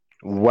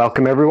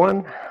Welcome,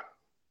 everyone,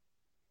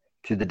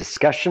 to the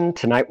discussion.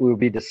 Tonight we will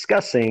be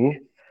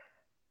discussing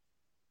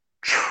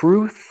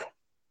truth,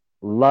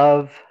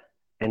 love,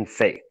 and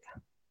faith.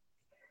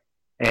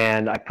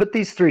 And I put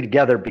these three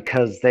together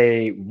because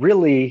they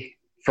really,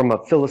 from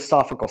a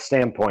philosophical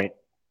standpoint,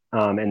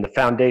 and the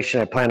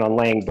foundation I plan on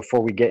laying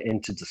before we get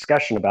into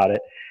discussion about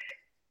it,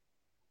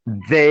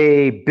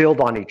 they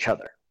build on each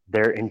other.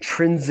 They're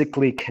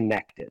intrinsically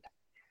connected.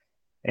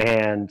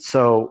 And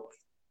so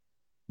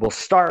we'll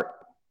start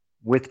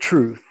with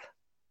truth,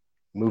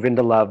 move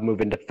into love, move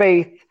into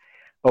faith,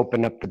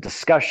 open up the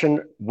discussion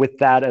with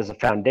that as a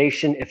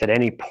foundation. If at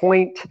any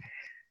point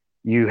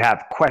you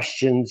have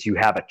questions, you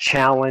have a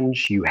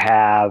challenge, you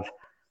have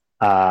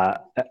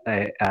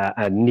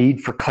a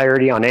need for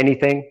clarity on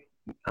anything,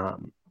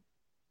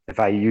 if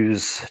I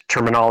use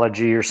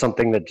terminology or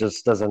something that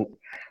just doesn't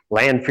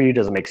land for you,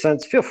 doesn't make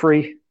sense, feel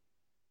free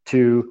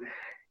to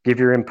give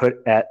your input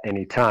at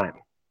any time.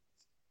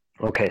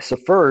 Okay, so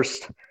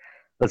first,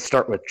 let's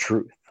start with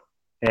truth.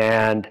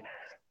 And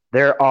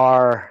there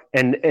are,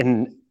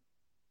 and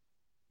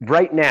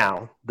right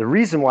now, the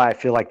reason why I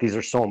feel like these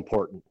are so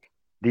important,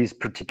 these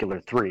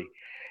particular three,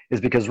 is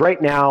because right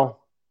now,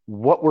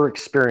 what we're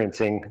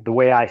experiencing,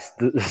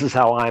 this is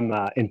how I'm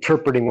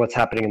interpreting what's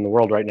happening in the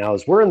world right now,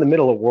 is we're in the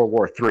middle of World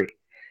War III.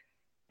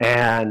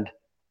 And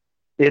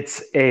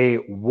it's a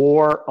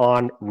war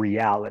on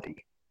reality.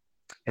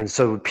 And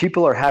so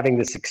people are having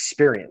this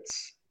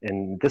experience,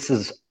 and this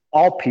is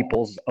all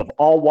peoples of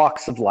all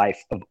walks of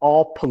life, of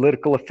all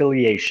political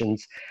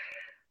affiliations,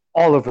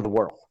 all over the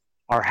world,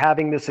 are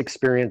having this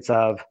experience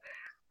of,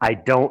 I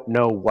don't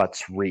know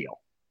what's real.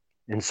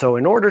 And so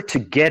in order to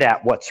get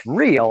at what's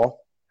real,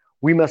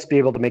 we must be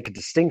able to make a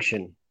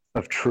distinction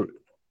of truth.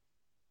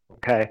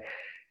 Okay?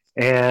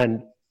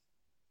 And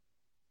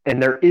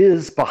there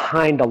is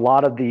behind a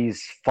lot of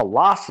these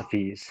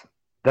philosophies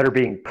that are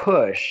being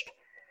pushed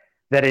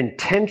that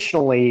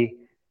intentionally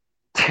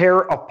tear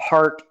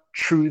apart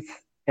truth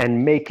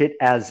and make it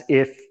as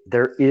if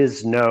there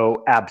is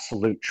no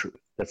absolute truth.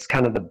 That's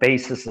kind of the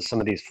basis of some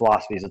of these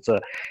philosophies. It's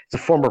a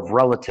form of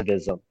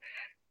relativism,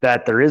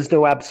 that there is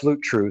no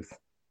absolute truth,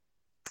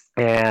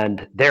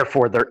 and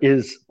therefore there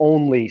is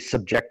only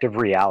subjective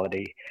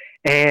reality,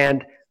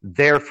 and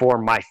therefore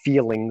my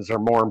feelings are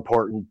more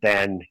important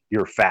than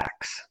your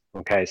facts.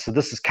 Okay, so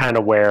this is kind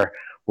of where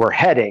we're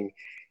heading,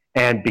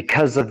 and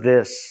because of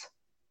this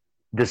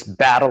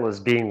battle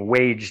is being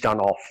waged on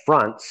all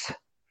fronts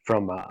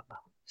from a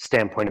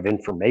standpoint of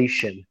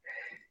information.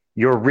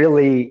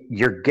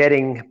 You're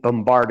getting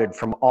bombarded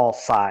from all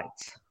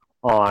sides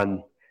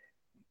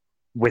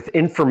with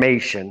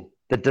information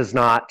that does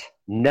not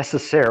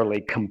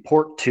necessarily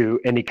comport to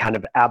any kind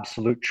of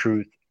absolute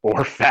truth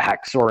or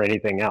facts or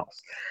anything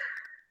else.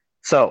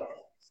 So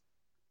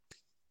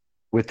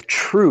with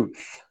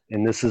truth,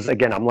 and this is,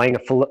 again, I'm laying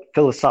a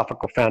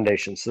philosophical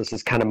foundation, so this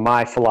is kind of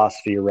my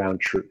philosophy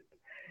around truth.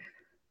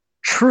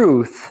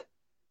 Truth,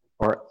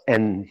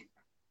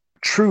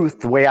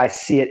 the way I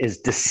see it, is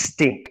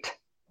distinct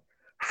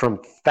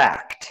from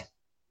fact.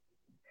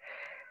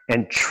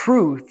 And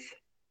truth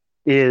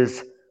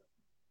is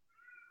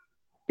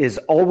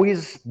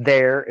always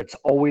there, it's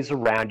always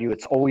around you,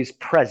 it's always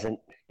present,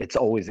 it's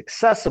always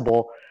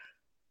accessible.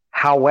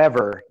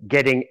 However,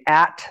 getting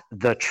at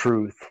the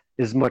truth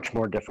is much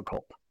more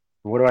difficult.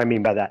 What do I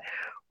mean by that?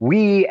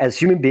 We, as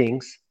human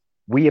beings,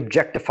 we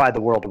objectify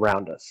the world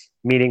around us,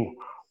 meaning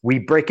we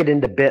break it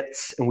into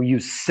bits and we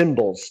use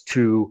symbols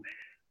to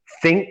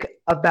think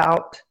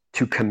about,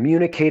 to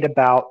communicate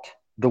about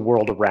the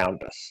world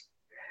around us.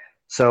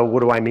 So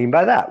what do I mean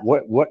by that?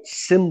 What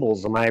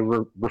symbols am I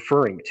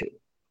referring to?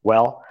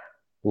 Well,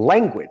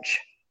 language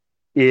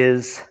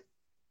is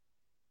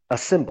a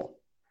symbol.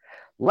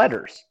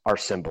 Letters are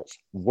symbols.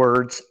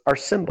 Words are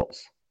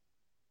symbols.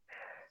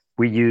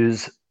 We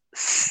use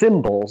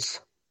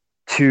symbols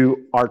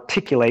to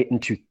articulate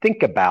and to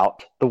think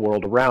about the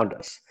world around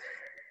us.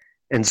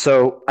 And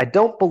so I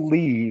don't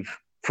believe,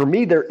 for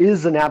me, there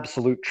is an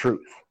absolute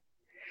truth.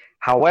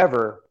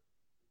 However,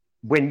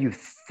 when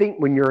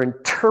you're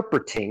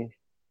interpreting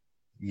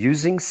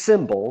using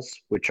symbols,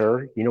 which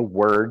are,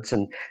 words,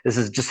 and this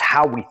is just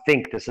how we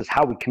think, this is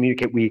how we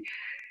communicate.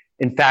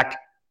 In fact,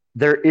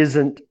 there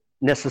isn't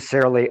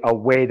necessarily a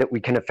way that we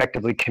can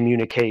effectively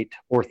communicate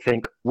or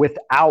think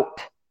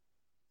without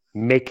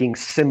making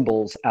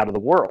symbols out of the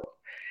world.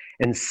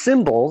 And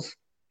symbols,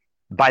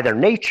 by their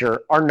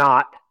nature, are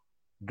not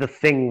the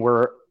thing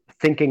we're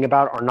thinking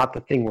about, are not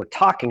the thing we're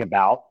talking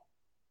about.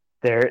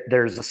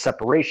 There's a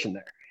separation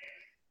there.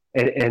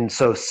 And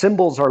so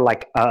symbols are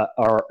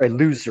are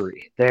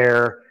illusory.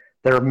 They're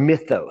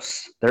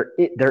mythos.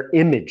 They're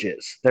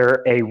images.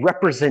 They're a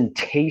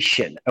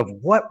representation of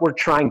what we're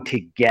trying to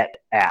get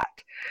at.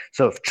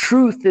 So if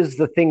truth is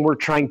the thing we're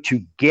trying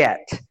to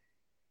get,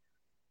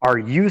 our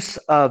use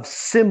of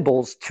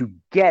symbols to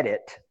get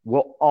it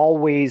will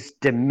always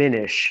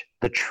diminish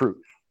the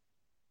truth.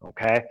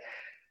 Okay?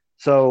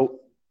 So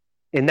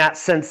in that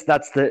sense,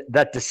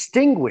 that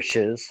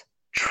distinguishes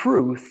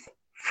truth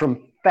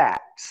from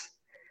facts.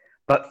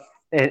 But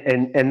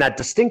and that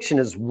distinction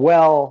is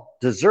well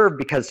deserved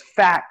because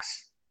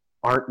facts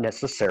aren't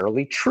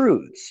necessarily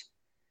truths.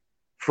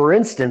 For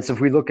instance, if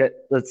we look at,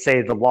 let's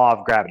say, the law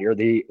of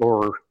gravity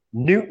or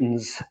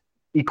Newton's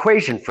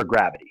equation for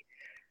gravity,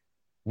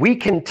 we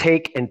can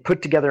take and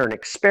put together an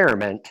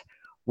experiment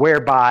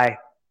whereby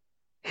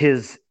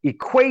his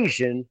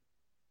equation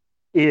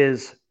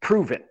is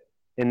proven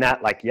in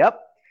that, like,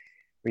 yep,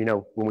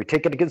 when we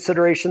take into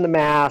consideration the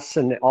mass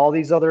and all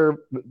these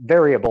other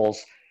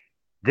variables,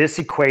 this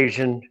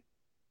equation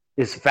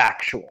is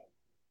factual.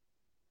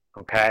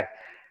 Okay.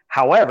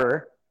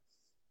 However,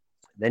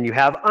 then you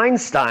have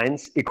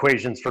Einstein's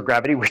equations for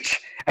gravity,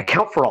 which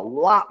account for a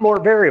lot more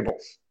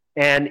variables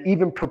and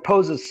even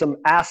proposes some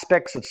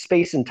aspects of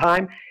space and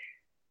time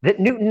that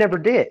Newton never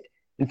did.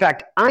 In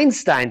fact,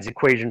 Einstein's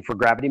equation for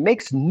gravity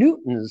makes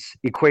Newton's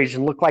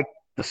equation look like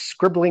the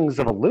scribblings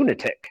of a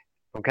lunatic.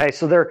 Okay,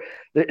 so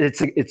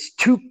it's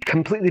two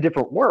completely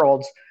different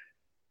worlds.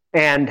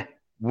 And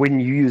when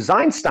you use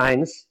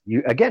Einstein's,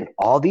 again,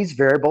 all these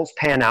variables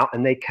pan out,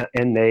 and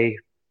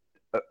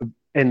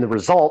the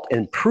result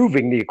in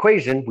proving the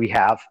equation, we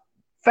have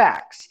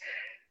facts.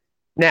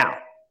 Now,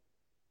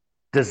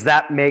 does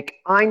that make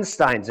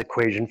Einstein's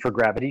equation for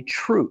gravity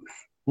truth?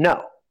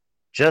 No.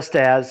 Just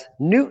as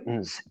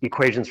Newton's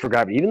equations for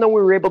gravity, even though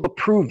we were able to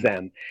prove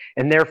them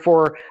and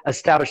therefore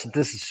establish that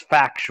this is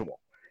factual,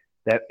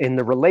 that in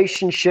the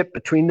relationship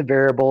between the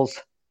variables,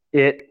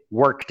 it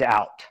worked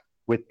out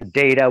with the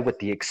data, with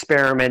the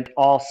experiment,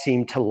 all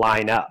seemed to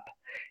line up.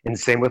 And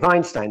same with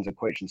Einstein's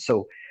equation.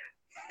 So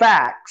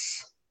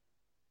facts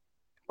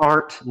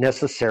aren't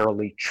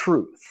necessarily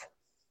truth.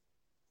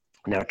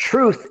 Now,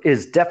 truth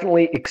is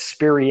definitely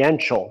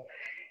experiential,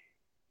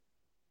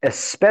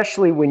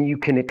 especially when you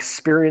can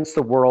experience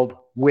the world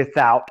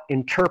without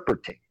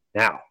interpreting.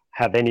 Now,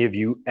 have any of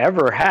you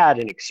ever had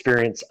an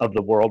experience of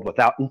the world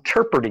without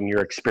interpreting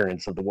your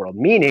experience of the world?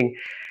 Meaning,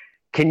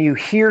 can you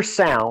hear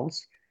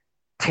sounds,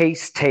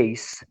 taste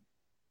tastes,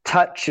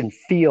 touch and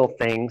feel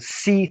things,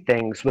 see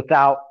things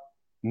without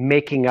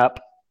making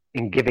up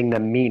and giving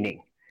them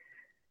meaning?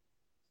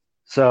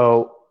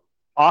 So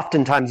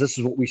oftentimes this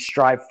is what we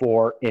strive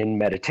for in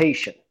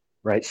meditation,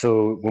 right?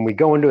 So when we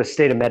go into a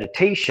state of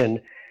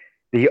meditation,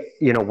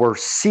 we're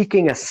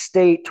seeking a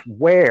state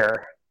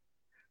where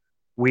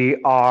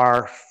we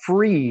are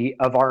free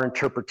of our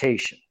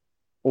interpretation,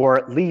 or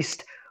at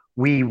least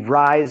we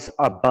rise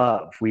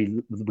above.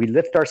 We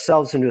lift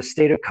ourselves into a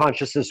state of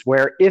consciousness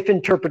where if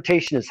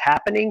interpretation is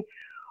happening,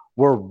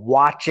 we're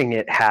watching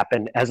it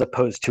happen as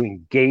opposed to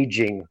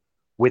engaging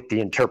with the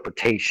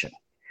interpretation.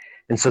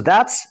 And so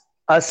that's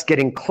us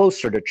getting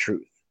closer to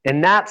truth.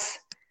 And that's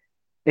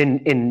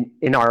in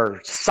our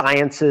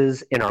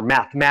sciences, in our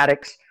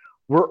mathematics,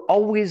 we're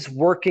always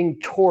working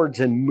towards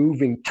and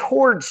moving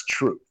towards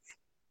truth.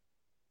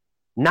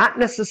 Not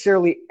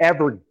necessarily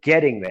ever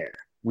getting there.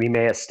 We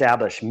may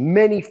establish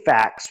many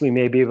facts. We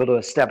may be able to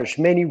establish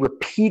many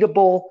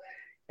repeatable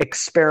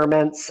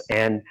experiments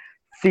and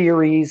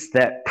theories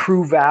that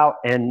prove out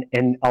and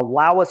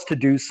allow us to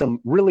do some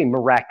really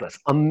miraculous,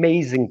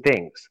 amazing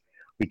things.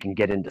 We can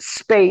get into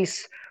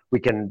space. We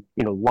can,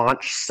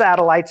 launch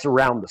satellites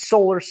around the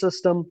solar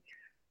system.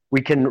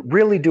 We can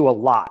really do a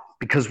lot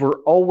because we're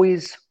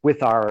always,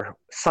 with our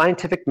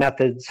scientific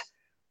methods,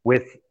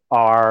 with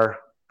our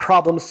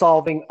problem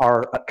solving,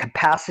 our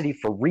capacity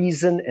for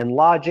reason and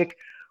logic,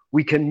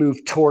 we can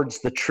move towards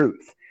the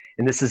truth.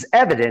 And this is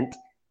evident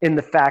in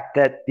the fact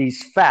that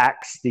these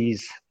facts,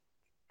 these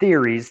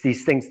theories,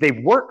 these things, they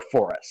work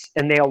for us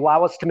and they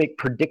allow us to make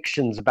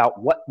predictions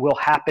about what will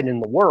happen in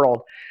the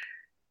world,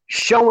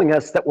 showing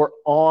us that we're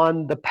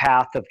on the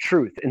path of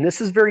truth. And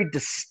this is very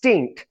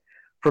distinct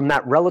from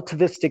that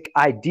relativistic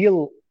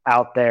ideal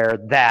out there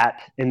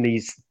that in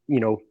these,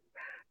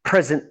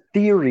 present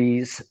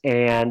theories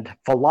and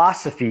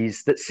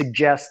philosophies that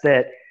suggest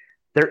that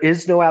there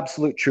is no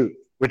absolute truth,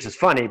 which is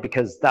funny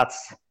because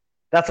that's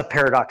a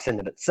paradox in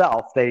of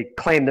itself. They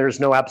claim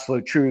there's no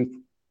absolute truth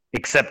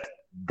except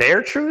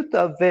their truth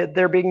of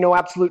there being no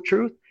absolute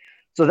truth.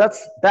 So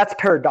that's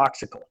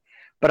paradoxical.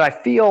 But I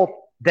feel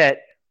that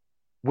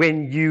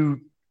when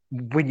you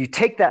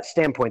take that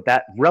standpoint,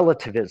 that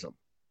relativism,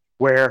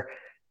 where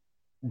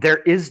there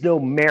is no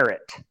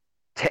merit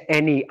to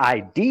any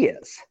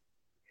ideas,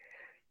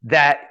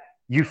 that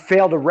you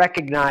fail to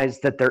recognize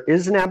that there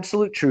is an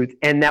absolute truth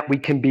and that we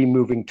can be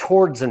moving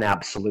towards an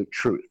absolute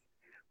truth,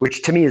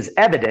 which to me is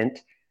evident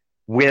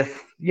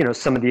with,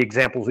 some of the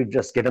examples we've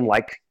just given,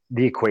 like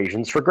the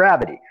equations for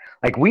gravity.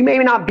 Like, we may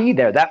not be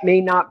there. That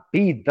may not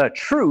be the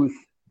truth,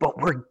 but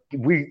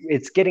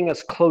it's getting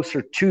us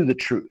closer to the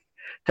truth,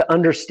 to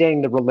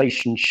understanding the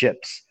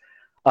relationships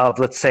of,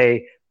 let's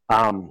say,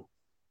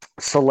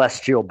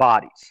 celestial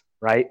bodies,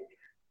 right?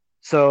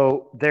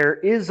 So there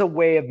is a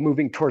way of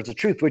moving towards the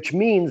truth, which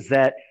means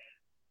that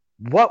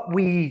what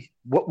we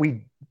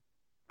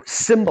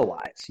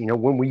symbolize,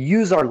 when we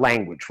use our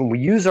language, when we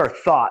use our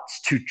thoughts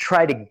to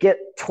try to get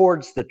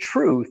towards the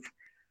truth,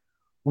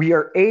 we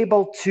are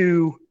able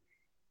to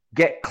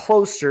get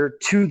closer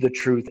to the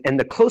truth. And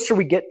the closer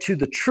we get to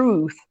the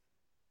truth,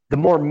 the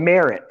more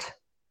merit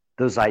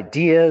those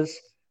ideas,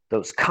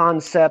 those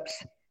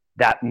concepts,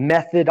 that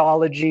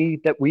methodology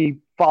that we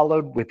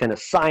followed within a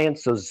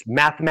science, those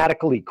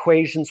mathematical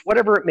equations,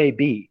 whatever it may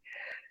be,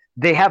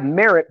 they have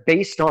merit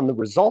based on the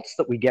results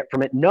that we get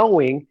from it,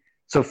 knowing.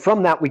 So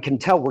from that, we can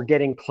tell we're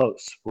getting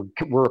close.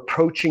 We're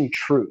approaching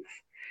truth.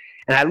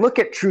 And I look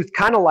at truth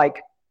kind of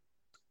like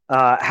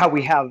how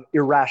we have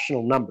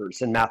irrational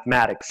numbers in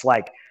mathematics,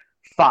 like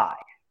phi.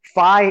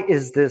 Phi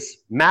is this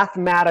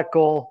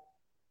mathematical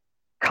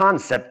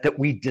concept that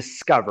we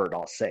discovered,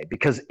 I'll say,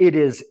 because it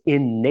is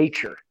in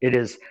nature. It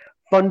is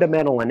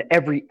fundamental in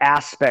every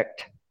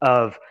aspect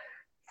of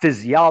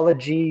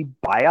physiology,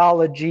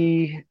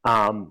 biology.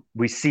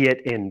 We see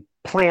it in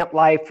plant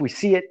life. We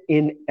see it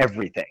in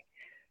everything.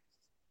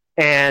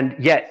 And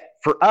yet,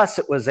 for us,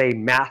 it was a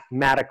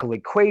mathematical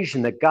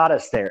equation that got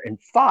us there. And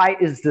phi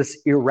is this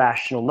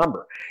irrational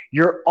number.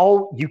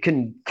 You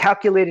can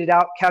calculate it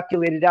out,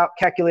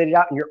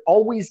 and you're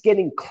always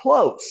getting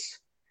close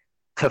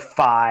to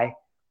phi,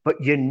 but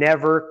you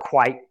never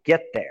quite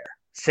get there.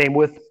 Same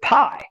with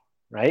pi,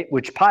 right?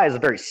 Which pi is a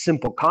very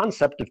simple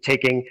concept of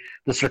taking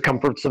the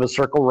circumference of a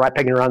circle,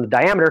 wrapping it around the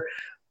diameter,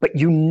 but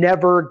you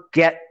never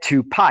get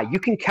to pi. You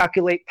can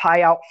calculate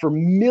pi out for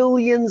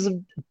millions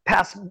of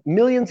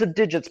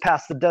digits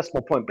past the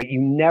decimal point, but you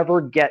never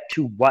get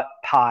to what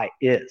pi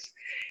is,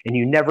 and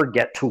you never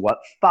get to what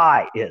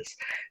phi is.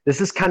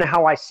 This is kind of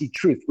how I see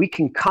truth. We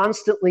can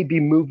constantly be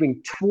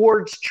moving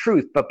towards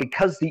truth, but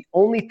because the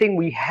only thing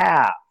we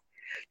have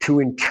to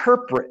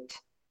interpret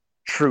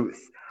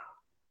truth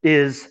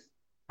is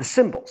the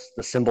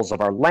symbols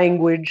of our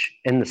language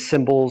and the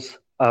symbols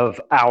of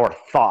our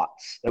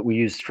thoughts that we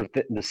use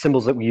the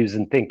symbols that we use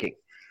in thinking.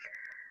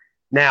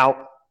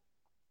 Now,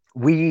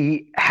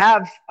 we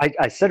have,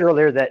 I said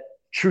earlier that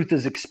truth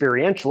is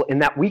experiential in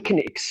that we can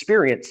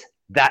experience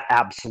that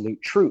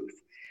absolute truth.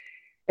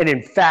 And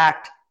in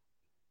fact,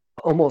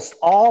 almost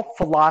all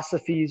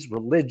philosophies,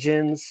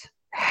 religions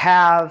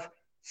have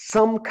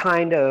some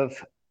kind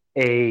of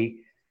a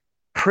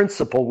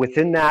principle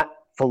within that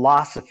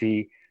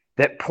philosophy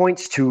that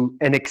points to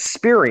an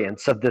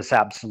experience of this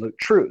absolute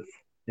truth,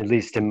 at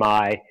least in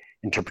my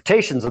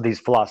interpretations of these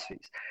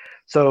philosophies.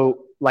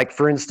 So, like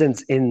for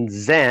instance, in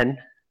Zen,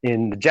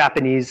 in the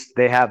Japanese,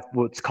 they have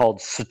what's called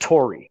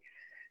Satori,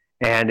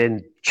 and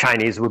in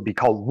Chinese it would be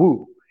called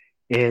Wu.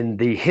 In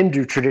the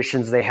Hindu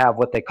traditions, they have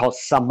what they call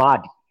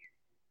Samadhi.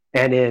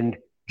 And in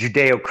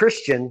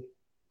Judeo-Christian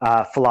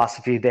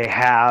philosophy, they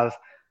have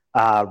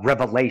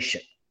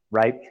revelation,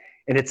 right?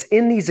 And it's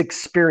in these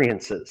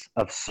experiences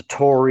of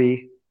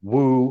Satori,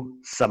 Wu,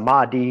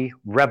 Samadhi,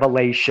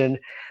 revelation,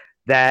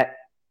 that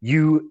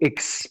you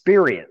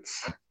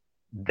experience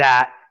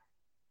that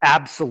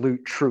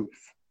absolute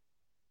truth.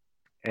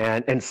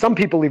 And some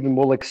people even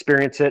will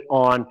experience it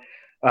on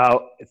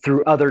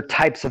through other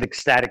types of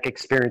ecstatic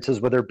experiences,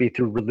 whether it be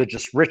through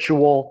religious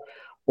ritual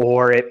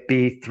or it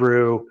be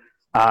through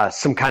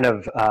some kind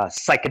of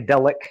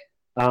psychedelic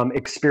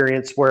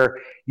experience where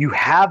you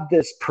have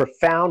this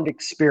profound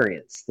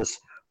experience, this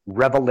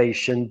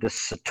revelation, this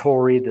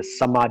Satori, this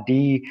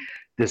Samadhi,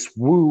 this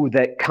Wu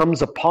that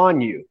comes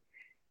upon you.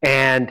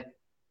 And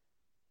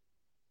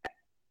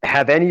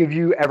have any of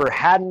you ever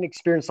had an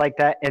experience like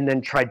that and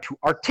then tried to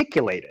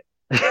articulate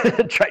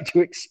it, tried to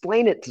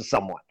explain it to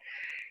someone?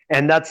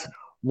 And that's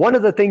one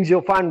of the things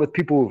you'll find with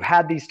people who've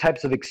had these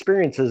types of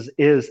experiences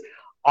is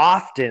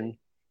often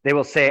they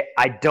will say,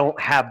 I don't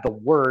have the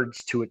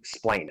words to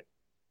explain it,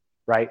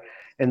 right?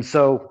 And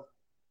so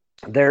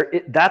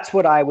that's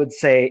what I would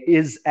say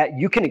is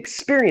you can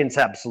experience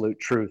absolute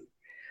truth,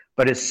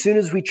 but as soon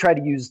as we try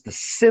to use the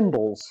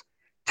symbols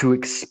to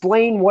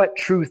explain what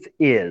truth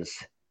is,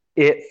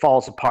 it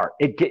falls apart.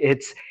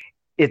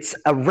 It's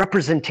a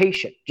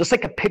representation. Just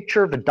like a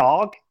picture of a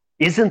dog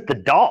isn't the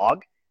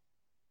dog,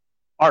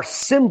 our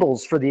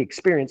symbols for the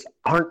experience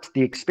aren't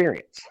the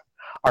experience.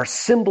 Our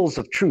symbols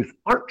of truth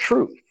aren't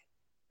truth.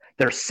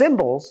 They're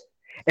symbols,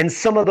 and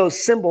some of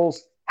those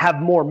symbols have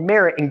more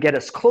merit and get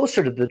us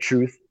closer to the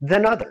truth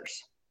than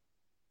others.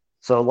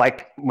 So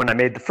like when I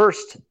made the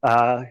first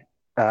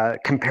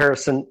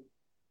comparison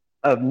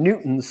of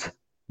Newton's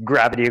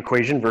gravity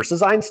equation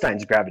versus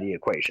Einstein's gravity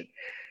equation.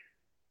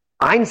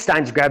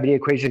 Einstein's gravity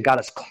equation got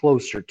us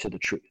closer to the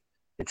truth.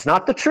 It's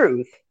not the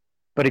truth,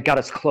 but it got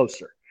us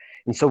closer.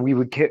 And so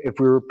if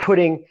we were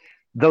putting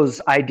those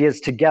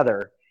ideas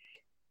together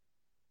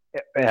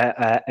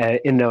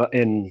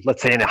in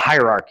let's say in a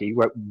hierarchy,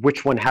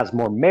 which one has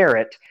more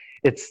merit,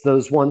 it's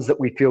those ones that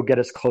we feel get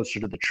us closer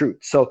to the truth.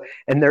 So,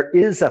 and there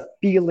is a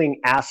feeling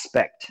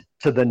aspect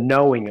to the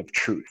knowing of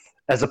truth,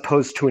 as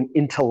opposed to an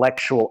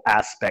intellectual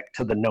aspect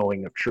to the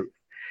knowing of truth.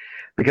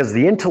 Because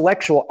the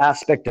intellectual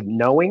aspect of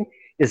knowing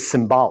is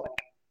symbolic.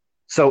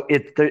 So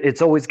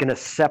it's always going to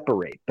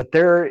separate. But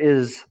there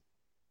is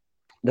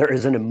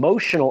an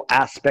emotional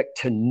aspect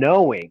to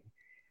knowing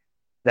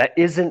that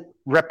isn't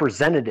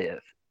representative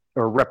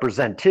or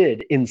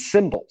represented in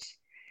symbols.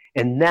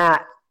 And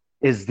that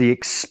is the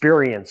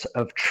experience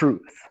of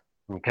truth.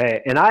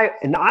 Okay. And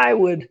I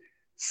would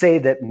say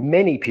that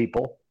many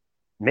people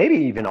maybe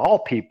even all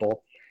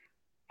people,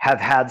 have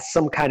had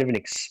some kind of an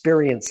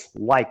experience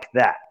like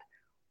that,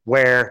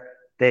 where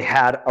they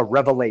had a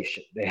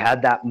revelation. They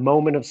had that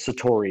moment of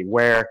Satori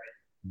where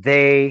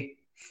they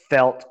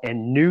felt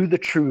and knew the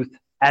truth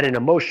at an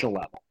emotional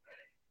level.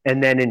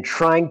 And then in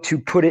trying to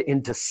put it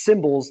into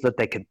symbols that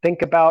they could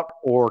think about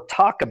or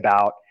talk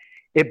about,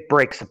 it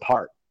breaks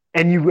apart.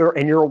 And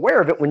you're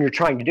aware of it when you're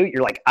trying to do it.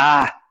 You're like,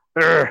 I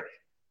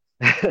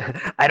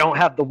don't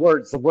have the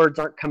words. The words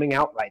aren't coming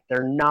out right.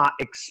 They're not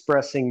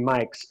expressing my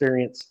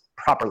experience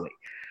properly.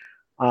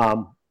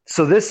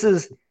 So this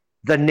is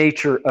the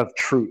nature of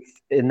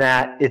truth, in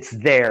that it's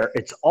there.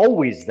 It's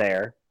always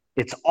there.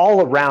 It's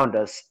all around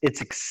us.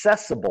 It's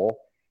accessible.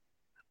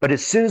 But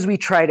as soon as we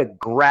try to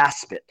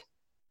grasp it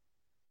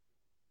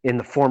in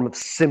the form of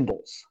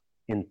symbols,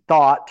 in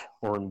thought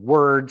or in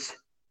words,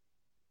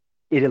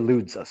 it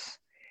eludes us.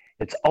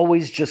 It's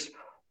always just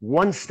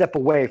one step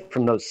away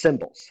from those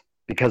symbols,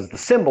 because the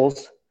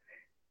symbols,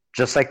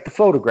 just like the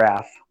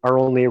photograph, are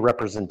only a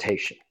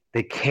representation.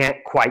 They can't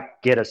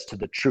quite get us to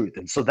the truth.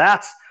 And so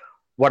that's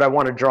what I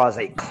want to draw as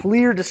a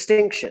clear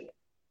distinction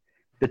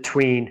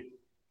between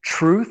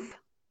truth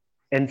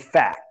and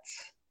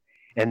facts.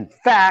 And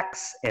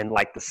facts, and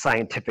like the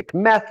scientific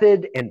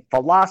method and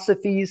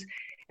philosophies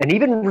and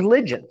even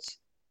religions,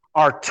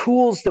 are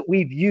tools that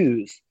we've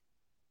used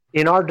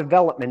in our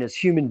development as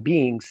human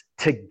beings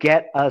to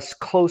get us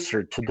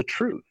closer to the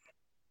truth.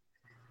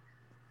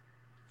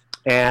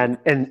 And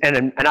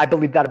I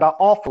believe that about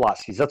all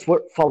philosophies. That's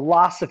what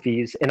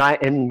philosophies,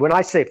 and when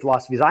I say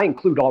philosophies, I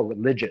include all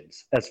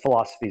religions as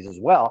philosophies as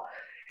well.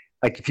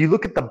 Like if you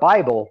look at the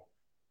Bible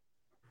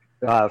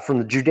from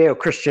the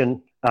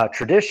Judeo-Christian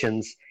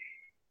traditions,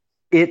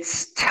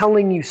 it's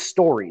telling you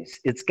stories.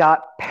 It's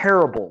got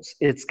parables.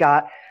 It's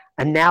got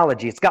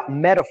analogy. It's got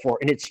metaphor,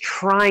 and it's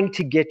trying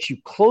to get you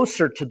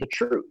closer to the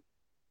truth,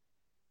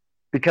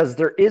 because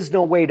there is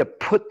no way to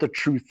put the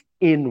truth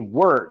in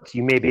words.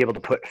 You may be able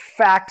to put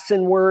facts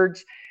in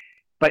words,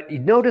 but you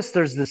notice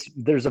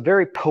there's a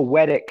very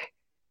poetic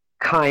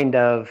kind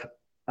of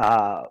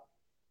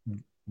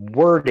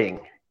wording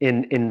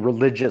in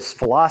religious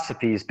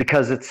philosophies,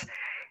 because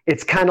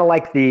it's kind of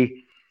like the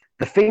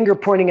finger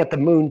pointing at the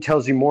moon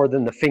tells you more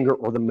than the finger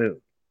or the moon,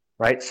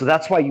 right? So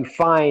that's why you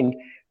find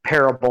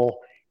parable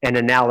and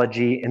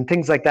analogy and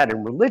things like that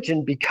in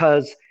religion,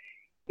 because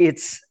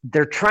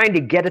they're trying to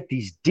get at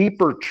these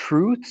deeper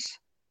truths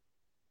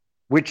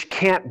which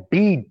can't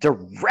be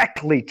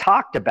directly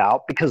talked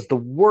about, because the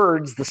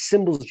words, the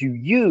symbols you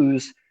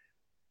use,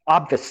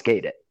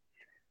 obfuscate it.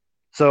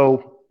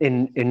 So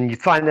and you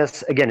find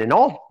this again in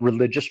all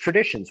religious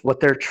traditions. What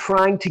they're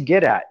trying to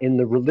get at in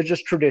the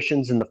religious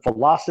traditions and the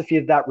philosophy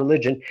of that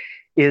religion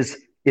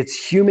is it's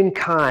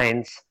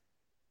humankind's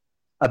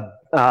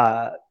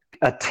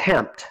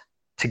attempt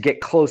to get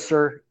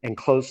closer and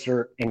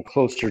closer and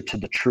closer to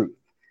the truth.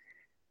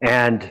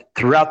 And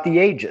throughout the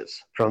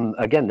ages, from,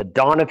 again, the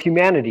dawn of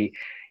humanity,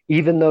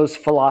 even those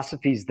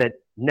philosophies that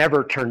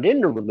never turned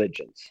into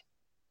religions,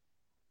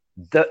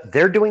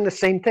 they're doing the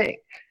same thing.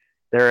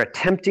 They're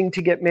attempting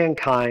to get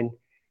mankind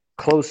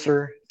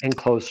closer and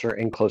closer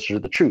and closer to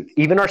the truth.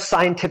 Even our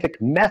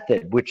scientific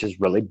method, which is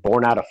really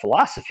born out of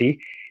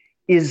philosophy,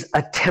 is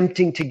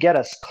attempting to get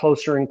us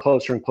closer and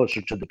closer and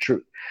closer to the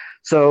truth.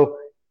 So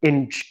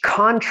in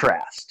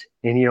contrast,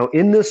 and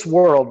in this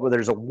world where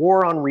there's a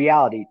war on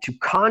reality, to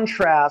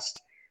contrast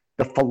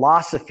the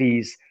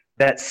philosophies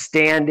that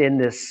stand in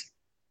this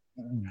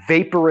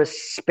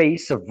vaporous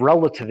space of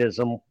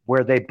relativism,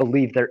 where they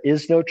believe there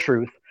is no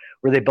truth,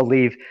 where they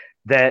believe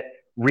that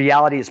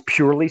reality is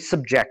purely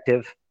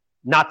subjective.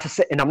 Not to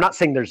say, and I'm not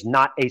saying there's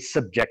not a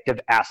subjective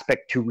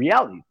aspect to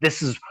reality.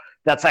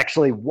 That's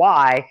actually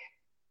why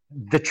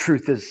the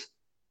truth is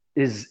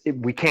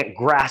we can't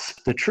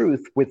grasp the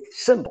truth with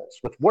symbols,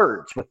 with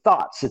words, with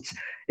thoughts.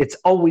 It's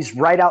always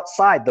right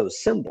outside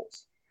those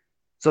symbols.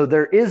 So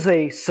there is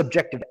a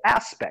subjective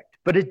aspect,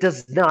 but it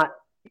does not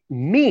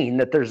mean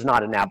that there's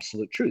not an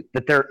absolute truth,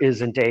 that there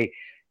isn't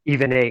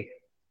even a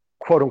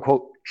quote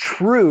unquote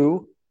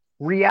true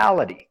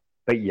reality.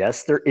 But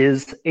yes, there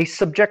is a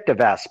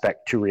subjective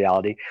aspect to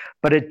reality,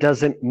 but it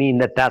doesn't mean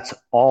that that's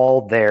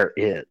all there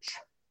is.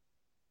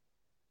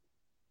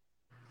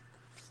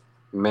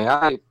 May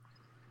I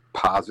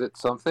posit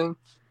something?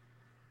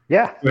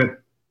 Yeah.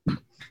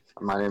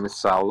 My name is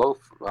Saulo.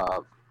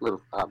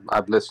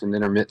 I've listened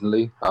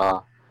intermittently,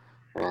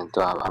 and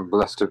I'm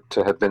blessed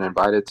to have been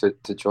invited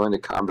to join the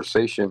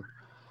conversation.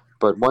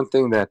 But one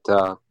thing that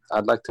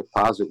I'd like to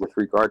posit with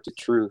regard to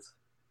truth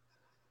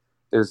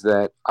is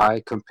that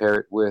I compare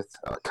it with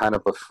kind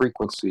of a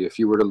frequency. If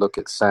you were to look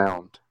at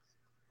sound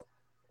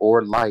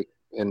or light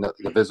in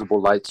the visible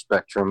light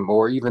spectrum,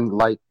 or even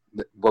light,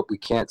 what we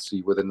can't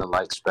see within the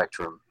light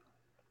spectrum,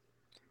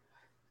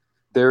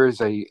 there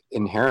is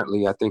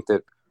inherently, I think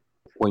that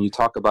when you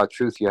talk about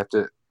truth, you have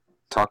to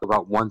talk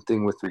about one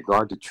thing with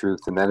regard to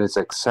truth, and that is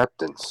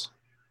acceptance,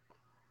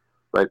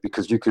 right?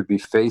 Because you could be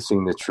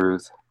facing the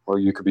truth, or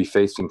you could be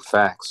facing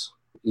facts.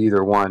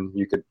 Either one,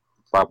 you could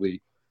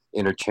probably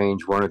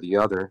interchange one or the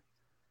other.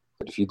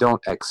 But if you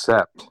don't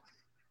accept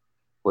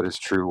what is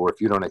true, or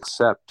if you don't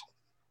accept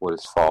what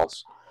is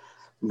false,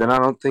 then I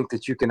don't think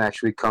that you can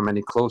actually come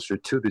any closer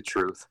to the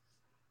truth.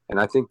 And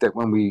I think that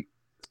when we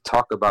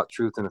talk about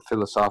truth in a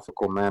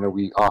philosophical manner,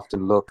 we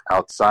often look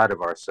outside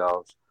of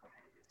ourselves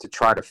to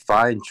try to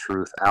find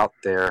truth out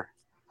there,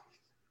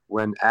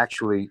 when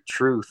actually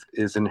truth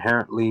is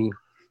inherently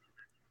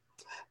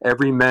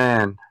every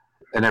man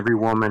and every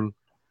woman,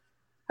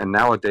 and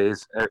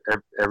nowadays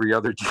every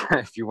other,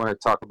 if you want to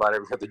talk about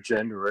every other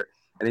gender or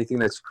anything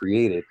that's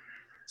created,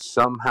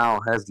 somehow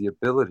has the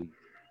ability,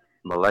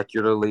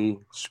 molecularly,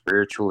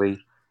 spiritually,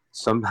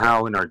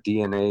 somehow in our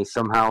DNA,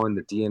 somehow in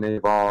the DNA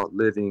of all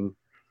living,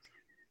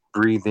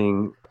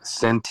 breathing,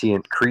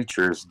 sentient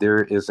creatures,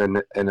 there is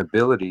an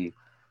ability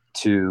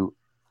to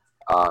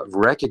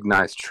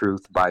recognize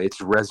truth by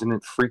its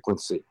resonant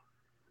frequency.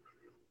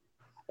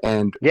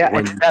 And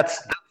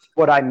that's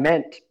what I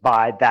meant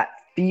by that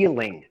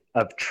feeling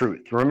of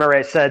truth. Remember,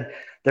 I said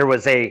there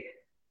was a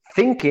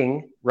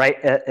thinking, right?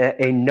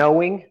 A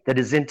knowing that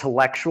is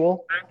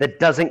intellectual, that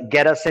doesn't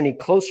get us any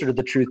closer to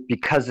the truth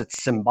because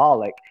it's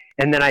symbolic.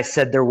 And then I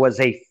said there was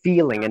a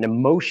feeling, an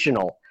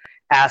emotional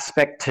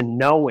aspect to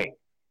knowing,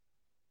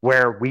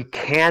 where we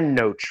can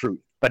know truth,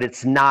 but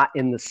it's not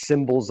in the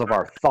symbols of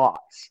our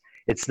thoughts.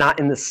 It's not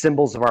in the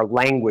symbols of our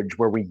language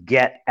where we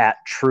get at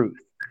truth.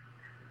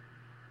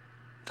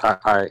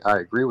 I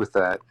agree with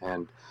that,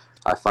 and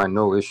I find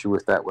no issue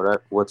with that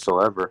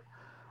whatsoever.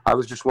 I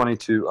was just wanting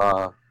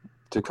to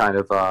kind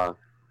of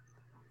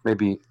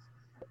maybe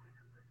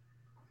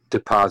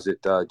deposit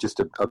just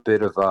a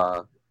bit of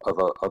a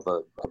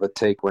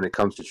take when it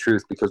comes to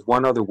truth, because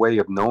one other way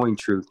of knowing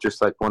truth,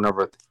 just like one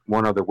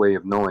other way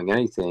of knowing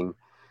anything,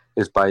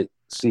 is by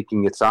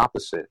seeking its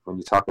opposite. When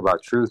you talk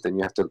about truth, then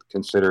you have to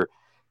consider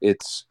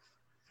its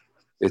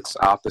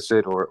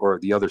opposite, or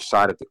the other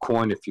side of the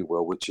coin, if you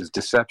will, which is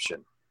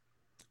deception,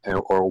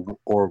 or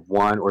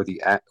one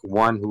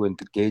who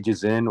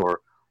engages in,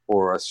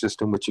 or a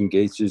system which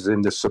engages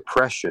in the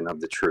suppression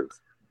of the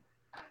truth.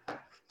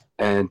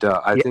 And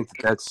I think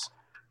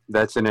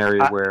that's an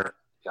area where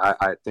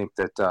I think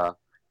that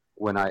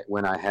when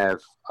I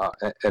have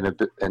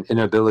an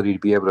inability to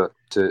be able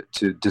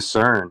to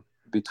discern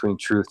between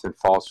truth and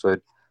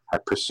falsehood, I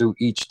pursue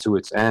each to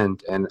its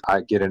end, and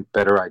I get a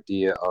better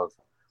idea of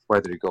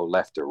whether to go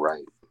left or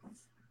right.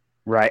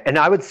 Right. And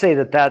I would say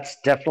that that's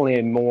definitely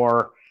a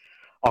more,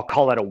 I'll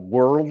call it a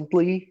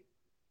worldly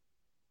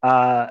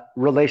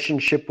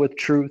relationship with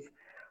truth.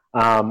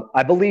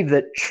 I believe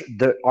that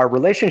our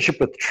relationship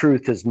with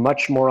truth is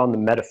much more on the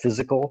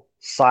metaphysical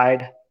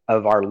side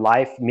of our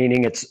life,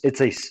 meaning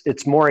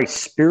it's more a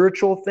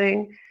spiritual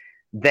thing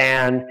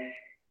than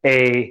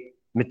a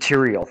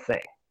material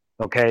thing.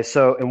 Okay.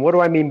 So, and what do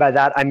I mean by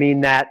that? I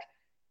mean that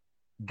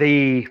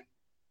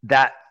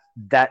that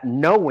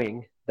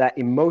knowing, that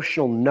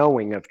emotional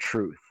knowing of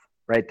truth,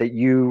 right, that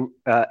you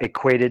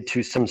equated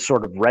to some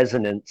sort of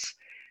resonance,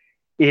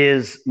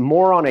 is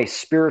more on a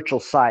spiritual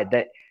side.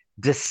 That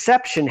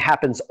deception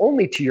happens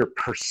only to your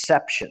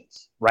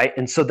perceptions, right?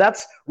 And so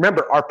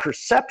remember, our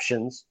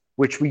perceptions,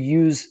 which we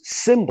use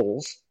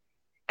symbols,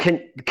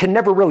 can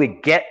never really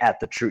get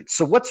at the truth.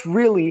 So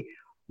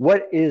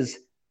what is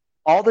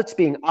all that's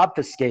being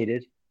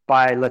obfuscated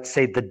by, let's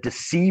say, the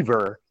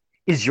deceiver,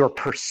 is your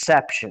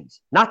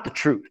perceptions, not the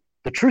truth.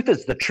 The truth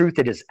is the truth.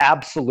 It is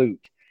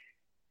absolute.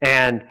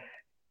 And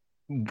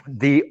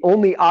the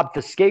only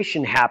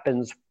obfuscation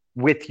happens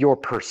with your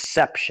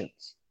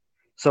perceptions.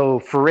 So,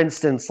 for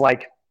instance,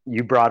 like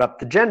you brought up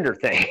the gender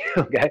thing,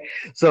 okay?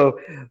 So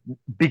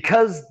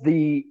because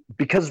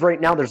right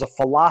now there's a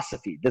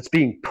philosophy that's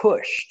being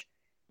pushed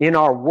in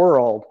our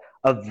world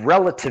of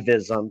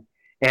relativism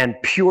and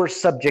pure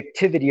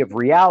subjectivity of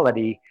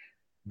reality,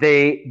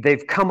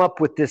 they've come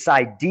up with this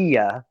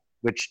idea,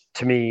 which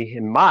to me,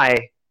 in my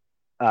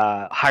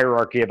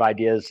hierarchy of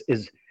ideas,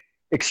 is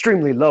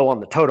extremely low on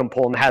the totem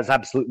pole and has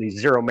absolutely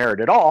zero merit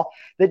at all,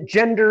 that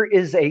gender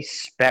is a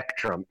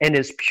spectrum and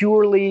is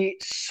purely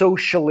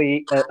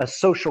socially a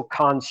social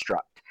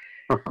construct.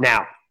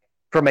 Now,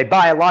 from a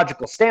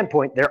biological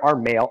standpoint, there are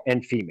male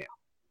and female,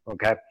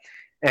 okay?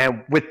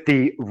 And with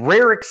the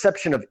rare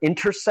exception of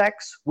intersex,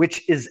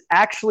 which is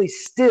actually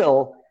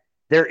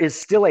there is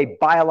still a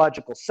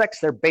biological sex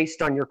there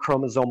based on your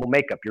chromosomal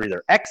makeup. You're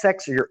either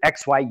XX or you're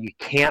XY. You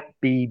can't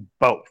be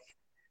both,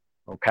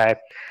 okay?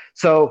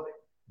 So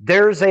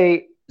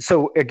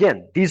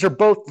again, these are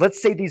both,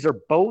 let's say these are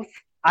both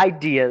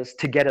ideas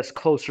to get us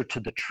closer to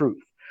the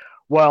truth.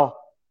 Well,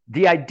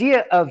 the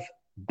idea of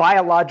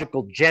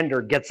biological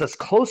gender gets us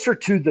closer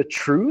to the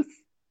truth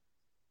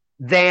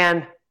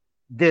than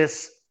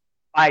this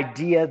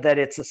idea that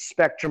it's a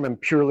spectrum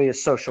and purely a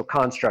social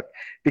construct,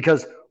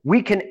 because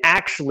we can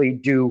actually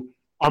do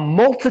a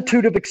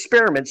multitude of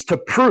experiments to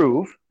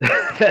prove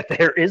that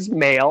there is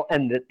male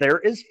and that there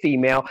is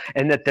female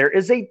and that there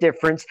is a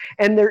difference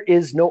and there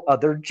is no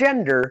other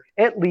gender,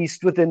 at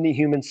least within the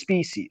human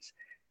species.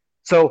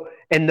 So,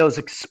 and those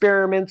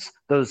experiments,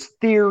 those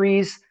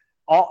theories,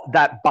 all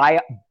that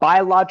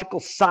biological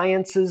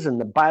sciences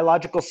and the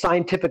biological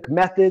scientific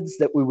methods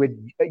that we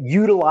would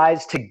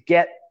utilize to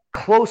get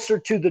closer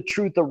to the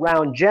truth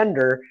around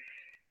gender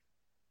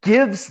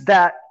gives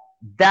that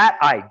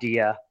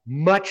idea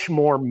much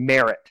more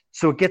merit.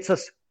 So it gets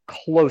us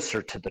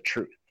closer to the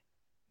truth.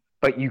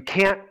 But you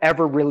can't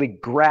ever really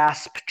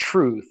grasp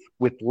truth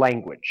with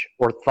language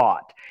or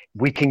thought.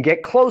 We can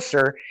get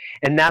closer,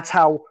 and that's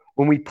how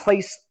when we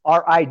place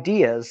our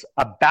ideas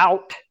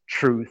about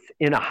truth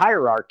in a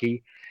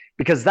hierarchy,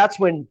 because that's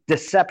when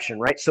deception,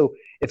 right? So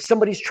if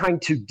somebody's trying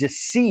to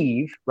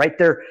deceive, right,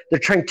 they're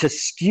trying to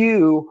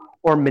skew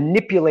or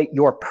manipulate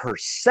your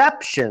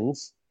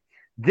perceptions.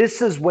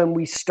 This is when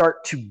we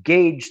start to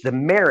gauge the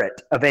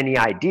merit of any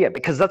idea,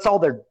 because that's all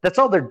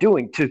they're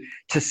doing to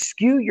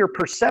skew your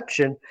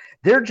perception.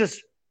 They're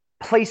just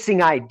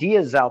placing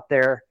ideas out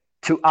there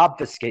to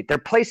obfuscate. They're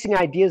placing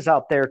ideas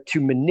out there to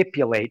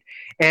manipulate.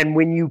 And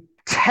when you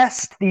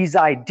test these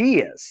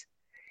ideas,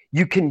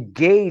 you can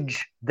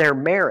gauge their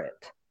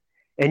merit,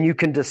 and you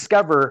can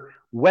discover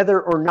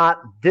whether or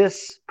not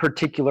this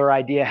particular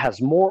idea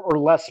has more or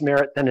less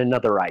merit than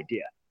another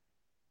idea.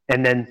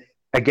 And then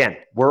again,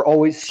 we're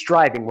always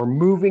striving, we're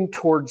moving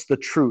towards the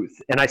truth.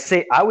 And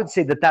I would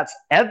say that that's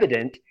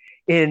evident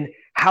in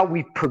how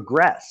we've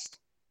progressed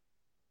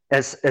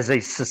as a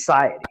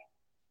society,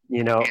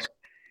 you know.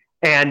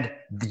 And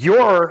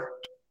your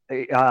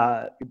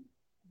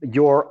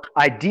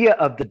idea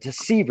of the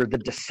deceiver, the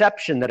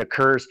deception that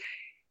occurs,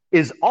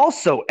 is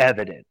also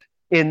evident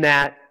in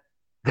that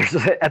there's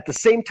at the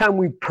same time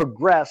we've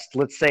progressed,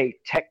 let's say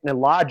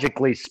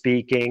technologically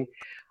speaking,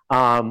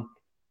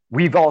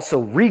 we've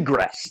also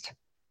regressed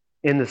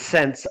in the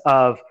sense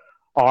of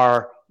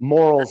our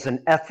morals and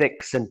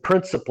ethics and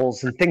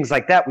principles and things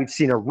like that. We've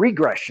seen a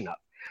regression of.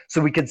 So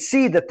we can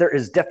see that there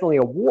is definitely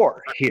a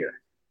war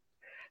here,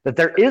 that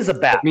there is a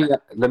battle.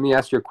 Let me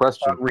ask you a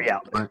question,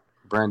 reality.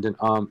 Brandon.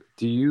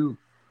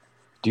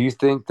 Do you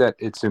think that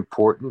it's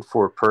important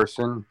for a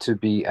person to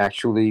be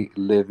actually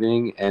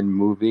living and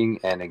moving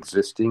and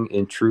existing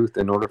in truth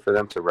in order for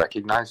them to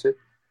recognize it?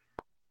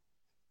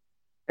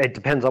 It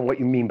depends on what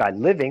you mean by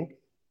living.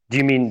 Do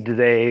you mean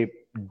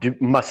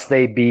must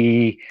they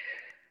be?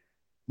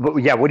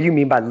 Yeah. What do you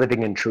mean by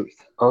living in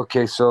truth?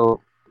 Okay,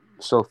 so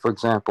for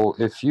example,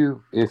 if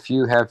you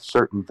have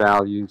certain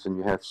values and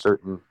you have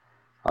certain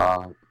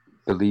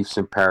beliefs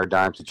and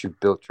paradigms that you've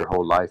built your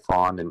whole life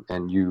on,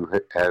 and you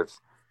have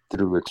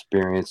through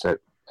experience at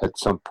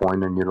some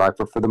point in your life,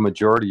 or for the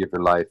majority of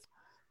your life,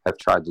 have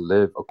tried to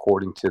live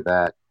according to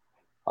that,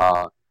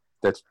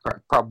 that's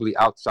probably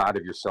outside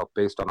of yourself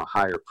based on a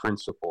higher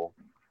principle,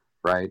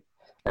 right?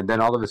 And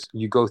then all of us,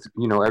 you go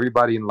through,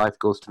 everybody in life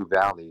goes through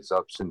valleys,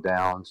 ups and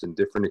downs, and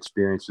different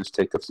experiences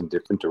take us in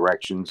different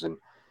directions, and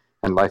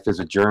life is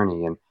a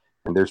journey. And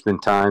there's been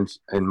times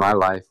in my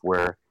life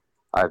where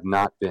I've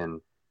not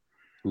been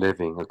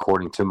living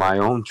according to my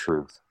own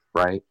truth,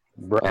 right?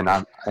 Right.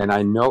 And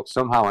I know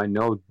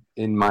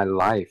in my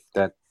life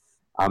that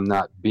I'm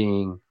not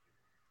living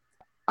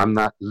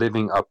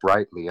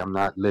uprightly. I'm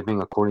not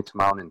living according to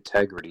my own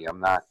integrity. I'm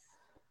not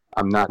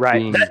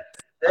right.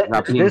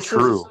 being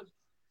true.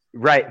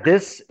 Right.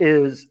 This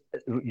is,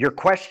 your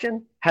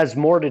question has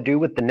more to do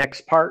with the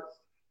next part,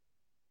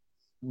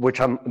 which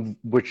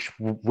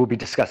we'll be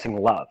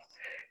discussing love.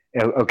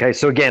 Okay.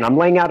 So again, I'm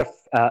laying out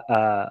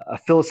a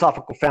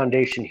philosophical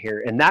foundation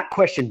here, and that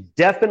question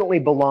definitely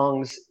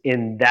belongs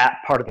in that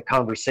part of the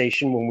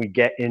conversation when we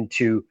get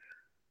into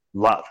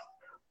love.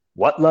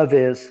 What love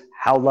is,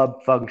 how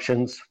love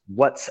functions,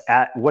 what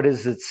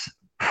is its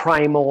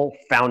primal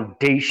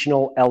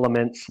foundational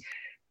elements.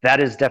 That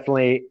is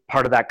definitely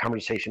part of that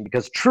conversation,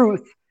 because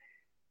truth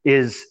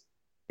is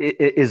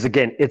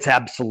again, it's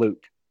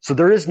absolute. So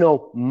there is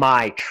no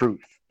my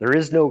truth. There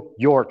is no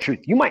your truth.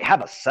 You might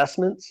have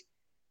assessments,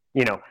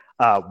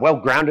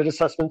 well-grounded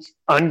assessments,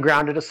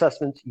 ungrounded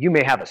assessments. You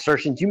may have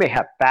assertions, you may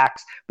have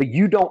facts, but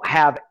you don't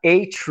have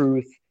a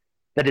truth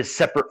that is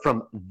separate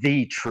from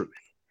the truth.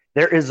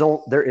 There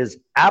is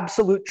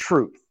absolute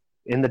truth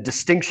in the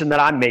distinction that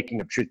I'm making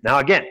of truth. Now,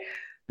 again,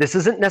 this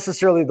isn't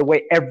necessarily the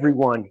way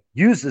everyone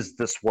uses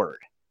this word.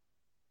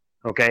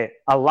 Okay?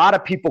 A lot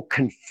of people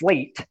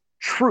conflate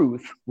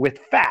truth with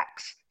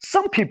facts.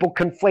 Some people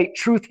conflate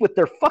truth with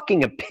their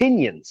fucking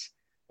opinions.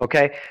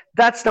 Okay?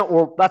 That's not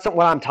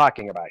what I'm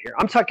talking about here.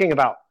 I'm talking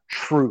about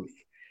truth,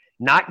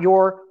 not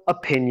your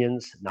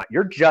opinions, not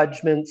your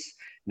judgments,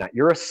 not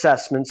your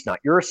assessments, not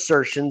your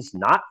assertions,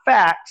 not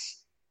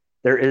facts.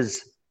 There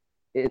is,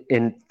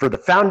 for the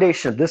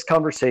foundation of this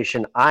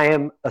conversation, I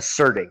am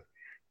asserting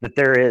that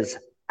there is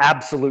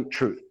absolute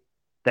truth,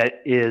 that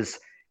is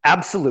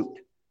absolute,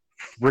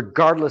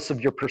 regardless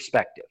of your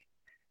perspective,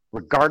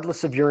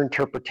 regardless of your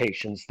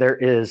interpretations. There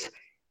is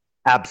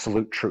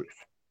absolute truth.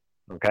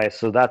 Okay,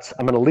 so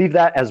I'm going to leave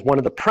that as one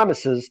of the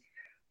premises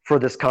for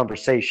this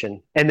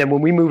conversation. And then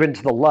when we move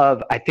into the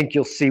love, I think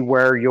you'll see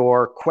where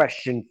your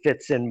question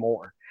fits in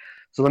more.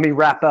 So let me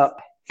wrap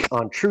up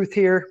on truth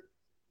here.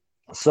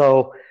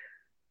 So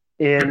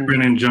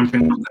Brennan, jump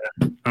in with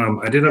that.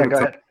 I did have a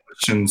couple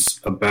questions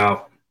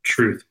about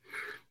truth.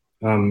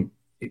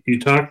 You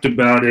talked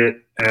about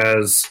it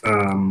as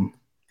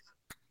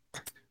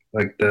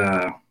like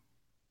the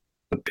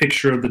the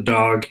picture of the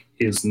dog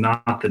is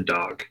not the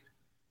dog.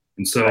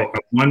 And so I'm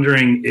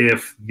wondering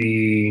if let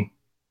me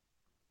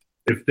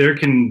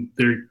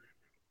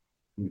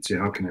see,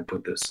 how can I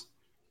put this?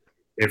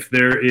 If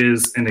there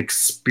is an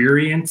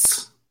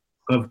experience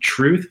of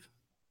truth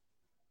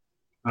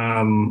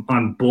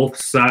on both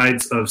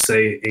sides of,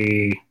 say,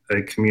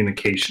 a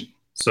communication.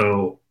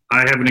 So I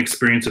have an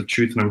experience of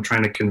truth and I'm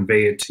trying to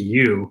convey it to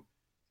you.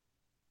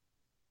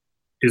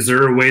 Is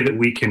there a way that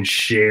we can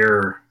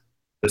share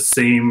the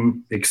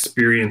same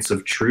experience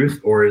of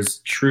truth, or is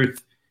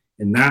truth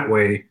in that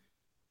way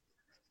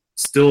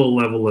still a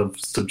level of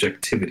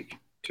subjectivity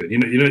to it?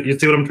 You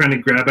see what I'm trying to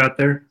grab out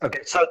there?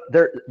 Okay, so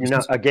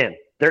again,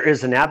 there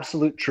is an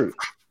absolute truth.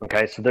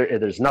 Okay, so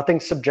there's nothing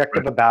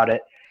subjective about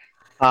it.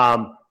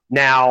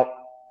 Now,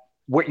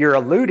 what you're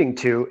alluding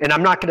to, and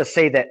I'm not going to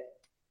say that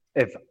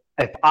if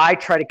I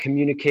try to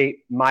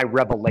communicate my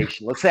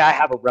revelation, let's say I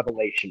have a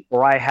revelation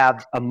or I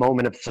have a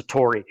moment of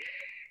Satori,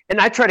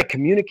 and I try to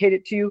communicate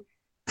it to you,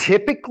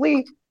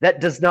 typically that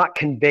does not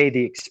convey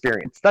the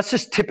experience. That's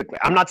just typically.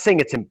 I'm not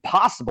saying it's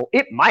impossible.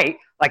 It might.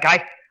 Like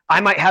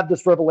I might have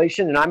this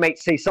revelation and I might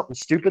say something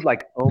stupid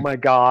like, oh my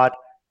God,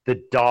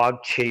 the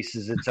dog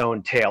chases its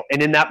own tail.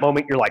 And in that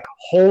moment, you're like,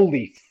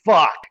 holy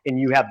fuck. And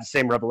you have the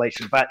same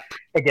revelation. But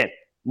again,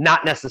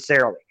 not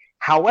necessarily.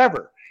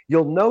 However,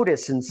 you'll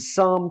notice in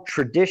some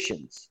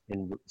traditions,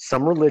 in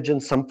some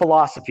religions, some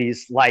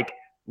philosophies, like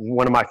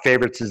one of my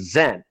favorites is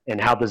Zen, and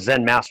how the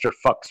Zen master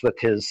fucks with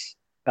his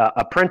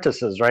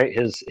apprentices, right?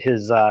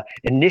 His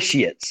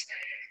initiates.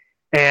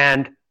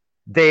 And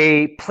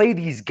they play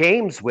these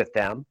games with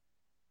them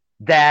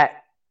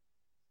that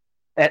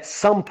at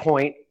some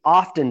point,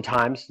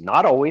 oftentimes,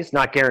 not always,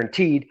 not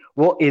guaranteed,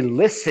 will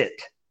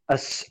elicit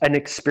an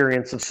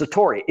experience of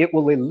Satori. It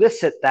will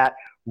elicit that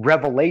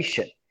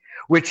revelation,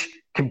 which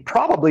can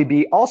probably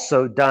be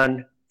also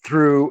done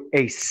through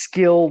a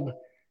skilled,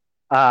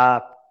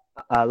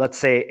 let's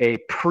say a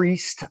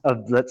priest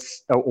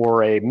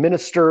or a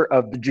minister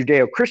of the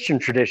Judeo-Christian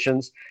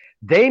traditions.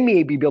 They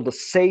may be able to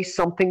say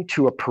something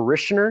to a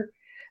parishioner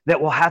that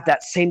will have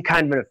that same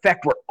kind of an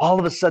effect where all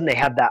of a sudden they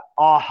have that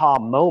aha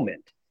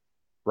moment,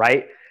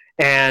 right?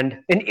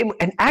 And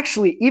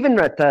actually, even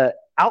at the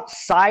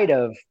outside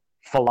of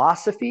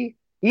philosophy,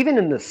 even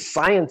in the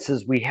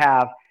sciences, we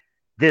have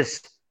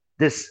this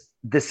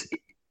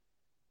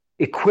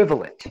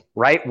equivalent,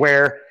 right?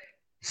 Where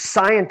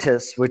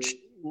scientists, which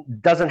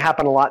doesn't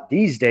happen a lot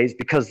these days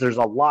because there's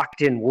a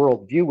locked-in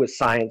worldview with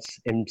science,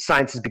 and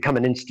science has become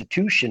an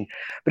institution.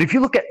 But if you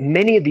look at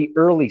many of the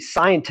early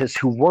scientists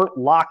who weren't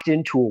locked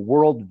into a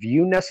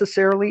worldview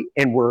necessarily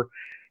and were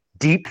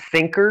deep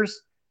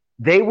thinkers,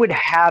 they would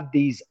have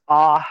these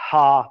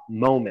aha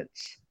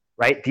moments,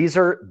 right?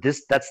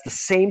 That's the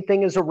same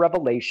thing as a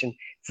revelation.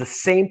 It's the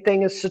same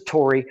thing as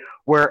Satori,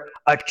 where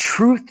a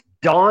truth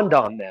dawned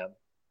on them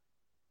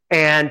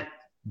and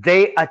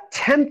they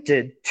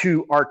attempted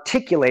to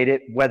articulate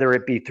it, whether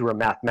it be through a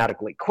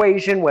mathematical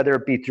equation, whether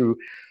it be through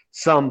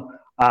some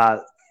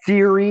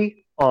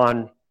theory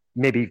on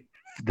maybe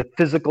the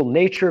physical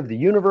nature of the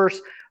universe.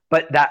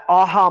 But that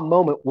aha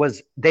moment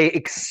was they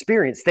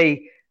experienced,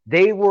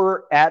 they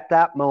were at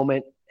that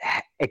moment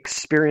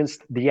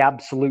experienced the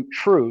absolute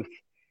truth.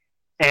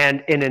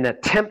 And in an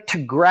attempt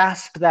to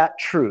grasp that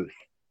truth,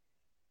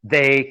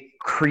 they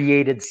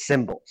created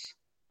symbols.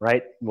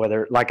 Right?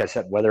 Whether, like I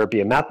said, whether it be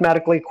a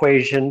mathematical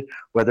equation,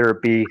 whether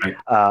it be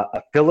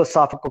a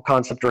philosophical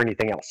concept or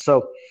anything else.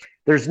 So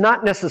there's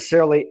not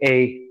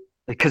necessarily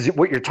because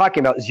what you're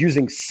talking about is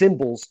using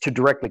symbols to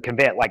directly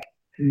convey it. Like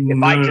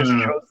if I just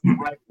chose the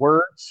right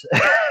words,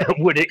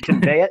 would it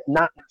convey it?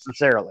 Not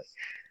necessarily.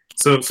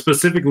 So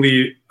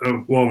specifically,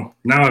 well,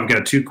 now I've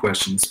got two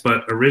questions,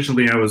 but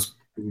originally I was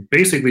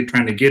basically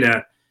trying to get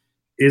at,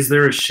 is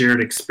there a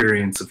shared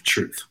experience of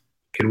truth?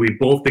 Can we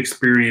both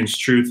experience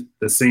truth at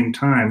the same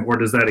time, or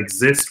does that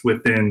exist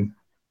within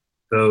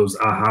those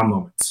aha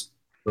moments,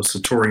 those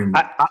Satori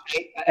moments?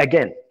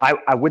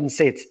 I wouldn't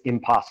say it's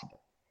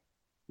impossible.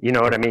 You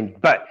know what I mean?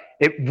 But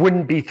it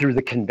wouldn't be through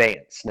the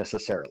conveyance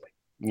necessarily.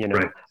 You know,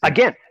 right.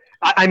 Again,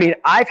 I mean,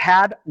 I've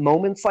had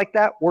moments like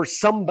that where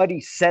somebody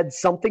said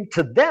something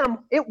to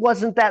them. It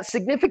wasn't that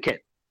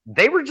significant.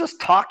 They were just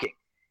talking.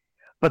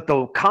 But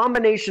the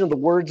combination of the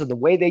words and the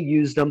way they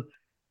used them,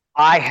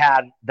 I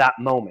had that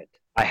moment.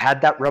 I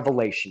had that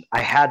revelation.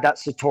 I had that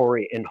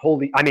Satori, and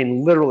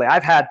literally,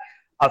 I've had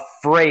a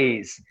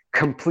phrase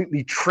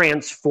completely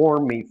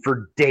transform me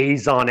for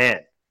days on end.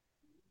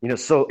 You know,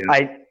 so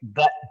yeah.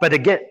 But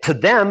again, to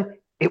them,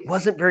 it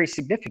wasn't very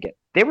significant.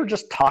 They were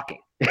just talking,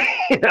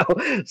 you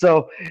know?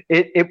 So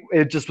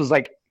it just was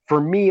like,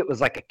 for me, it was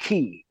like a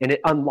key, and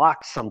it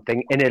unlocked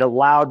something, and it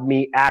allowed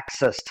me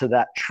access to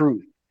that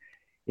truth,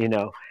 you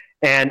know?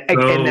 And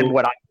then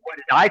what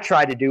did I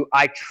try to do?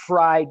 I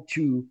tried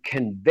to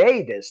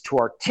convey this, to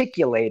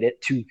articulate it,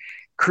 to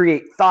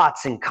create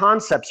thoughts and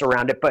concepts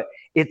around it. But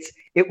it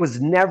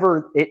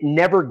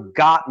never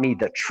got me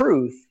the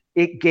truth.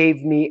 It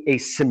gave me a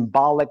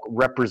symbolic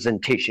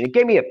representation. It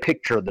gave me a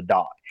picture of the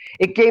dog.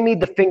 It gave me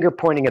the finger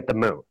pointing at the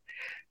moon.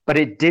 But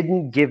it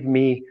didn't give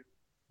me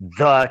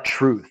the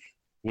truth.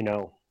 You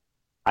know,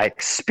 I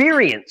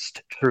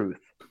experienced truth,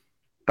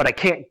 but I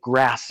can't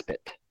grasp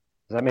it.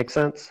 Does that make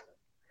sense?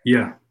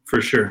 Yeah,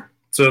 for sure.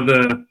 So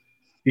the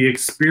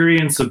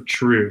experience of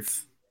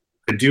truth,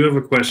 I do have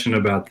a question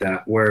about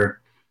that,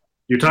 where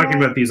you're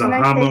talking about these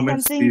aha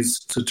moments, these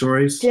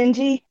satoris.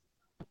 Genji?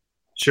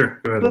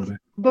 Sure, go ahead.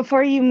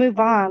 Before you move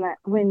on,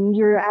 when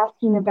you're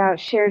asking about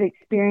shared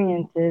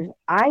experiences,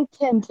 I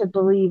tend to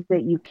believe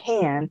that you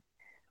can,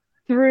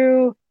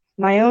 through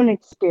my own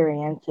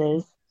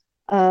experiences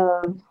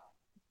of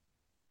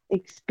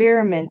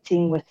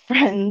experimenting with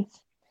friends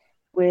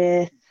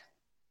with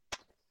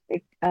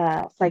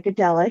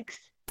psychedelics,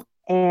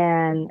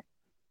 and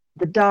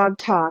the dog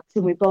talks,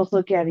 and we both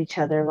look at each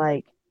other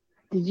like,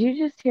 did you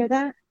just hear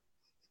that?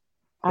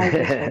 I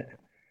just heard.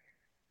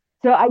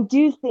 So I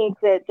do think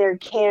that there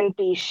can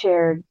be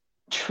shared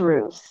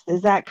truths.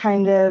 Is that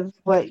kind of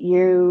what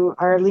you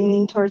are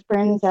leaning towards,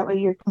 Brandon? Is that what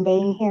you're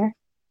conveying here?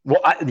 Well,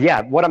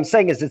 yeah, what I'm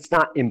saying is it's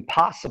not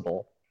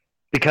impossible,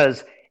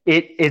 because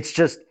it's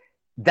just,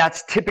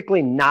 that's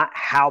typically not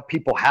how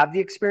people have the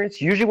experience.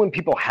 Usually when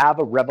people have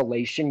a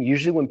revelation,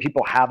 usually when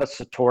people have a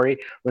satori,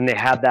 when they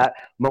have that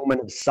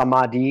moment of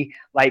samadhi,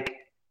 like,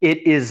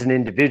 it is an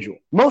individual.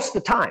 Most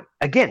of the time.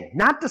 Again,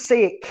 not to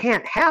say it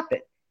can't happen.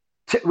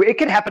 It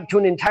could happen to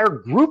an entire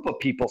group of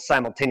people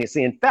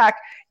simultaneously. In fact,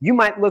 you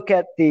might look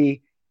at you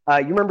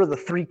remember the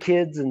 3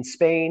 kids in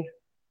Spain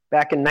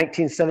back in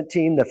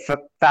 1917, the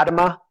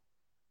Fatima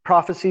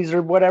prophecies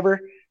or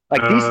whatever?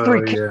 Like, these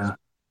 3 kids, yeah,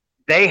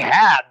 they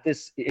had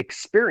this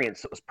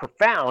experience that was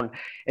profound,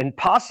 and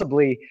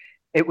possibly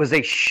it was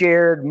a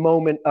shared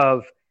moment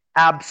of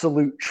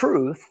absolute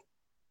truth,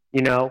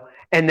 you know.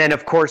 And then,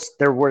 of course,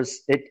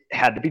 it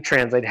had to be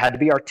translated, had to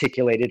be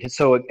articulated.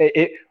 So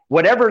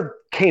whatever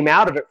came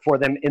out of it for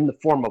them in the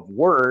form of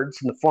words,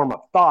 in the form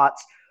of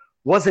thoughts,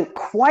 wasn't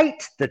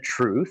quite the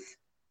truth,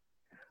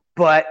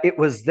 but it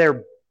was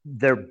their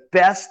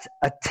best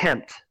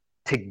attempt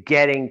to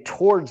getting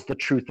towards the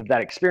truth of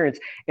that experience.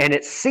 And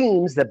it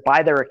seems that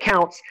by their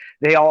accounts,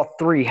 they all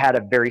 3 had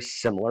a very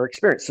similar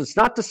experience. So it's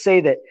not to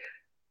say that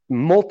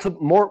more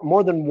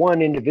than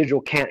one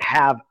individual can't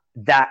have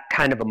that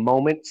kind of a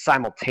moment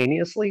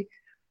simultaneously.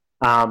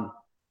 But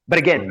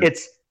again,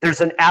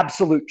 there's an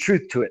absolute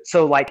truth to it.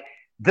 So like,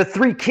 the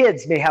 3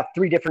 kids may have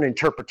 3 different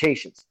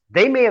interpretations.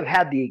 They may have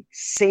had the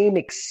same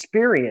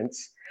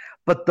experience,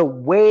 but the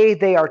way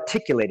they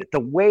articulate it, the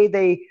way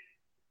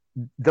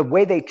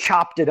they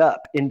chopped it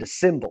up into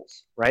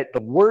symbols, right?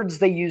 The words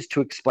they used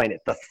to explain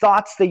it, the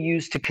thoughts they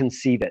used to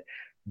conceive it,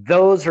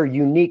 those are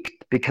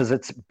unique because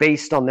it's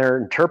based on their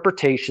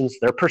interpretations,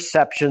 their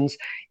perceptions,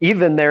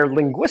 even their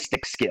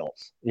linguistic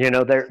skills. You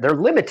know, they're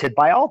limited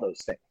by all those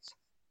things.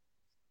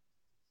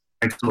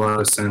 Makes a lot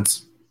of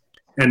sense.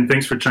 And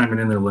thanks for chiming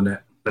in there,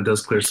 Lynette. That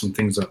does clear some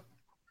things up.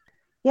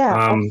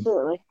 Yeah,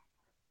 absolutely.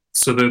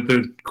 So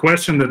the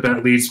question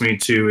that leads me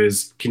to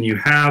is, can you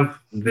have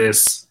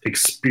this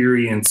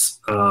experience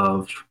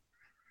of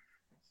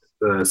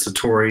the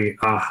satori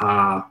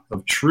aha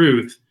of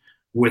truth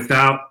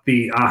without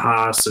the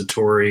aha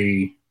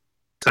satori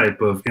type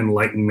of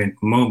enlightenment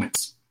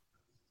moments?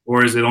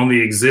 Or is it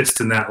only exist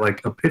in that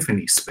like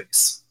epiphany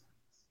space?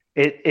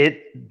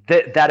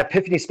 That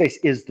epiphany space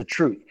is the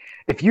truth.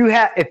 If you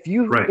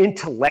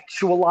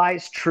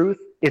intellectualize truth,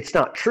 it's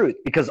not truth,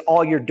 because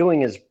all you're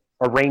doing is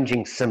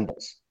arranging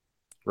symbols.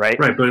 Right.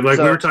 But like,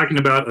 we were talking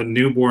about a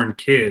newborn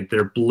kid,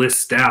 they're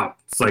blissed out.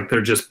 It's like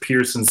they're just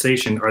pure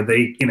sensation. Are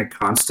they in a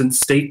constant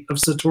state of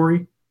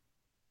satori?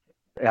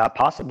 Yeah,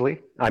 possibly.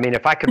 I mean,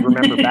 if I could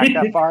remember back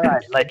that far,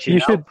 I'd let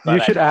you know.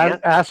 You should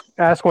ask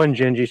one,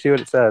 Gingy, see what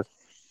it says.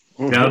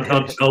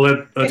 Yeah, I'll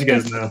let you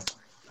guys know.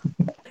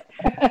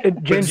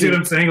 But see what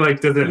I'm saying?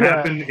 Like, does it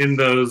happen in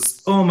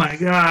those, oh my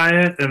God,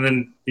 and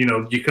then, you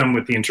know, you come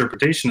with the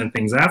interpretation and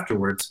things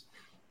afterwards.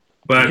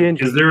 But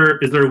Gingy,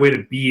 is there a way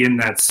to be in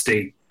that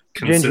state?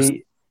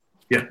 Gingy,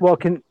 yeah. Well,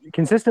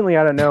 consistently,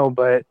 I don't know,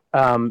 but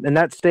in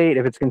that state,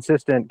 if it's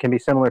consistent, can be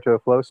similar to a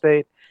flow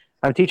state.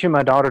 I'm teaching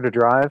my daughter to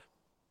drive,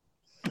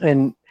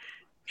 and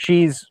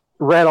she's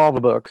read all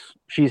the books.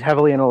 She's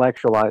heavily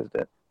intellectualized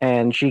it,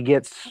 and she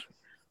gets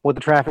what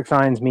the traffic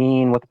signs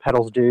mean, what the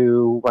pedals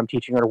do. I'm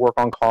teaching her to work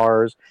on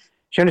cars.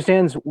 She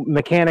understands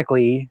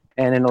mechanically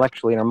and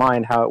intellectually in her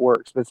mind how it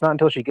works, but it's not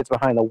until she gets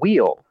behind the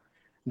wheel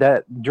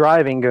that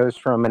driving goes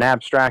from an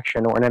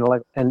abstraction or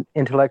an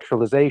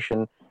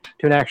intellectualization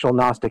to an actual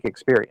Gnostic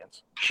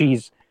experience. She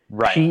is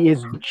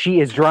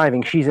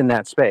driving. She's in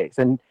that space,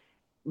 and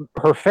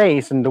her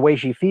face and the way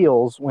she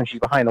feels when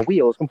she's behind the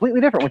wheel is completely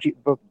different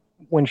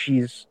when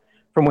she's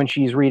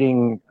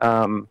reading.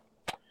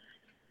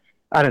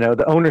 I don't know,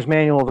 the owner's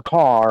manual of the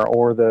car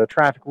or the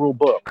traffic rule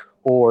book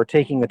or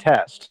taking the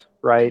test.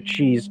 Right?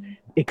 She's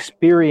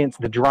experienced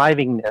the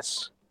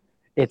drivingness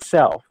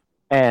itself,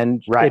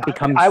 and it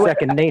becomes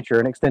second nature,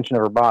 an extension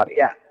of her body.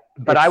 Yeah.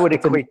 But I would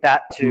equate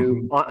that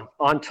to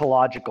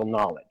ontological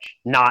knowledge,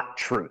 not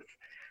truth.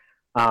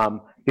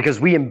 because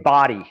we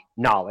embody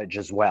knowledge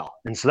as well.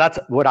 And so that's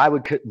what I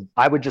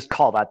would just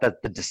call that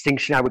the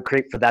distinction I would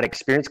create for that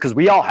experience, because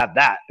we all have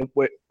that.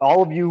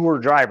 All of you who are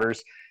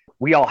drivers,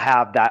 we all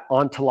have that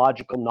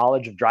ontological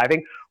knowledge of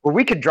driving, where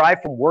we could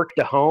drive from work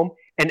to home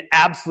and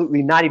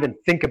absolutely not even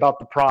think about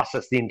the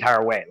process the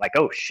entire way. Like,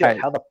 oh shit, Right.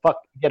 how the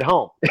fuck do you get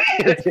home?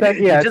 It's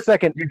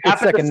second. You It's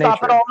happen to second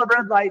stop nature. at all the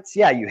red lights.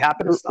 Yeah, you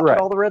happen to stop Right.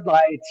 at all the red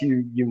lights.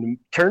 You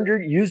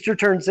used your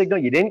turn signal.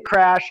 You didn't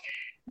crash,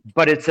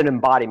 but it's an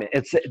embodiment.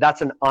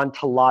 That's an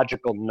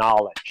ontological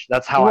knowledge.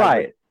 That's how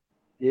Right.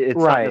 it's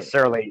Right. not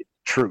necessarily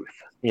truth.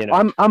 You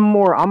know, I'm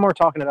more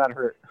talking about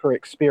her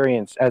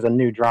experience as a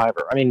new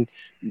driver. I mean,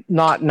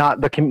 not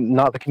the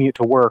commute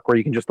to work where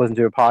you can just listen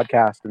to a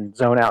podcast and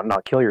zone out and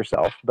not kill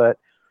yourself, but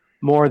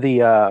more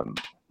the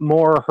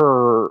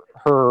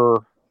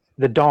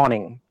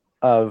dawning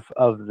of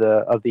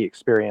the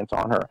experience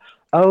on her.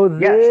 Oh,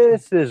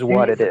 this is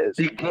what it is.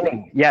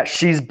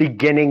 She's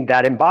beginning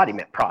that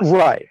embodiment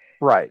process.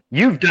 Right.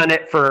 You've done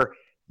it for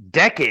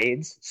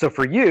decades, so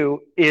for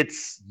you,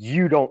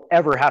 you don't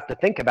ever have to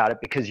think about it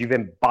because you've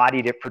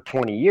embodied it for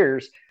 20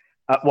 years.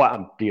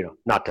 Not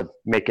to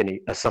make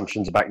any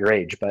assumptions about your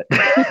age, but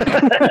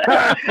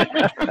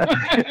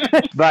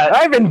but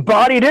I've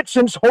embodied it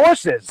since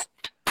horses.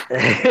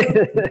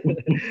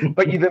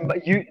 but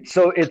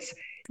so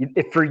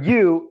for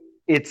you,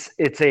 it's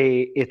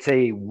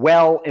a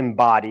well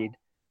embodied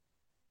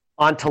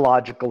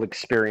ontological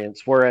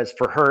experience, whereas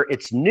for her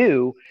it's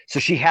new, so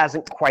she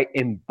hasn't quite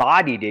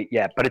embodied it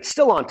yet, but it's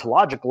still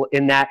ontological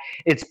in that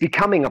it's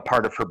becoming a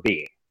part of her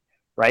being,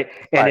 right?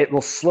 And it will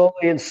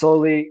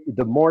slowly,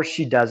 the more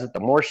she does it, the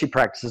more she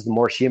practices, the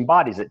more she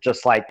embodies it,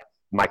 just like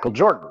Michael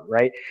Jordan,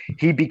 right?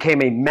 He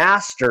became a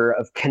master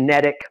of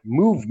kinetic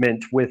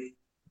movement within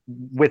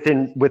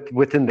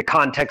the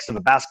context of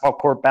a basketball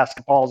court,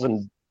 basketballs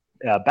and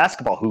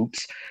basketball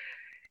hoops,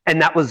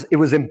 and it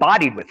was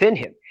embodied within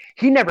him.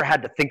 He never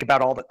had to think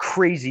about all the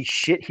crazy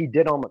shit he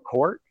did on the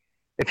court.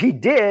 If he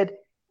did,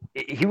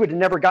 he would have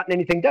never gotten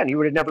anything done. He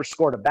would have never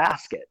scored a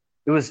basket.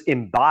 It was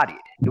embodied.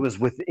 It was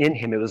within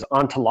him. It was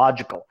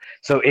ontological.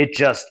 So it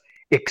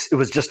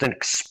was just an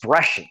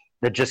expression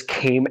that just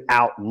came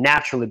out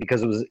naturally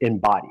because it was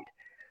embodied.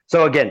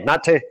 So again, I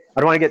don't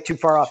want to get too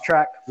far off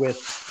track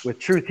with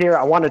truth here.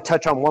 I want to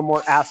touch on one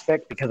more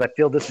aspect because I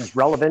feel this is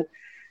relevant.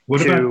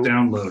 What about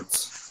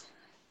downloads?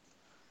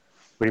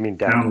 What do you mean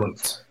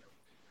downloads?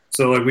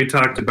 So like we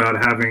talked about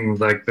having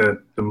like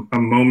a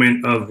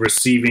moment of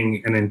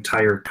receiving an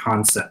entire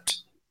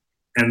concept,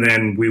 and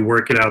then we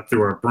work it out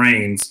through our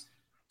brains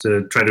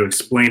to try to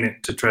explain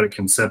it, to try to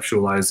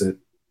conceptualize it.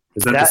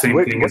 Is that the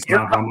same thing as an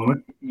aha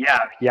moment?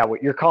 Yeah.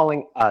 What you're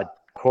calling a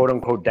quote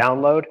unquote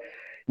download.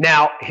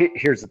 Now,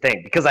 here's the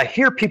thing, because I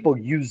hear people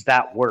use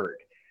that word,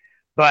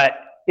 but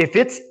if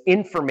it's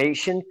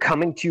information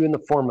coming to you in the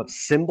form of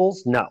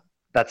symbols, no,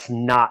 that's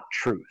not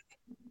truth.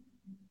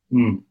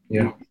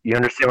 Yeah. You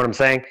understand what I'm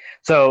saying?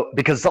 So,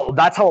 because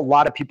that's how a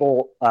lot of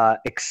people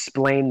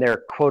explain their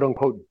quote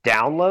unquote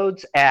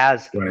downloads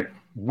as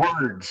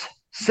words,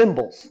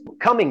 symbols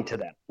coming to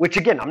them, which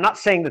again, I'm not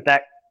saying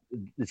that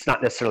it's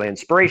not necessarily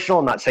inspirational.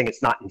 I'm not saying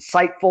it's not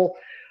insightful,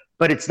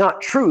 but it's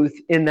not truth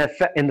in the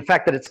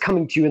fact that it's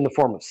coming to you in the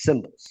form of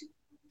symbols.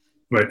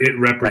 Right. It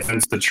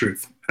represents the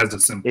truth as a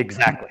symbol.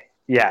 Exactly.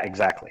 Yeah,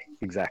 exactly.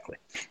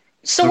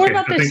 So what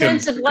about the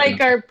sense of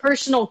like our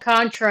personal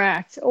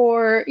contract,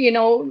 or,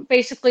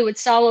 basically what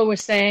Salo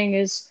was saying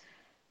is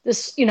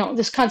this,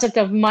 this concept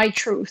of my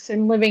truth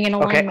and living in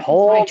alignment with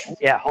my truth.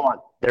 Hold on.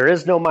 There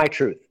is no my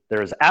truth.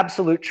 There is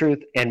absolute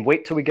truth. And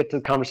wait till we get to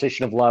the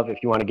conversation of love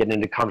if you want to get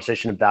into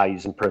conversation of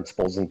values and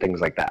principles and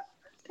things like that.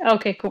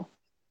 Okay, cool.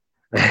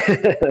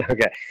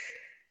 Okay.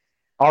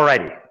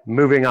 Alrighty,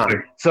 moving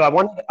on. So I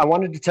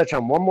wanted to touch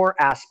on one more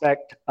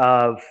aspect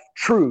of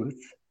truth,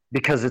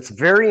 because it's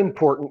very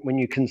important when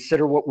you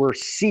consider what we're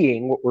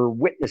seeing, what we're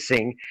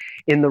witnessing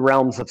in the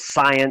realms of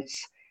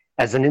science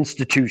as an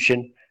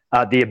institution,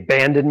 the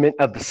abandonment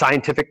of the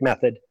scientific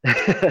method.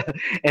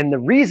 And the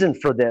reason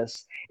for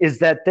this is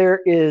that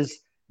there is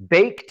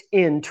baked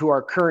into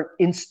our current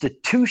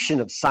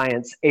institution of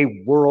science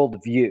a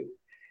worldview.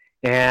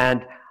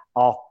 And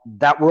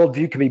that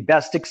worldview can be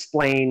best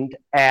explained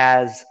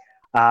as,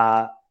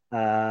 what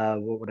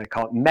would I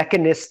call it?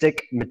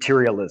 Mechanistic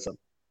materialism,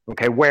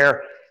 okay?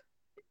 Where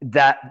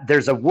that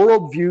there's a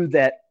worldview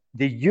that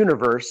the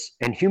universe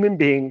and human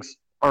beings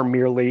are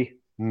merely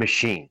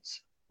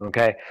machines,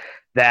 okay?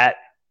 That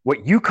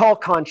what you call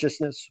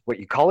consciousness, what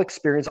you call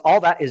experience,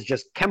 all that is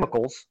just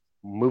chemicals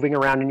moving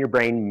around in your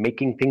brain,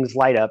 making things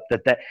light up,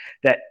 that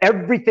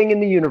everything in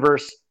the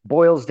universe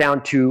boils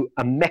down to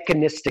a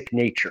mechanistic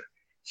nature.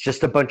 It's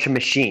just a bunch of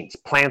machines.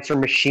 Plants are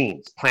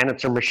machines.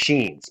 Planets are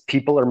machines.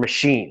 People are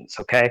machines,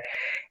 okay?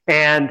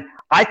 And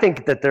I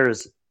think that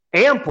there's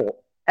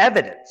ample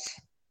evidence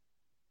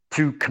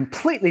to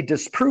completely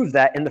disprove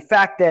that, in the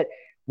fact that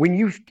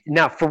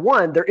now, for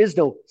one, there is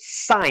no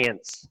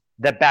science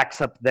that backs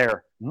up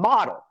their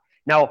model.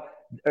 Now,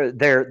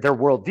 their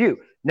worldview.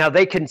 Now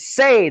they can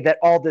say that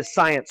all this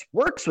science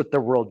works with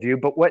their worldview,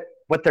 but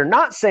what they're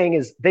not saying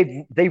is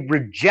they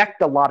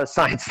reject a lot of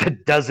science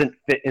that doesn't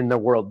fit in their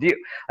worldview.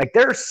 Like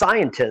there are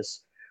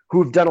scientists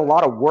who've done a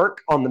lot of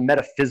work on the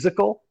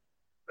metaphysical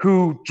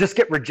who just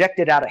get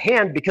rejected out of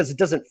hand because it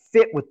doesn't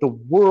fit with the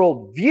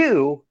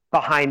worldview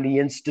behind the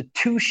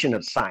institution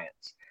of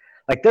science.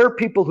 Like there are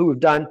people who have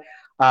done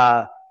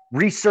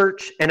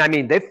research, and I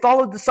mean, they've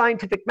followed the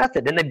scientific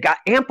method and they've got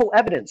ample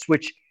evidence,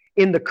 which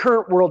in the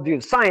current worldview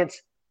of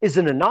science is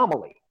an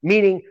anomaly,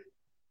 meaning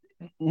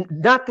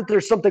not that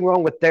there's something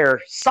wrong with their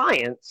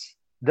science,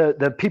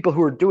 the people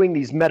who are doing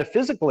these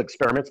metaphysical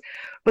experiments,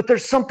 but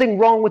there's something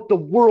wrong with the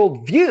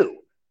worldview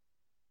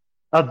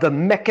of the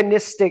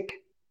mechanistic,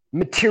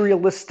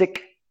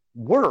 materialistic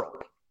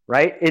world,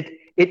 right?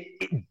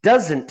 It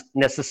doesn't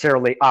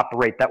necessarily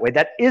operate that way.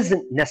 That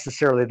isn't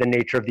necessarily the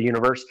nature of the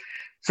universe.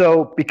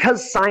 So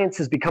because science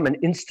has become an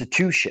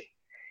institution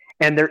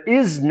and there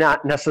is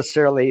not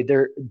necessarily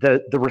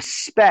the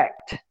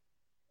respect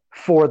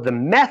for the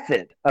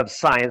method of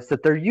science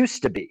that there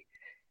used to be,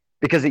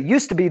 because it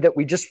used to be that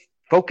we just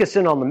focus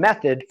in on the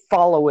method,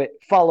 follow it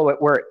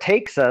where it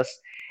takes us,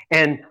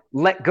 and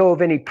let go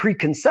of any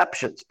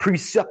preconceptions,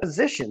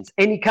 presuppositions,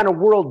 any kind of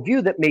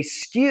worldview that may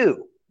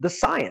skew the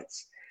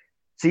science.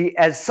 See,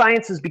 as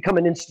science has become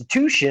an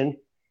institution,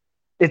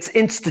 it's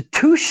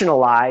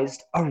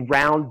institutionalized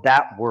around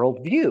that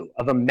worldview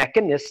of a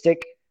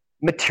mechanistic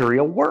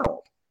material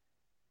world.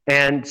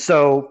 And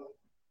so,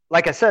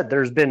 like I said,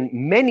 there's been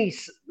many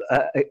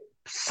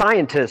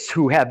scientists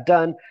who have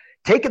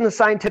taken the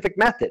scientific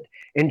method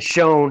and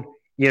shown,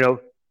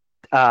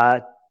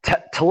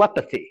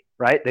 telepathy,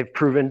 right? They've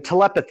proven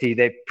telepathy.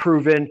 They've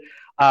proven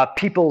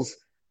people's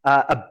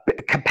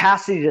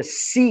capacity to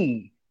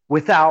see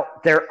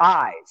without their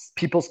eyes,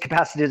 people's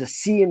capacity to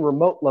see in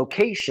remote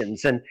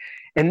locations. And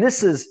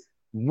this is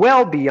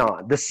well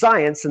beyond the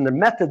science, and the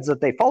methods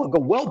that they follow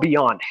go well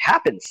beyond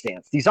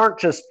happenstance. These aren't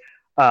just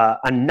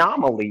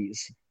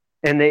anomalies,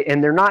 and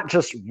they're not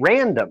just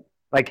random.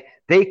 Like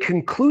they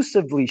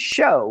conclusively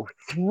show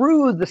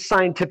through the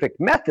scientific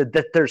method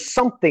that there's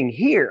something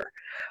here,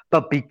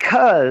 but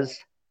because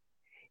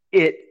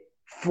it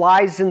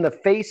flies in the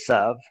face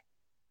of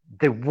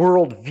the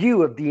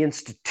worldview of the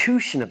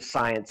institution of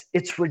science,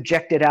 it's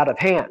rejected out of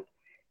hand.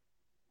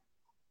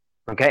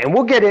 Okay, and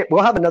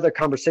we'll have another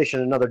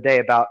conversation another day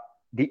about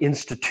the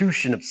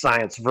institution of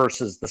science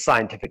versus the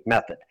scientific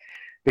method,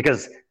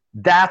 because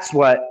that's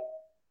what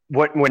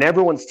when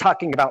everyone's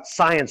talking about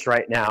science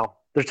right now,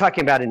 they're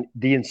talking about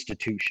the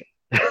institution.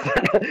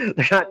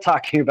 They're not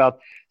talking about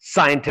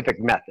scientific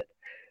method.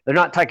 They're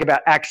not talking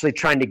about actually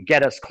trying to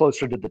get us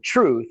closer to the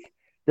truth.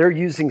 They're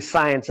using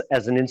science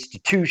as an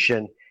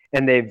institution,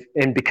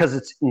 and because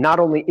it's not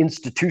only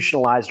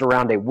institutionalized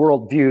around a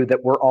worldview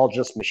that we're all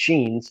just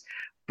machines,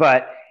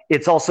 but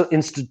it's also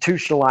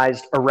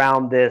institutionalized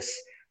around we'll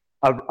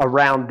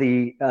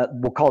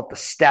call it the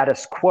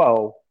status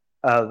quo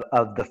of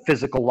the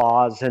physical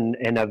laws and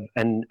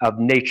of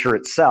nature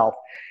itself,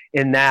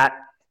 in that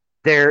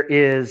there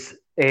is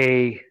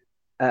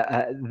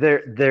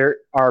there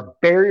are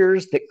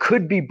barriers that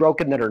could be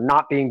broken that are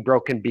not being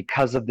broken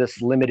because of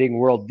this limiting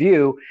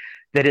worldview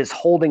that is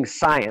holding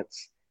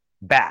science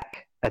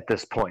back at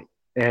this point.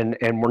 And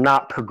we're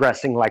not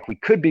progressing like we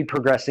could be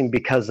progressing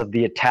because of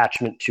the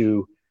attachment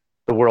to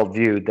the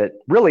worldview that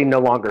really no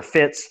longer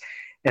fits.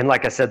 And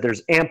like I said,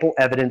 there's ample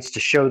evidence to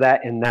show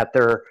that, in that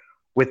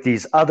with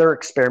these other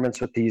experiments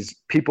with these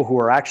people who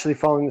are actually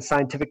following the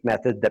scientific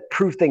method that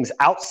prove things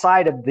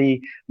outside of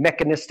the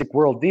mechanistic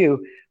worldview,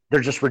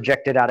 they're just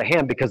rejected out of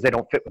hand because they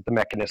don't fit with the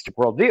mechanistic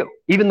worldview.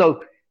 Even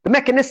though the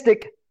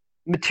mechanistic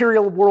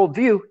material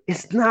worldview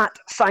is not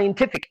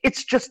scientific,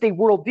 it's just a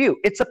worldview.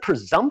 It's a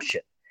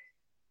presumption.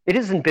 It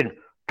hasn't been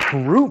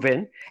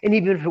proven. And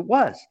even if it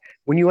was,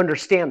 when you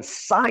understand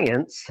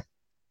science,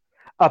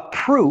 a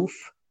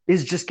proof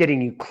is just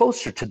getting you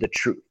closer to the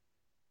truth,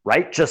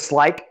 right? Just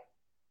like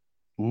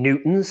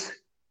Newton's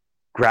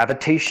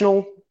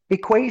gravitational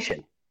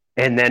equation,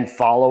 and then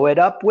follow it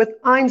up with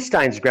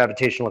Einstein's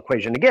gravitational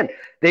equation. Again,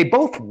 they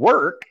both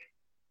work,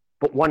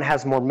 but one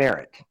has more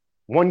merit.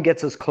 One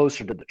gets us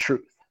closer to the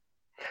truth.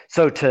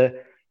 So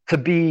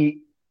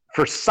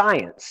for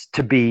science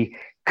to be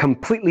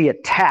completely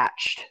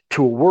attached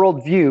to a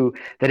worldview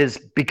that has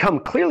become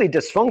clearly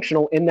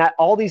dysfunctional, in that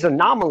all these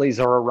anomalies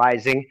are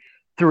arising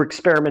through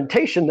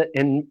experimentation that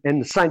in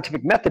the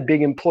scientific method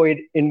being employed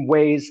in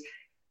ways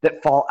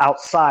that fall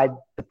outside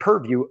the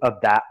purview of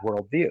that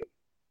worldview.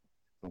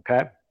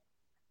 Okay?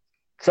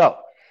 So,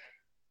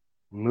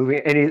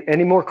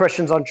 any more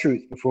questions on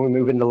truth before we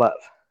move into love?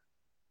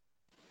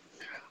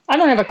 I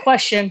don't have a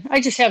question.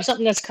 I just have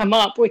something that's come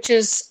up, which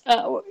is,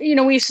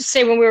 we used to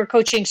say when we were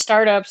coaching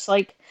startups,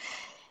 like,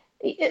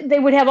 they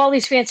would have all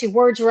these fancy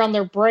words around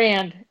their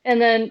brand, and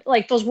then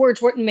like those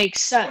words wouldn't make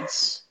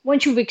sense.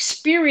 Once you've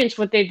experienced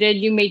what they did,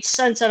 you made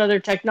sense out of their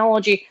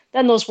technology,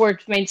 then those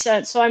words made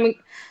sense. So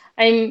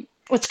I'm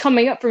what's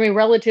coming up for me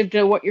relative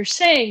to what you're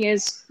saying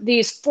is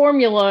these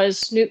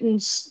formulas,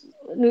 Newton's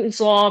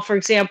law, for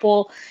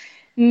example,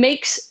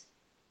 makes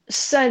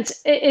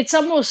sense, it's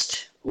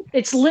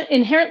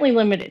inherently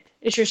limited,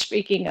 as you're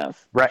speaking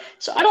of. Right.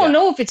 So I don't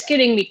know if it's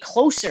getting me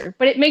closer,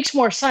 but it makes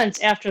more sense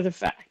after the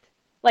fact.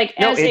 Like,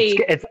 no,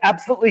 it's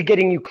absolutely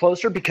getting you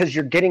closer, because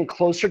you're getting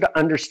closer to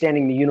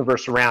understanding the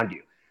universe around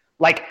you.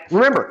 Like,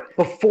 remember,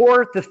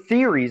 before the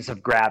theories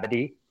of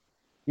gravity,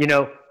 you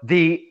know,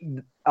 the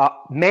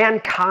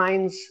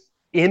mankind's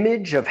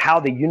image of how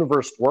the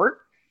universe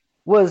worked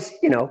was,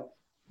 you know,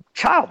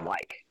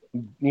 childlike.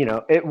 You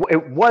know,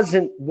 it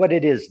wasn't what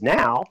it is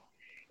now.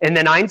 And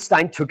then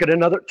Einstein took it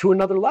to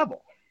another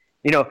level.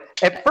 You know,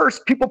 at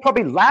first people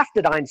probably laughed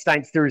at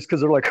Einstein's theories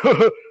because they're like,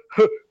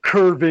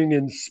 curving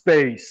in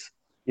space.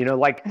 You know,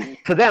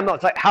 like, to them,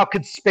 it's like, how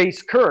could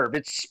space curve?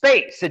 It's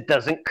space. It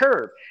doesn't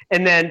curve.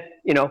 And then,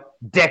 you know,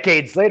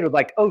 decades later,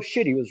 like, oh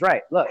shit, he was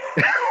right. Look,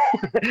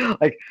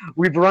 like,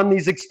 we've run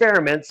these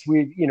experiments.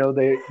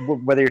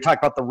 Whether you're talking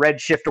about the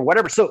redshift or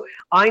whatever. So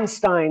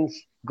Einstein's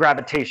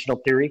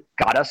gravitational theory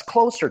got us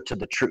closer to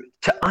the truth,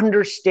 to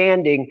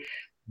understanding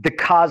the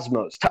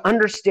cosmos, to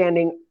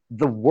understanding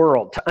the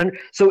world.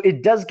 So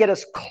it does get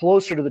us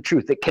closer to the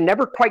truth. It can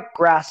never quite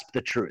grasp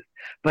the truth,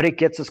 but it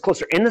gets us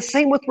closer. And the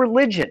same with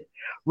religion.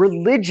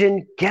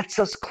 Religion gets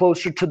us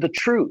closer to the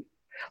truth.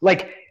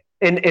 Like,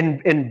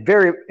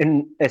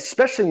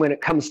 especially when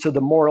it comes to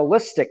the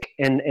moralistic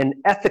and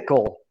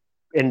ethical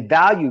and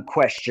value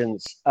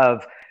questions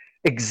of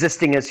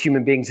existing as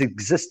human beings,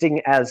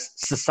 existing as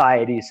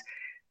societies.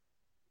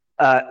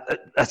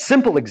 A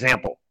simple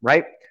example,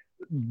 right?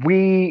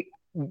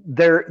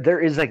 There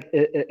is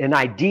an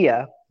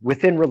idea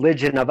within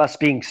religion of us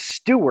being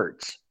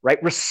stewards,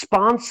 right?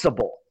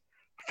 Responsible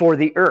for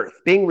the earth,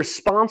 being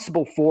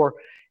responsible for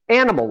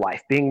animal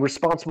life, being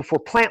responsible for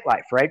plant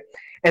life, right?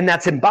 And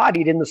that's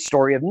embodied in the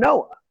story of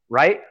Noah,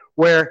 right?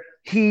 Where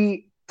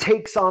he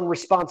takes on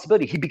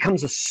responsibility. He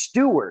becomes a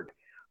steward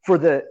for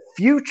the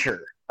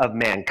future of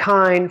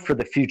mankind, for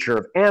the future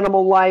of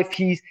animal life.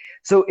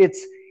 So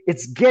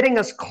it's getting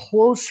us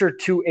closer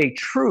to a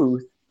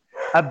truth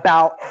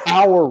about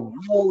our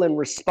role and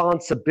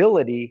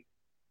responsibility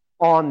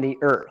on the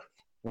earth.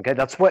 Okay,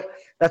 that's what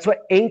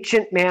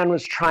ancient man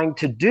was trying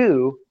to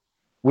do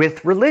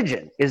with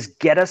religion, is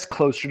get us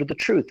closer to the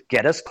truth,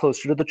 get us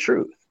closer to the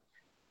truth.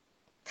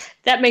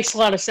 That makes a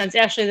lot of sense.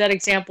 Actually, that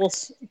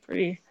example's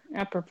pretty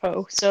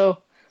apropos.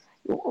 So,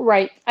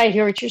 right, I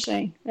hear what you're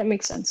saying. That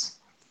makes sense.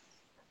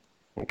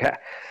 Okay.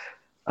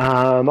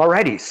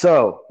 Alrighty.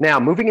 So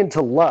now moving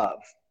into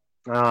love.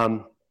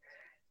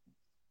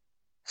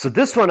 So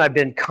this one I've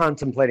been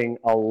contemplating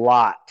a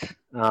lot,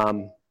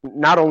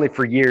 not only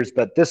for years,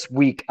 but this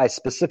week I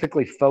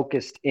specifically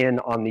focused in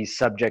on these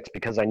subjects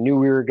because I knew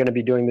we were going to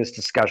be doing this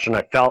discussion.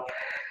 I felt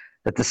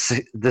that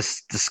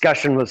this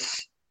discussion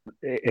was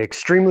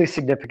extremely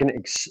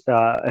significant,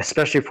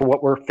 especially for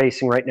what we're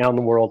facing right now in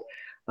the world,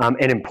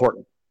 and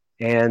important.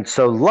 And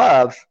so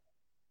love,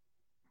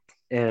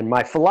 and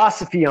my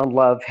philosophy on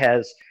love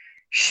has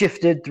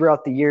shifted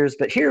throughout the years,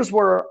 but here's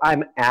where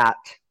I'm at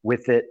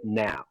with it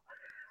now.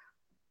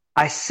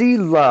 I see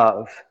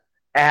love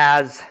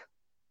as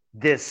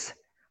this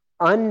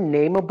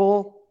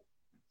unnameable,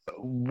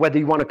 whether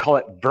you want to call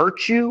it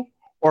virtue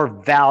or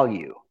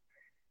value.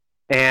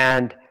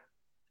 And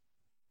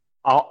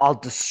I'll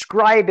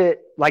describe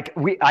it like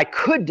I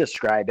could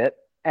describe it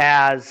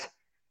as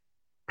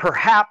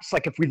perhaps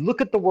like if we look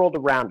at the world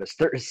around us,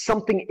 there is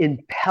something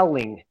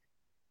impelling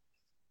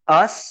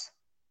us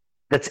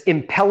that's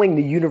impelling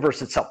the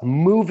universe itself,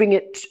 moving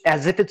it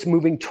as if it's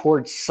moving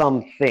towards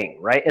something,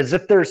 right? As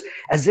if there's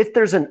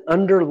an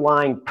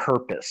underlying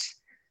purpose,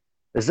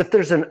 as if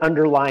there's an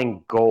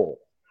underlying goal,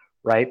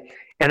 right?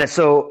 And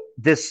so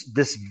this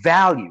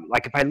value,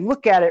 like if I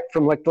look at it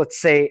from, like,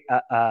 let's say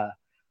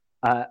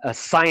a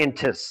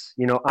scientist,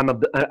 you know,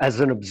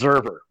 as an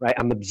observer, right?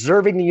 I'm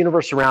observing the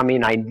universe around me,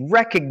 and I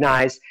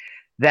recognize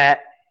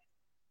that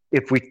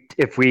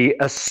if we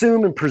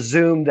assume and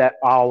presume that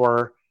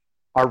our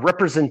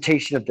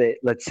representation of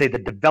let's say the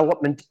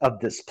development of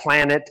this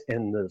planet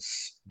and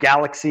this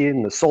galaxy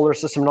and the solar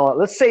system and all that,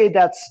 let's say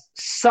that's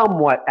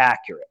somewhat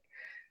accurate.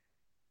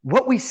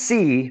 What we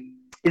see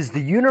is the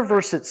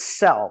universe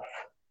itself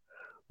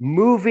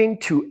moving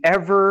to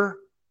ever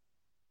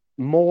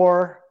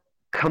more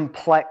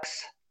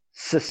complex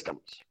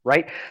systems,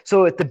 right?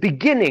 So at the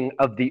beginning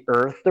of the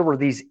earth, there were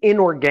these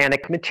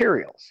inorganic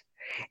materials.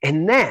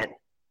 And then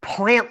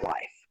plant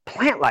life,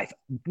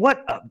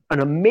 what an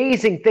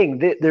amazing thing.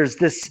 There's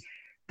this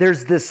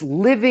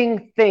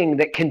living thing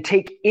that can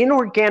take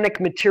inorganic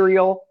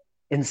material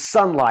and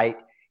sunlight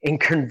and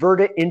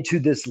convert it into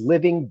this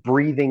living,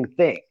 breathing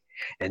thing.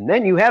 And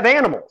then you have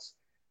animals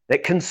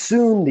that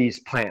consume these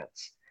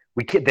plants.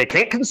 They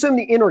can't consume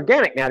the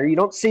inorganic matter. You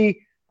don't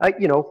see,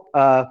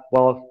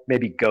 well,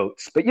 maybe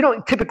goats, but you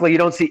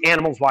don't see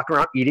animals walking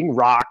around eating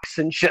rocks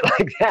and shit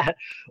like that,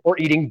 or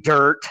eating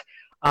dirt,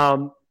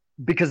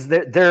 because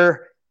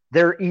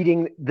they're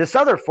eating this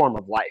other form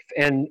of life.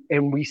 And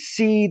we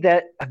see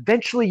that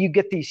eventually you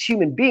get these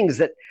human beings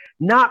that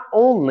not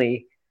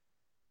only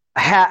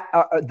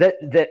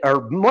that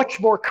are much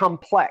more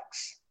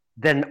complex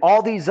than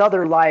all these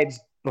other lives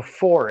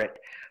before it.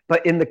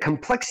 But in the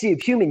complexity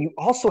of human, you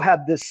also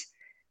have this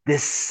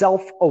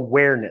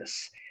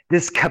self-awareness,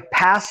 this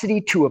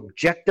capacity to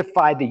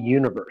objectify the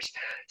universe.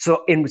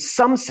 So in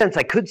some sense,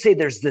 I could say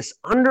there's this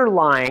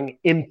underlying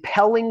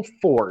impelling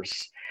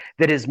force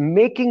that is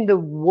making the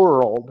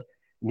world,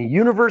 the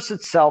universe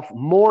itself,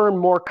 more and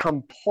more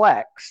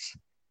complex.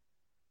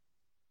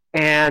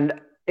 And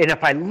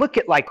if I look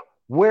at like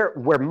where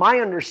my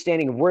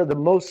understanding of where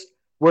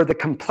the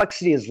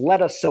complexity has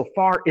led us so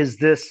far is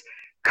this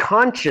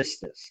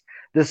consciousness,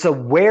 this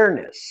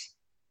awareness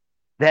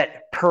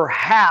that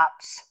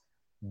perhaps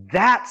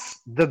that's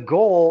the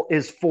goal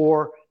is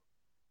for,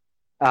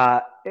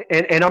 and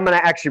I'm going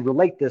to actually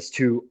relate this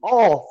to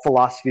all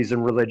philosophies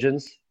and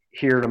religions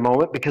here in a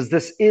moment, because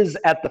this is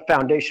at the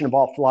foundation of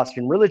all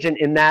philosophy and religion,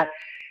 in that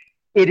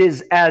it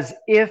is as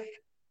if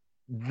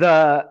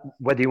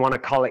whether you want to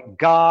call it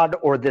God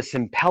or this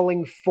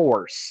impelling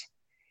force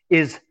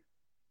is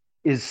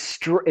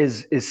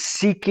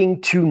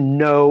seeking to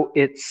know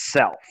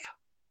itself.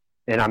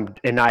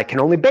 And I can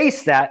only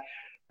base that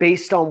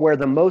based on where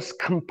the most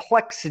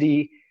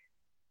complexity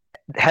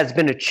has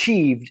been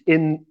achieved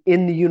in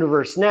the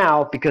universe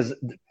now, because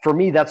for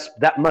me,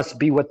 that must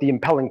be what the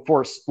impelling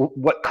force,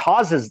 what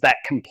causes that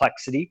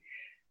complexity,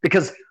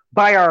 because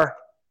by our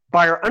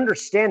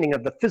understanding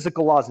of the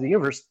physical laws of the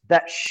universe,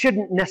 that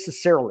shouldn't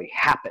necessarily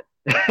happen.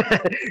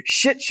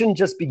 Shit shouldn't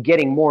just be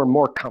getting more and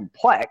more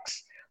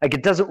complex. Like,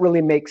 it doesn't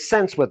really make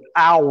sense with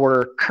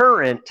our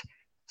current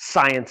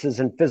sciences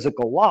and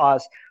physical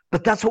laws,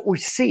 but that's what we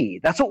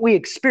see. That's what we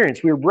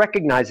experience. We're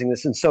recognizing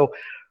this. And so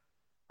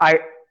I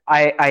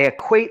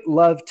equate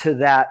love to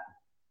that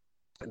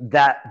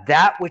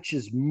which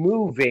is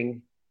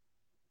moving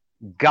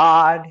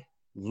God,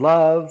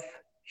 love,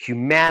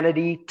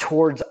 humanity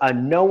towards a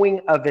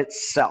knowing of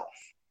itself.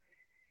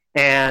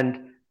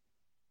 And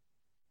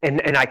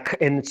I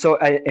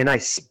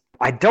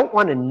don't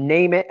want to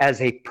name it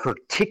as a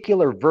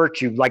particular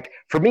virtue. Like,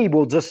 for me,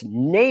 we'll just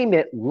name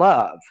it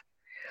love.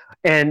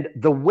 And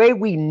the way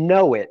we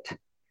know it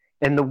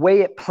and the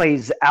way it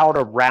plays out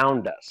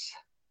around us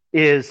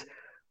is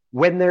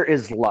when there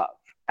is love,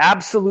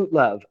 absolute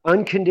love,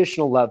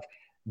 unconditional love,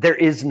 there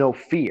is no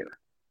fear.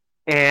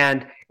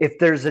 And if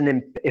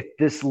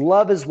this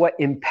love is what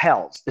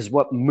impels, is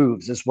what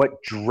moves, is what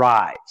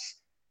drives,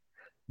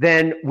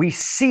 then we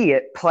see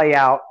it play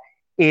out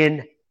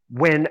in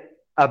when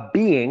a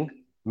being,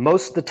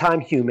 most of the time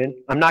human,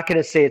 I'm not going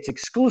to say it's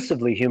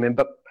exclusively human,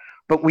 but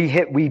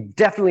we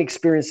definitely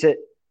experience it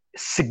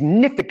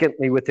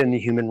significantly within the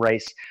human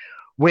race,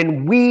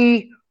 when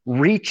we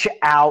reach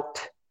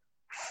out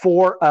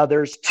for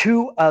others,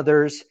 to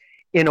others,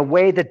 in a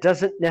way that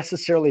doesn't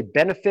necessarily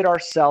benefit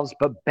ourselves,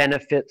 but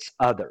benefits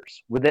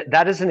others.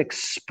 That is an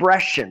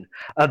expression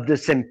of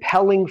this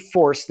impelling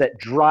force that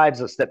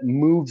drives us, that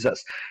moves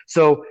us.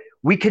 So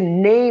we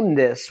can name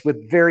this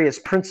with various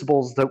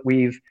principles that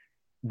we've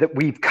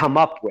come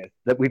up with,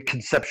 that we've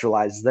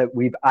conceptualized, that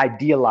we've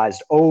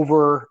idealized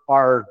over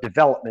our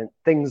development.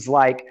 Things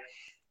like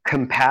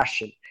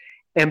compassion,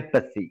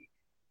 empathy,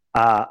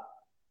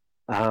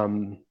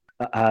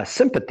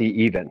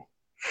 sympathy, even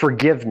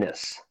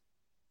forgiveness,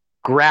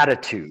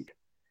 gratitude,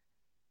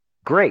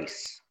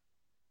 grace,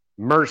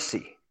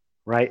 mercy,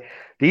 right?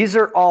 These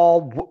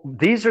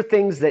are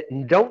things that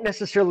don't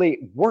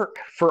necessarily work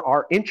for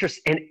our interests,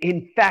 and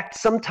in fact,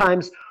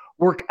 sometimes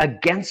work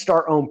against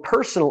our own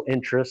personal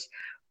interests,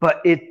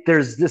 but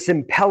there's this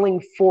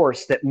impelling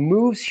force that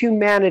moves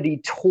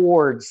humanity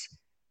towards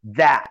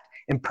that.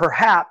 And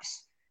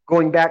perhaps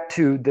going back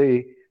to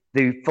the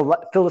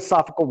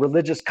philosophical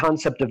religious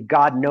concept of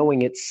God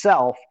knowing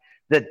itself,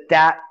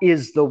 that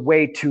is the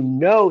way to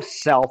know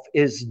self,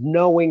 is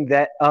knowing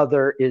that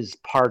other is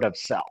part of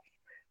self,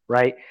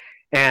 right?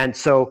 And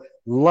so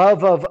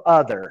love of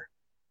other,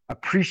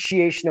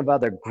 appreciation of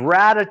other,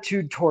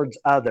 gratitude towards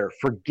other,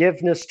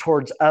 forgiveness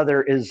towards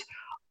other is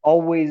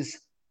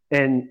always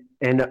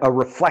a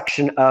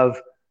reflection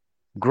of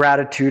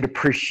gratitude,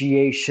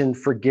 appreciation,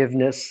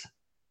 forgiveness,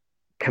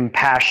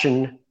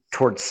 compassion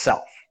towards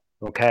self,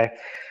 okay?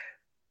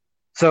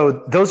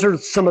 So those are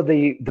some of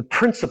the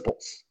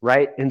principles,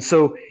 right? And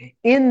so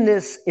in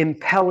this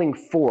impelling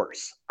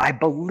force, I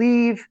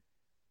believe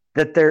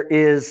that there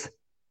is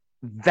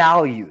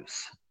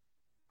values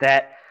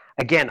that,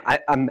 again,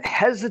 I'm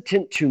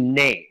hesitant to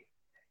name,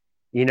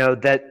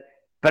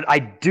 but I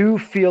do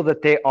feel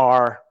that they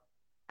are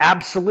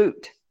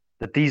absolute,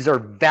 that these are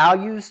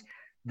values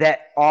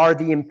that are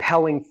the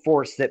impelling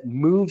force that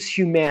moves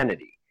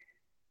humanity.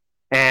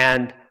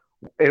 And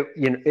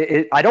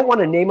I don't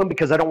want to name them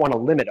because I don't want to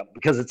limit them,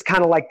 because it's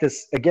kind of like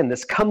this, again,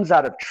 this comes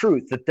out of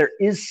truth, that there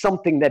is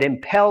something that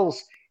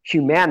impels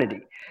humanity,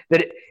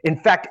 that it, in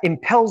fact,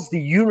 impels the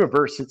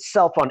universe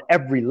itself on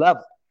every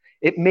level.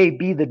 It may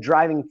be the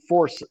driving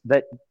force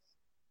that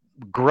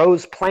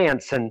grows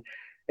plants and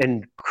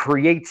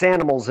creates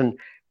animals and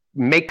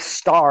makes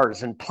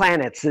stars and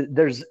planets.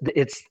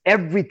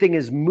 Everything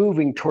is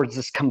moving towards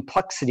this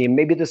complexity, and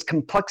maybe this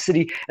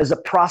complexity is a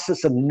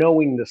process of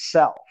knowing the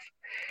self.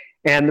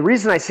 And the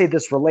reason I say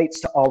this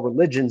relates to all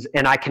religions,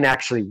 and I can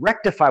actually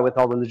rectify with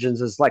all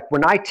religions, is like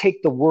when I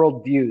take the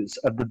worldviews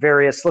of the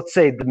various, let's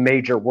say the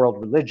major world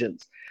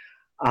religions,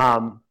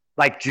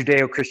 like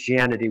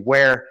Judeo-Christianity,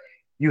 where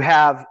you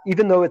have,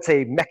 even though it's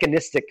a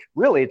mechanistic,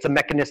 really it's a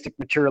mechanistic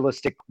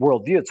materialistic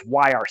worldview, it's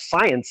why our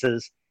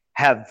sciences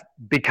have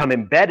become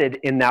embedded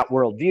in that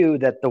worldview,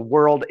 that the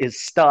world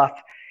is stuff.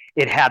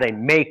 It had a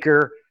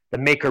maker. The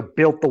maker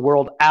built the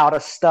world out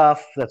of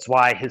stuff. That's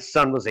why his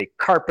son was a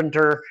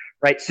carpenter,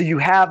 right? So you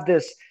have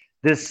this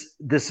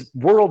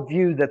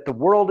worldview that the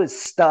world is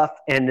stuff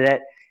and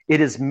that it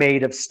is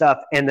made of stuff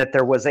and that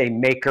there was a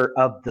maker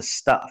of the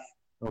stuff,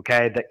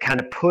 okay, that kind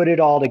of put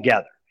it all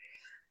together.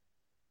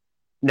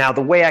 Now,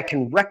 the way I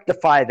can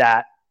rectify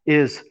that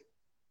is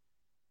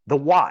the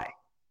why,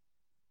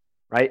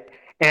 right?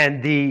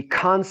 And the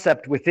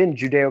concept within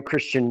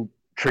Judeo-Christian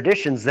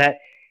traditions that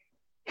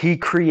he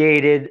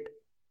created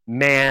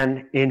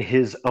man in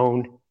his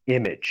own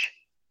image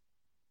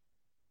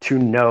to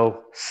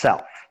know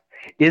self.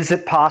 Is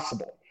it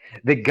possible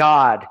that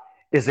God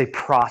is a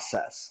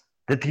process,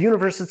 that the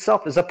universe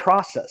itself is a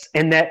process,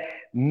 and that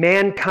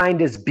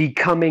mankind is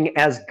becoming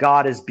as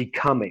God is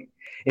becoming?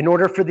 In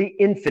order for the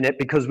infinite,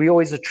 because we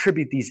always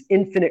attribute these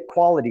infinite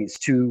qualities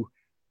to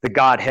the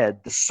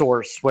Godhead, the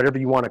source, whatever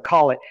you want to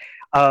call it,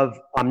 of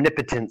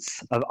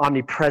omnipotence, of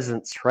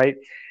omnipresence, right?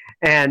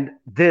 And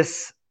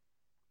this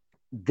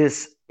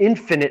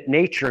infinite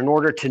nature, in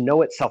order to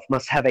know itself,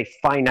 must have a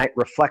finite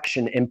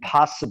reflection. And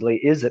possibly,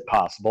 is it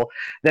possible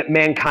that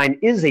mankind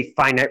is a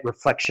finite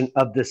reflection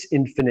of this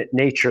infinite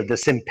nature,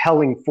 this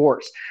impelling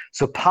force?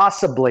 So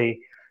possibly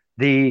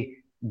the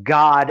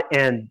God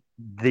and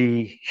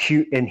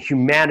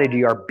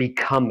humanity are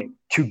becoming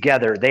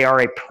together. They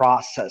are a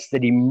process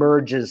that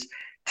emerges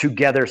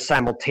together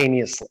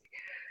simultaneously.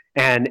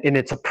 And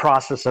it's a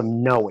process of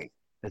knowing.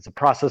 It's a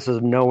process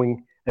of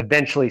knowing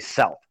eventually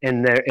self.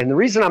 And the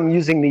reason I'm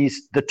using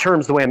the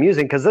terms the way I'm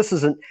using, because this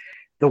isn't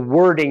the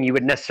wording you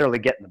would necessarily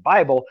get in the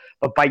Bible,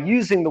 but by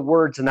using the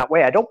words in that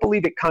way, I don't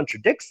believe it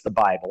contradicts the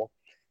Bible,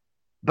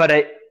 but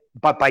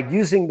by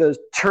using those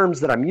terms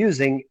that I'm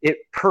using, it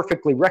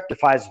perfectly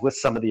rectifies with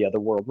some of the other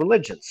world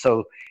religions.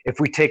 So if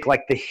we take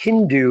like the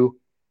Hindu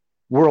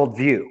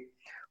worldview,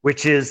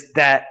 which is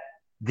that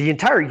the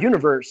entire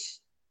universe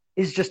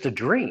is just a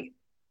dream,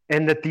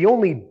 and that the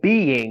only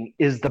being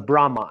is the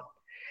Brahman.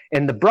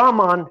 And the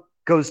Brahman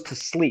goes to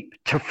sleep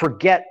to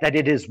forget that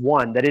it is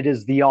one, that it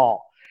is the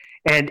all.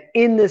 And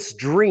in this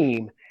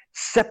dream,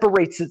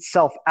 separates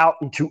itself out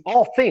into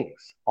all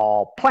things,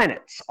 all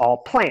planets, all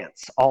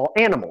plants, all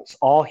animals,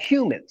 all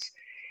humans.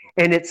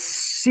 And it's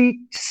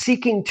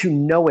seeking to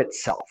know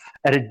itself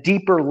at a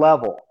deeper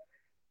level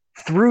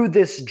through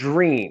this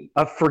dream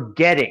of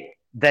forgetting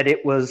that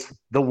it was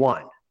the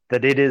one,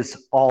 that it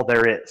is all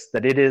there is,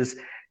 that it is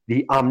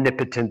the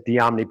omnipotent, the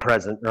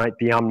omnipresent, right?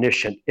 The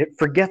omniscient. It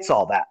forgets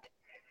all that.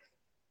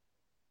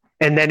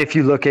 And then if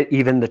you look at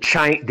even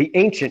the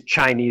ancient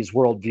Chinese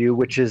worldview,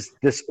 which is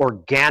this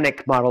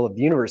organic model of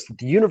the universe, that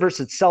the universe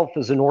itself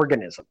is an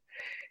organism.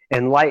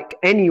 And like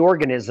any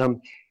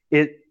organism,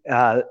 it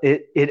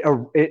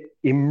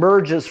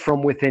emerges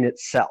from within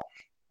itself,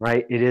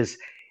 right? It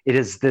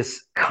is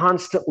this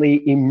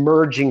constantly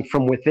emerging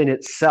from within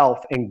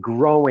itself and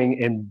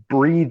growing and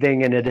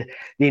breathing, and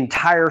the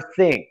entire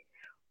thing,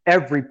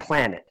 every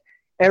planet,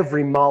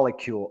 every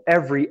molecule,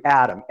 every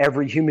atom,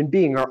 every human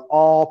being are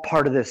all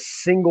part of this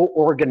single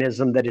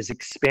organism that is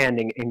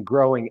expanding and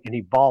growing and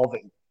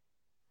evolving.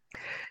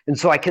 And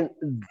so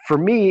for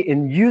me,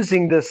 in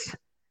using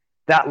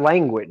that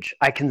language,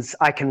 I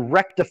can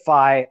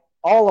rectify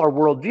all our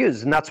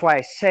worldviews. And that's why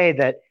I say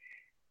that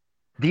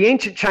the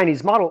ancient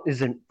Chinese model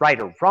isn't right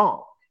or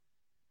wrong.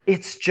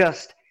 It's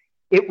just,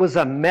 it was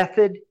a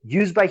method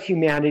used by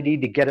humanity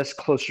to get us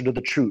closer to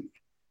the truth.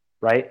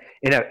 Right?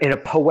 In a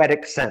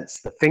poetic sense,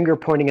 the finger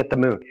pointing at the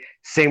moon.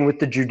 Same with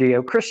the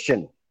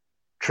Judeo-Christian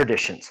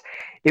traditions.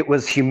 It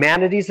was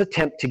humanity's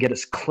attempt to get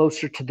us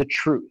closer to the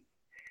truth.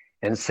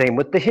 And same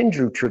with the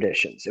Hindu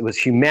traditions. It was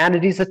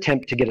humanity's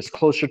attempt to get us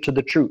closer to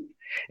the truth.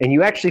 And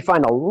you actually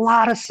find a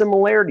lot of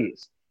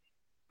similarities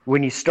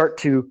when you start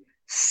to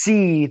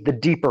see the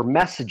deeper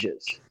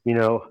messages. You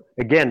know,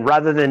 again,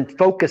 rather than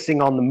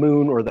focusing on the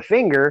moon or the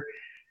finger,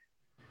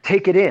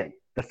 take it in,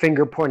 the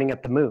finger pointing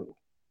at the moon.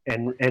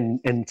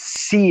 And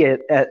see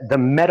it at the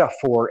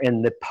metaphor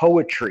and the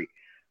poetry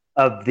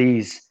of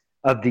these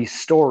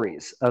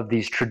stories, of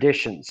these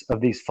traditions, of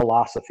these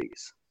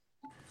philosophies.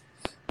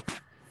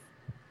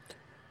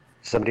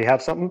 Somebody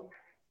have something?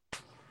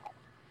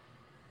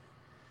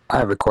 I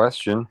have a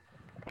question.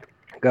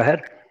 Go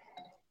ahead.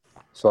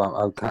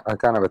 So I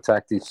kind of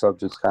attack these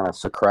subjects kind of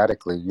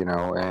Socratically, you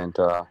know, and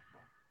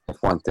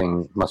if one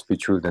thing must be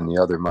true, then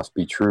the other must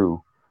be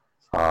true,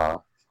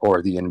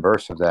 or the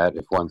inverse of that.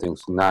 If one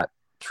thing's not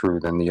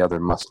true, then the other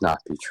must not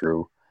be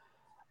true.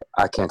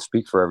 I can't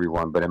speak for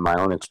everyone, but in my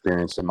own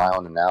experience, in my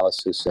own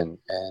analysis, and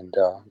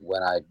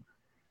when I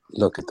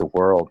look at the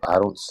world, I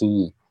don't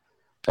see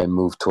a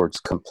move towards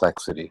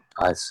complexity.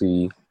 I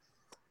see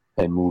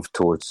a move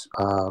towards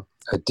a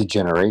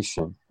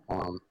degeneration.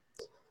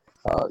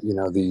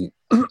 the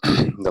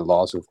the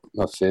laws of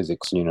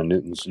physics.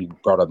 You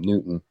brought up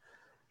Newton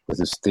with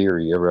his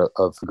theory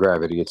of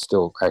gravity. It's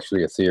still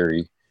actually a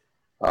theory,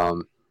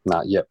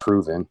 not yet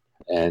proven.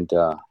 And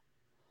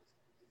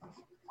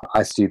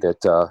I see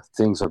that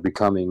things are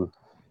becoming,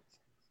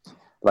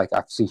 like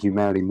I see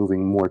humanity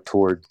moving more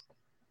toward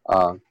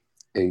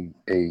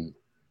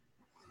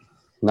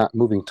not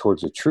moving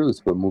towards the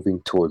truth, but moving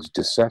towards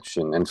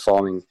deception and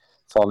falling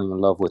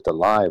in love with the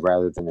lie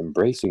rather than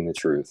embracing the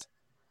truth.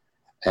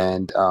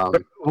 And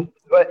but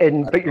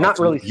you're not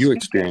really. You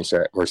experience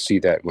that or see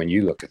that when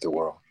you look at the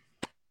world.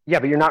 Yeah,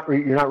 but you're not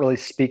really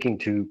speaking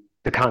to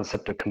the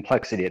concept of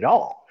complexity at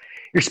all.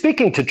 You're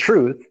speaking to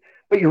truth,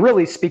 but you're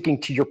really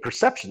speaking to your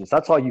perceptions.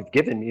 That's all you've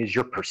given me is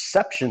your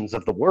perceptions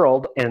of the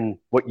world and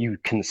what you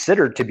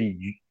consider to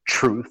be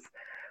truth.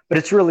 But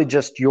it's really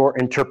just your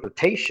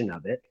interpretation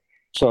of it.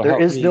 So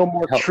there is no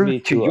more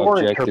truth to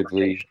your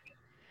interpretation.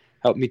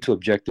 Help me to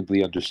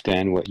objectively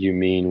understand what you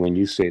mean when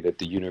you say that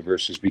the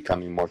universe is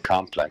becoming more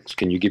complex.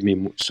 Can you give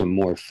me some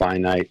more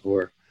finite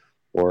or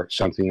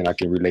something that I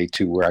can relate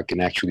to where I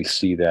can actually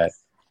see that?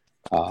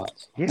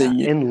 The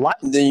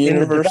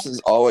universe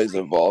is always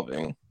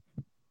evolving.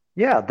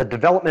 Yeah, the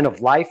development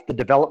of life, the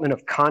development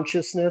of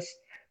consciousness,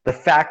 the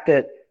fact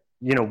that,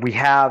 we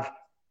have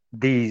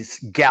these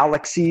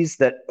galaxies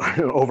that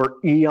over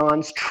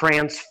eons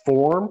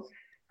transform.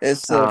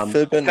 It's the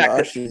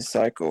Fibonacci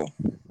cycle.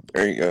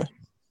 There you go.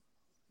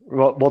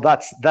 Well,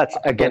 that's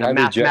again. I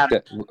reject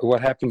that.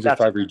 What happens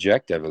if I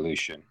reject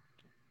evolution?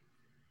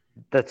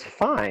 That's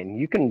fine.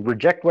 You can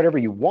reject whatever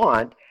you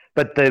want,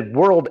 but the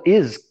world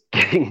is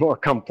getting more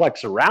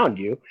complex around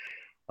you.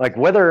 Like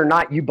whether or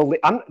not you believe,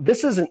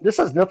 this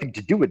has nothing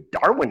to do with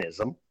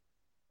Darwinism.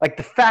 Like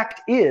the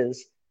fact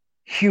is,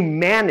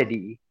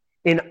 humanity,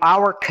 in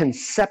our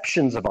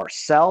conceptions of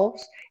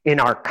ourselves, in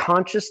our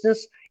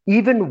consciousness,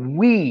 even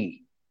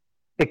we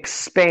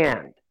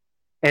expand.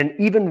 And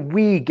even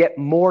we get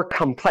more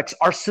complex.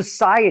 Our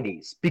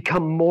societies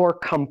become more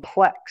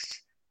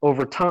complex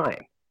over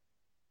time.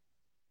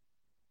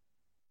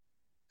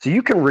 So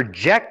you can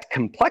reject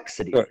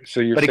complexity. So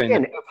you're but saying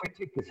again, if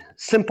we take the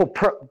simple,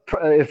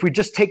 if we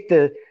just take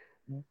the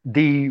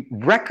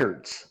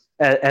records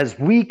as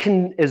we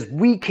can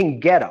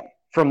get them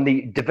from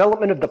the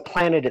development of the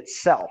planet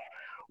itself,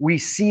 we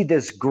see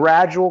this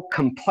gradual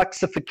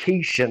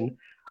complexification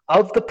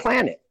of the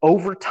planet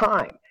over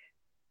time.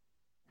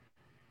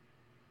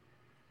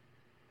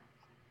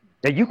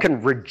 Now, you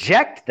can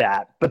reject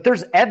that, but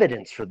there's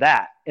evidence for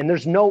that, and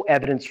there's no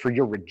evidence for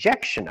your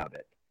rejection of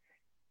it.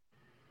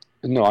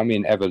 No, I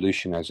mean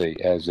evolution as a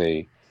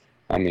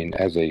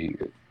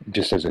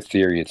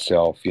theory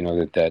itself.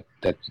 That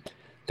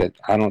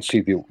I don't see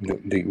the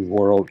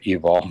world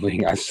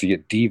evolving. I see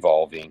it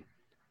devolving.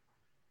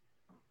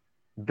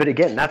 But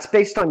again, that's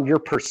based on your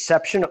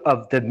perception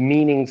of the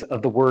meanings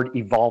of the word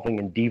evolving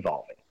and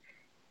devolving.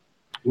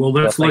 Well,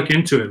 let's look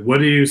into it. What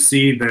do you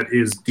see that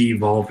is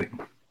devolving?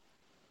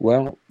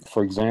 Well,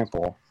 for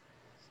example,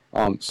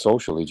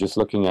 socially, just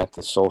looking at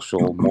the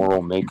social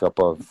moral makeup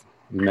of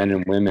men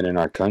and women in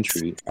our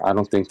country, I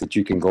don't think that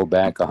you can go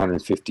back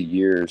 150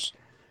 years,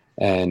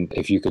 and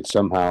if you could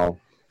somehow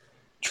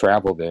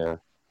travel there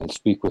and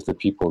speak with the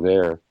people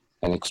there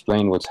and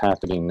explain what's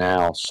happening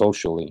now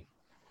socially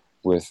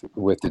with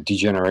the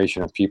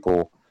degeneration of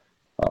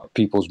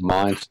people's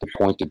minds to the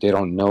point that they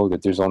don't know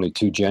that there's only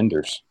two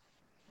genders.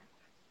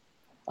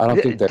 I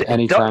don't think that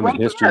any time in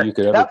history you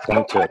could ever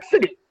point to.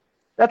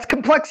 That's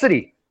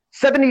complexity.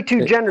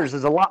 72 genders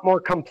is a lot more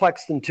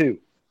complex than two.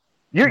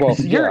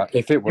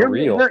 If it were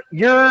real.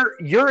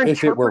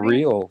 If it were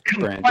real,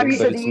 Brandon, but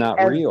it's not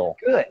real.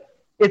 Good.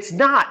 It's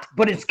not,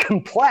 but it's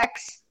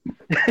complex.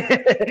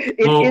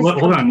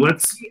 Hold on.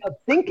 Let's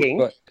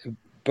thinking.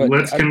 But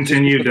let's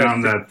continue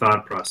down that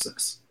thought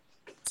process.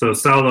 So,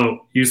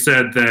 Saulo, you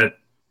said that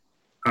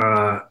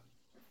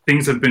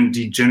things have been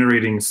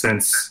degenerating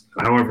since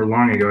however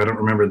long ago. I don't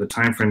remember the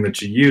time frame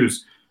that you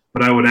used,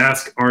 but I would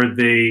ask: are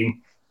they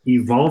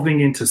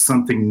evolving into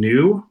something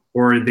new,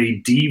 or are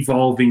they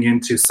devolving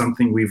into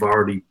something we've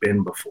already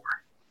been before?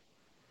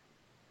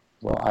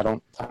 Well, I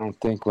don't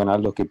think when I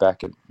look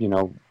back at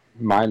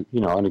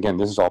and again,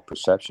 this is all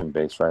perception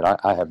based, right?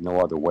 I have no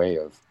other way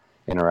of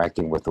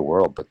interacting with the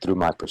world but through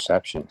my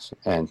perceptions,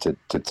 and to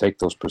take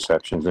those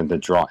perceptions and to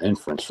draw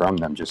inference from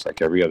them, just like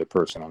every other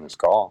person on this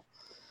call.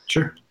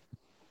 Sure.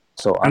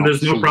 So, and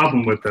there's no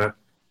problem with that.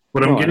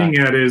 What I'm getting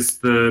at is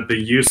the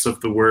use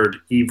of the word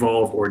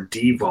evolve or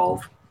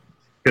devolve.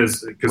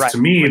 Because to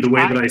me, the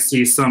way that I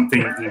see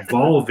something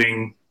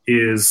evolving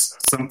is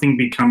something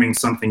becoming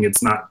something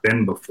it's not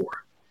been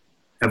before.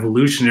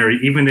 Evolutionary,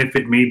 even if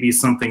it may be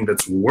something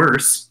that's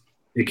worse,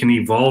 it can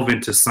evolve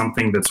into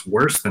something that's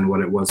worse than what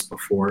it was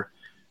before.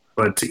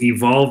 But to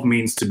evolve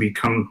means to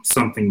become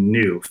something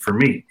new, for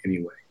me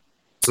anyway.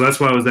 So that's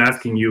why I was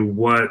asking you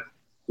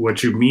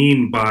what you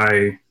mean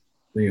by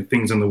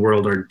things in the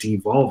world are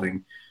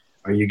devolving.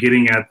 Are you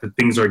getting at that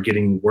things are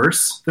getting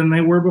worse than they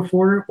were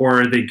before,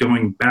 or are they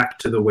going back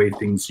to the way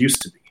things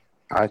used to be?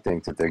 I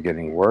think that they're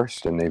getting worse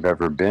than they've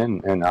ever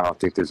been, and I don't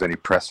think there's any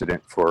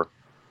precedent for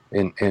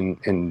in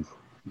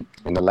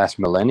the last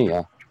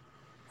millennia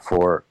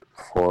for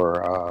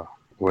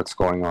what's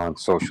going on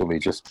socially,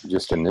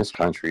 just in this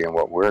country and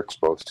what we're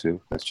exposed to.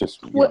 That's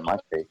just my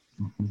take.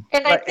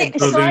 And I think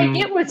so. I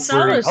get what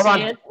Salo's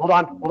saying. Hold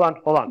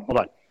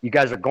on. You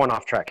guys are going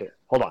off track here.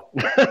 Hold on.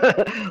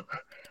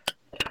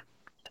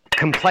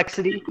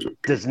 Complexity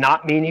does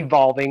not mean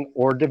evolving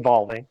or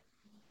devolving.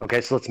 Okay,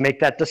 so let's make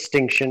that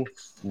distinction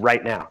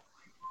right now.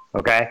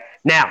 Okay,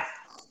 now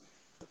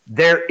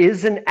there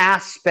is an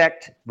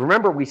aspect.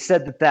 Remember, we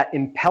said that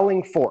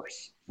impelling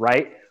force,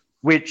 right,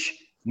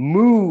 which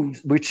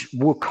moves, which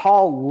we'll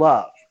call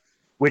love,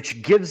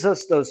 which gives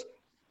us those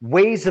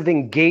ways of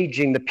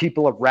engaging the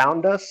people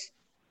around us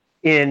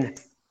in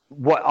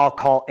what I'll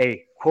call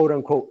a quote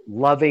unquote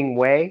loving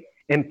way,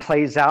 and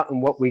plays out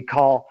in what we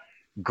call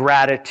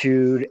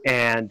gratitude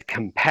and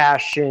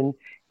compassion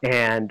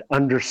and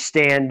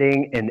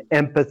understanding and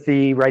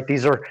empathy, right?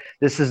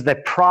 This is the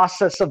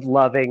process of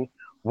loving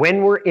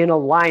when we're in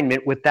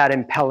alignment with that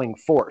impelling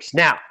force.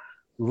 Now,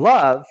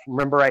 love,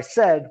 remember I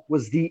said,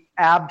 was the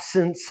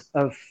absence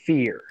of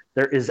fear.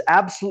 There is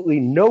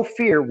absolutely no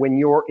fear when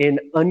you're in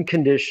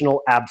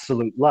unconditional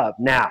absolute love.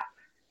 Now,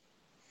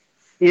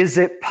 is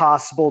it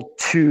possible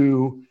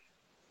to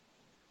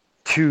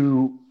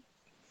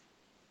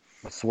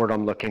what's the word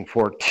I'm looking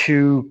for?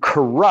 To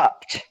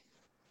corrupt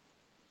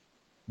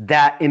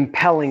that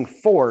impelling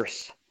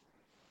force?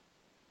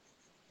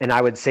 And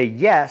I would say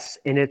yes,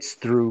 and it's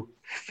through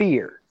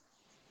fear.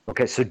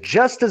 Okay, so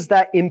just as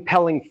that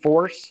impelling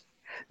force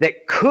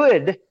that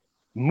could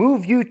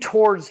move you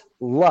towards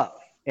love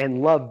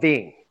and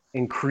loving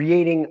and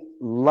creating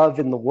love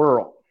in the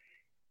world,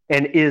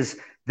 and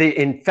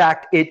in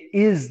fact, it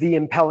is the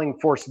impelling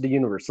force of the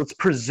universe. Let's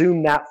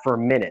presume that for a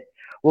minute.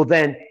 Well,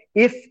 then,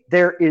 if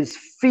there is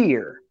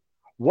fear,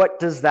 what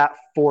does that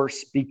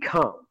force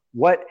become?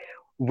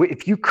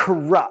 If you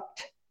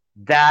corrupt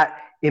that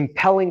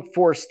impelling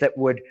force that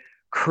would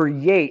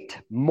create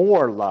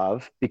more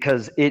love,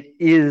 because it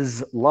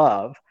is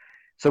love,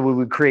 so we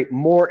would create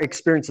more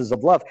experiences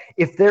of love.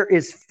 If there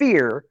is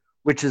fear,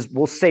 which is,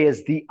 we'll say,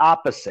 is the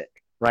opposite,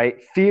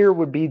 right? Fear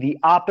would be the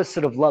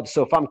opposite of love.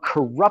 So if I'm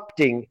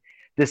corrupting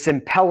this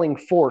impelling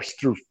force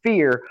through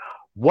fear,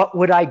 what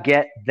would I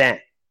get then?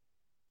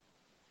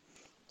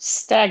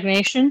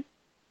 Stagnation.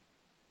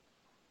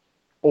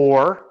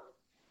 Or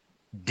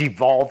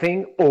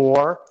devolving,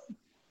 or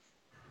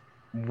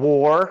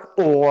war,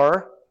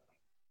 or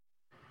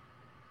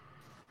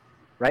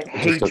right?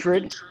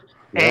 Hatred,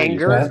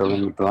 anger. Fill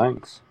in the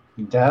blanks.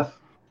 Death.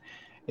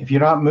 If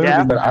you're not moving,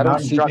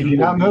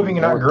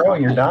 you're not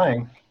growing, you're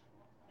dying.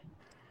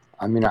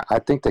 I mean, I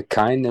think that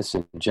kindness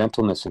and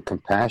gentleness and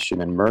compassion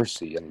and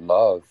mercy and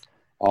love,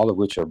 all of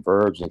which are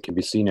verbs and can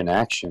be seen in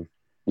action.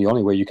 The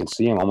only way you can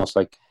see them, almost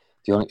like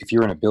if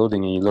you're in a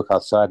building and you look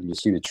outside and you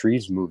see the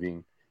trees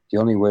moving, the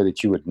only way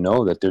that you would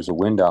know that there's a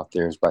wind out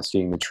there is by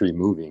seeing the tree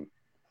moving.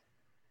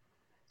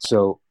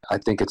 So I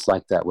think it's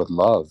like that with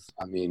love.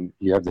 I mean,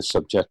 you have the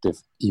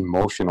subjective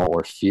emotional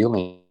or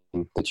feeling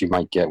that you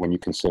might get when you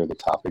consider the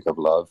topic of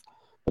love,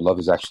 but love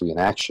is actually an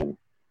action.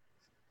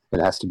 It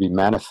has to be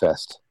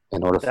manifest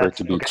in order for it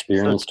to be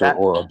experienced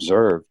or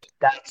observed.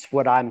 That's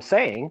what I'm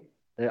saying.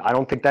 I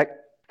don't think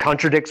that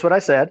contradicts what I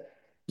said.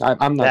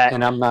 I'm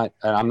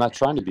not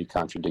trying to be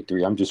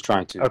contradictory. I'm just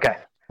trying to. Okay.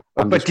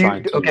 I'm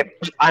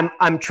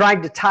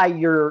trying to tie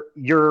your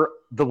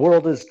the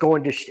world is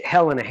going to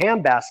hell in a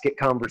handbasket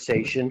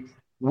conversation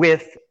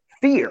with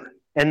fear,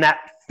 and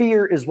that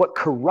fear is what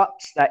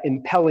corrupts that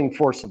impelling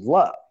force of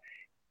love.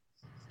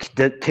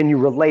 Can you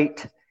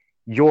relate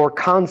your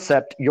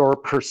concept, your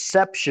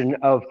perception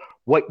of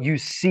what you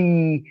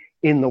see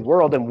in the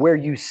world and where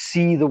you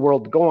see the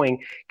world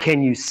going?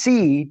 Can you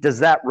see? Does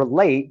that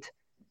relate?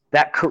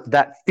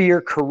 That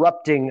fear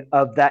corrupting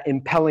of that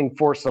impelling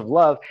force of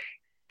love,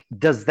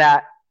 does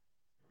that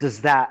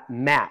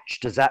match?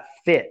 Does that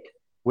fit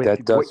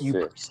with what you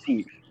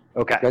perceive?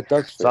 Okay. That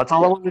does fit. So that's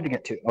all I wanted to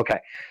get to. Okay.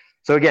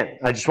 So again,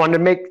 I just wanted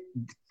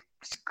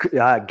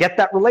to get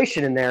that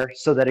relation in there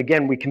so that,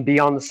 again, we can be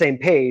on the same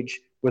page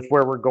with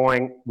where we're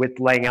going with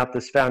laying out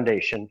this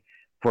foundation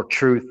for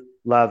truth,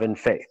 love, and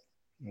faith.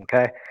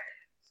 Okay.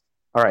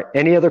 All right.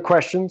 Any other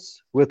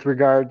questions with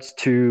regards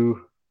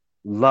to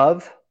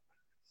love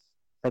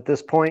at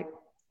this point?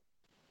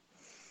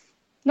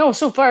 No,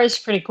 so far it's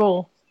pretty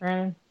cool.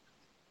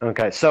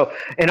 Okay, so,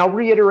 and I'll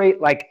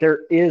reiterate, like,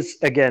 there is,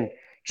 again,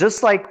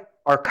 just like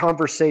our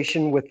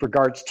conversation with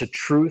regards to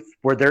truth,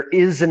 where there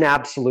is an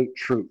absolute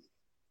truth.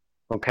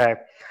 Okay,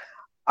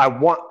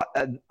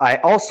 I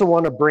also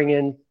want to bring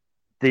in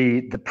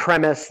the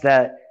premise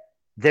that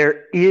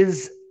there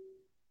is,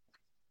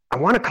 I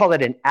want to call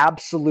it an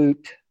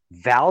absolute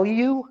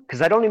value,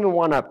 because I don't even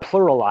want to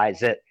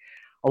pluralize it.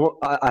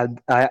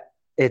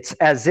 It's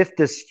as if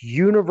this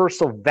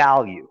universal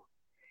value,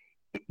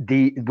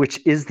 which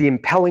is the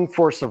impelling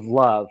force of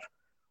love,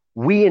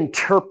 we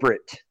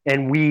interpret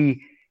and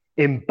we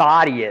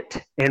embody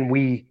it and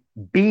we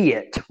be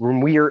it when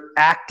we are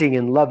acting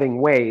in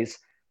loving ways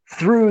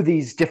through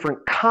these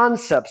different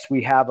concepts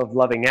we have of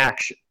loving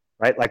action,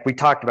 right? Like we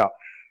talked about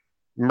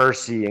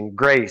mercy and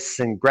grace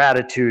and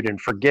gratitude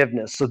and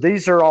forgiveness. So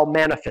these are all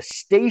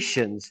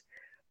manifestations,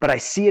 but I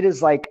see it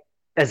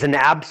as an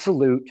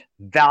absolute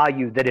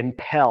value that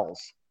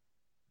impels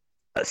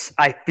us.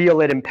 I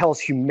feel it impels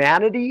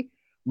humanity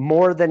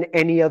more than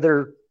any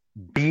other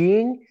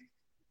being.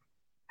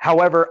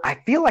 However, I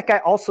feel like I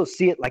also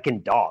see it like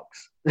in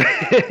dogs.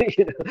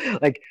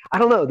 Like, I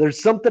don't know,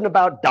 there's something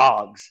about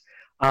dogs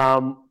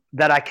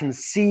that I can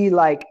see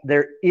like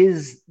there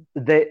is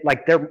that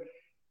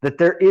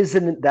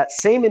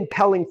same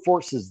impelling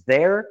forces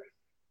there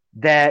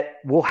that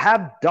will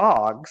have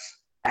dogs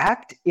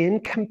act in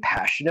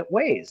compassionate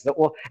ways that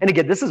will, and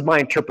again, this is my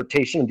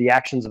interpretation of the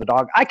actions of a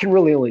dog. I can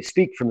really only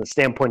speak from the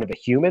standpoint of a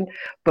human,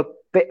 but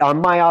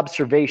on my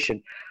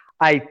observation,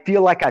 I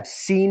feel like I've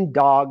seen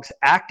dogs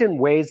act in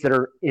ways that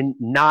are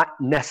not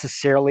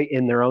necessarily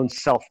in their own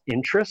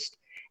self-interest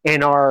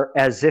and are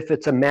as if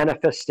it's a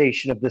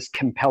manifestation of this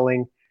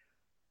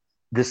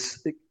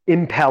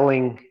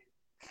impelling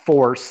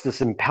force,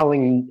 this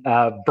impelling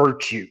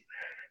virtue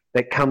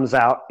that comes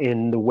out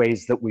in the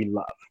ways that we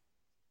love.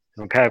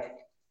 Okay.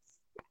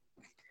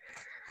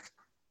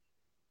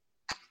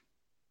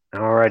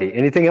 Alrighty.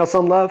 Anything else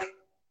on love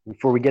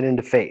before we get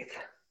into faith?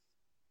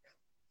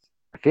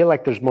 I feel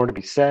like there's more to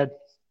be said,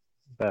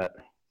 but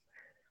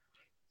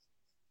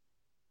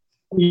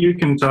you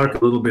can talk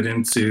a little bit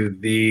into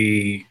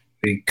the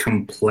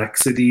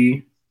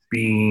complexity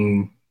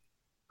being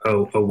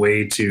a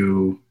way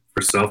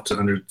for self to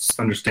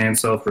understand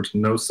self or to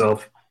know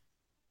self,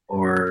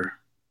 or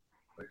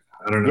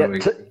I don't know.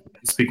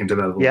 Speaking to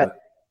that a little bit.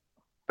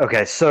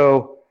 Okay,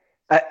 so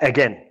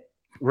again,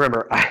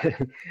 remember,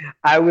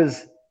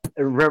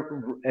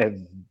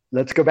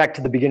 let's go back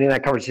to the beginning of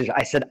that conversation.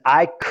 I said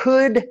I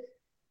could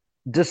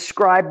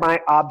describe my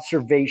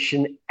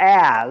observation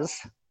as,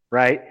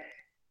 right,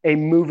 a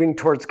moving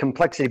towards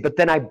complexity, but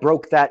then I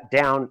broke that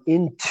down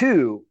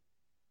into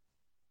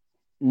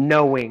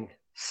knowing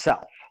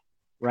self,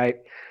 right?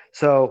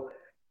 So,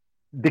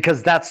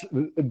 because that's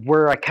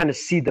where I kind of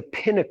see the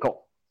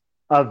pinnacle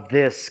of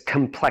this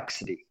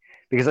complexity,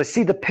 because I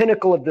see the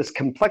pinnacle of this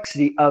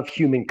complexity of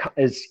human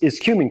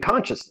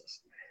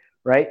consciousness,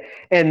 right?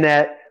 And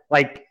that,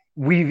 like,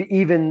 we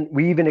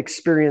even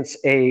experience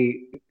a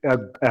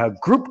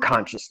group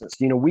consciousness.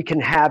 You know, we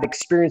can have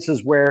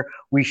experiences where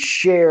we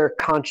share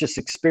conscious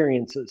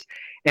experiences,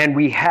 and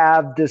we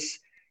have this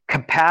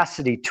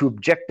capacity to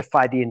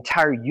objectify the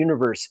entire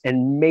universe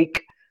and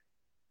make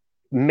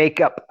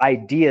up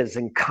ideas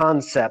and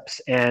concepts.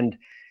 And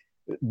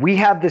we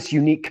have this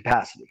unique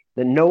capacity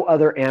that no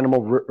other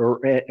animal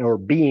or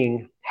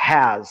being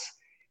has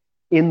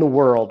in the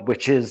world,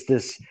 which is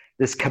this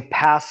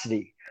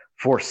capacity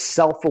for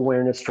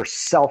self-awareness, for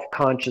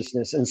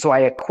self-consciousness. And so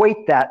I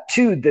equate that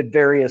to the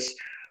various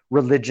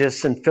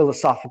religious and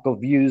philosophical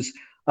views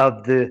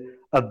of the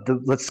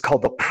let's call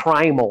the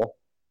primal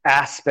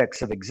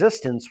aspects of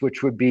existence,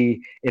 which would be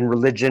in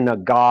religion a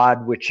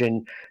god, which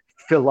in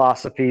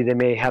philosophy they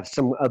may have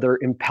some other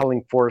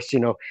impelling force. You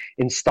know,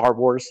 in Star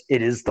Wars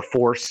it is the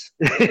force.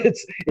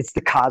 it's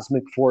the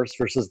cosmic force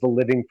versus the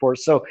living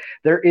force. So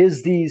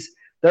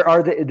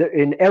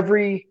in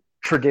every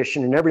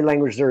tradition, in every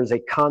language, there is a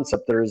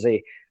concept, there is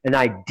an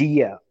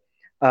idea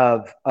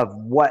of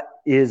what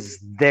is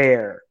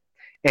there.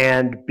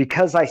 And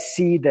because I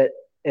see that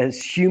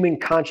as human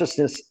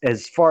consciousness,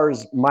 as far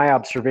as I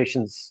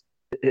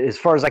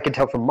can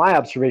tell from my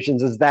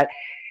observations, is that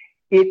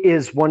it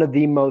is one of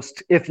the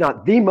most, if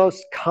not the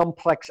most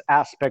complex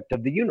aspect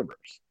of the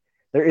universe.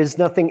 There is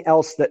nothing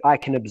else that I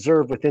can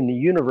observe within the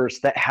universe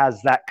that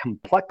has that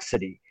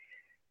complexity,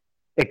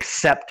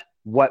 except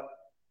what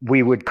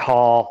we would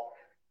call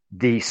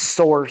the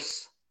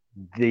source,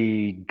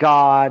 the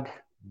God,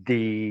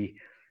 the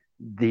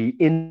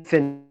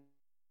infinite.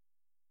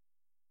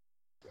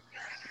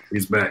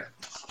 He's back.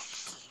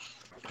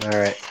 All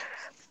right.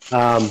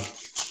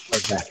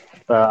 Okay.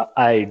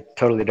 I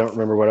totally don't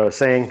remember what I was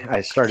saying.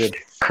 I started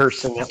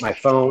cursing at my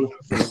phone.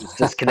 It was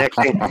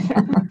disconnecting.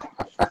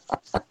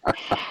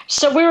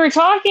 So we were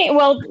talking.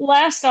 Well,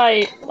 last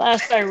I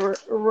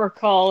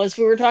recall is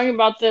we were talking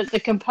about the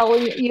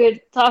compelling. You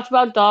had talked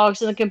about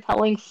dogs and the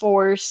compelling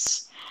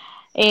force.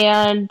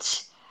 And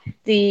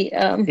the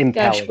I'm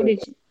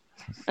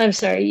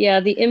sorry,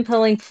 the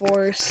impelling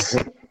force.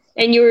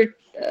 And you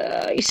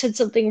said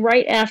something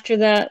right after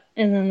that,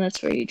 and then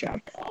that's where you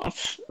dropped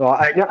off. Well,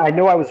 I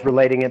know I was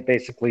relating it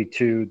basically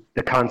to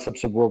the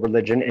concepts of world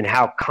religion and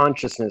how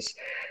consciousness,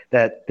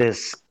 that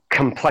this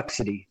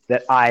complexity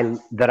that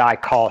I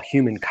call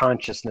human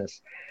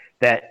consciousness,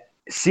 that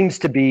seems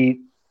to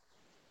be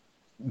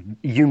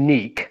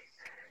unique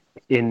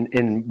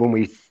in when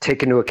we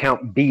take into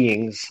account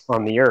beings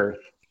on the earth,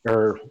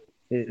 or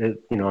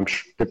I'm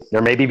sure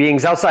there may be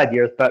beings outside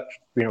the earth, but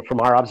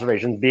from our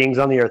observations, beings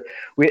on the earth,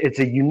 it's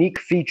a unique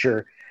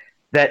feature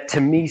that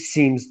to me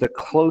seems the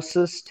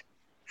closest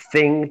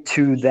thing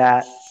to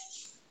that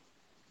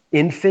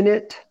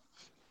infinite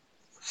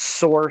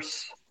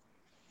source,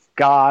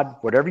 God,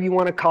 whatever you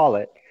want to call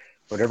it,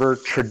 whatever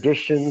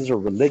traditions or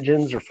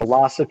religions or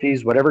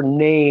philosophies, whatever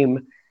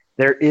name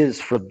there is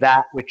for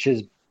that which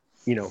is,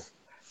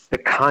 the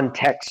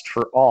context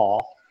for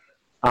all,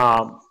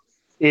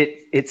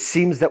 it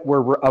seems that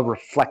we're a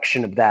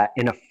reflection of that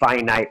in a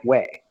finite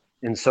way.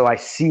 And so I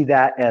see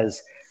that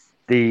as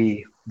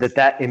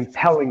that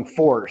impelling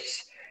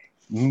force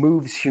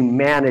moves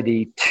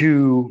humanity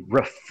to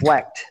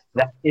reflect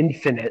that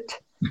infinite.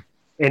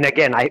 And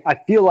again, I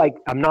feel like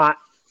I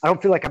don't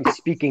feel like I'm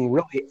speaking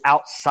really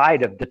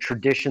outside of the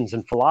traditions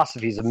and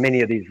philosophies of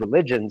many of these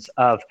religions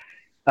of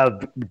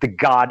the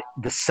God,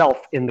 the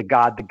self in the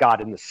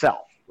God in the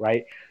self,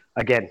 right?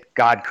 Again,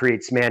 God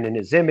creates man in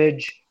his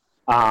image,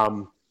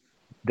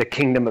 the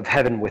kingdom of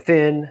heaven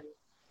within.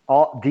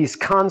 All these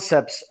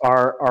concepts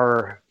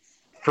are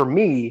for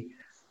me,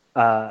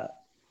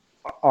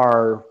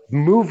 are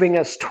moving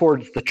us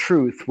towards the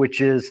truth, which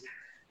is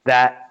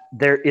that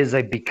there is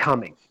a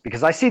becoming.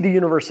 Because I see the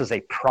universe as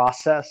a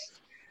process.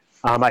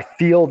 I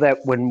feel that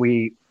when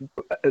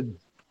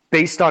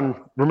based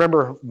on,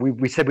 remember,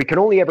 we said we can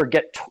only ever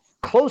get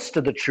close to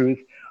the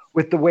truth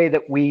with the way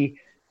that we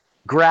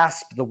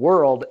grasp the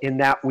world, in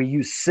that we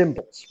use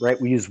symbols, right?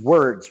 We use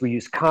words, we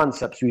use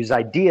concepts, we use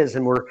ideas,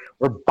 and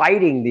we're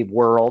biting the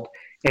world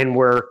and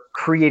we're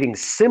creating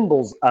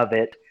symbols of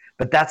it,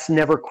 but that's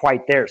never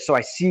quite there. So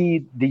I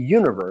see the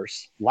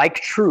universe, like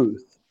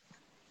truth,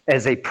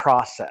 as a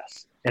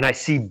process. And I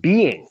see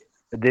being,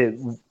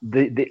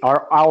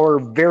 our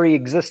very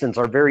existence,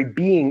 our very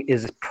being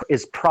is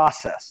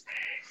process.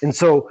 And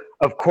so,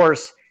 of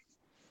course,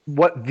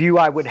 what view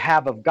I would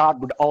have of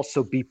God would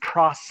also be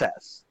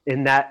process,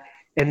 in that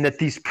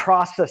these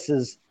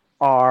processes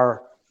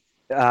are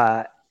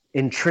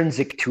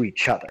intrinsic to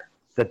each other,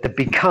 that the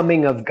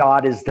becoming of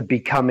God is the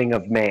becoming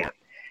of man,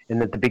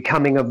 and that the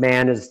becoming of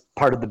man is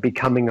part of the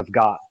becoming of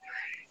God,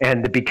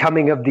 and the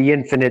becoming of the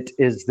infinite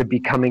is the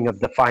becoming of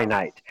the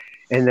finite,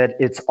 and that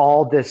it's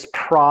all these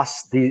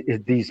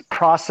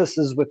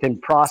processes within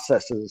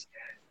processes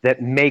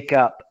that make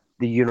up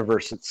the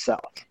universe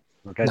itself.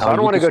 Okay, now, so I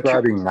don't want to go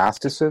describing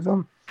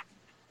Gnosticism.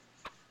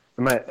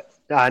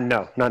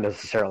 No, not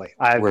necessarily.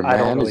 Where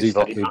man is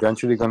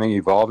eventually going to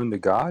evolve into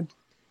God?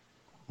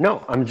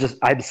 No, I'm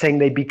saying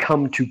they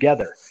become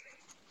together.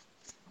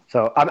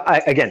 So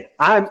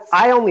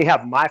I only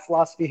have my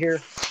philosophy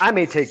here. I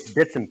may take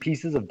bits and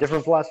pieces of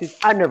different philosophies.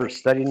 I've never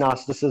studied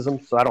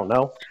Gnosticism, so I don't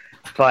know.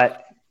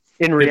 But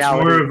in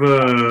reality, it's more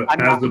of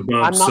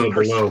I'm not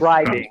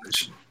prescribing.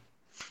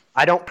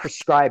 I don't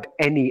prescribe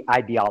any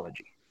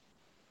ideology.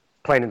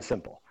 Plain and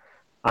simple.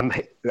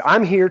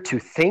 I'm here to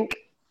think,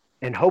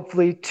 and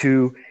hopefully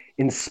to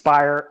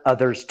inspire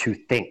others to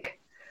think.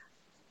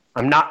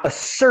 I'm not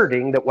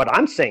asserting that what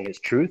I'm saying is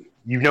truth.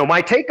 You know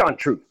my take on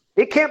truth.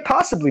 It can't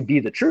possibly be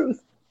the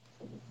truth.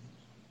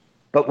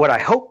 But what I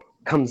hope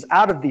comes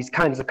out of these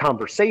kinds of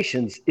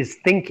conversations is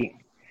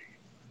thinking,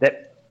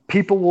 that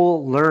people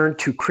will learn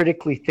to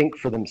critically think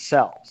for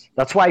themselves.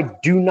 That's why I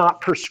do not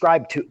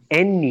prescribe to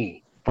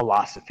any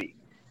philosophy.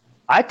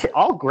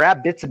 I'll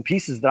grab bits and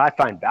pieces that I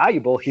find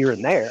valuable here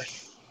and there,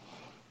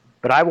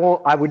 but I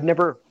would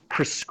never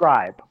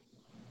prescribe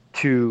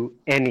to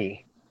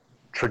any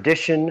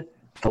tradition,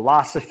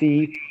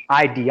 philosophy,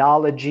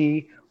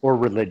 ideology, or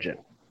religion.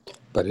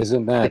 But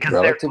isn't that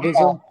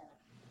relativism?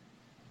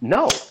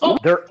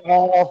 They're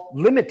all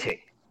limiting.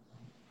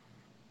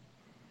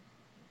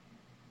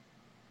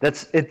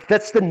 That's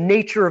the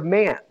nature of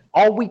man.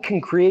 All we can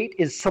create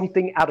is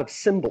something out of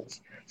symbols.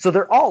 So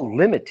they're all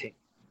limiting.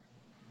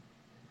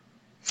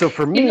 So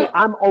for me,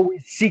 I'm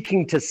always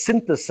seeking to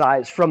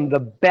synthesize from the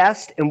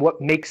best and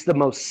what makes the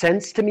most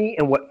sense to me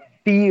and what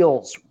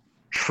feels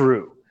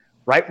true,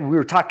 right? We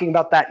were talking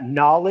about that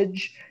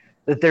knowledge,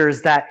 that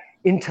there's that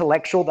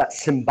intellectual, that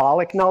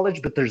symbolic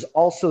knowledge, but there's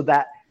also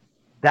that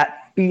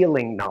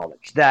feeling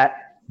knowledge,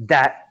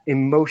 that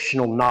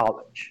emotional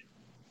knowledge.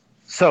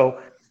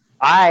 So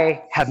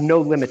I have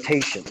no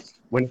limitations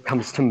when it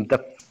comes to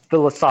the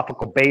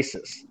philosophical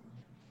basis,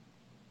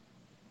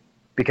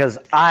 because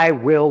I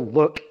will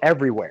look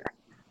everywhere.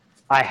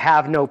 I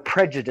have no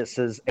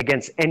prejudices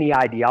against any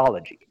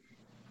ideology.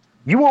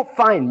 You won't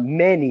find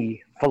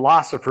many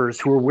philosophers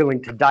who are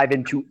willing to dive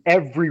into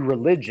every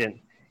religion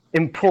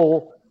and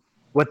pull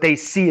what they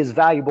see as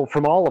valuable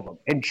from all of them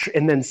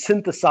and then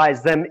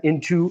synthesize them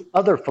into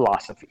other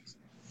philosophies.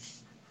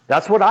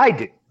 That's what I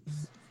do.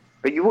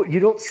 But you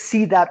don't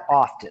see that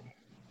often.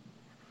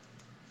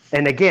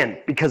 And again,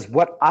 because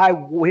what I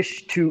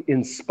wish to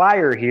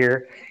inspire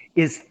here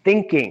is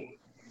thinking,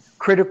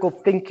 critical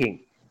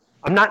thinking.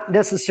 I'm not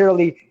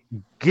necessarily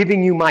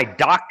giving you my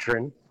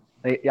doctrine.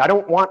 I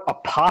don't want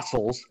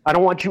apostles. I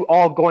don't want you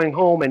all going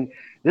home and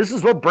this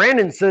is what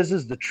Brandon says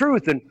is the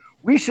truth and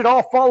we should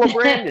all follow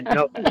Brandon.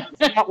 No,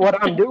 that's not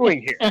what I'm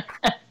doing here.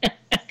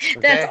 Okay?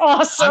 That's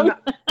awesome.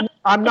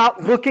 I'm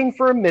not looking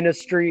for a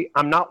ministry.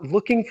 I'm not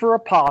looking for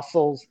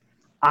apostles.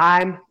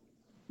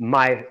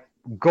 My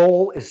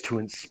goal is to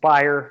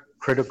inspire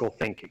critical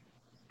thinking.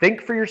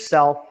 Think for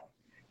yourself,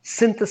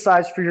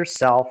 synthesize for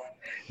yourself,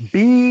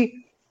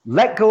 be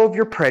let go of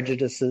your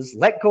prejudices,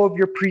 let go of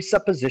your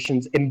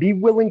presuppositions, and be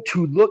willing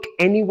to look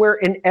anywhere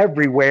and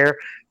everywhere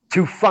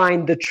to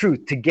find the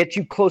truth, to get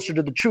you closer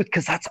to the truth,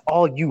 because that's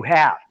all you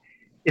have,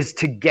 is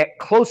to get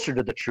closer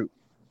to the truth.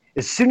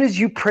 As soon as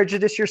you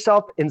prejudice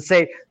yourself and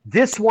say,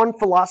 this one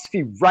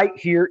philosophy right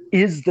here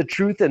is the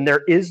truth and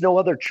there is no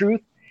other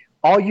truth,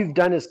 all you've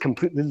done is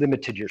completely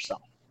limited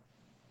yourself.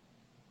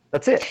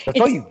 That's it. That's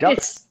all you've done.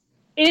 It's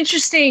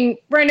interesting,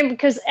 Brandon,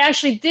 because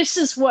actually this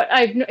is what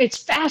it's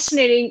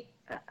fascinating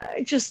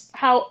just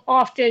how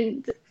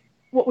often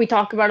what we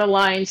talk about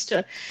aligns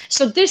to.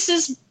 So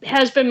this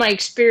has been my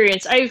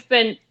experience. I've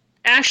been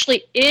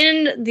actually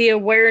in the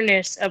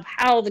awareness of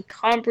how the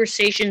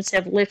conversations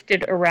have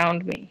lifted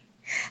around me,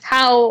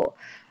 how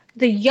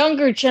the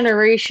younger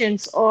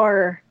generations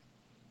are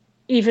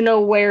even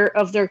aware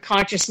of their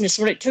consciousness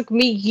when it took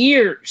me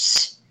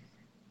years.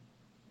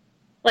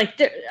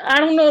 Like, I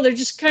don't know, they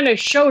just kind of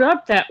showed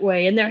up that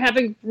way, and they're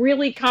having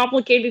really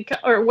complicated,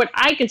 or what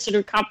I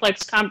consider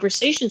complex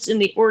conversations in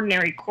the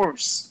ordinary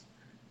course.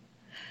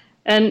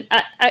 And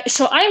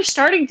so I'm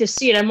starting to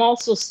see it. I'm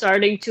also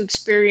starting to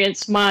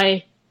experience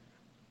my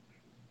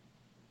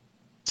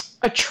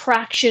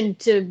attraction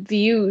to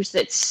views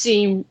that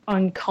seem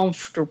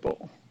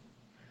uncomfortable,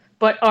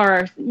 but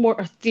are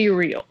more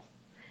ethereal.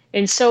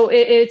 And so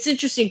it's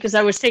interesting because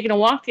I was taking a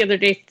walk the other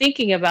day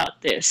thinking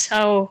about this,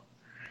 how,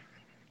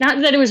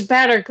 not that it was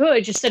bad or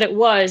good, just that it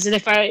was. And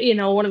if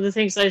one of the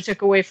things that I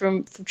took away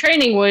from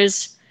training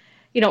was,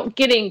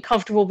 getting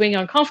comfortable being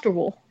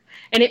uncomfortable.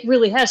 And it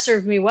really has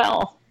served me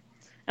well.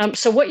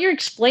 So what you're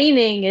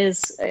explaining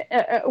is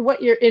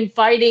what you're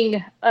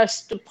inviting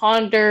us to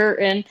ponder,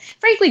 and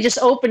frankly, just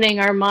opening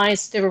our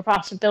minds to different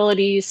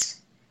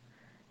possibilities.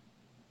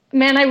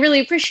 Man, I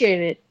really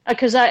appreciate it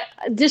because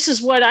this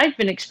is what I've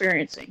been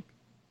experiencing.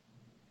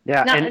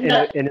 Yeah,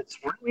 and it's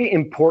really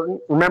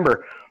important.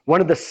 Remember,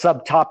 one of the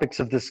subtopics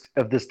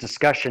of this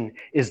discussion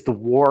is the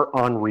war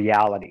on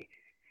reality.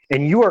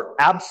 And you are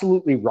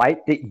absolutely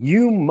right that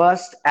you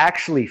must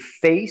actually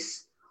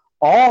face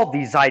all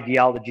these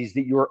ideologies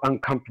that you are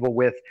uncomfortable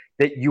with,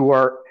 that you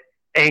are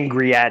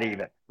angry at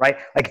even, right?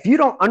 Like if you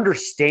don't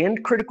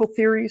understand critical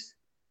theories,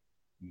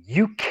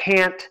 you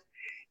can't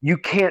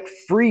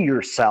free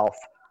yourself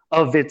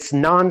of its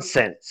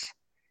nonsense.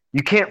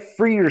 You can't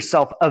free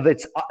yourself of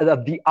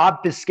the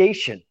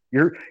obfuscation.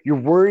 You're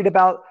worried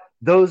about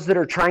those that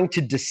are trying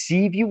to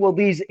deceive you. Well,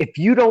 if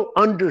you don't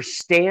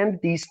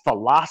understand these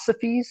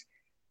philosophies,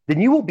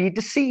 then you will be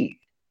deceived.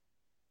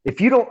 If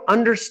you don't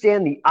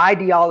understand the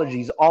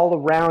ideologies all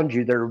around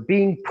you that are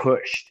being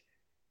pushed,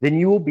 then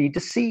you will be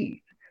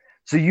deceived.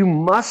 So you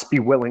must be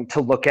willing to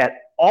look at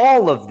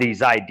all of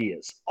these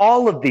ideas,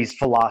 all of these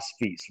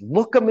philosophies,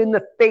 look them in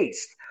the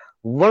face,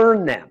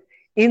 learn them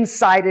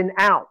inside and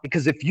out.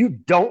 Because if you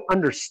don't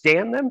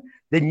understand them,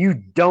 then you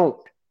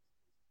don't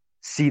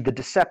see the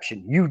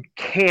deception. You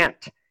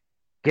can't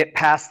get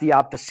past the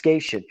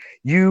obfuscation.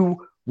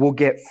 You will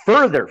get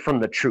further from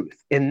the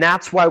truth. And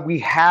that's why we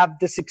have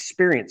this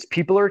experience.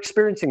 People are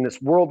experiencing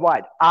this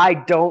worldwide. I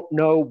don't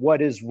know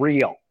what is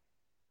real.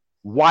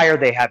 Why are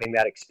they having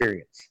that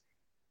experience?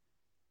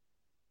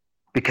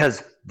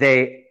 Because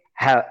they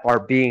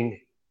are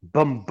being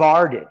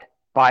bombarded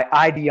by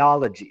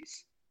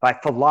ideologies, by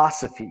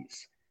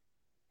philosophies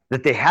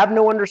that they have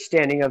no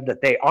understanding of,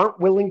 that they aren't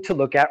willing to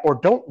look at or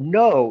don't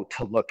know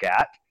to look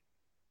at.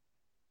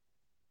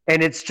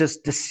 And it's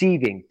just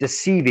deceiving,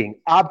 obfuscating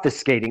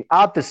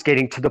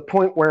to the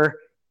point where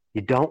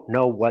you don't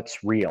know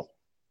what's real.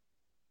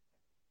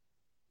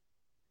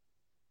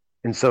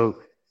 And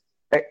so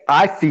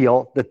I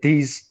feel that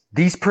these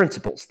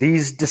principles,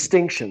 these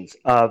distinctions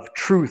of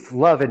truth,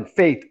 love, and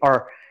faith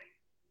are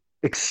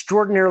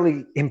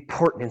extraordinarily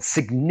important and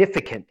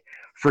significant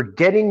for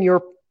getting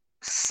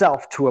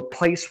yourself to a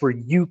place where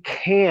you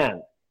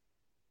can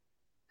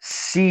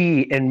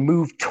see and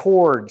move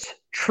towards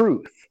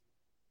truth.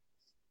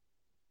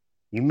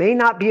 You may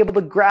not be able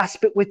to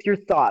grasp it with your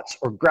thoughts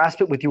or grasp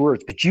it with your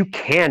words, but you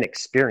can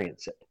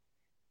experience it.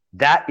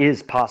 That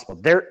is possible.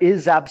 There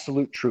is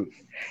absolute truth,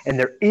 and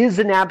there is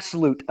an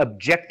absolute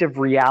objective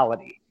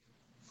reality.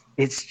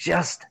 It's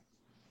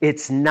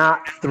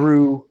not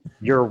through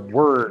your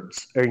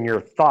words or your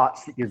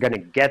thoughts that you're going to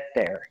get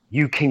there.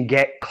 You can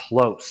get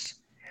close.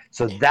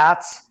 So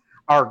that's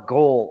our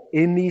goal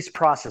in these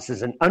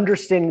processes, and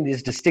understanding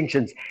these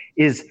distinctions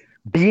is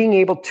being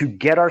able to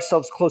get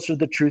ourselves closer to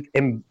the truth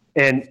and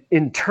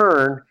in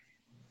turn,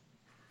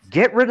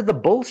 get rid of the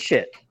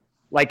bullshit.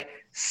 Like,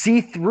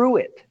 see through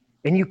it.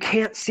 And you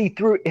can't see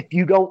through it if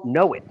you don't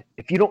know it,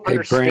 if you don't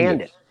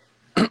understand it.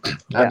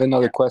 I have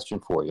another question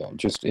for you.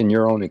 Just in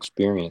your own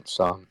experience,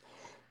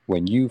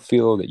 when you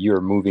feel that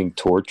you're moving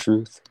toward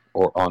truth,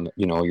 or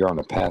you're on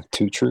a path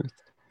to truth,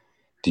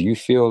 do you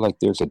feel like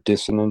there's a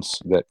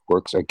dissonance that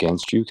works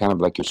against you, kind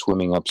of like you're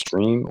swimming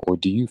upstream, or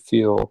do you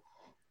feel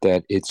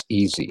that it's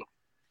easy?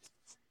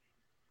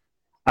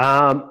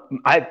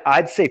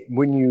 I'd say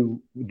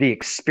the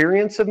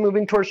experience of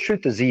moving towards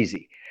truth is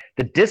easy.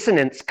 The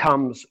dissonance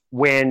comes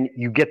when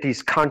you get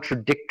these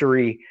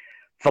contradictory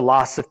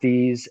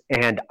philosophies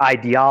and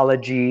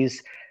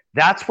ideologies,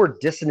 that's where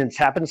dissonance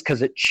happens,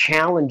 because it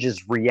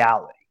challenges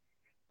reality,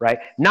 right?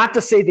 Not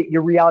to say that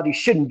your reality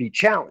shouldn't be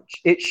challenged.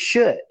 It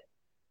should.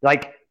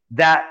 Like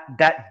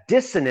that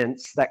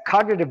dissonance, that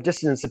cognitive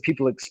dissonance that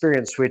people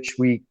experience, which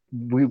we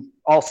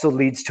also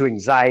leads to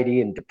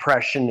anxiety and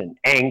depression and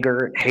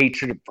anger and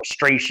hatred and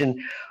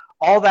frustration.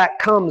 All that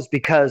comes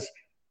because,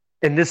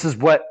 and this is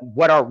what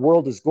our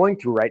world is going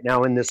through right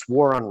now in this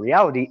war on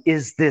reality,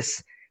 is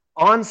this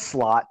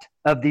onslaught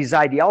of these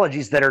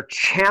ideologies that are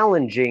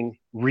challenging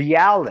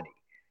reality,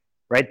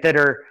 right?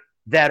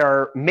 That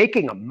are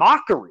making a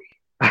mockery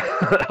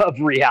of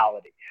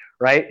reality,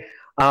 right?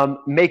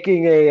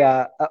 Making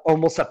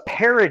almost a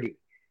parody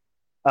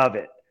of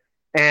it.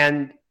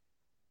 And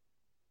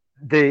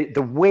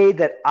the way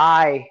that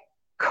I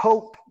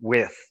cope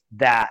with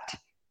that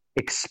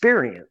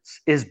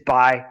experience is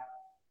by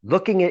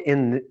looking at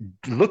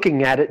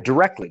it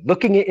directly,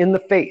 looking it in the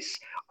face,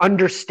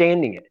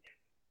 understanding it.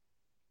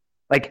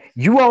 Like,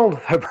 you all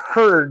have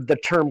heard the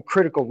term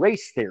critical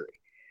race theory.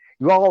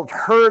 You all have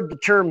heard the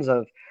terms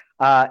of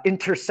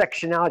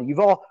intersectionality. You've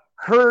all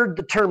heard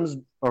the terms,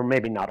 or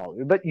maybe not all of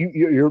you, but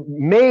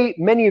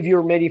many of you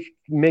are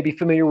maybe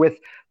familiar with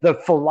the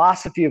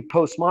philosophy of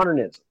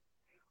postmodernism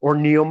or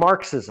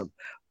neo-Marxism.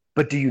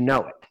 But do you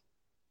know it?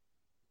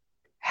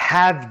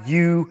 Have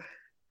you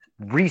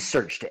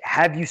researched it?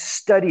 Have you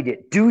studied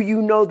it? Do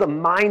you know the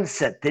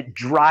mindset that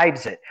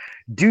drives it?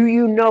 Do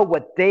you know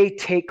what they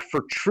take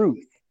for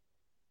truth?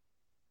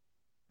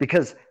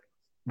 Because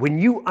when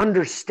you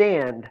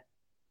understand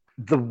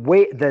the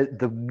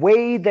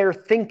way their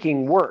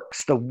thinking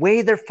works, the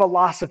way their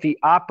philosophy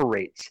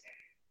operates,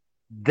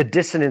 the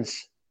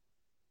dissonance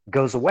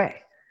goes away.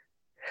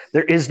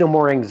 There is no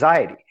more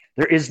anxiety.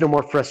 There is no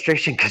more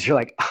frustration, because you're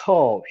like,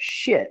 oh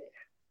shit,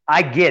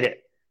 I get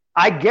it.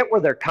 I get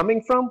where they're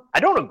coming from. I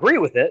don't agree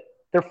with it.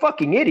 They're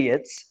fucking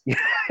idiots,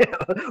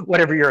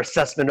 whatever your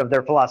assessment of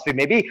their philosophy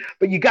may be.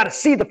 But you got to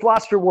see the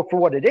philosophy for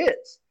what it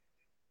is.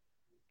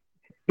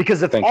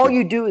 Because if all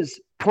you do is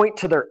point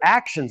to their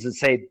actions and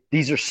say,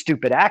 these are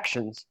stupid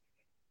actions,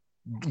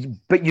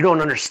 but you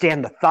don't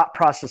understand the thought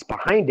process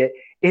behind it,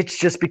 it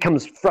just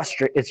becomes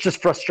frustrating. It's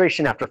just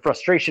frustration after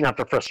frustration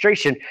after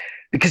frustration,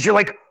 because you're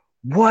like,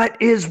 what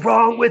is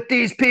wrong with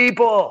these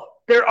people?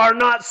 There are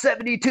not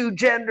 72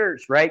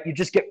 genders, right? You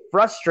just get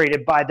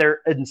frustrated by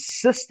their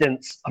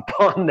insistence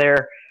upon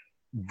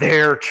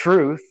their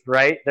truth,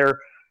 right? Their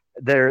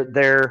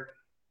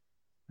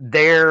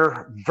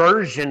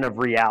version of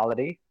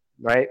reality,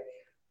 right?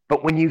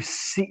 But when you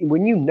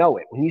know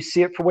it, when you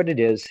see it for what it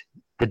is,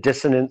 the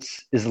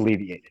dissonance is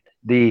alleviated.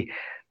 The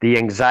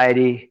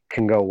anxiety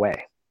can go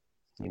away,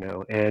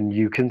 and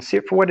you can see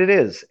it for what it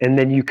is, and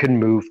then you can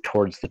move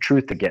towards the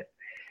truth again.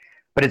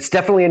 But it's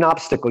definitely an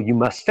obstacle you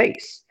must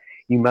face.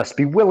 You must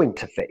be willing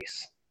to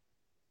face.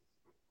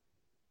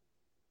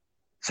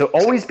 So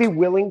always be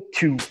willing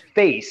to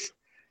face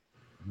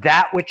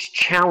that which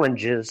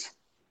challenges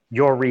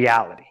your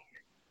reality.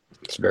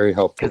 It's very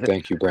helpful.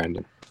 Thank you,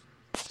 Brandon.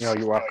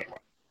 You're welcome.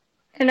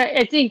 And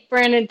I think,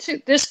 Brandon,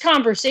 too, this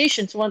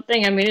conversation's one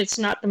thing. I mean, it's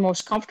not the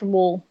most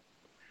comfortable,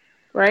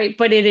 right?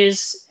 But it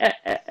is,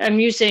 I'm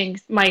using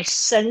my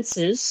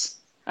senses.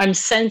 I'm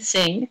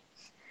sensing.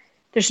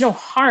 There's no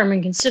harm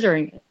in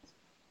considering it.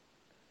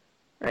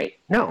 Right.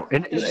 No.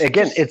 And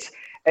again,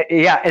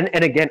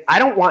 And again, I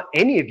don't want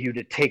any of you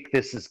to take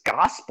this as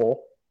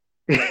gospel.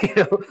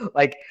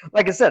 Like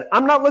I said,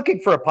 I'm not looking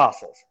for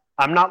apostles.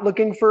 I'm not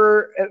looking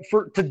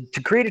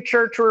to create a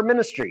church or a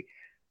ministry.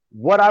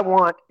 What I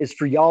want is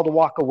for y'all to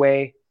walk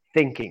away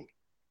thinking.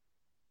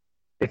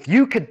 If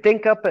you could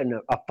think up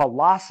a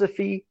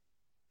philosophy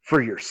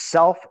for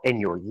yourself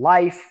and your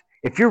life,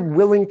 if you're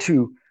willing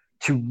to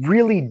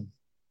really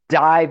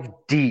dive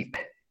deep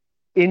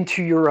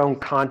into your own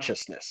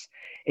consciousness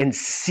and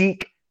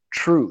seek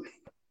truth,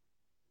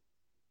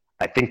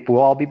 I think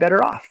we'll all be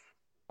better off.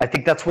 I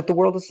think that's what the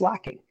world is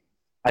lacking.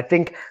 I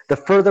think the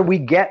further we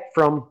get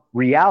from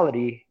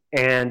reality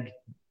and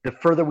the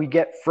further we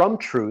get from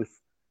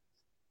truth,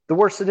 the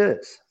worse it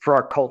is for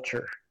our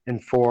culture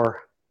and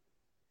for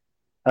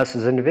us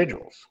as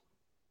individuals,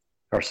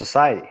 our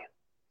society.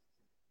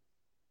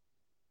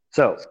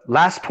 So,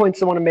 last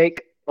points I want to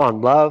make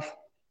on love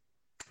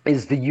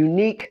is the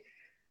unique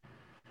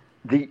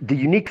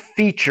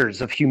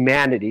features of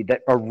humanity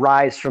that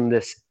arise from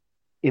this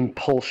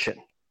impulsion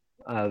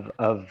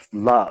of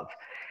love.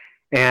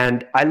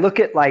 And I look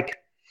at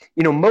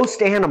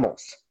most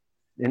animals,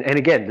 and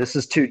again, this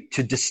is to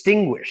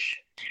distinguish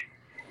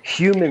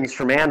humans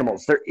from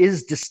animals. There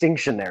is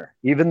distinction there,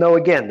 even though,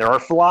 again, there are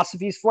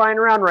philosophies flying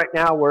around right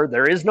now where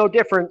there is no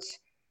difference.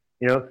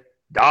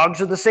 Dogs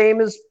are the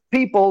same as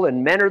people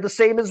and men are the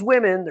same as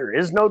women. There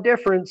is no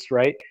difference,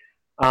 right?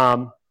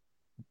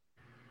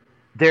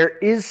 There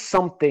is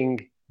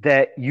something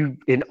that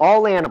in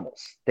all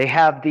animals, they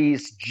have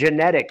these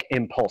genetic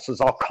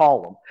impulses, I'll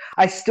call them.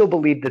 I still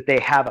believe that they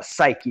have a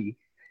psyche.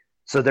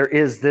 So there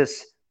is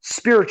this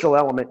spiritual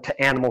element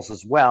to animals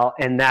as well,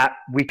 and that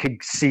we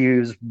could see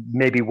is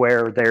maybe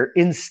where their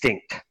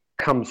instinct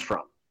comes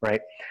from,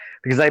 right?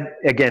 Because I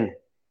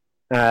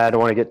don't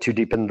want to get too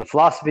deep into the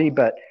philosophy,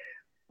 but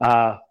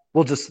I'll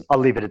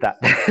leave it at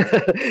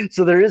that.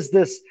 So there is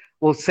this,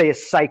 we'll say, a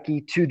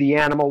psyche to the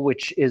animal,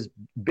 which is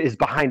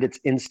behind its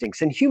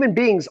instincts. And human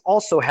beings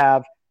also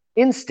have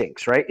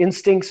instincts, right?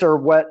 Instincts are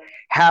what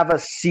have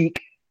us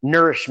seek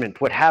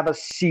nourishment, what have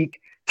us seek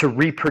to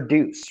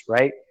reproduce,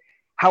 right?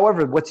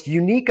 However, what's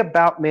unique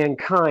about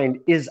mankind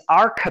is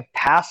our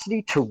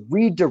capacity to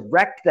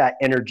redirect that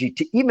energy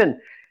to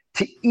even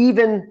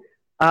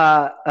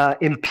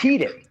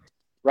impede it,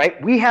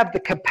 right? We have the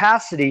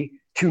capacity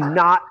to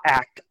not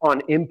act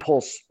on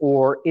impulse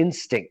or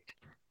instinct.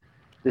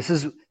 This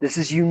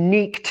is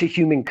unique to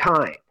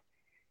humankind.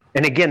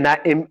 And again,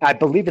 that I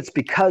believe it's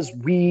because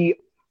we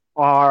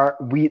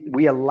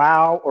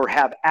allow or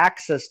have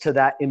access to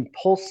that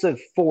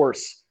impulsive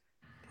force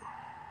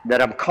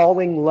that I'm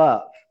calling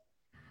love,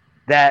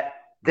 that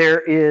there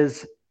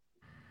is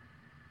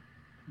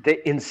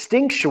the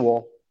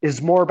instinctual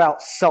is more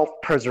about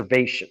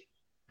self-preservation.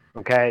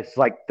 Okay, it's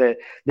like the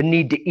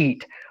need to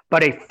eat.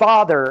 But a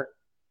father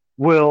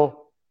or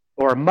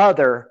a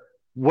mother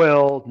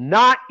will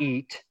not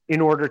eat in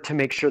order to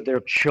make sure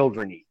their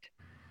children eat.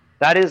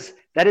 That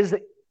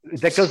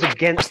goes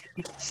against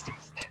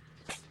instinct.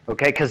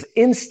 Okay, because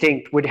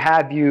instinct would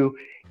have you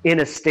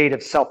in a state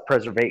of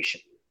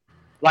self-preservation.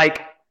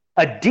 Like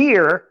a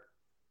deer,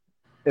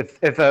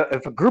 if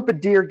a group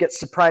of deer gets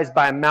surprised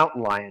by a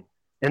mountain lion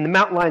and the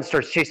mountain lion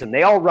starts chasing them,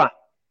 they all run.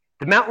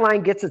 The mountain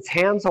lion gets its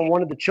hands on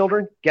one of the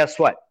children, guess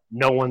what?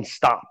 No one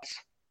stops.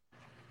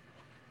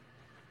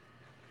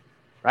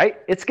 Right?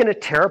 It's going to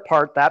tear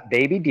apart that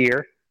baby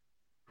deer.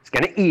 It's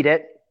going to eat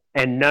it,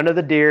 and none of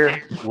the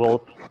deer will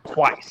think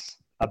twice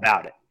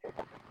about it.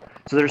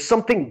 So there's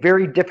something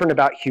very different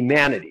about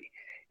humanity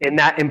in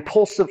that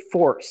impulsive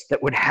force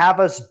that would have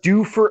us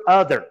do for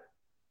other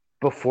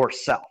before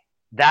self.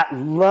 That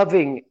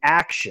loving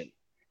action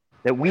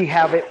that we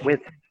have it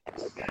with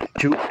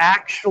to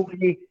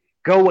actually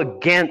go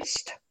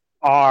against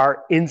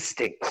our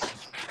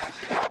instincts.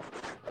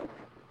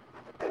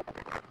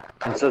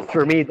 And so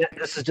for me,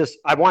 this is just,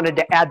 I wanted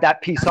to add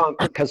that piece on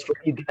because for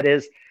me,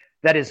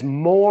 that is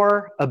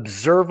more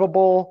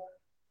observable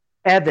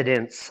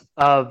evidence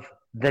of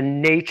the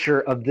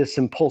nature of this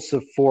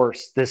impulsive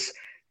force, this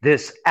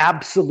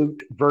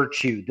absolute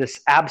virtue, this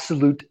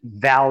absolute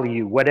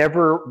value,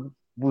 whatever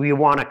we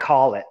want to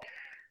call it.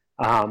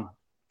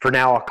 For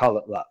now, I'll call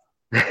it love.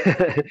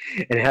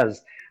 It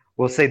has,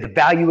 we'll say the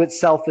value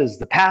itself is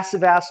the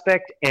passive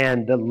aspect,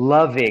 and the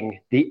loving,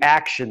 the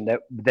action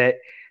that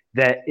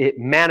it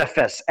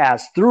manifests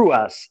as through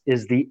us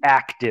is the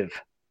active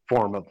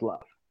form of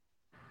love.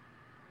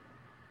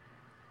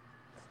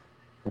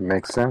 It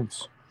makes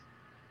sense.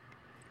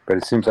 But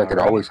it seems like it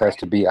always has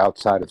to be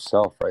outside of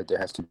self, right? There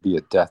has to be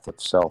a death of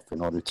self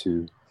in order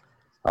to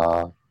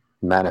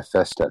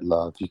manifest that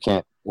love. You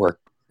can't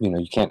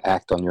you can't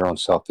act on your own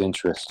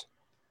self-interest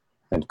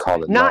and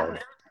call it love.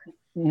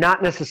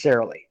 Not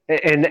necessarily.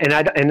 And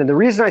the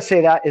reason I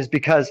say that is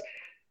because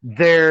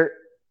there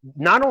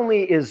not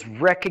only is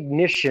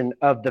recognition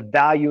of the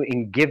value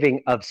in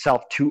giving of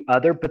self to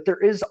other, but there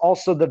is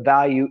also the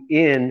value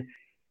in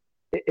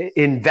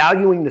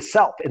valuing the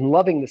self and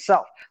loving the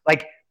self.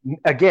 Like,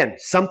 again,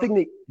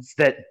 something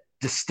that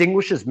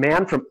distinguishes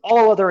man from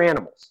all other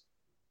animals.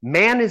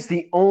 Man is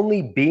the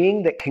only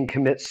being that can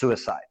commit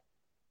suicide.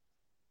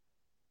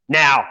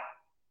 Now,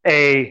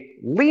 a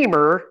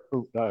lemur,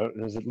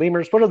 is it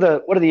lemurs? What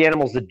are the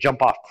animals that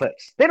jump off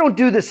cliffs? They don't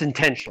do this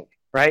intentionally,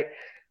 right?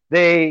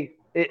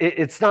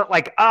 It's not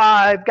like,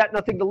 I've got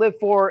nothing to live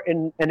for,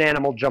 and an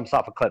animal jumps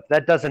off a cliff.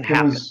 That doesn't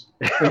happen.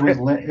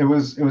 It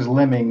was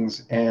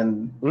lemmings,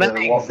 and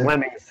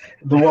lemmings.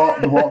 The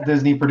Walt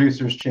Disney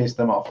producers chased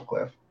them off a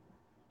cliff.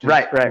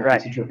 Right.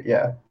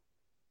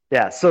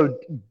 Yeah. So,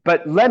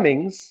 but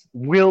lemmings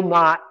will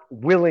not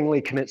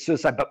willingly commit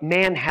suicide, but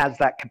man has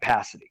that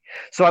capacity.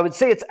 So I would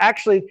say it's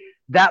actually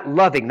that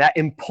loving, that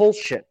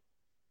impulsion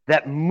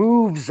that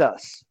moves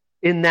us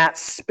in that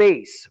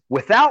space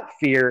without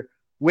fear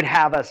would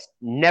have us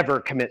never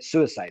commit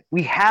suicide.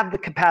 We have the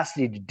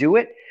capacity to do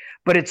it,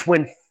 but it's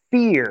when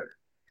fear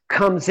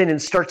comes in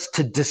and starts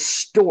to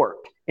distort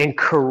and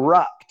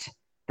corrupt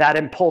that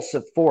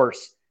impulsive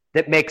force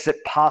that makes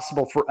it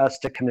possible for us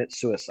to commit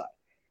suicide.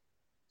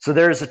 So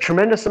there's a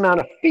tremendous amount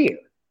of fear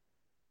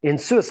in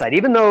suicide,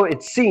 even though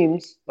it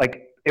seems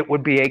like it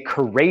would be a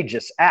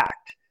courageous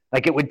act,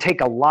 like it would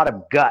take a lot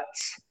of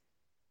guts.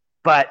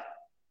 But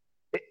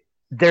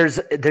there's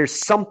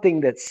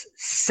something that's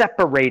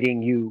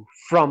separating you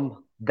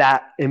from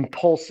that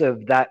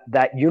impulsive,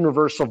 that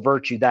universal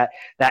virtue, that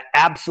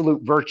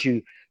absolute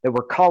virtue that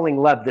we're calling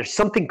love. There's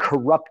something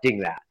corrupting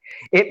that.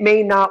 It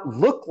may not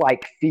look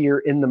like fear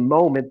in the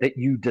moment that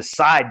you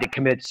decide to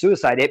commit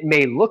suicide. It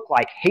may look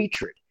like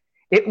hatred.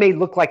 It may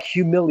look like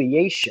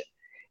humiliation.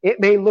 It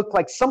may look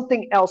like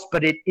something else,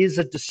 but it is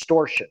a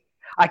distortion.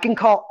 I can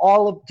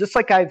call just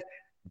like I've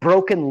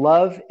broken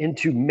love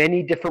into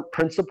many different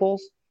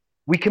principles,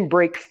 we can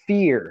break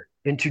fear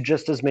into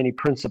just as many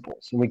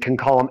principles. And we can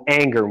call them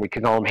anger, and we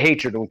can call them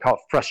hatred, and we call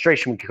it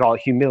frustration, we can call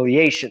it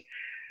humiliation,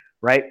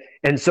 right?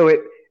 And so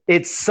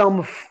it's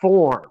some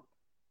form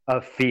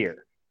of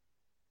fear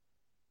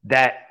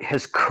that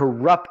has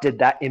corrupted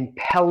that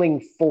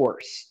impelling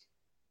force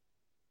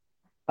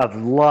of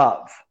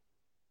love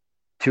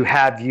to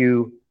have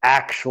you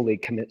actually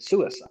commit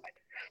suicide.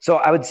 So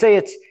I would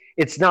say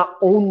it's not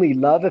only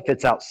love if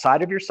it's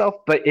outside of yourself,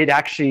 but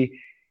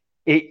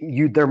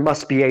there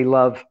must be a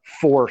love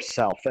for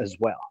self as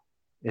well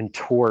and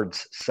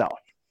towards self.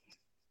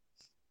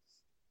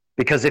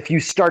 Because if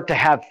you start to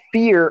have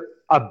fear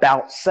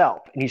about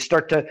self and you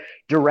start to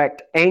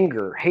direct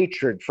anger,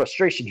 hatred,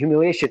 frustration,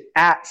 humiliation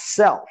at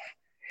self,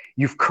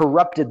 you've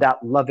corrupted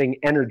that loving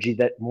energy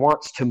that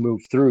wants to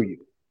move through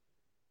you.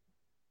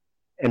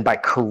 And by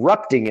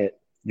corrupting it,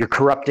 you're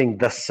corrupting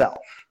the self.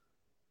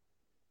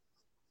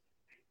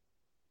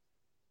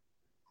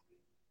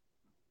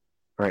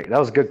 All right, that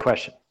was a good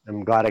question.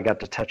 I'm glad I got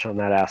to touch on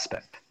that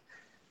aspect.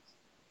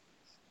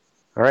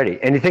 All righty,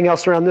 anything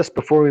else around this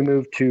before we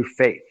move to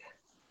faith?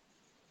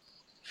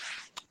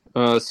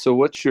 So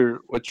what's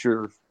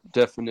your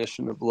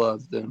definition of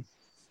love then?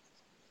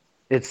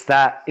 It's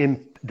that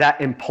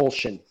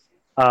impulsion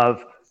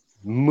of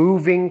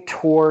moving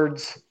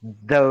towards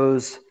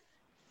those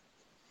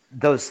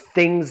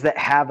things that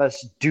have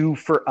us do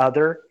for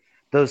other,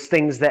 those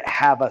things that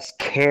have us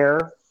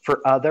care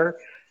for other,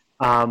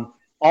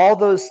 all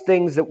those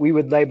things that we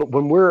would label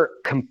when we're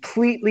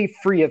completely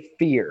free of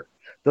fear,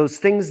 those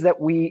things that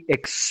we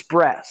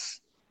express.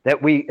 That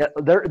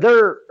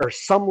there are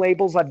some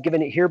labels I've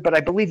given it here, but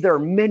I believe there are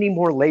many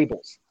more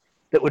labels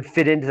that would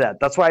fit into that.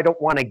 That's why I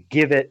don't want to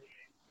give it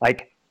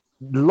like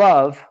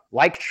love,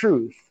 like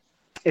truth,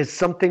 is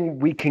something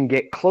we can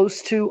get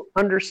close to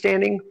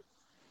understanding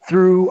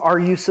through our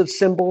use of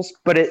symbols,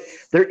 but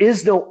there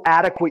is no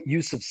adequate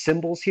use of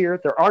symbols here.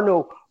 There are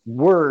no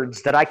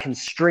words that I can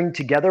string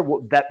together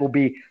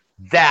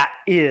that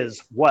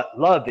is what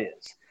love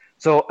is.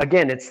 So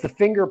again, it's the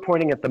finger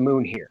pointing at the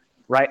moon here,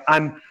 right?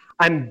 I'm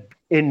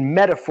in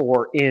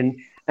metaphor, in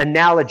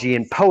analogy,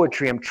 in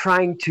poetry, I'm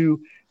trying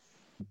to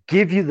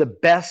give you the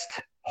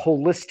best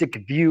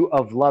holistic view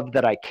of love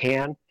that I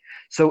can.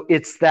 So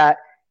it's that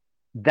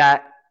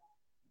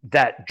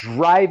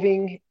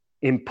driving,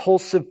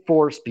 impulsive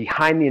force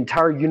behind the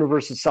entire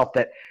universe itself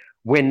that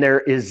when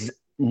there is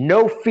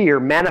no fear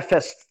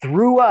manifests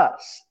through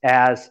us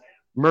as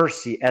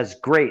mercy, as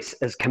grace,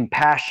 as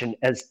compassion,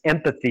 as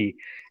empathy,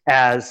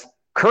 as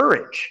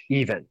courage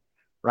even,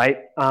 right?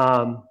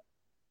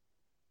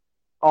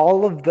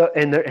 All of the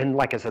and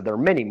like I said, there are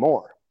many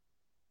more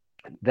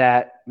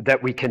that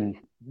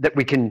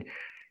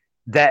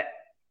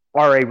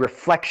are a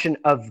reflection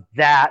of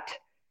that,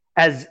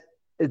 as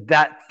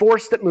that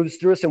force that moves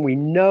through us, and we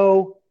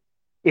know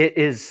it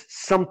is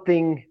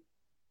something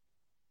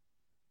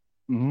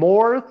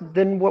more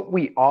than what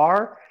we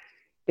are,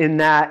 in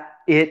that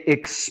it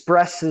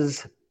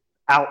expresses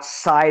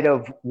outside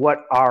of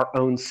what our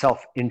own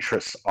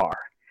self-interests are.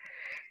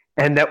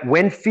 And that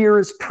when fear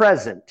is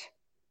present,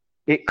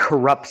 it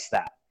corrupts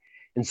that.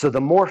 And so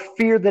the more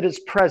fear that is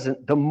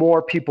present, the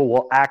more people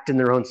will act in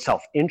their own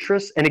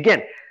self-interest. And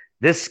again,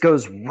 this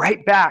goes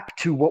right back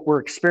to what we're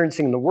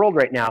experiencing in the world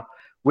right now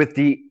with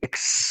the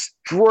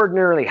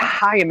extraordinarily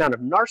high amount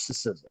of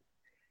narcissism.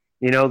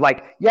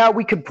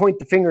 We could point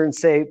the finger and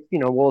say,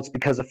 well, it's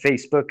because of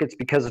Facebook, it's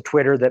because of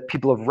Twitter that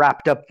people have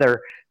wrapped up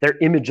their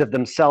image of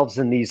themselves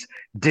in these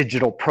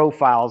digital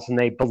profiles, and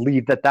they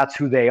believe that that's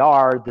who they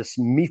are, this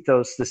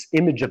mythos, this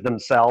image of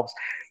themselves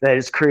that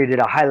has created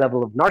a high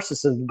level of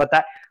narcissism. But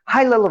that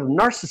high level of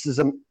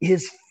narcissism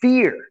is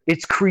fear.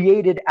 It's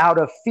created out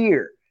of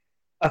fear,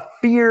 a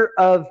fear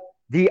of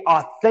the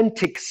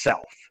authentic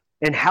self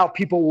and how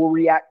people will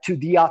react to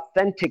the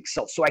authentic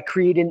self. So I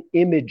create an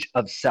image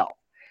of self.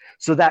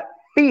 So that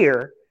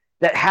fear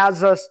that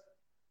has us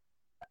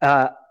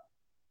not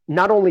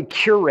only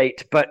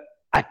curate, but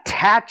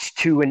attach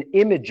to an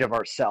image of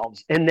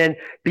ourselves, and then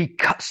be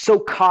so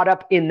caught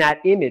up in that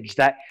image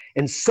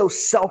and so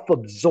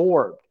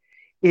self-absorbed,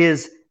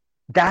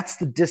 that's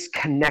the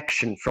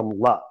disconnection from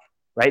love,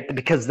 right?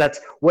 Because that's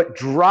what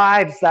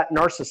drives that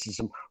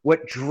narcissism,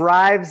 what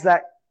drives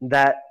that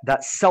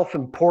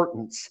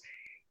self-importance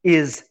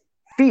is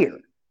fear.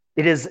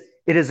 It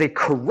is a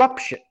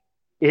corruption.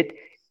 It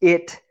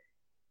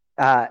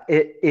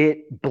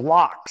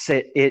blocks,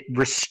 it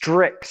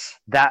restricts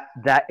that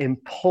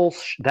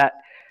impulse, that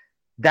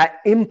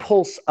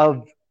impulse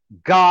of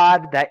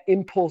God, that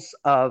impulse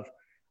of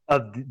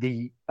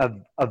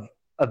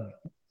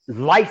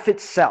life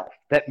itself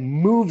that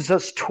moves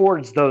us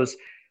towards those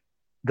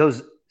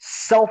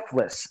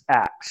selfless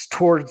acts,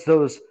 towards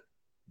those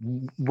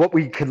what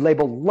we could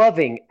label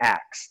loving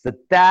acts.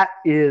 That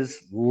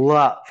is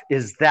love,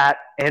 is that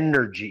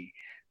energy,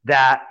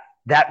 that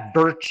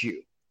virtue.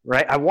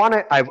 Right? I want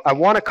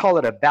to call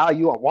it a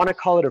value. I want to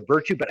call it a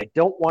virtue, but I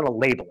don't want to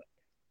label it,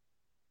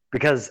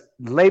 because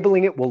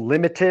labeling it will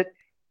limit it.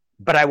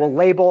 But I will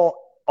label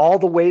all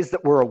the ways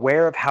that we're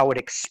aware of how it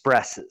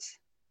expresses.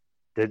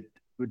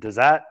 Does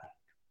that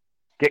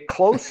get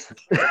close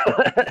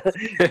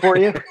for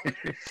you?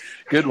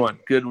 Good one.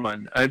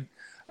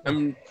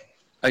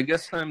 I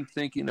guess I'm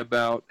thinking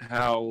about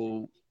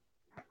how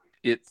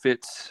it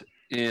fits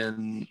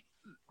in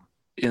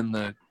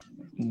the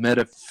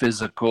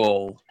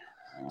metaphysical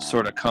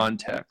sort of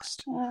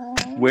context.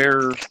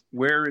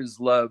 Where is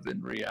love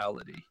in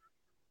reality?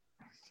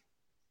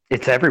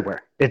 It's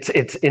everywhere. It's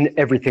in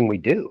everything we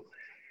do.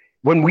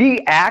 When we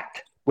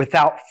act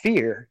without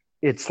fear,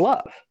 it's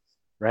love,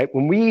 right?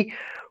 When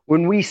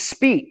we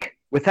speak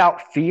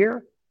without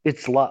fear,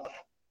 it's love.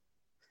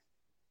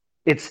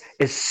 It's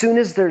as soon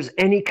as there's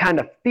any kind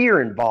of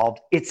fear involved,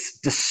 it's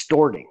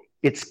distorting,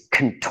 it's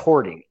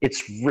contorting,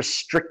 it's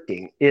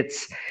restricting,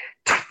 it's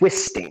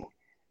twisting,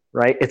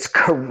 right? It's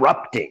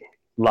corrupting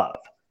love.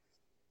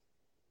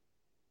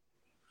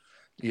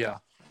 Yeah.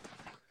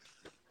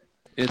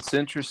 It's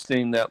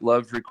interesting that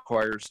love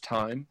requires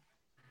time,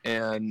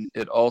 and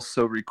it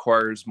also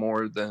requires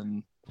more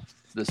than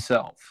the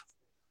self.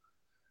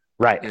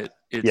 Right.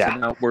 It's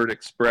an outward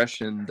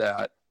expression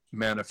that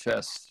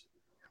manifests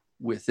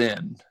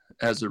within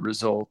as a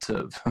result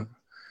of,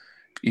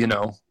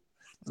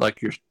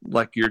 like you're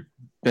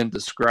been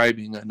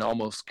describing, an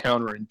almost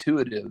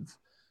counterintuitive,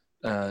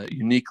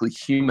 uniquely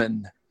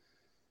human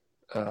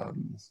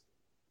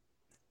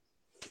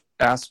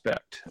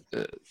aspect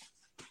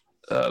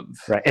of,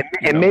 right,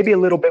 and maybe a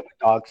little bit with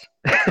dogs.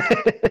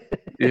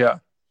 Yeah,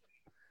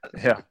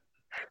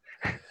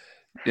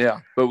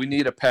 but we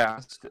need a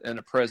past and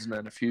a present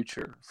and a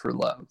future for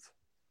love.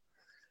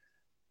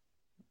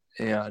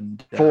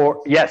 And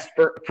for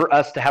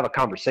us to have a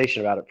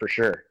conversation about it, for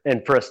sure,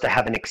 and for us to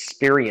have an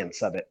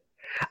experience of it.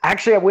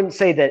 Actually, I wouldn't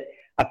say that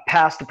a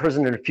past, a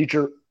present, and a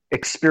future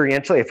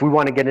experientially, if we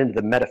want to get into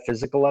the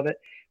metaphysical of it,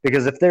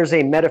 because if there's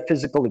a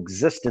metaphysical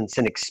existence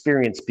and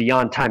experience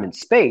beyond time and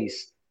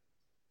space,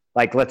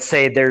 like let's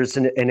say there's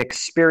an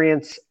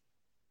experience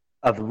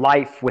of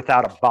life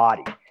without a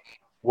body,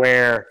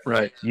 where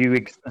you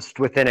exist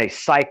within a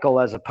cycle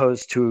as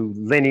opposed to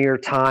linear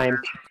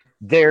time.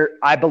 There,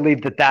 I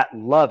believe that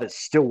love is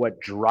still what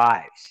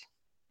drives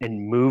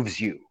and moves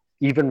you,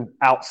 even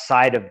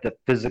outside of the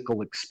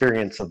physical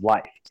experience of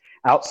life.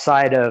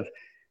 Outside of,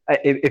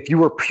 if you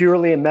were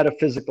purely a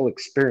metaphysical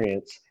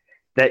experience,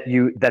 that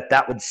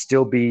would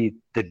still be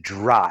the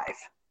drive,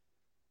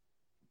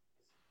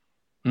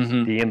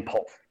 the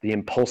impulse, the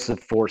impulsive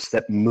force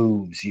that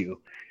moves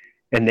you,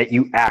 and that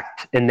you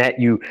act, and that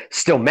you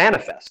still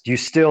manifest. You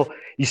still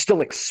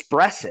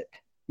express it,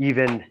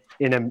 even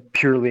in a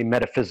purely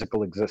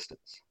metaphysical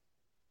existence.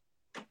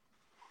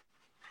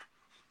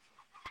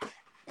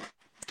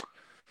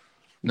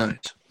 Nice.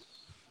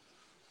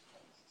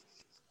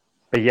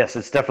 But yes,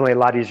 it's definitely a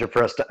lot easier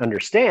for us to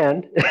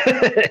understand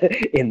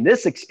in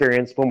this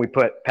experience when we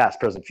put past,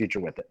 present, future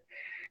with it.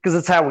 Because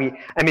it's how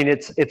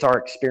it's our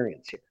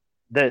experience here.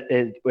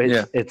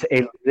 It's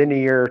a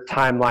linear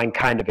timeline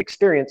kind of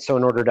experience. So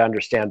in order to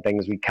understand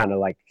things, we kind of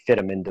like fit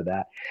them into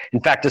that. In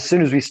fact, as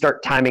soon as we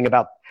start talking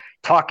about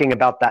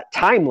that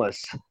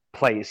timeless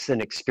place and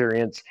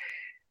experience,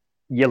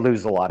 you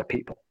lose a lot of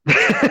people,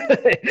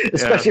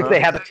 especially if they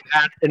haven't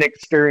had an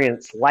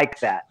experience like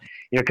that.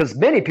 Because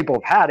many people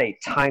have had a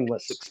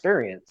timeless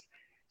experience,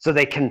 so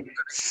they can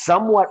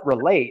somewhat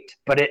relate.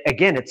 But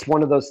it's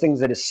one of those things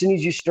that as soon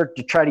as you start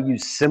to try to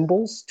use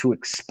symbols to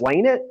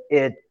explain it,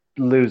 it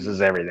loses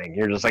everything.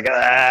 You're just like,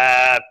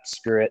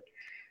 screw it.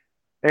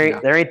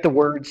 There ain't the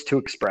words to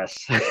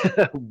express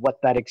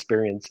what that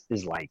experience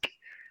is like.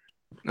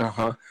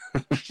 So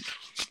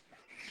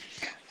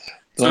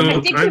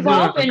I think we've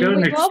all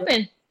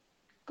been.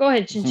 Go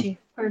ahead, Shinji.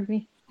 Pardon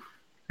me.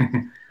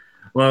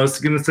 Well, I was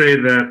going to say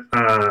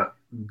that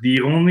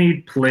the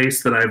only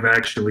place that I've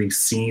actually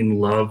seen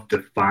love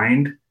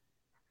defined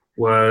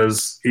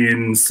was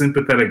in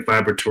sympathetic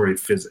vibratory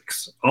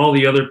physics. All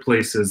the other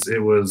places,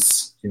 it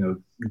was,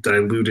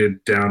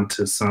 diluted down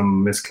to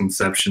some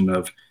misconception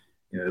of,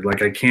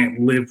 like, I can't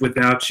live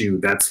without you.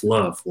 That's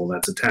love. Well,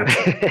 that's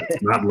attachment.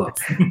 It's not love.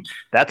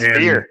 That's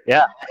fear.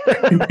 Yeah.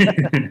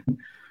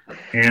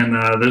 And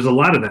there's a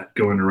lot of that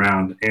going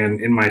around.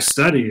 And in my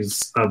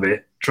studies of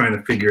it, trying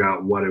to figure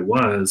out what it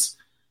was,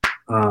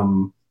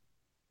 I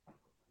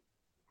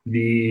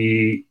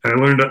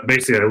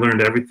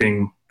learned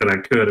everything that I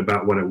could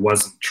about what it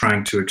wasn't,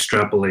 trying to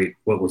extrapolate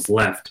what was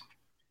left.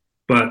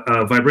 But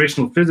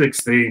vibrational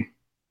physics, they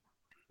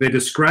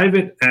describe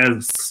it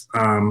as,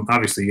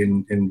 obviously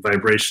in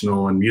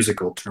vibrational and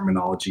musical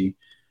terminology,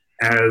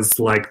 as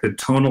like the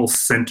tonal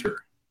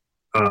center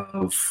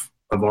of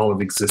all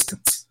of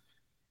existence.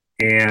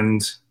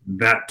 And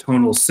that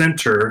tonal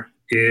center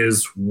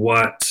is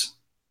what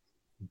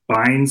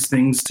binds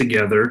things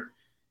together.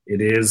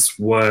 It is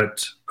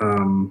what,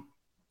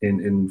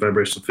 in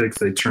vibrational physics,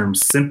 they term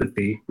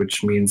sympathy,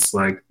 which means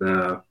like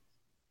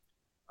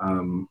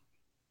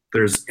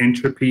there's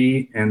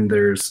entropy and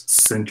there's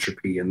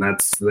centropy. And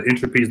that's, the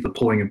entropy is the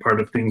pulling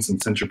apart of things, and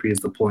centropy is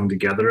the pulling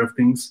together of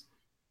things.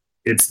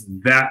 It's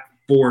that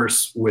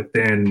force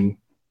within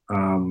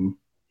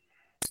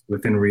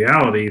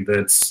reality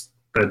that's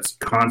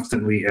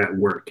constantly at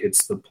work.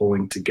 It's the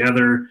pulling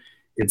together,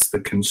 it's the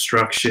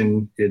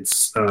construction,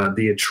 it's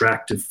the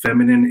attractive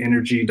feminine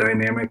energy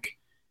dynamic,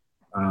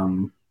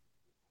 and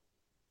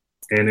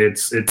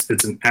it's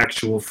an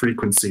actual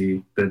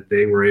frequency that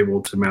they were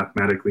able to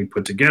mathematically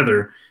put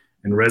together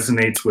and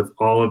resonates with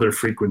all other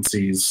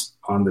frequencies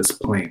on this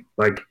plane.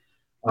 Like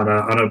on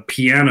a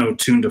piano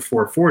tuned to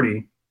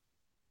 440,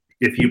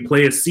 if you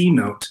play a C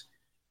note,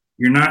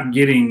 you're not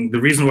getting, the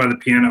reason why the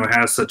piano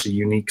has such a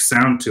unique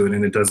sound to it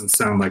and it doesn't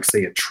sound like,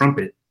 say, a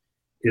trumpet,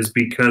 is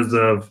because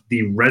of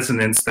the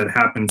resonance that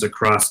happens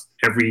across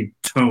every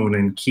tone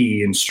and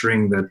key and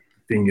string that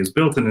thing is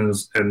built in,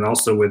 and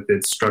also with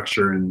its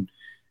structure and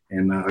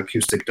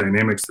acoustic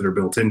dynamics that are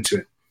built into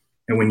it.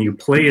 And when you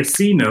play a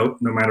C note,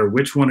 no matter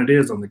which one it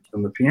is on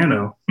the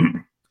piano,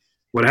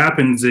 what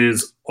happens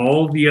is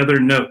all the other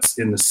notes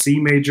in the C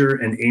major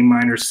and A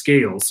minor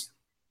scales,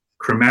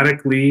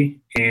 chromatically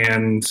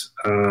and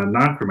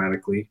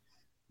non-chromatically,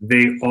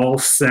 they all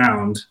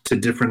sound to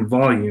different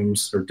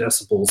volumes or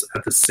decibels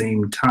at the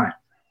same time,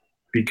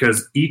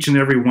 because each and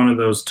every one of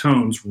those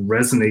tones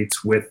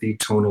resonates with the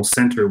tonal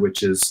center,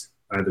 which is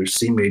either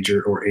C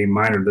major or A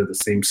minor. They're the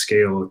same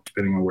scale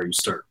depending on where you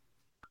start.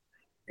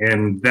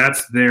 And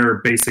that's their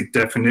basic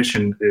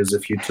definition, is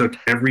if you took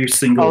every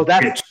single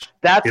pitch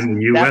in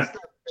the US. That's the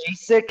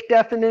basic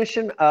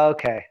definition?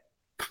 Okay.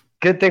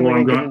 Good thing we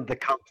didn't get into the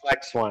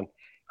complex one.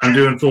 I'm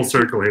doing full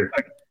circle here.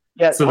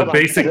 Yeah, so the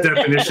basic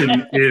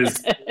definition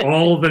is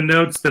all the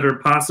notes that are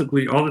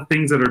possibly, all the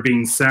things that are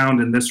being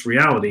sound in this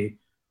reality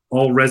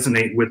all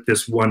resonate with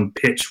this one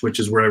pitch, which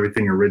is where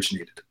everything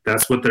originated.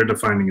 That's what they're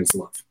defining as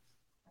love.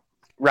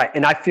 Right.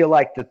 And I feel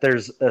like that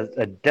there's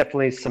a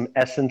definitely some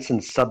essence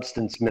and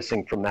substance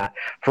missing from that.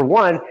 For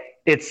one,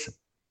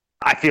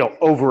 I feel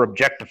over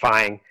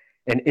objectifying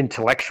and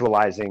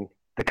intellectualizing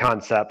the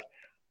concept.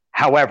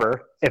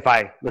 However,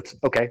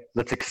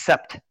 let's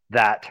accept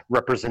that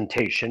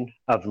representation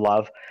of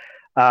love.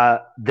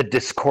 The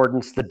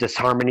discordance, the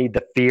disharmony,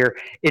 the fear,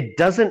 it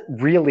doesn't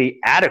really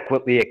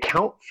adequately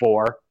account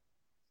for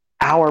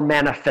our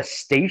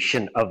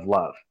manifestation of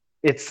love.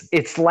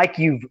 It's like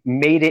you've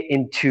made it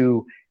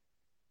into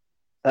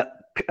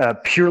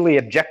purely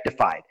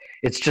objectified.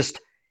 It's just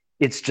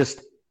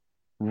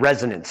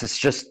resonance. It's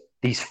just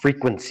these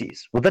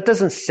frequencies. Well, that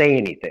doesn't say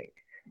anything.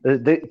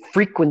 The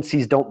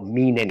frequencies don't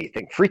mean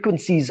anything.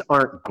 Frequencies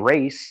aren't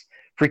grace.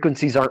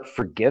 Frequencies aren't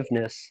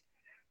forgiveness.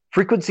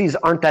 Frequencies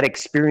aren't that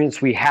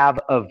experience we have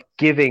of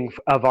giving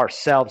of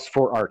ourselves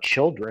for our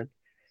children.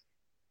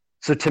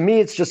 So to me,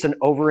 it's just an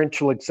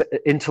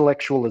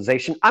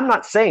over-intellectualization. I'm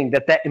not saying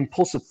that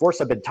impulsive force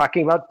I've been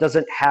talking about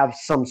doesn't have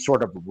some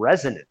sort of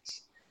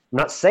resonance. I'm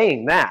not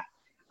saying that.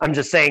 I'm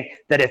just saying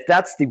that if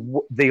that's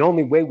the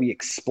only way we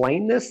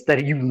explain this,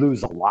 that you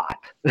lose a lot.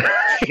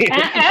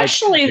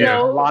 Actually,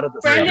 though, a lot of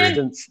the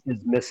substance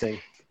is missing.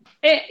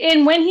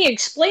 And when he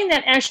explained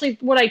that, actually,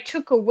 what I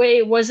took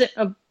away wasn't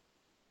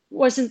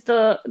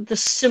the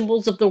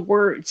symbols of the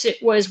words.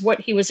 It was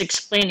what he was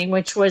explaining,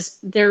 which was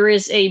there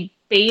is a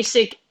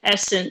basic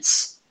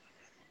essence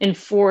and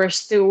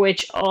force through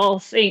which all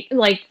things,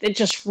 like, it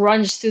just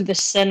runs through the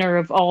center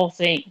of all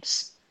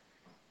things.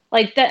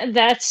 Like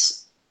that's.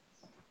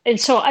 And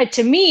so,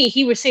 to me,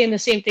 he was saying the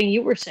same thing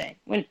you were saying.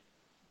 When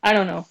I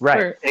don't know,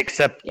 right?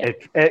 Except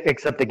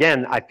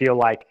again, I feel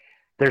like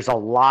there's a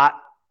lot.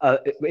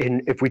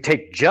 If we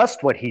take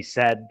just what he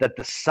said, that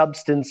the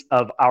substance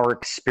of our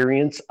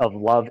experience of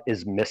love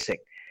is missing.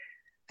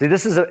 See,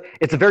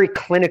 it's a very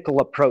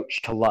clinical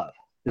approach to love,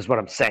 is what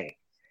I'm saying.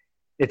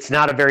 It's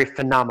not a very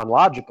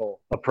phenomenological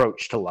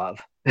approach to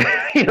love.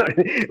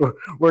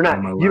 We're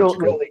not. You don't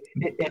really.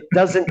 It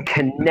doesn't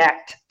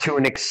connect to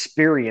an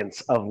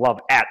experience of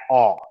love at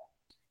all.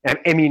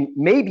 I mean,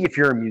 maybe if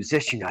you're a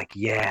musician, you're like,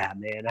 yeah,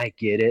 man, I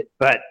get it.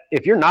 But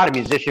if you're not a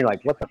musician, you're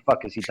like, what the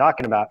fuck is he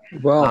talking about?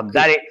 Well,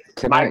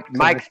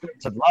 my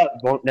experience of love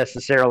won't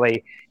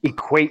necessarily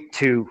equate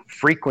to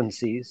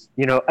frequencies.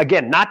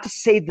 Again, not to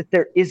say that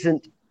there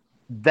isn't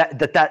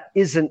that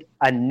isn't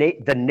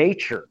the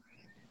nature,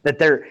 that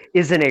there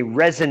isn't a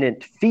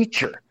resonant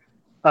feature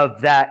of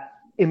that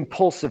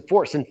impulsive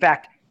force. In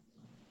fact,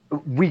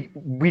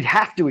 we'd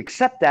have to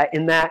accept that,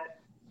 in that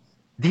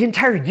the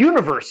entire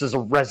universe is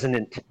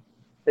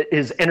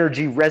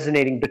energy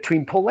resonating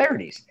between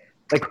polarities.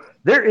 Like,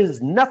 there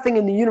is nothing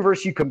in the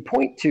universe you can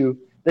point to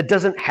that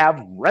doesn't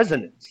have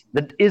resonance,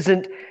 that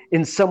isn't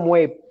in some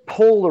way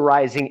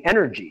polarizing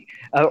energy,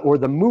 or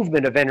the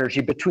movement of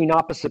energy between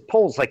opposite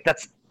poles. Like,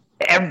 that's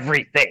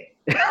everything.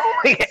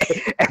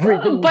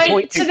 Everything you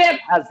point to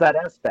has that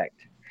aspect.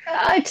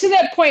 To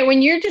that point,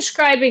 when you're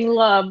describing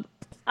love,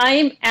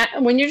 I'm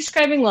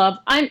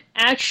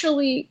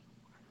actually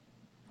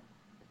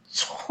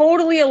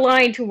totally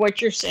aligned to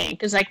what you're saying,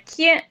 because I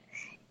can't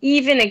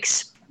even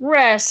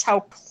express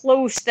how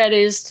close that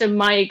is to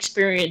my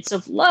experience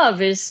of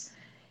love. It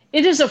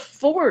is a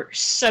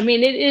force. I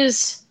mean,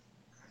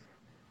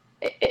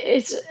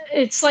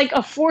 it's like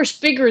a force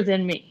bigger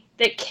than me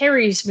that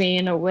carries me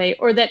in a way,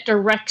 or that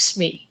directs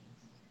me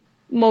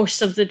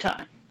most of the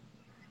time.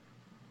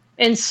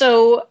 And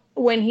so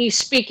when he's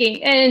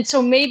speaking. And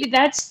so maybe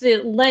that's the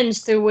lens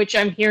through which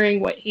I'm hearing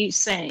what he's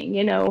saying,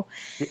 you know.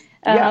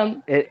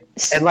 And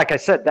like I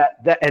said,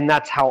 and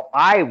that's how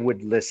I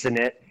would listen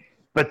it,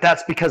 but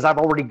that's because I've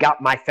already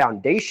got my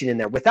foundation in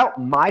there.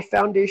 Without my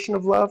foundation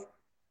of love,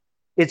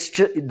 it's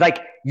just like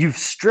you've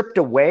stripped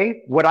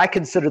away what I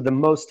consider the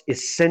most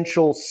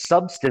essential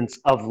substance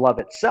of love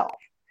itself.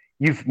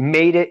 You've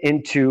made it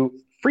into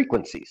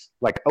frequencies.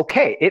 Like,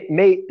 okay,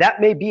 that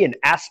may be an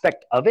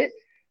aspect of it,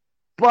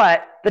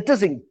 but that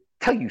doesn't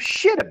tell you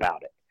shit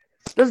about it.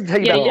 It doesn't tell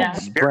you about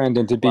the spirit.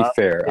 Brandon, to be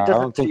fair, I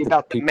don't think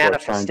that people are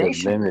trying to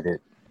limit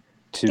it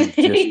to just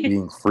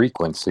being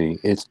frequency.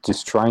 It's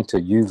just trying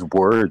to use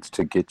words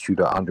to get you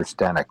to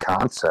understand a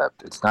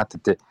concept. It's not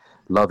that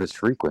love is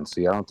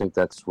frequency. I don't think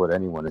that's what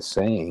anyone is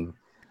saying.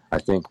 I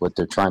think what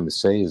they're trying to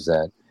say is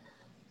that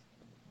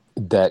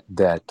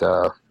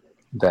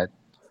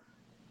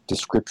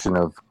description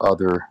of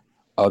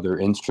other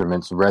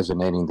instruments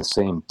resonating the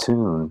same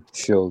tune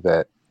show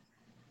that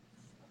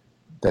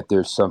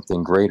there's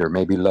something greater.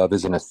 Maybe love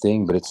isn't a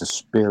thing, but it's a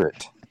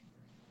spirit.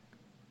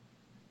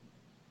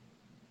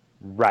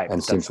 Right.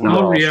 And since we're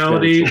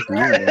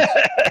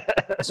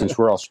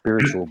all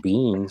spiritual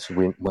beings,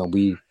 when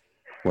we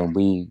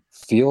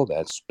feel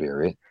that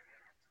spirit,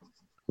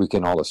 we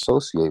can all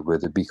associate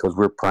with it because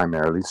we're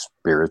primarily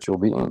spiritual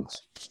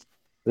beings.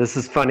 This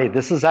is funny.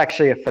 This is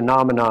actually a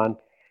phenomenon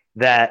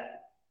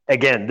that,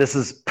 again, this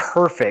is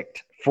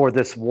perfect for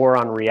this war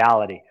on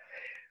reality.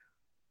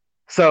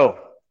 So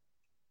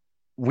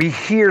we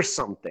hear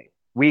something,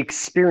 we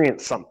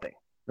experience something,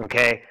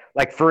 okay?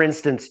 Like, for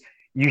instance,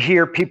 you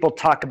hear people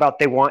talk about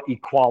they want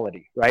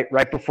equality, right?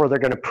 Right before they're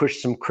going to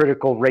push some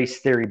critical race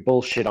theory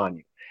bullshit on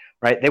you,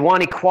 right? They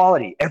want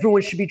equality.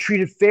 Everyone should be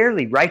treated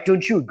fairly, right?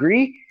 Don't you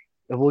agree?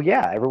 Well,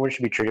 yeah, everyone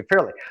should be treated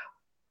fairly.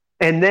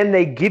 And then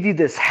they give you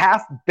this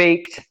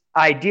half-baked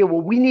idea,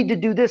 well, we need to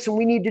do this and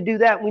we need to do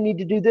that and we need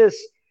to do this.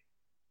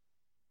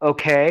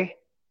 Okay.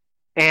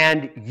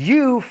 And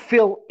you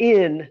fill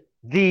in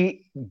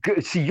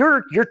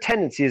your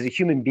tendency as a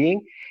human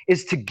being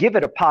is to give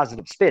it a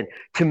positive spin,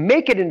 to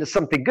make it into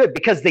something good,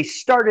 because they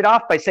started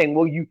off by saying,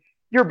 well,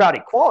 you're about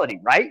equality,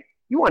 right?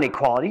 You want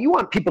equality. You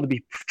want people to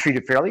be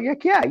treated fairly. You're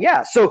like,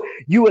 yeah. So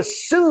you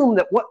assume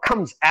that what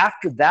comes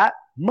after that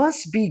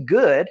must be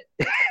good.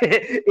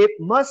 It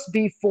must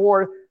be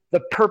for the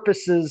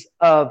purposes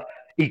of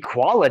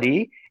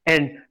equality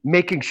and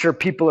making sure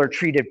people are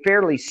treated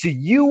fairly. So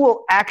you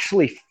will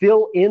actually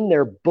fill in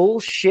their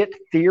bullshit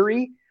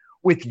theory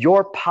with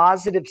your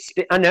positive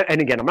spin. And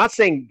again, I'm not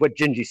saying what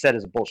Gingy said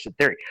is a bullshit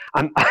theory.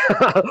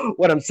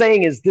 What I'm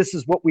saying is this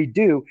is what we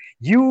do.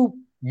 You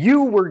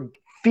were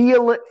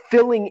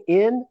filling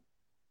in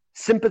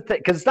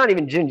sympathetic, because it's not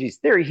even Gingy's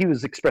theory. He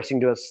was expressing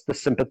to us the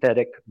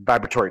sympathetic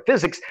vibratory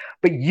physics,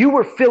 but you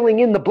were filling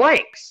in the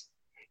blanks.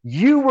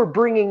 You were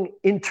bringing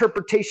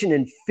interpretation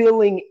and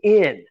filling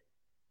in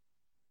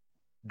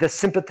the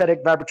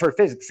sympathetic vibratory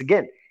physics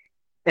again.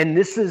 And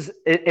this is,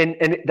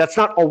 and that's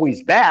not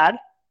always bad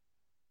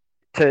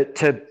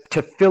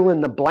to fill in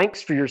the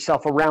blanks for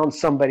yourself around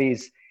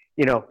somebody's,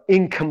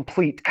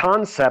 incomplete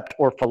concept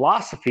or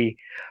philosophy.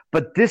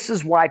 But this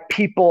is why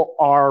people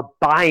are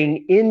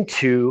buying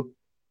into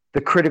the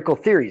critical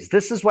theories.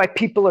 This is why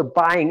people are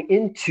buying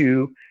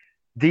into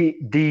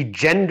the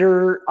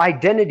gender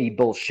identity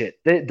bullshit.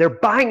 They're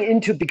buying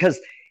into it because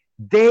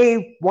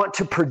they want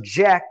to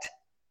project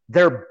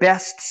their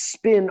best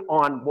spin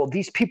on, well,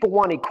 these people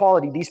want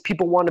equality. These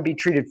people want to be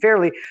treated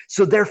fairly.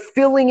 So they're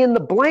filling in the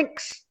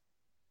blanks.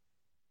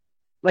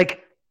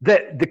 Like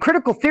the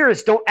critical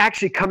theorists don't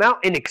actually come out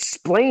and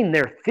explain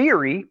their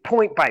theory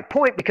point by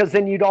point, because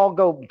then you'd all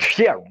go,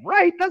 yeah,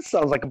 right. That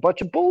sounds like a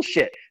bunch of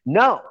bullshit.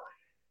 No.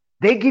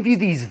 They give you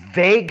these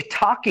vague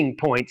talking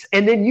points,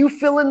 and then you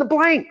fill in the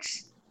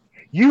blanks.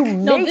 You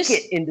make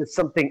it into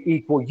something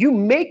equal. You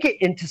make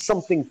it into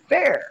something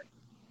fair.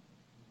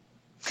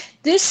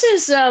 This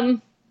is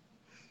a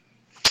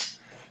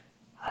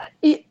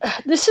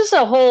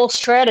whole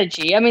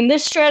strategy. I mean,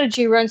 this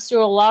strategy runs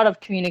through a lot of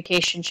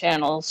communication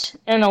channels,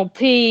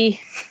 NLP,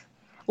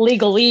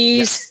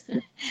 legalese,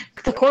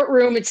 the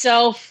courtroom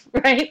itself,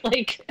 right?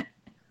 Like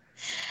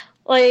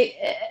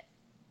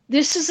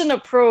this is an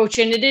approach,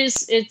 and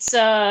it's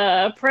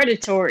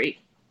predatory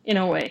in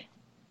a way.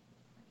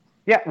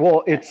 Yeah,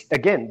 well, it's,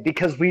 again,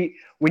 because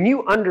when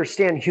you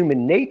understand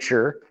human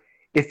nature,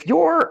 if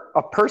you're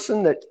a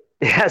person that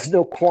has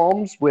no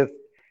qualms with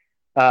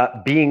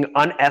being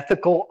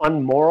unethical,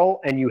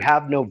 unmoral, and you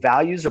have no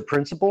values or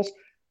principles,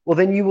 well,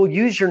 then you will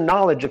use your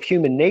knowledge of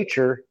human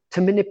nature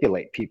to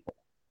manipulate people.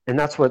 And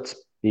that's what's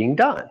being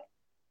done.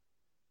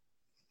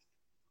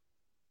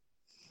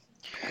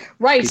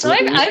 Right. So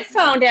I've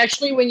found,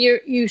 actually, when you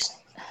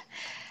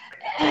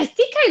I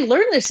think I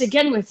learned this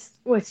again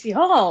with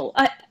y'all.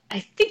 I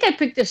think I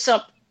picked this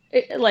up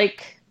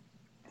like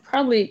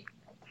probably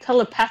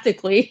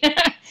telepathically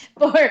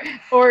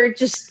or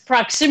just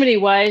proximity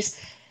wise,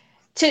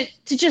 to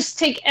just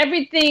take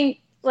everything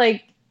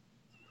like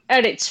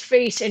at its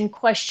face and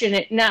question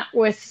it, not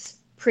with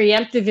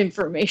preemptive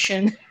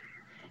information,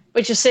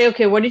 but just say,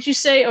 okay, what did you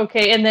say?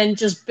 Okay, and then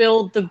just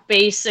build the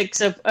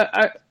basics of,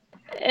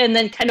 and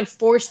then kind of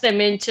force them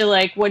into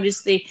like, what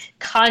is the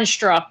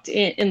construct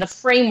in the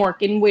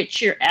framework in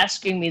which you're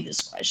asking me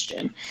this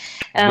question?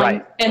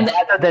 Right. And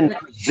rather than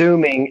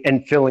presuming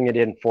and filling it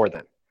in for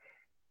them.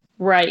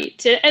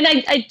 Right. And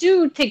I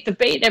do take the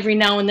bait every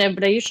now and then,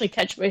 but I usually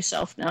catch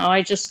myself now.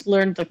 I just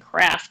learned the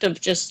craft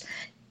of just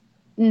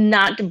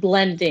not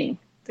blending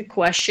the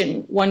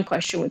one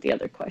question with the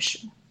other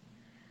question.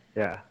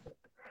 Yeah.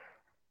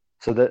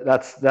 So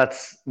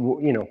that's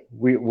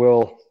we've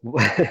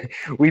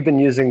been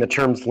using the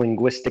terms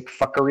linguistic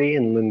fuckery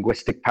and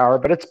linguistic power,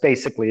 but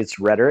it's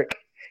rhetoric.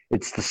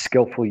 It's the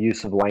skillful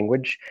use of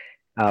language.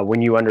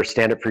 When you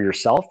understand it for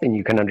yourself and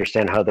you can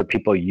understand how other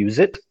people use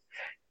it,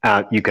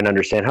 you can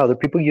understand how other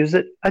people use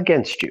it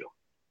against you.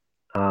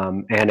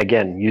 And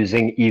again,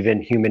 using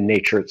even human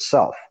nature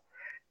itself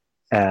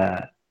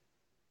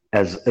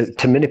as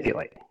to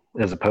manipulate,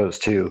 as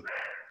opposed to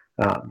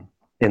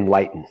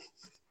enlighten.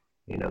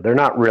 They're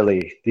not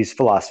really, these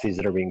philosophies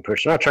that are being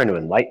pushed, they're not trying to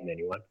enlighten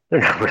anyone.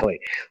 They're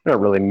not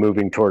really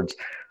moving towards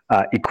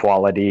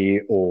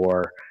equality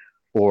or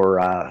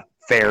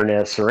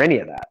fairness or any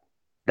of that.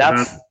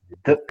 That's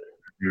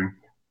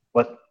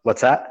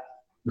what's that?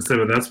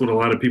 So that's what a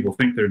lot of people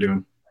think they're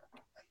doing.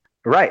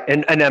 Right.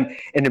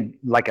 And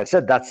like I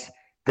said, that's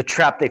the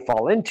trap they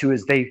fall into.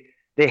 Is they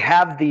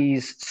have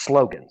these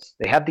slogans,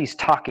 they have these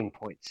talking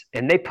points,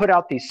 and they put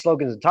out these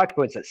slogans and talking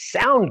points that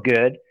sound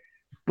good,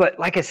 but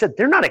like I said,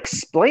 they're not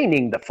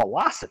explaining the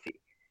philosophy.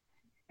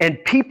 And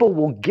people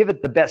will give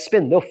it the best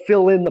spin. They'll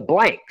fill in the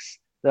blanks.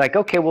 They're like,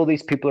 okay, well,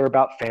 these people are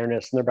about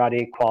fairness and they're about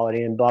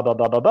equality and blah, blah,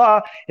 blah, blah,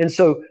 blah. And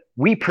so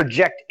we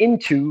project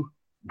into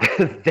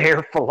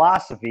their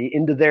philosophy,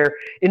 into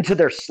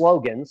their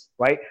slogans,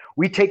 right?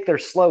 We take their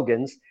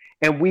slogans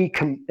and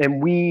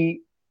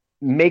we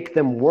make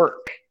them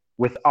work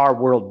with our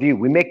worldview.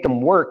 We make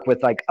them work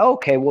with like,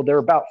 okay, well, they're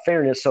about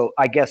fairness, so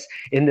I guess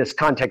in this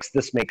context,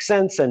 this makes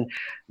sense. And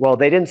well,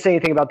 they didn't say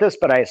anything about this,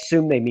 but I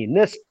assume they mean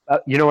this.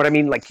 You know what I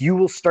mean? Like, you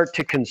will start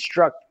to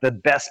construct the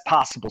best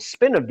possible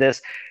spin of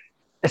this,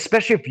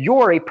 especially if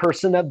you're a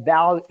person of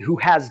value who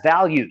has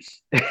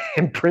values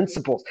and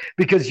principles,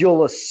 because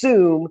you'll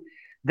assume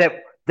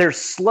that their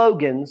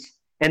slogans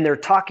and their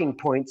talking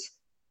points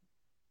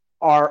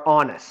are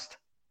honest.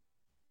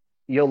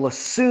 You'll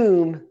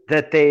assume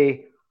that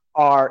they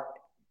are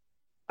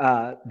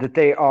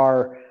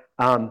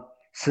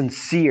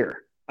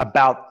sincere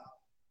about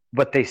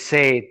what they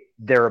say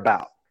they're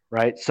about,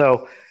 right?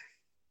 So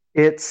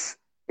it's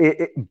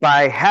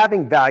by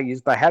having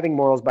values, by having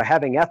morals, by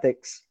having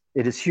ethics,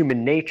 it is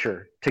human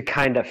nature to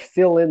kind of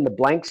fill in the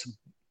blanks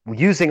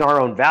using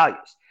our own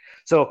values.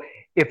 So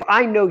if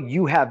I know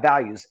you have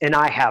values and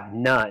I have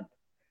none,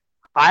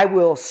 I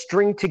will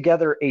string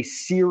together a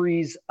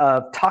series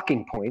of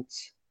talking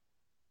points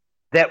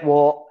that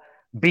will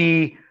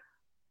be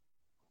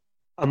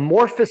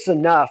amorphous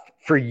enough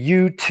for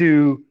you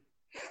to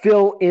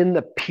fill in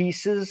the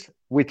pieces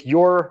with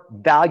your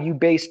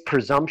value-based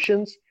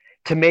presumptions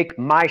to make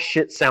my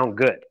shit sound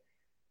good.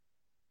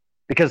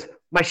 Because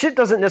my shit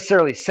doesn't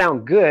necessarily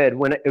sound good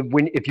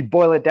if you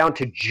boil it down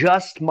to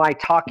just my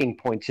talking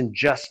points and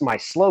just my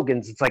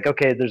slogans. It's like,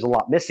 okay, there's a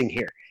lot missing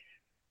here.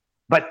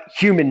 But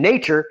human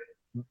nature,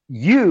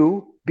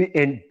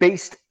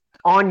 based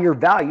on your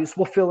values,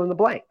 will fill in the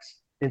blanks.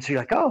 And so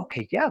you're like, oh,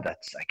 okay, yeah,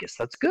 I guess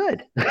that's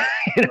good.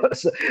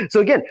 So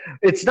again,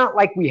 it's not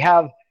like we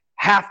have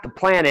half the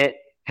planet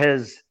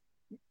has,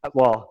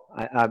 well,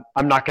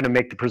 I'm not going to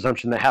make the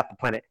presumption that half the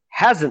planet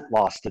hasn't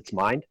lost its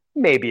mind.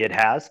 Maybe it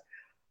has.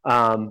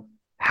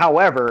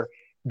 However,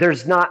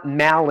 there's not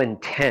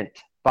malintent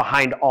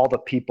behind all the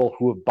people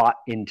who have bought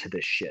into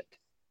this shit.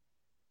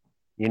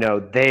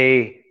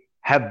 They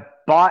have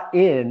bought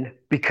in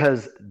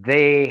because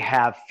they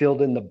have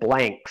filled in the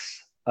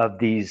blanks of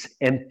these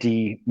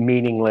empty,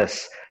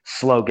 meaningless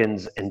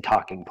slogans and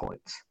talking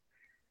points.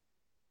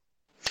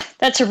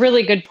 That's a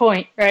really good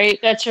point, right?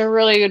 That's a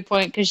really good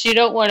point, because you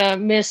don't want to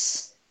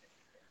misdirect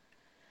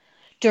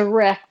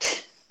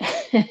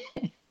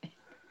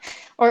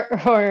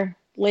or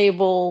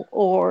label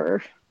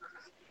or,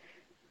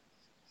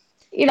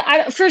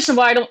 first of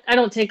all, I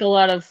don't take a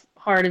lot of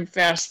hard and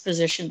fast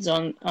positions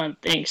on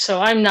things,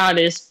 so I'm not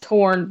as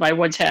torn by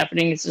what's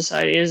happening in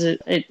society as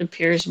it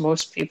appears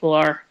most people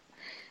are.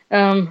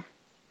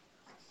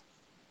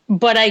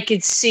 But I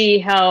could see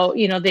how,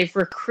 they've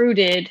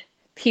recruited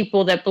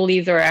people that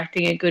believe they're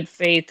acting in good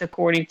faith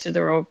according to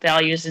their own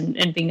values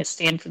and being a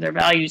stand for their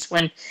values,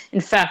 when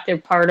in fact they're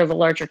part of a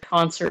larger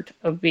concert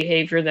of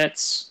behavior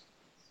that's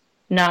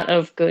not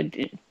of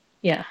good,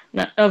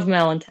 not of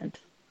malintent.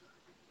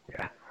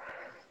 Yeah.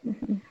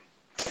 Mm-hmm.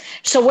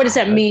 So what does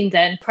that mean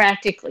then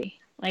practically?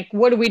 Like,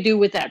 what do we do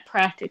with that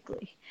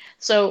practically?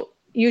 So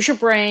use your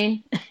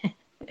brain.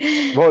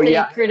 Well,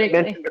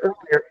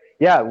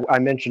 I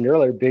mentioned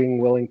earlier being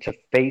willing to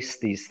face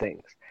these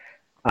things.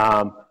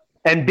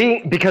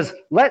 Because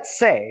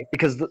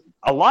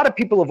a lot of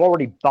people have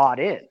already bought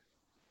in.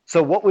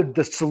 So what would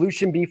the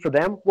solution be for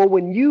them? Well,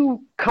 when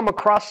you come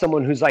across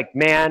someone who's like,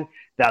 man,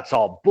 that's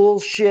all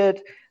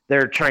bullshit.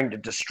 They're trying to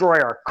destroy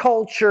our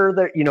culture.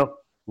 They're,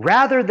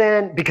 rather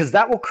than, because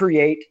that will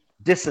create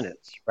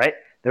dissonance, right?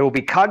 There will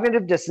be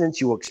cognitive dissonance.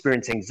 You will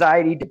experience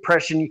anxiety,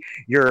 depression.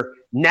 Your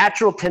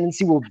natural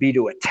tendency will be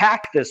to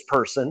attack this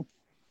person.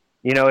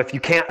 If you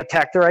can't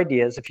attack their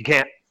ideas, if you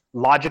can't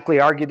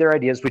logically argue their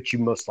ideas, which you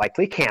most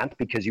likely can't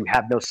because you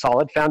have no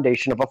solid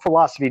foundation of a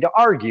philosophy to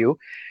argue,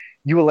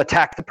 you will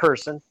attack the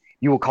person.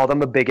 You will call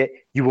them a bigot.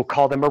 You will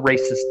call them a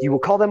racist. You will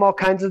call them all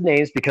kinds of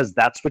names because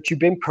that's what you've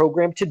been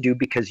programmed to do,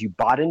 because you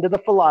bought into the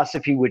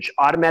philosophy, which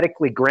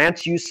automatically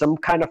grants you some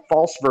kind of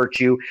false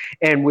virtue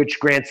and which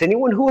grants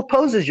anyone who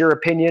opposes your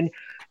opinion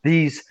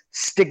these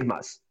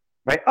stigmas,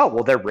 right? Oh,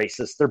 well, they're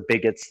racist. They're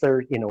bigots.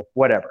 They're,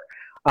 whatever.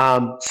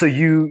 So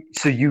you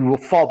will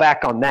fall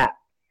back on that.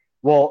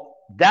 Well,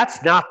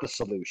 that's not the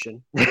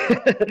solution.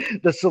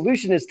 The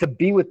solution is to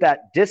be with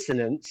that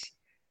dissonance,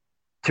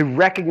 to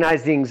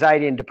recognize the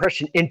anxiety and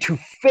depression, and to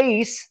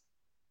face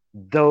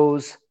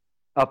those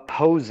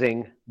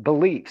opposing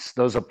beliefs,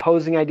 those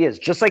opposing ideas,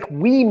 just like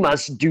we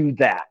must do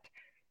that.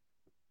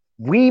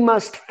 We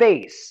must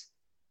face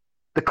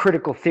the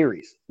critical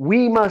theories.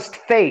 We must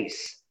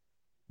face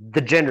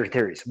the gender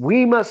theories.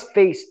 We must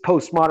face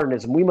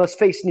postmodernism. We must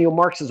face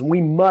neo-Marxism.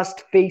 We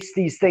must face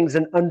these things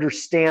and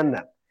understand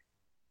them,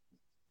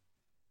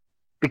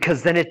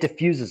 because then it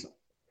diffuses them.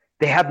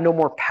 They have no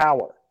more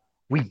power.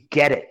 We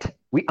get it.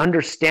 We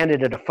understand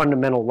it at a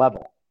fundamental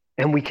level,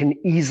 and we can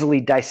easily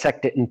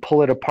dissect it and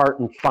pull it apart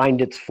and find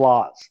its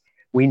flaws.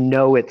 We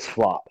know its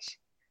flaws,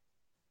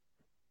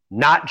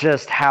 not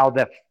just how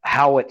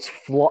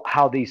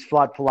these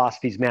flawed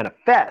philosophies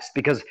manifest.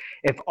 Because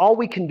if all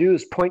we can do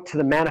is point to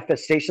the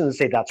manifestation and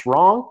say that's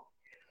wrong,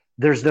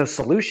 there's no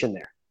solution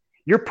there.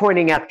 You're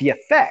pointing at the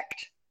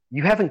effect.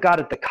 You haven't got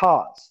at the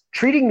cause.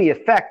 Treating the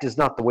effect is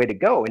not the way to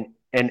go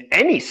in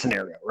any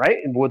scenario, right?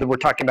 Whether we're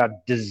talking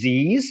about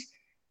disease,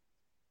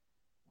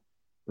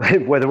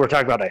 whether we're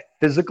talking about a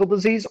physical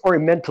disease or a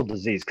mental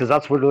disease, because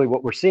that's literally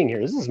what we're seeing here.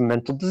 This is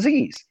mental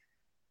disease.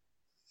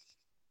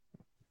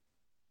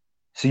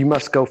 So you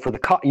must go for the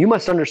cause. You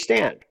must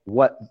understand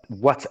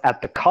what's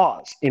at the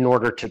cause in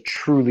order to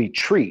truly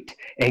treat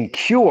and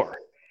cure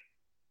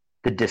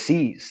the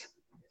disease.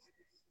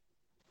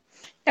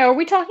 Now, are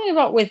we talking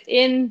about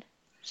within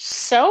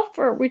self,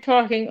 or are we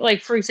talking,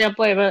 like, for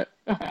example,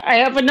 I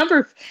have a number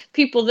of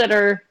people that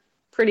are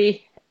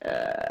pretty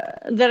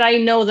that I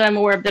know, that I'm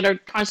aware of, that are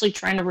constantly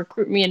trying to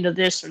recruit me into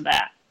this or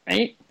that,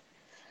 right?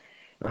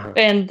 Uh-huh.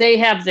 And they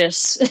have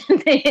this,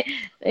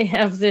 they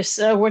have this,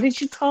 what did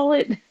you call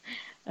it?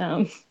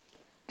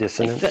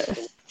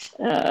 Dissonance?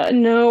 Like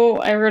no,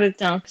 I wrote it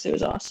down because it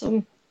was awesome.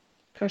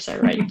 Of course, I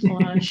write a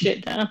lot of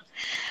shit down.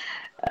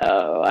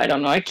 Oh, I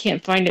don't know. I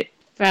can't find it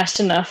fast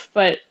enough,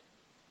 but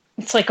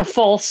it's like a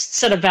false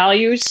set of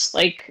values,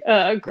 like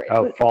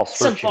false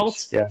virtues.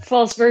 False virtues.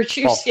 False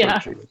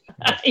virtues.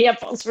 Yeah,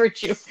 false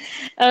virtue.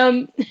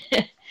 And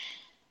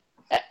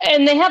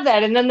they have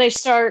that, and then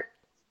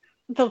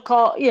they'll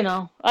call,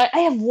 I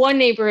have one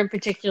neighbor in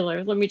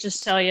particular. Let me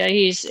just tell you,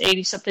 he's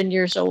 80-something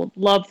years old.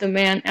 Love the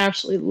man,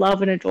 absolutely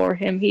love and adore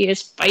him. He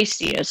is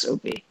feisty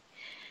SOB.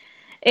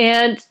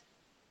 And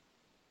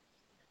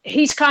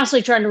he's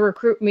constantly trying to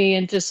recruit me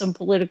into some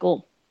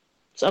political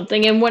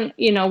something. And when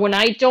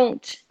I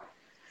don't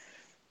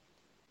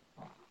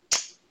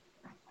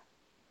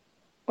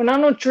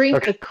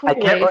drink the Kool-Aid. I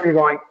get where you're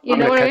going. I'm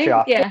going to cut you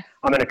off. Yeah.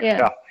 I'm going to cut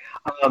you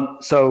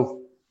off.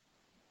 So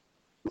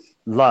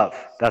love,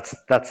 that's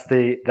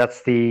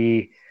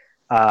the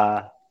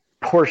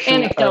portion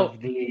anecdote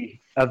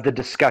of the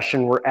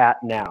discussion we're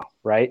at now,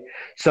 right?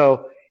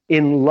 So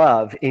in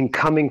love, in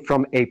coming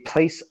from a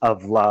place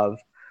of love,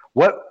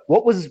 what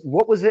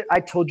was it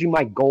I told you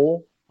my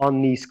goal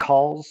on these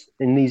calls,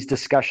 in these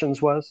discussions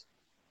was?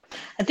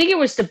 I think it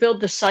was to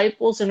build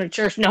disciples in a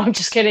church. No, I'm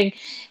just kidding.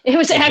 It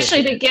was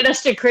actually to get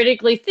us to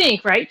critically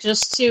think, right?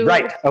 Just to...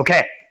 Right.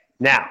 Okay.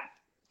 Now,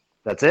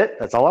 that's it.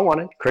 That's all I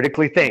wanted.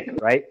 Critically think,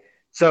 right?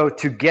 So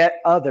to get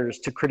others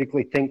to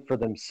critically think for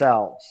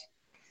themselves.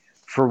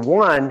 For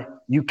one,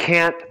 you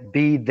can't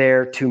be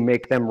there to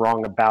make them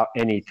wrong about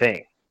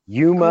anything.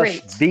 You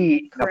must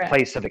be a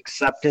place of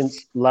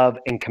acceptance, love,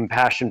 and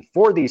compassion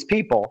for these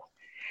people,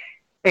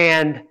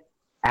 and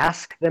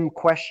ask them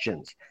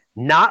questions.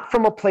 Not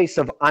from a place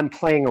of I'm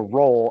playing a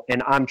role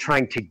and I'm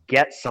trying to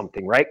get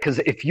something, right? Because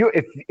if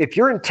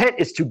your intent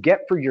is to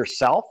get for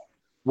yourself,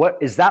 what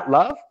is that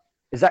love?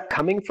 Is that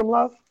coming from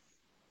love?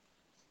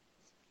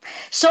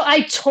 So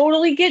I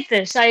totally get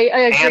this. I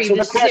agree. Answer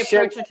the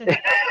question.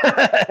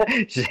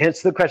 Just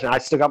answer the question. I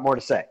still got more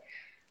to say.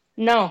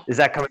 No. Is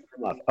that coming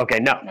from love? Okay,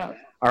 no.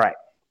 All right.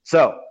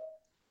 So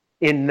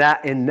in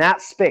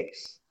that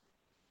space,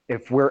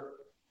 if we're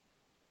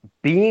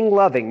being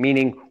loving,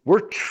 meaning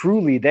we're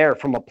truly there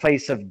from a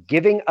place of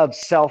giving of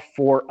self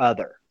for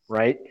other,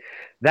 right?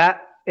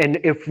 And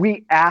if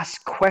we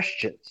ask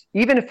questions,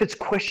 even if it's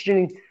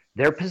questioning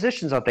their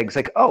positions on things,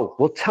 like, oh,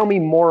 well, tell me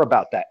more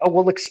about that. Oh,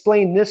 well,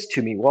 explain this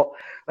to me. Well,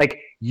 like,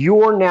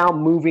 you're now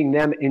moving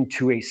them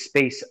into a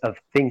space of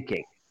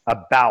thinking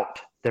about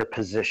their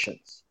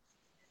positions.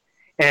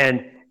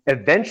 And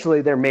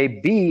eventually there may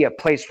be a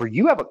place where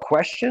you have a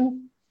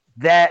question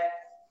that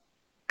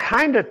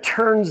kind of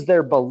turns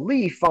their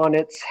belief on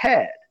its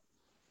head,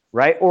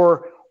 right?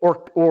 Or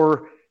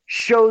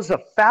shows a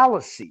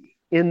fallacy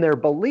in their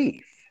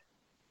belief,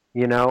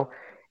 you know?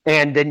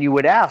 And then you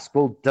would ask,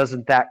 well,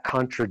 doesn't that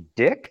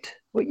contradict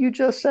what you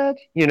just said?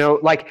 You know,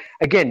 like,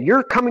 again,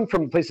 you're coming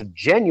from a place of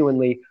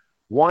genuinely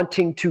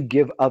wanting to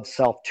give of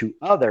self to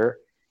other,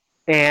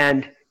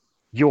 and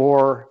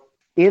you're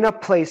in a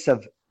place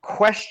of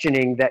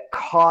questioning that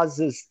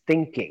causes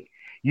thinking.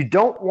 You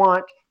don't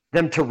want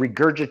them to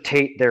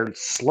regurgitate their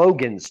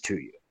slogans to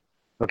you,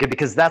 okay?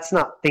 Because that's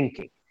not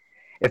thinking.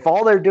 If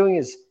all they're doing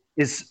is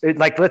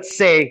like, let's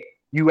say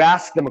you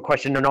ask them a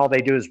question and all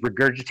they do is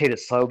regurgitate a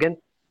slogan.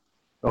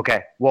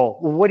 Okay, well,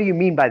 what do you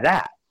mean by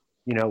that?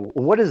 You know,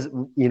 what is,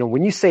 you know,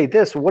 when you say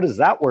this, what does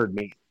that word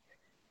mean?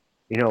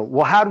 You know,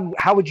 well,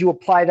 how would you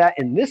apply that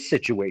in this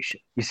situation?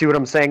 You see what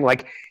I'm saying?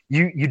 Like,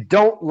 you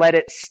don't let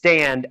it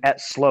stand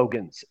at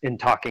slogans and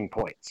talking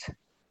points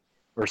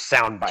or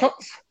sound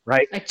bites,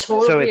 right? I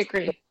totally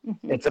agree.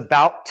 It's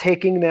about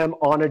taking them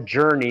on a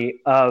journey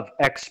of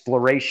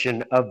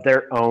exploration of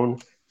their own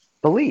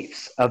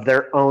beliefs, of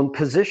their own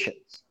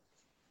positions.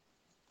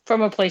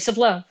 From a place of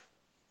love.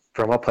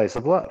 From a place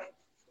of love.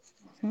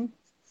 Mm-hmm.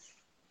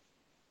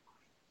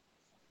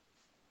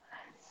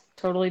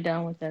 Totally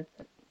down with that.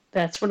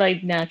 That's what I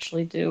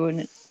naturally do,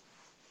 and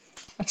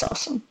that's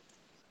awesome.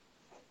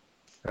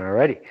 All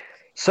righty.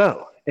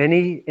 So,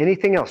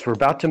 anything else? We're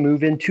about to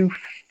move into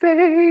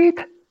faith.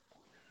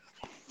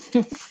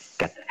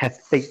 Got to have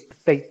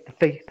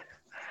faith.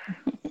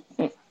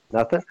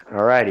 Nothing?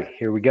 All righty.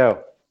 Here we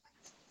go.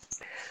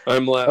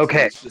 I'm laughing.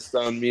 Okay. It's just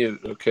on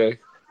mute, okay?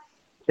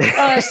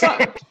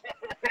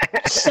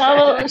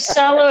 Salo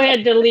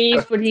had to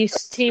leave, but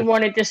he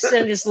wanted to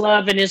send his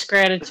love and his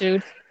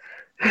gratitude.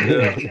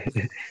 Yeah.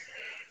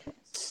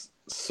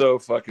 So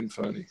fucking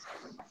funny.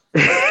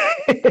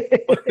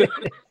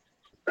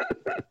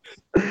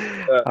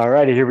 All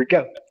righty, here we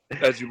go.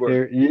 As you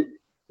were.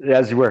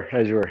 As you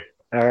were.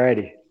 All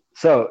righty.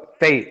 So,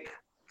 faith.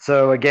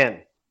 So,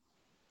 again,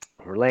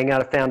 we're laying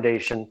out a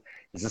foundation.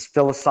 This is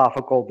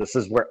philosophical. This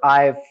is where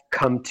I've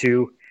come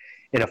to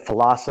in a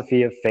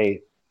philosophy of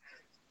faith.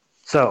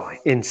 So,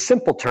 in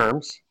simple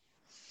terms,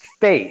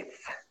 faith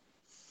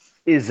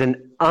is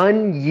an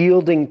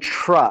unyielding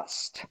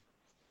trust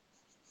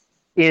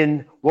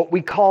in what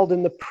we called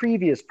in the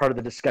previous part of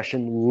the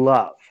discussion,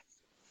 love.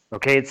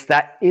 Okay, it's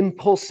that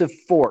impulsive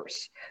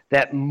force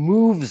that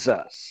moves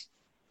us,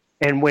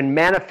 and when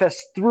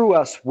manifests through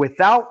us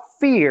without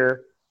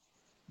fear,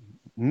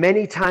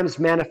 many times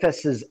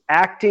manifests as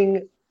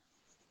acting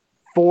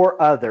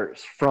for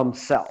others from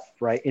self,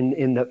 right?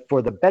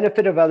 For the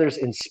benefit of others,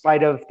 in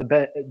spite of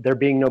there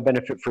being no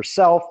benefit for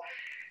self,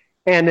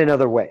 and in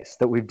other ways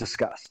that we've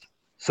discussed.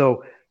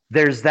 So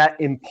there's that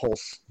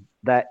impulse,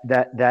 that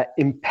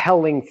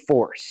impelling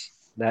force,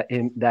 that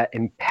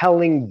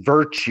impelling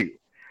virtue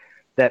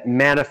that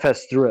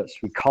manifests through us.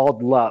 We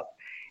called love.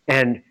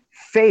 And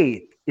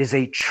faith is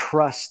a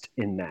trust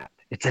in that.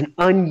 It's an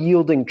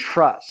unyielding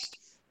trust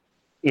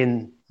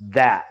in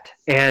that.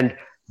 And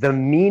the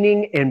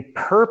meaning and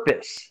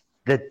purpose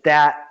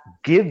that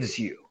gives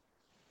you.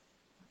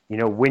 You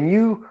know, when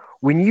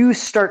you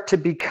start to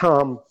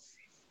become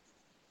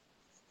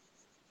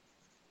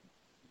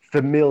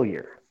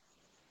familiar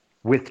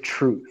with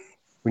truth,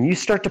 when you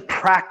start to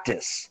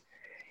practice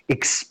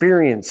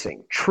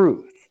experiencing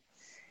truth,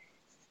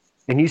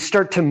 and you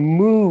start to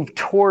move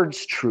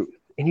towards truth,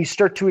 and you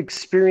start to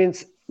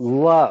experience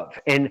love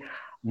and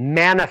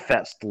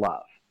manifest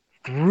love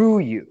through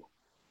you,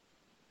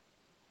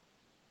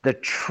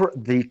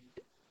 the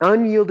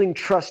unyielding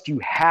trust you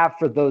have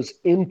for those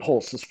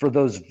impulses, for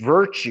those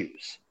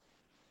virtues,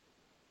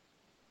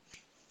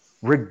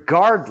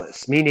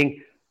 regardless,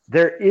 meaning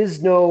there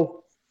is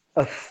no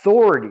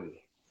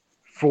authority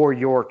for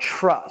your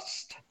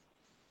trust.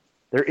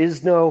 There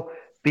is no,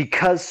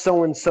 because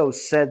so-and-so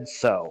said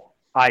so,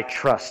 I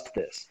trust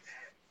this.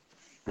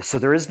 So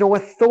there is no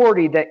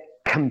authority that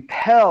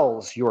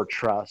compels your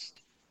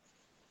trust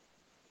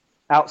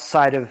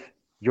outside of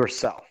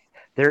yourself.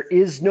 There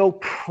is no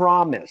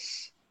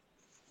promise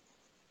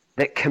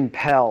that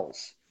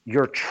compels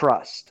your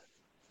trust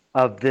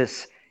of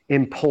this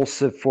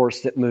impulsive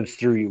force that moves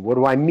through you. What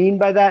do I mean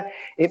by that?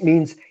 It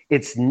means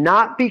it's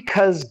not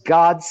because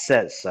God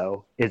says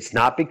so. It's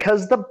not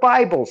because the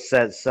Bible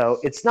says so.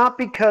 It's not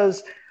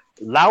because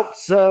Lao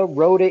Tzu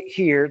wrote it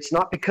here. It's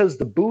not because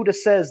the Buddha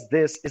says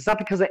this. It's not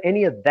because of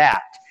any of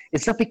that.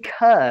 It's not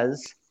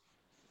because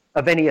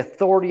of any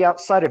authority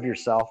outside of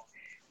yourself.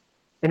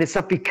 And it's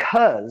not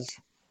because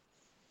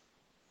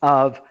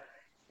of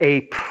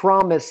a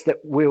promise that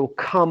will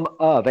come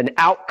of, an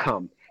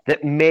outcome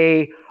that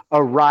may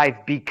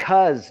arrive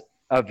because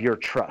of your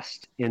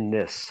trust in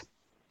this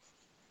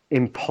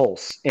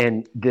impulse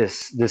and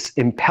this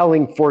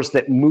impelling force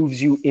that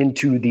moves you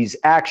into these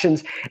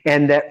actions,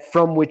 and that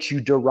from which you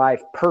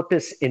derive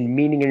purpose and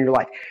meaning in your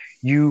life.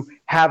 You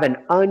have an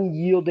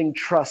unyielding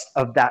trust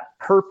of that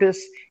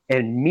purpose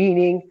and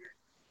meaning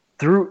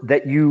through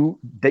that you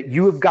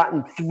have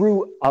gotten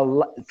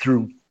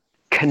through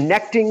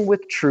connecting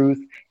with truth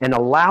and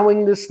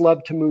allowing this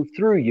love to move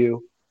through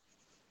you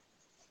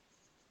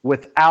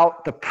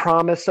without the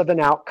promise of an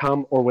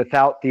outcome or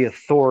without the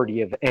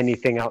authority of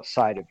anything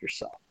outside of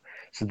yourself.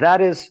 So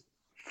that is,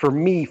 for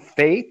me,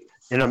 faith.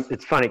 And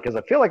it's funny because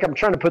I feel like I'm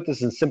trying to put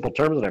this in simple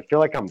terms and I feel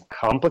like I'm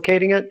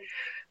complicating it.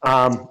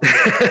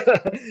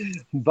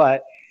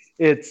 But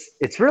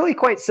it's really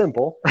quite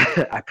simple.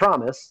 I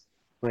promise.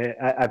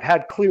 I've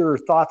had clearer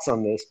thoughts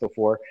on this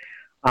before.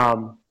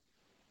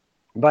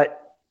 But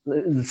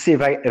let's see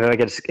if I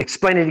can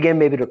explain it again.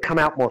 Maybe it'll come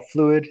out more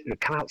fluid. It'll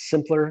come out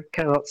simpler,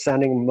 come out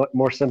sounding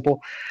more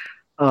simple.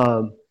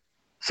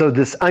 So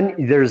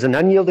there's an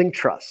unyielding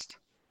trust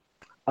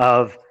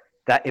of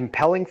that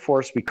impelling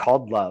force we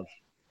called love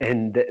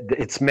and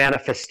its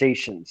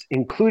manifestations,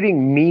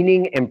 including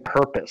meaning and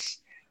purpose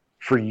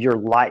for your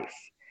life.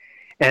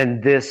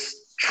 And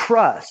this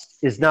trust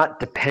is not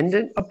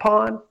dependent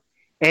upon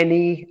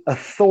any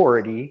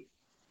authority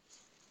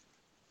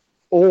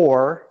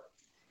or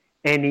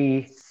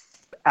any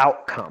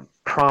outcome,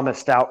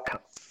 promised outcome.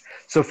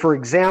 So, for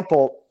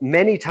example,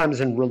 many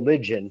times in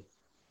religion,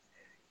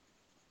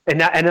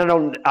 and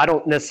I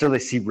don't necessarily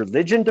see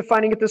religion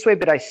defining it this way,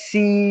 but I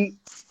see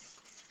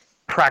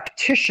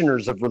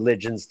practitioners of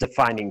religions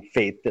defining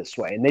faith this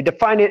way, and they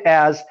define it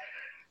as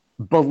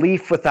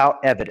belief without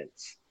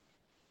evidence.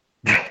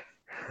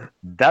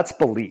 That's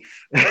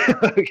belief.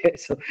 Okay,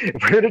 so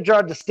if we're to draw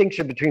a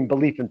distinction between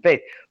belief and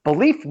faith,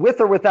 belief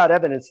with or without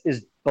evidence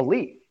is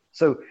belief.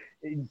 So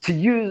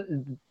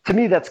to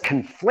me, that's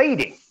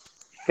conflating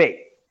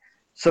faith.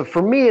 So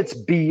for me, it's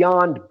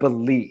beyond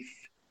belief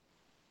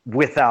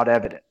without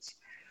evidence.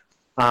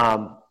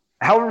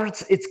 However,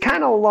 it's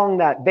kind of along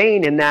that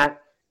vein in that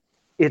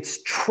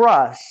it's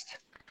trust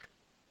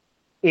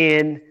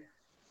in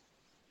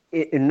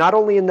not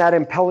only in that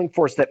impelling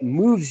force that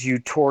moves you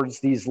towards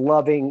these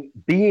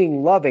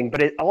being loving,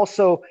 but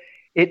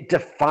it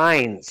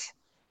defines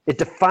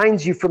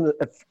you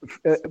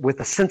with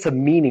a sense of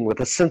meaning,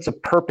 with a sense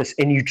of purpose,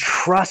 and you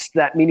trust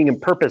that meaning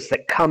and purpose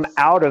that come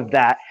out of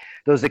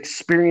those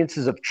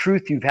experiences of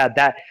truth you've had,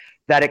 that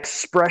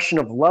expression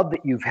of love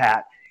that you've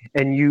had,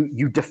 and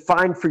you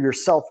define for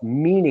yourself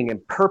meaning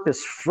and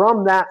purpose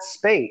from that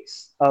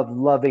space of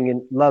love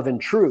and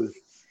truth.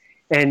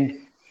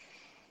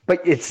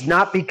 But it's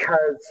not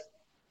because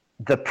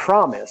the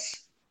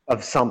promise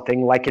of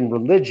something, like in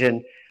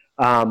religion,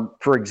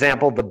 for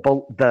example,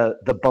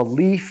 the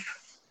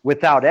belief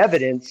without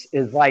evidence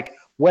is like,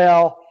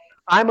 well,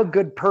 I'm a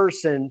good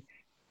person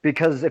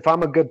because if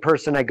I'm a good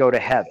person, I go to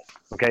heaven.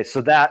 Okay,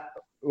 so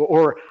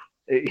or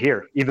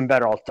here, even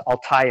better,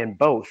 I'll tie in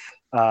both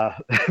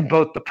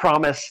the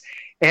promise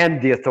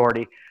and the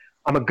authority.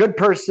 I'm a good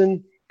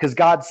person because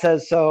God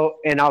says so,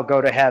 and I'll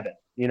go to heaven.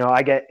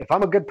 If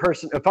I'm a good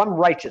person, if I'm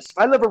righteous, if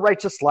I live a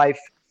righteous life,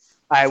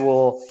 I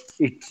will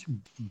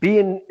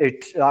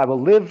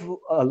live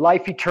a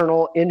life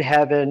eternal in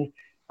heaven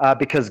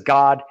because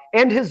God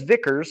and his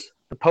vicars,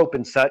 the Pope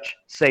and such,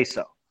 say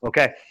so.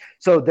 Okay,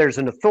 so there's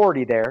an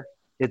authority there.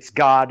 It's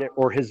God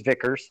or his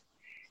vicars,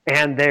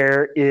 and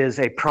there is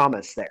a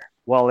promise there.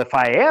 Well, if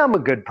I am a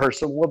good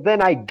person, well,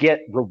 then I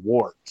get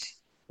rewards.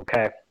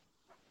 Okay,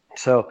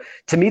 so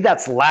to me,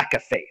 that's lack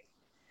of faith.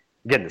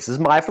 Again, this is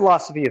my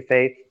philosophy of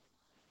faith.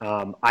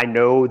 I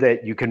know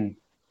that you can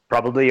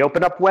probably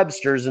open up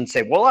Webster's and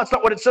say, well, that's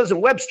not what it says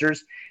in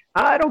Webster's.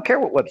 I don't care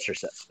what Webster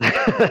says.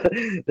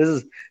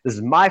 This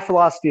is my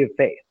philosophy of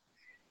faith.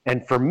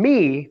 And for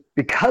me,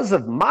 because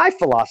of my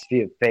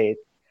philosophy of faith,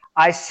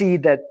 I see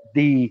that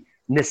the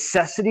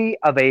necessity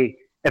of a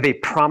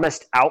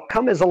promised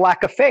outcome is a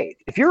lack of faith.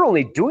 If you're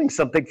only doing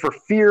something for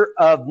fear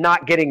of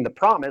not getting the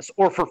promise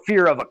or for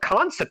fear of a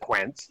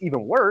consequence,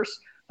 even worse,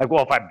 like,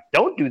 well, if I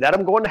don't do that,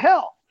 I'm going to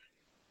hell.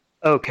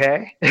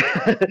 Okay.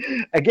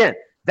 Again,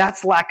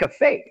 that's lack of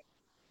faith.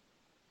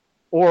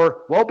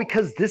 Or, well,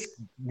 because this,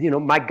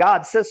 my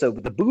God says so,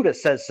 the Buddha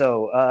says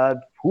so,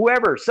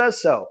 whoever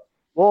says so.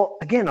 Well,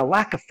 again, a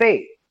lack of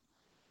faith.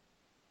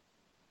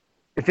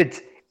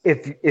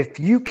 If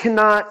you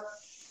cannot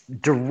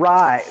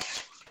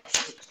derive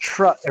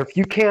trust, or if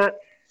you can't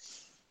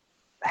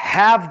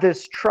have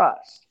this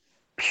trust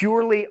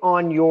purely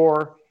on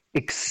your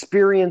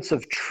experience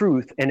of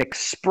truth and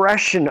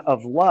expression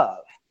of love,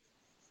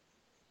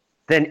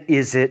 then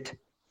is it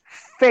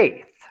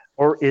faith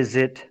or is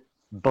it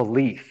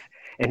belief?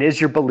 And is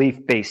your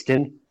belief based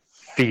in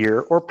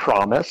fear or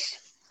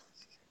promise?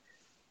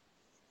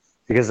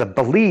 Because a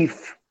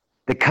belief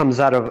that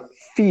comes out of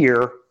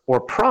fear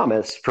or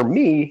promise, for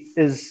me,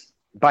 is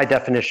by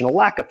definition a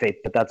lack of faith,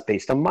 but that's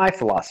based on my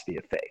philosophy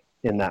of faith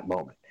in that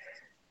moment.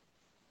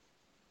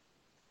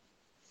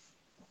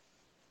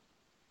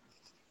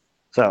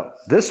 So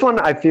this one,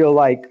 I feel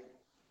like,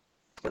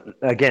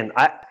 again,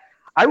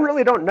 I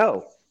really don't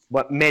know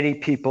what many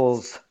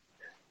people's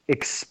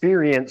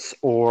experience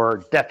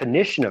or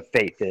definition of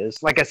faith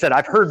is. Like I said,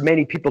 I've heard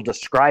many people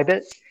describe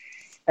it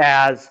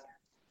as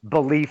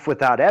belief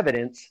without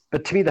evidence,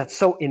 but to me that's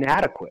so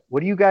inadequate.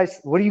 What do you guys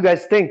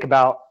think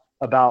about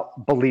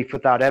belief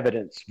without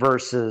evidence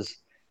versus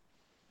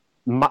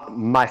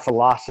my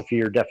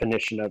philosophy or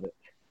definition of it?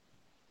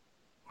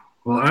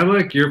 Well, I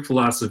like your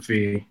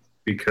philosophy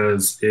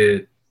because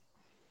it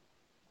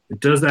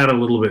does add a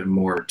little bit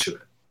more to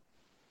it.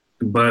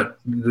 But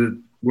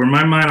where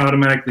my mind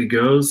automatically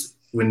goes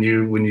when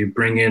you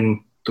bring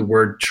in the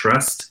word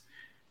trust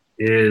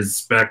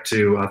is back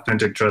to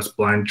authentic trust,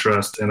 blind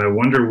trust, and I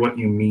wonder what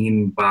you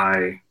mean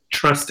by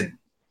trusting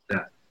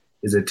that.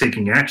 Is it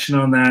taking action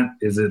on that?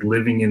 Is it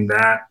living in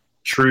that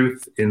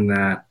truth, in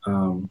that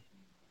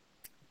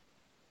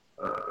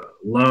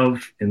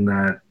love, in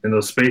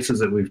those spaces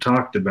that we've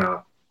talked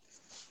about?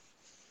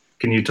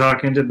 Can you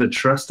talk into the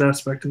trust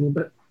aspect a little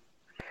bit?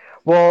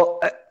 Well,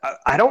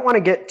 I don't want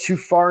to get too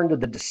far into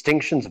the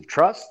distinctions of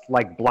trust,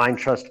 like blind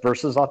trust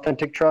versus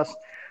authentic trust.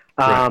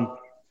 Right.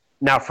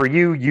 Now, for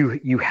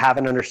you have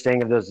an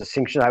understanding of those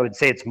distinctions. I would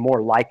say it's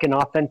more like an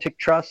authentic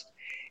trust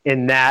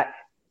in that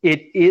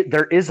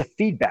there is a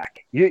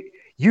feedback.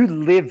 You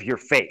live your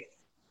faith.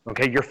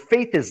 Okay, your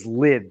faith is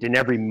lived in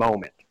every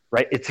moment,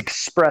 right? It's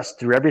expressed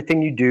through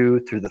everything you do,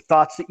 through the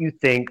thoughts that you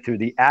think, through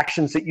the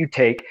actions that you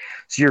take.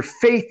 So your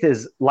faith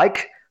is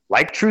like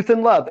truth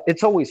and love.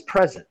 It's always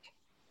present.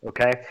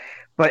 Okay,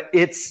 but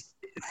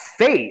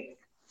faith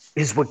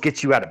is what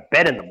gets you out of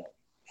bed in the morning.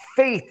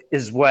 Faith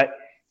is what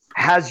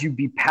has you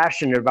be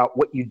passionate about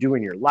what you do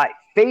in your life.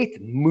 Faith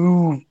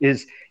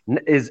is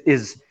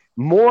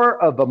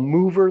more of a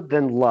mover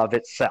than love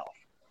itself.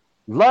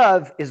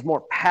 Love is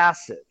more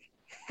passive.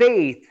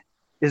 Faith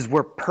is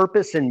where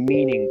purpose and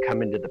meaning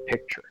come into the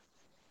picture.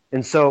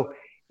 And so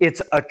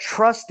it's a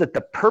trust that the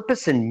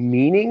purpose and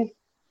meaning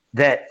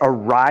that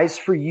arise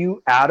for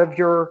you out of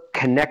your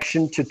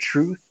connection to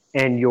truth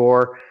and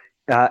your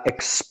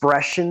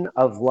expression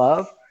of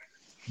love,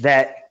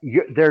 that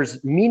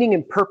there's meaning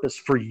and purpose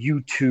for you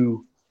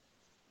to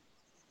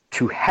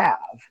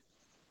have,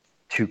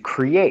 to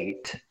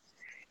create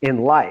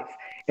in life.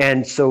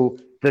 And so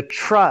the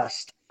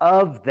trust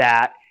of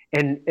that,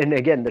 and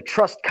again, the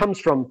trust comes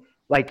from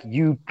like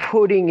you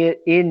putting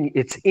it in,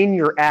 it's in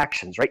your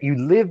actions, right? You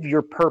live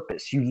your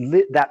purpose,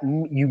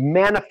 you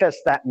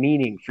manifest that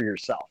meaning for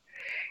yourself.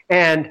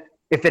 And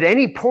if at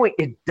any point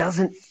it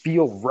doesn't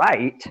feel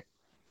right,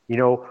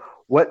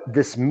 what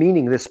this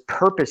meaning, this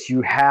purpose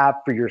you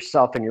have for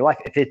yourself in your life,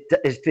 if it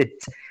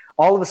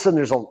all of a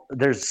sudden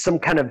there's some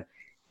kind of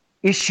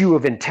issue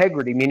of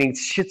integrity, meaning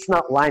shit's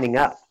not lining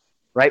up,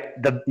 right?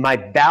 My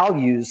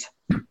values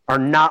are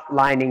not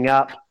lining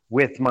up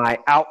with my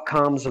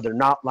outcomes, or they're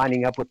not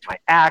lining up with my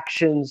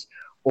actions,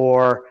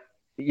 or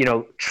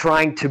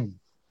trying to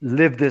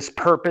live this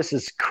purpose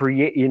is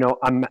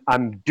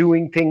I'm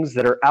doing things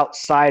that are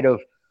outside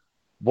of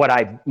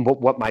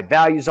what my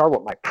values are,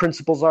 what my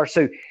principles are.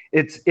 So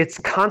it's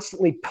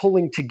constantly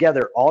pulling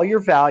together all your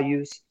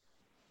values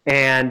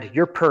and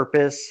your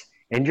purpose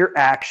and your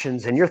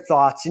actions and your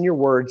thoughts and your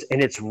words,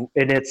 and it's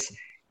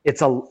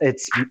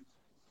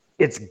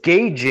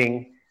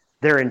gauging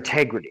their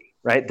integrity,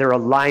 right? Their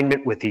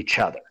alignment with each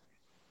other.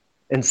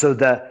 And so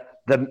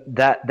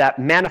that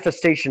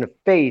manifestation of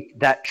faith,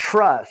 that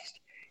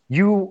trust,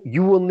 you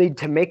will need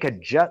to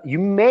you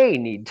may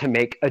need to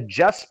make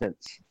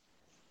adjustments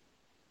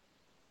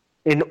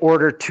in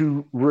order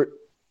to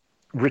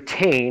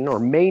retain or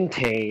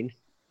maintain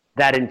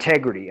that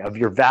integrity of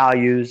your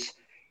values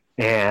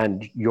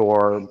and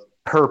your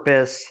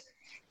purpose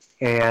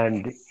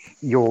and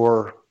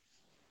your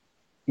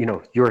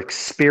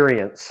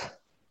experience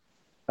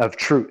of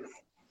truth.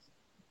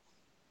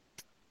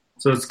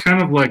 So it's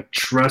kind of like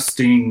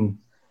trusting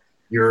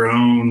your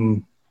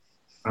own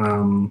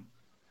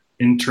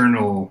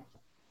internal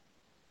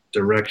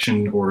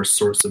direction or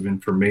source of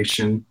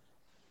information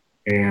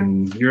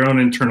and your own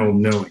internal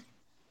knowing.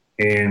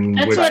 And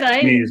that's which what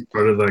to me is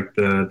part of like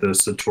the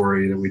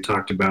Satori that we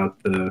talked about,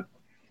 and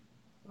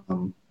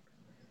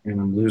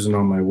I'm losing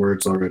all my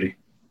words already.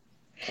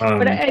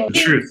 The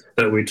truth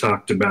that we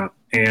talked about,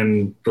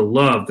 and the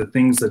love, the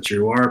things that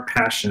you are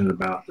passionate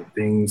about, the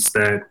things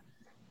that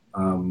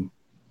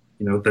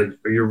that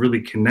you're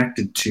really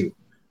connected to.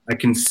 I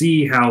can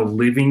see how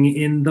living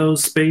in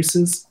those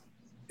spaces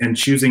and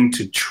choosing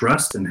to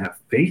trust and have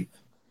faith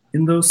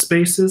in those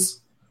spaces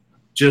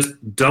just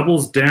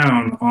doubles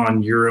down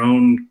on your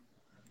own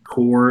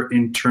core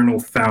internal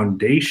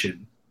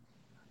foundation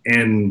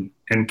and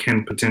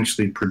can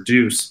potentially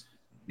produce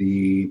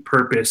the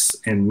purpose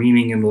and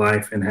meaning in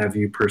life and have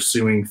you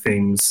pursuing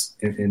things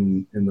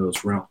in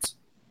those realms.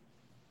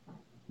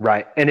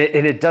 Right. And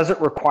it doesn't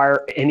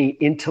require any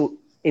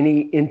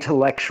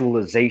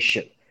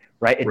intellectualization,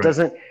 right? It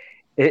doesn't,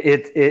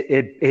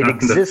 it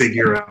exists. To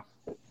figure out.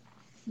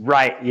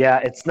 Right. Yeah.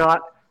 It's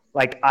not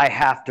like I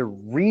have to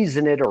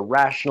reason it or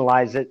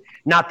rationalize it.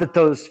 Not that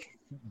those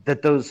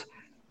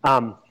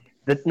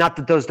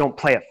don't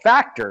play a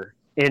factor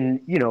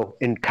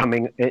in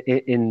coming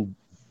in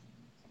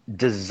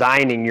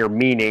designing your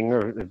meaning,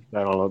 or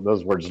I don't know,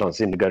 those words don't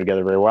seem to go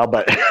together very well,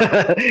 but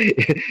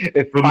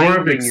more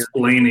of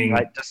explaining,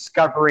 right,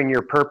 discovering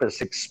your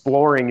purpose,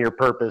 exploring your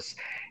purpose,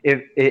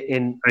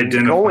 in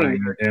identifying,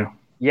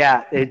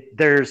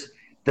 there's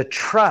the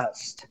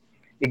trust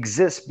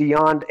exists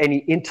beyond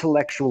any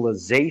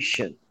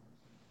intellectualization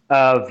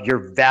of your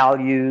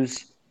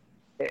values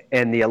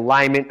and the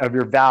alignment of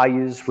your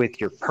values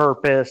with your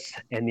purpose,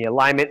 and the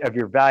alignment of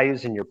your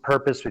values and your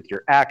purpose with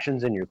your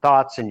actions and your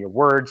thoughts and your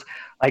words.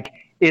 Like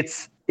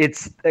it's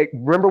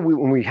remember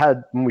when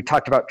we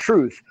talked about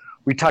truth,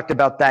 we talked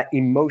about that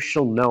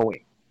emotional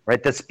knowing,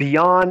 right? That's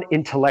beyond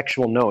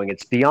intellectual knowing.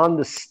 It's beyond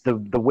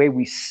the way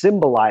we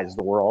symbolize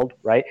the world,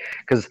 right?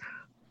 Because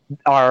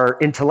our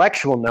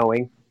intellectual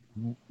knowing,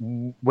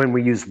 when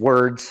we use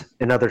words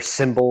and other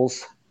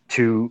symbols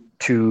to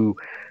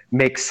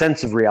make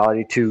sense of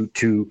reality,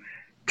 to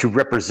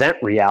represent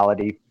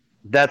reality,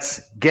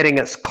 that's getting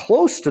us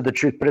close to the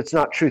truth, but it's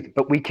not truth.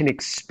 But we can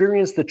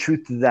experience the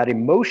truth through that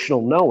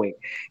emotional knowing.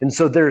 And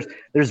so there's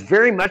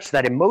very much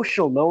that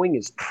emotional knowing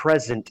is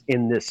present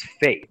in this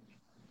faith,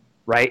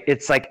 right?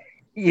 It's like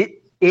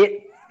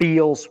it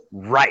feels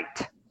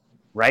right?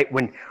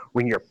 When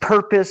your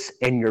purpose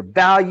and your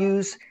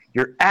values,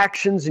 your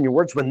actions and your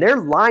words, when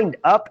they're lined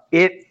up,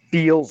 it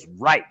feels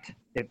right.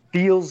 It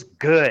feels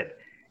good.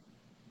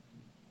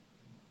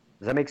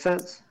 Does that make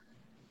sense?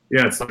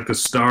 Yeah, it's like the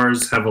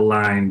stars have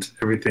aligned.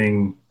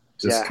 Everything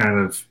just kind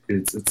of,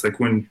 it's like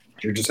when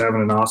you're just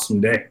having an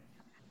awesome day.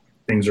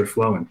 Things are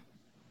flowing.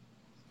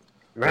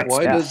 Right.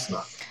 Why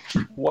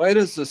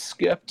does the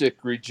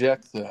skeptic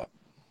reject that?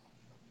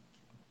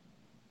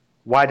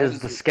 Why does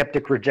the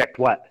skeptic reject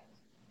what?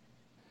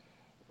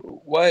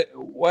 Why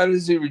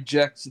does he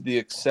reject the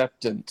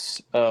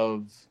acceptance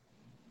of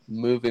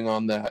moving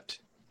on that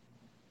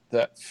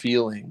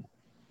feeling?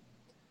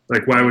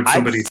 Like, why would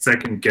somebody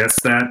second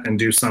guess that and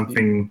do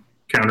something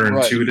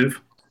counterintuitive?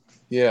 Right.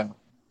 Yeah,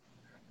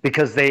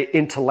 because they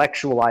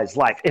intellectualize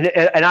life, and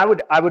I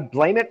would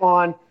blame it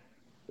on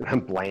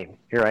blame.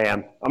 Here I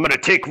am. I'm going to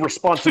take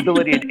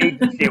responsibility and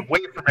agency away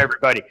from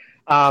everybody.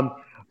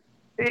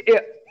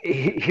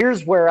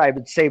 Here's where I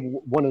would say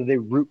one of the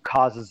root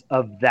causes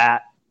of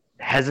that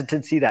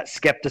hesitancy, that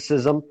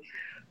skepticism,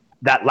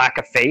 that lack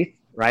of faith,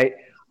 right?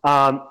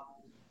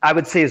 I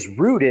would say is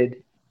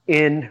rooted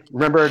in,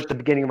 remember at the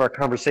beginning of our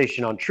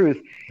conversation on truth,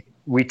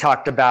 we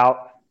talked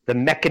about the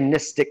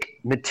mechanistic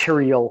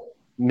materialism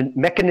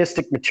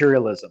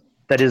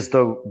that is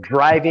the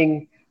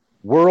driving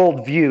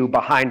worldview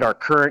behind our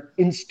current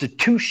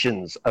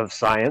institutions of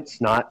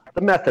science, not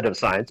the method of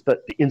science,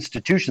 but the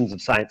institutions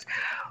of science.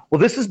 Well,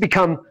 this has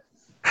become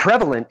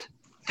prevalent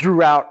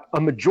throughout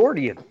a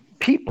majority of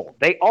people.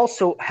 They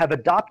also have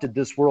adopted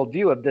this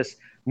worldview of this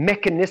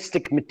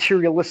mechanistic,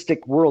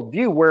 materialistic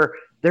worldview where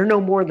they're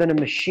no more than a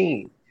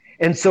machine.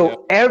 And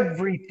so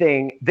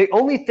everything, the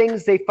only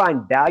things they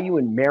find value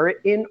and merit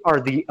in are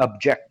the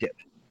objective.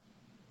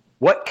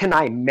 What can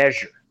I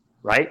measure,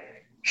 right?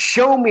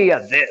 Show me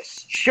a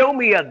this, show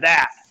me a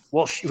that.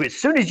 Well, as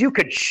soon as you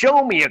could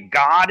show me a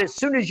God, as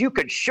soon as you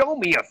could show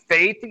me a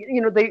faith,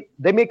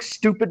 they make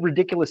stupid,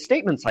 ridiculous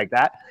statements like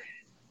that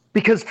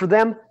because for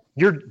them,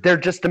 they're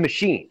just a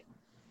machine.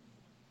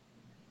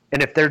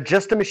 And if they're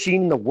just a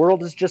machine, the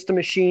world is just a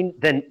machine,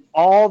 then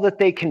all that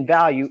they can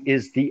value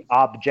is the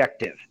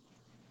objective.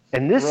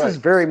 And this is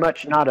very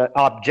much not an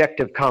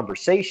objective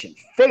conversation.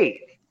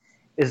 Faith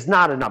is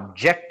not an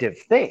objective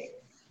thing.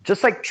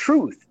 Just like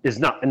truth is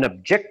not an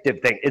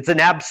objective thing. It's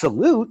an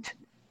absolute,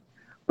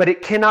 but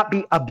it cannot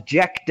be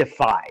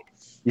objectified.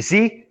 You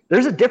see,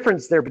 there's a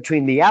difference there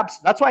between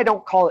that's why I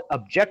don't call it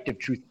objective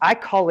truth. I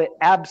call it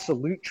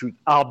absolute truth.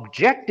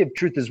 Objective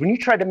truth is when you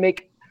try to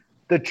make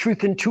the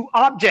truth into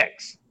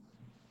objects,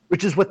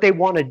 which is what they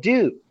want to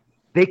do.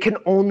 They can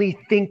only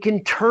think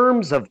in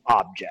terms of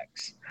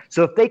objects.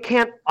 So if they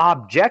can't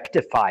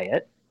objectify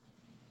it,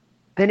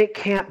 then it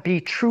can't be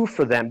true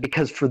for them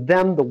because for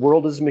them, the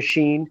world is a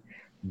machine.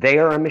 They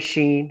are a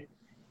machine.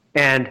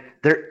 And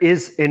there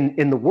is,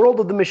 in the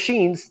world of the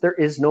machines, there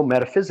is no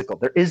metaphysical.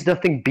 There is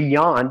nothing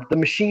beyond the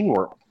machine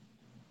world.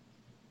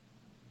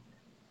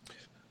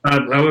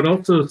 I would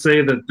also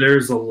say that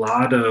there's a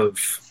lot of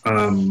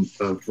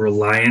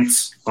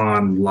reliance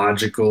on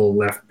logical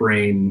left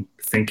brain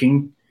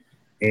thinking.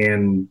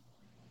 And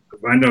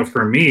I know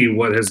for me,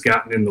 what has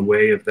gotten in the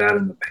way of that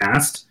in the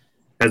past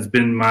has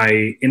been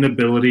my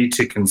inability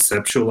to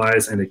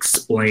conceptualize and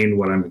explain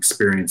what I'm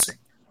experiencing.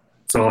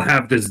 So I'll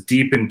have this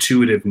deep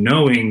intuitive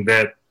knowing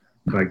that,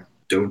 like,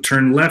 don't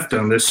turn left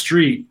on this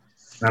street.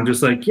 And I'm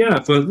just like, yeah,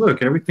 but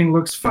look, everything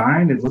looks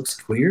fine. It looks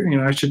clear.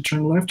 I should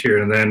turn left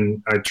here. And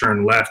then I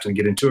turn left and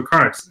get into a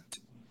car accident.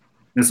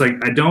 And it's like,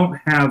 I don't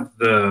have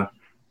the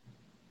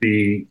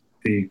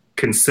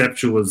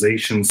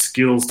conceptualization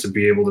skills to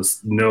be able to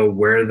know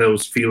where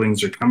those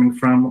feelings are coming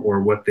from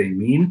or what they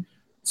mean.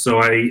 So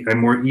I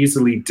more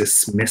easily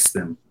dismiss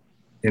them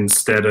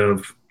instead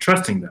of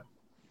trusting them.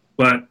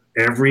 But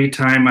every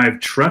time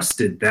I've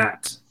trusted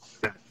that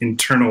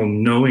internal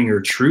knowing or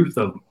truth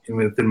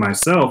within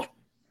myself,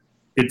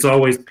 it's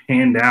always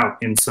panned out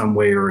in some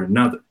way or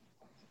another.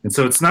 And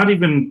so it's not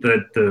even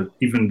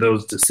even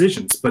those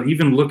decisions, but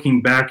even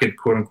looking back at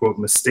quote unquote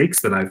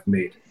mistakes that I've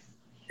made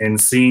and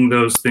seeing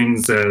those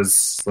things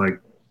as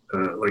like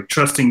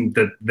trusting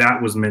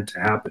that was meant to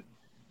happen,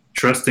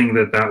 trusting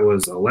that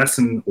was a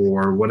lesson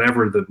or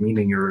whatever the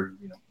meaning or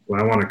what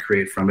I want to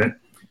create from it.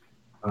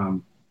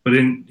 But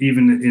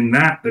even in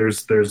that,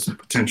 there's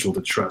potential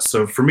to trust.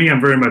 So for me, I'm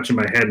very much in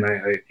my head and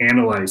I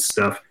analyze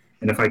stuff.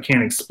 And if I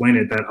can't explain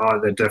it,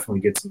 that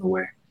definitely gets in the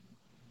way.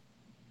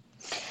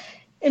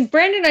 And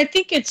Brandon, I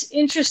think it's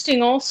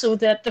interesting also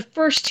that the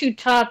first two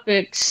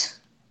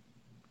topics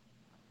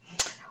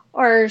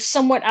are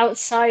somewhat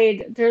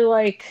outside. They're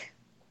like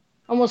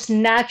almost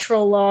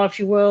natural law, if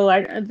you will.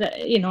 I'm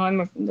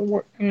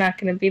not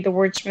going to be the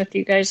wordsmith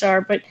you guys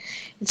are, but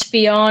it's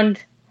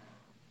beyond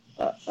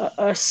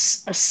a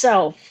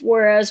self.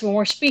 Whereas when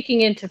we're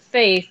speaking into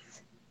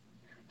faith,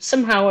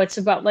 somehow it's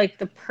about like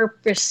the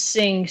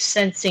purposing,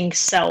 sensing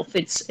self.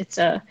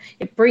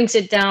 It brings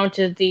it down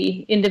to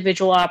the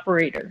individual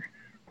operator.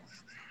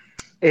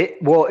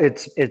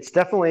 It's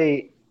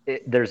definitely,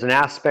 there's an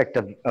aspect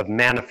of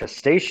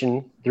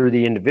manifestation through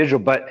the individual,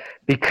 but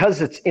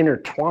because it's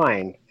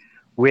intertwined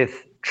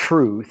with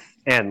truth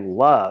and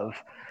love,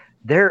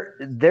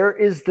 there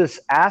is this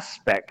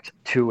aspect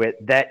to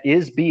it that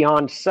is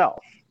beyond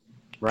self,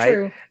 right?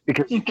 True.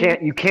 Because you can't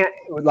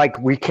like,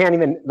 we can't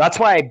even, that's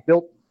why I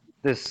built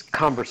this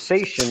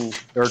conversation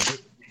or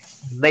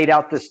laid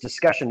out this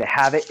discussion to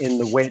have it in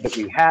the way that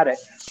we had it,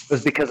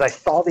 was because I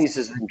saw these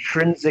as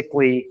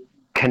intrinsically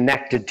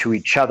connected to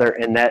each other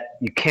and that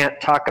you can't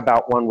talk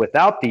about one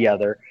without the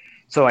other.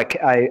 So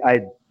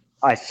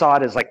I saw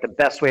it as like the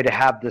best way to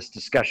have this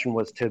discussion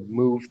was to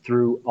move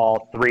through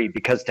all three,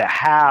 because to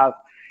have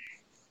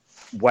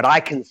what I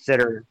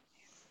consider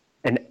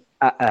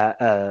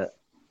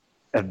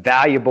a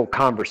valuable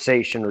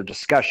conversation or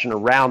discussion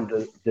around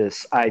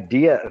this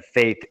idea of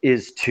faith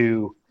is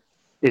to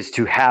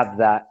have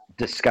that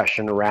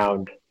discussion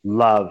around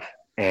love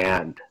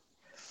and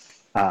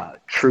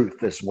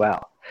truth as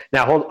well.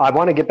 Now, I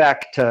want to get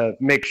back to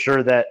make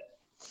sure that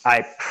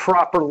I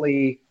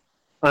properly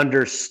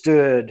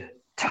understood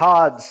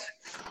Todd's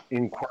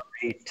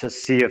inquiry to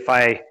see if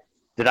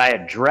did I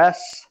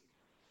address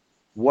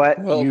what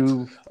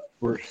you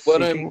were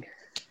seeking?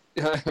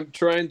 I'm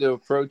trying to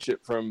approach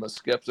it from a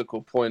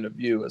skeptical point of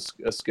view.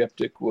 A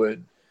skeptic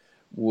would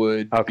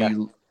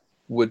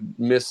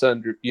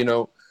misunder.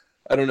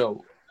 I don't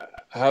know.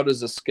 How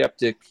does a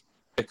skeptic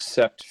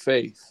accept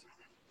faith?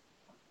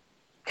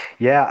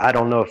 Yeah, I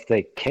don't know if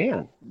they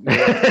can.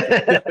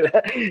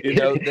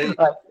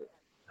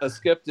 A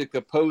skeptic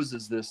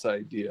opposes this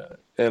idea,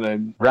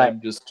 and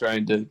I'm just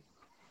trying to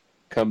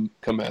come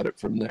at it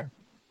from there.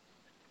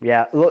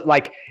 Yeah,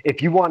 like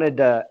if you wanted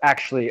to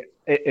actually,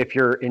 if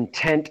your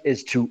intent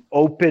is to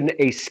open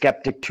a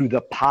skeptic to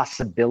the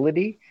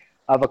possibility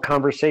of a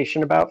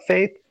conversation about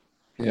faith,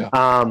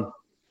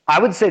 I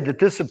would say that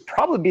this would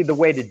probably be the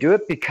way to do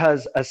it,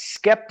 because a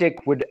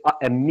skeptic would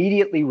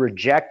immediately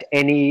reject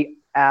any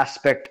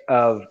aspect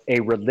of a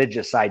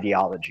religious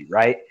ideology,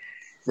 right?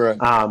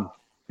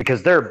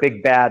 Because they're a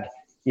big bad,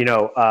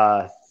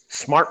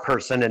 smart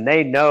person, and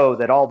they know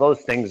that all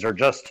those things are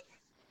just,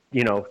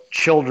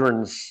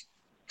 children's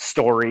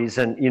stories,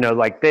 and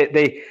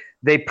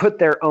they put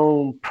their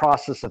own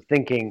process of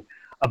thinking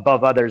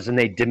above others, and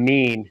they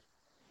demean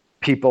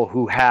people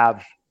who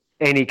have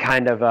any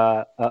kind of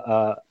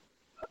a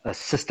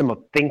system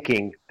of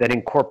thinking that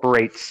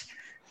incorporates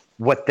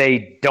what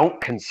they don't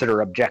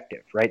consider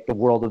objective, right? The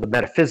world of the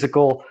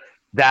metaphysical,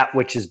 that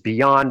which is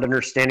beyond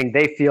understanding.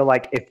 They feel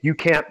like if you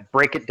can't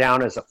break it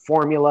down as a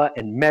formula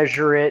and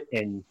measure it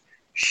and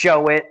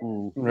show it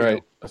and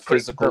a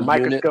physical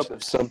microscope unit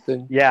of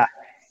something. Yeah,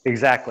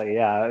 exactly.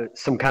 Yeah,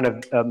 some kind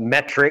of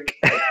metric,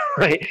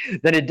 right?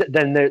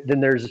 Then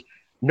there's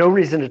no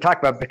reason to talk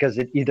about it, because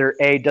it either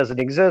A, doesn't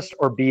exist,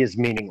 or B, is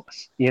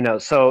meaningless.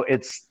 So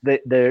it's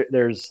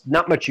there's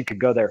not much you could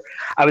go there,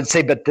 I would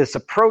say. But this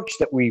approach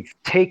that we've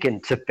taken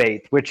to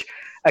faith, which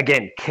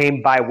again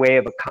came by way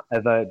of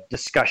a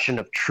discussion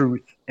of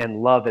truth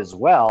and love as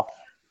well,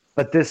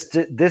 but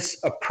this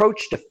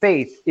approach to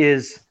faith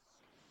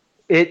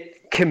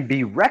it can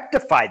be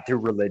rectified through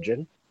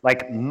religion.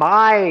 Like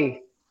my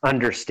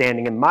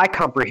understanding and my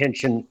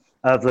comprehension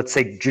of, let's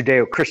say,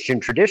 Judeo-Christian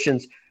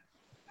traditions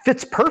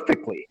fits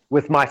perfectly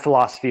with my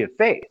philosophy of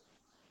faith,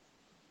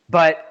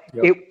 but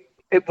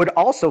it would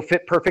also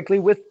fit perfectly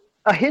with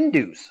a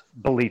Hindu's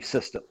belief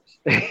systems,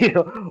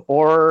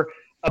 or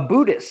a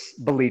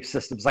Buddhist belief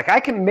systems. Like I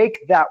can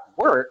make that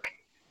work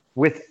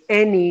with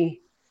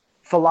any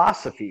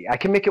philosophy. I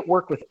can make it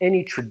work with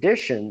any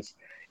traditions,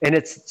 and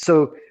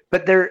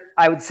but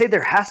I would say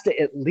there has to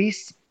at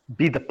least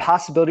be the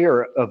possibility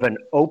of an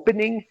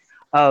opening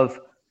of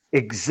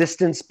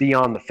existence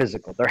beyond the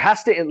physical. There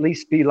has to at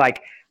least be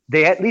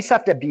they at least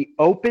have to be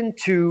open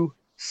to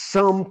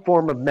some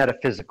form of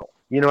metaphysical.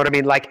 You know what I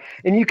mean? Like,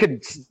 and you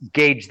could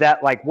gauge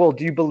that, like, well,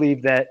 do you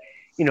believe that,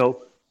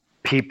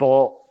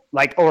 people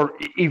or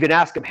even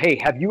ask them, hey,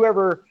 have you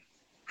ever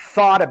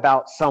thought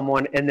about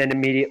someone and then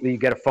immediately you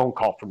get a phone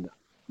call from them.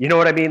 You know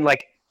what I mean?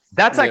 Like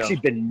that's actually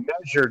been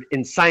measured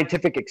in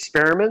scientific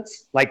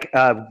experiments, like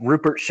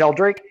Rupert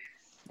Sheldrake.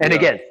 And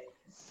again,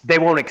 they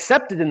won't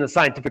accept it in the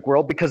scientific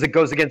world because it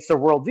goes against their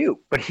worldview.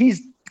 But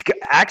he's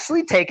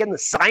actually taken the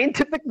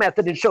scientific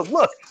method and showed,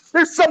 look,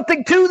 there's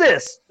something to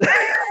this.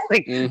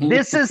 Like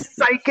this is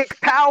psychic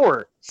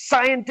power.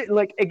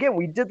 Like again,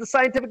 we did the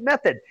scientific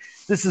method.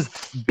 This is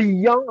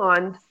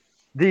beyond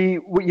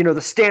the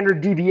standard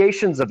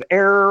deviations of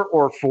error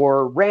or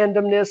for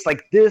randomness.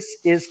 Like this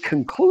is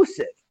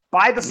conclusive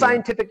by the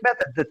scientific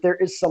method that there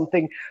is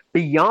something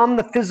beyond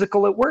the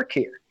physical at work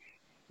here.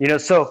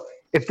 So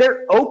if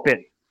they're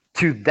open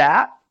to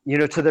that,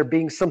 to there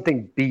being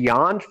something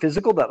beyond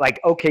physical, that like,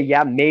 okay,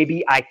 yeah,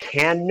 maybe I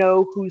can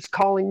know who's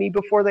calling me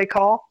before they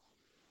call,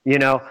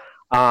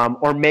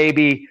 or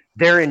maybe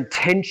their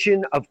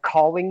intention of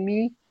calling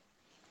me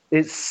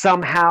is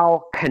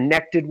somehow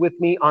connected with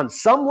me on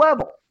some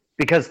level,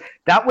 because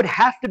that would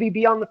have to be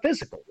beyond the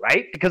physical,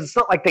 right? Because it's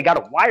not like they got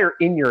a wire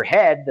in your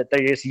head that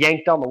they just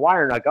yanked on the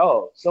wire and like,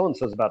 oh,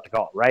 so-and-so's about to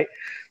call, right?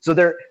 So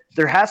there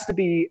has to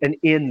be an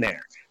in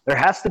there. There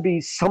has to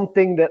be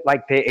something that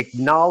like they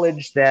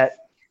acknowledge that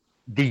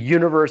the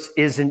universe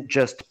isn't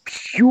just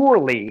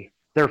purely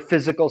their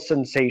physical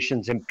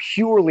sensations and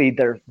purely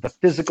the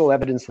physical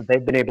evidence that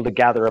they've been able to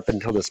gather up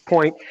until this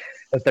point,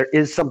 that there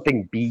is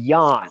something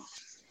beyond.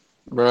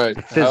 Right.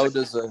 How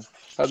does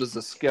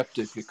a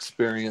skeptic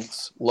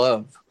experience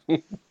love?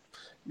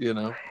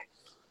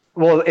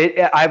 Well,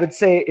 I would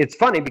say it's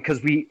funny because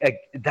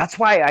that's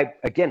why I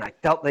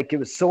felt like it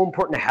was so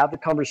important to have the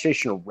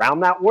conversation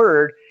around that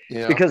word,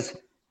 because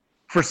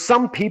for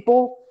some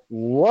people,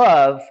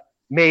 love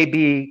may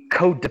be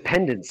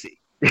codependency.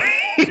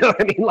 You know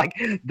what I mean? Like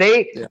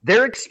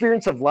their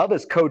experience of love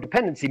is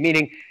codependency,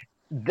 meaning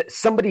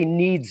somebody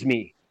needs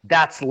me,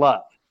 that's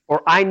love.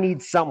 Or I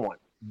need someone,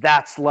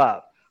 that's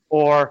love.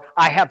 Or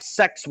I have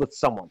sex with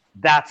someone,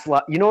 that's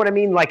love. You know what I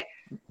mean? Like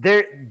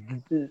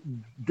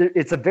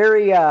it's a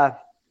very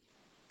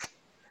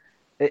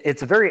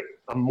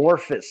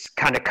amorphous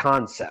kind of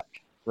concept,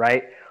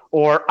 right?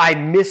 Or I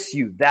miss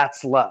you,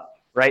 that's love.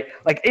 Right?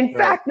 Like, in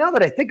fact, now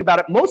that I think about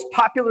it, most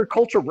popular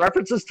culture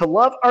references to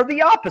love are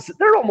the opposite.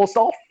 They're almost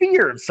all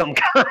fear of some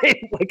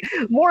kind. Like,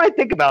 the more I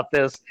think about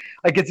this,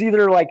 like, it's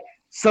either like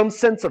some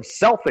sense of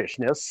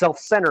selfishness,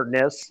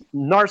 self-centeredness,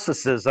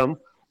 narcissism,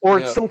 or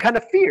it's some kind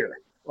of fear.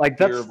 Like,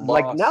 that's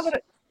like, now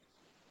that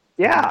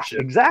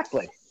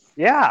exactly.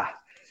 Yeah.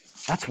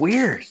 That's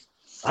weird.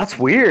 That's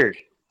weird.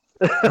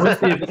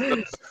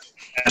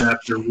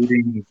 After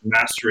reading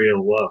Mastery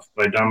of Love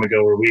by Don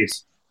Miguel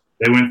Ruiz,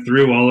 they went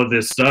through all of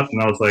this stuff,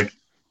 and I was like,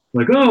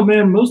 oh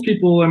man, most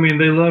people, I mean,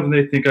 they love and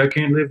they think I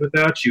can't live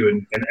without you,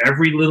 and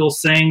every little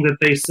saying that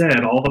they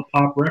said, all the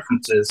pop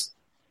references,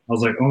 I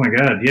was like, oh my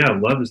God, yeah,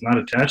 love is not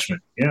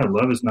attachment. Yeah,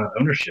 love is not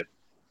ownership.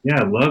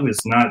 Yeah, love is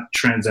not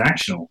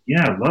transactional.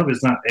 Yeah, love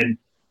is not, and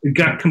it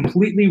got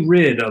completely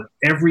rid of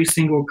every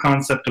single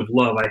concept of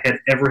love I had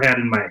ever had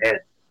in my head,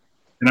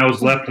 and I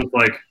was left with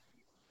like,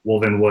 well,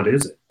 then what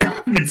is it?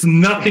 It's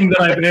nothing that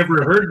I've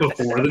ever heard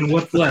before. Then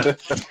what's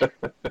left?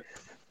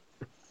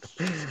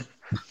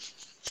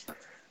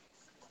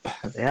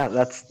 Yeah,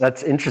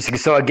 that's interesting.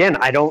 So again,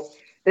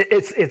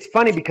 it's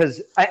funny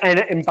because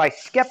and by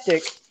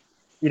skeptic,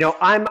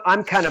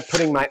 I'm kind of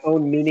putting my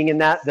own meaning in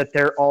that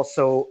they're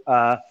also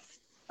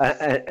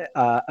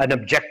an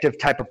objective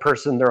type of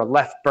person. They're a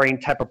left brain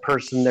type of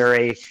person.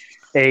 They're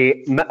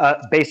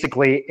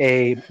basically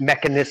a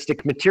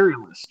mechanistic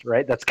materialist,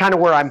 right? That's kind of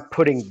where I'm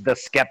putting the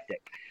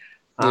skeptic.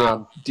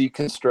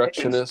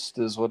 Deconstructionist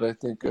is what I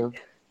think of.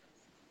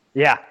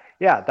 Yeah,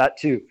 that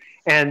too.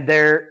 And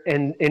they're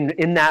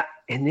in that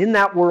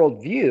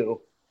worldview,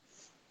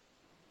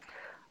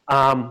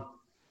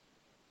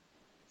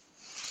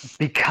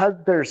 because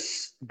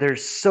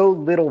there's so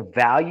little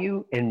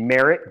value and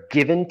merit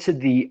given to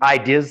the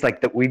ideas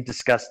like that we've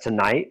discussed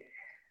tonight,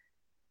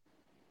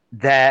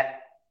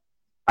 that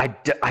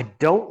I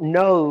don't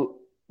know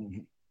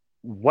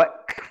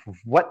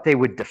what they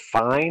would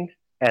define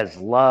as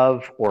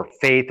love or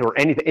faith or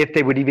anything, if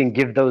they would even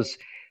give those,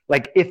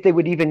 like if they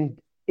would even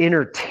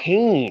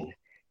entertain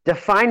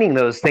defining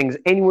those things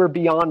anywhere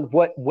beyond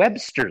what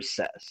Webster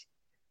says.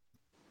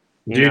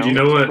 Dude, you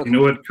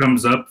know what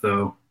comes up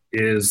though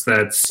is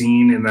that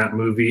scene in that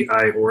movie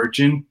I,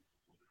 Origin,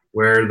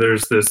 where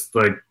there's this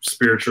like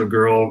spiritual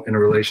girl in a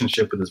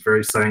relationship with this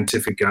very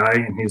scientific guy,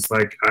 and he's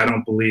like, I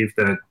don't believe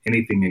that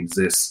anything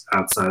exists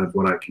outside of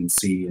what I can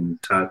see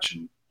and touch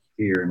and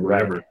hear and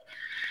whatever.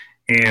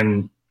 Right.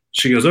 And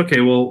she goes,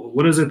 okay, well,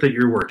 what is it that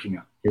you're working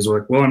on? He's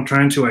like, well, I'm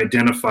trying to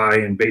identify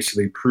and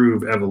basically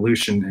prove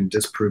evolution and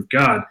disprove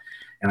God.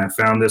 And I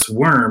found this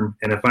worm,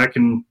 and if I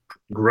can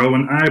grow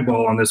an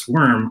eyeball on this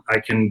worm, I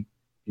can,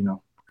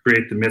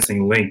 create the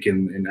missing link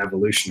in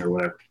evolution or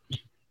whatever.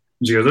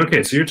 And she goes,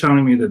 okay, so you're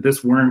telling me that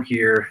this worm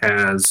here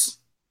has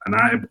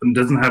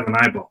doesn't have an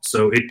eyeball,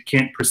 so it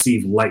can't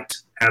perceive light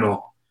at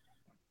all.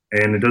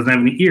 And it doesn't have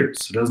any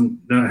ears. It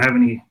doesn't have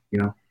any,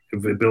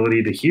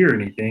 ability to hear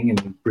anything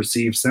and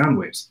perceive sound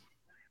waves.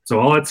 So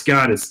all it's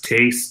got is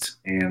taste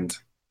and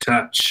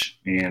touch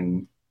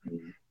and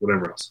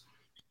whatever else.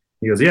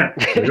 He goes, yeah.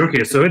 Like,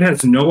 okay, so it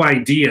has no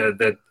idea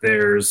that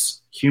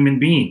there's human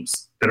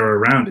beings that are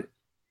around it.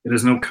 It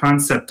has no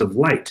concept of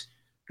light,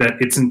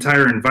 that its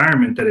entire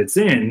environment that it's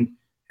in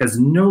has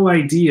no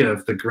idea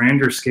of the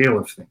grander scale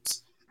of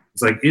things.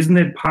 It's like, isn't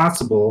it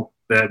possible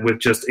that with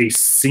just a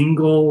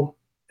single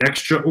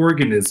extra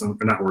organism,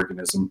 or not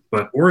organism,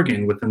 but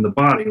organ within the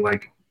body,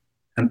 like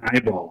an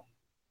eyeball,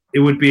 it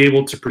would be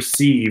able to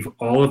perceive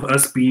all of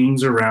us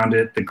beings around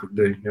it,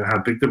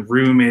 how big the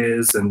room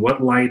is and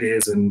what light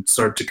is, and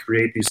start to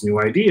create these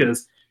new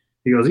ideas?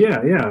 He goes,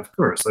 yeah, of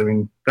course. I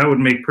mean, that would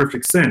make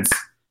perfect sense.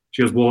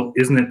 She goes, well,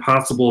 isn't it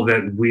possible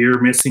that we're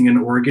missing an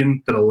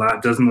organ that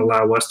doesn't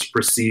allow us to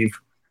perceive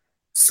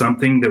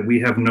something that we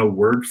have no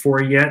word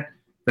for yet,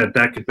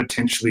 that could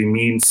potentially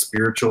mean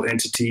spiritual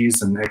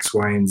entities and X,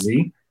 Y, and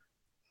Z?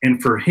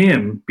 And for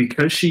him,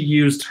 because she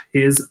used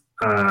his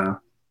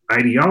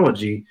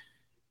ideology,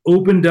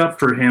 opened up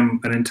for him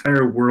an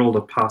entire world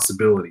of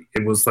possibility.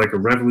 It was like a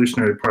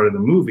revolutionary part of the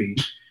movie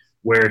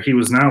where he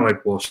was now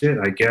like, well, shit,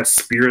 I guess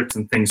spirits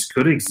and things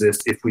could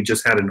exist if we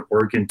just had an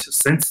organ to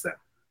sense them.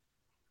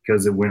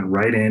 Because it went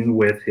right in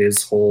with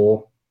his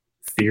whole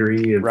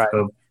theory of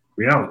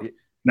reality.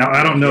 Now,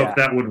 I don't know if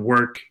that would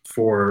work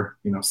for,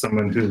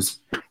 someone who's,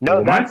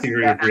 my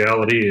theory of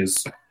reality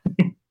is,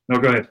 no,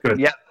 go ahead.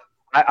 Yeah,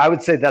 I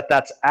would say that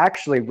that's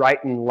actually right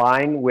in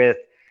line with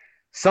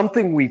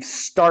something we've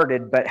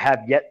started but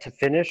have yet to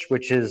finish,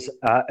 which is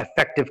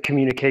effective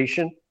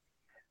communication.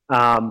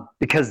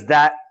 Because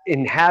that,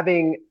 in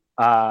having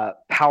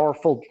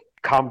powerful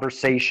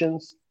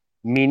conversations,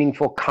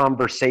 meaningful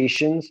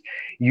conversations,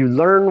 you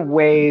learn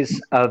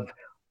ways of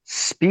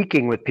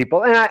speaking with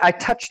people. And I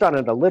touched on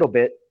it a little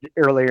bit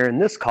earlier in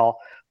this call,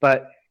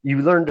 but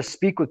you learn to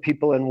speak with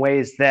people in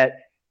ways that,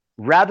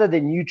 rather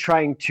than you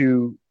trying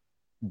to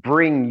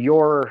bring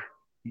your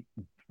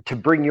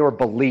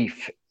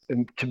belief,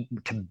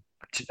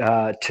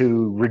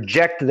 to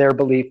reject their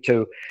belief,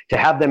 to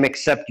have them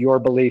accept your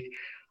belief,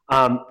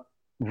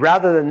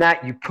 rather than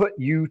that,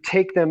 you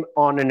take them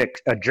on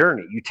a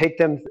journey. You take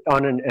them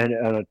on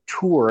a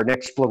tour, an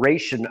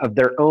exploration of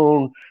their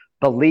own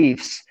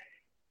beliefs,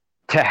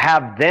 to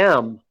have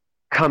them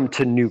come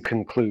to new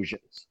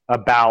conclusions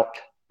about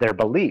their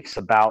beliefs,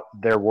 about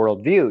their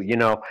worldview.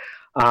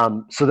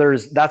 So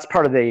that's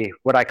part of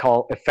what I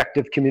call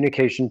effective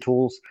communication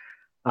tools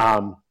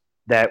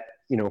that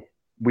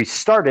we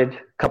started a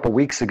couple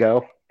weeks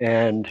ago,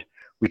 and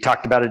we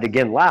talked about it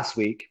again last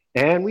week,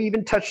 and we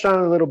even touched on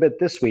it a little bit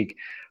this week.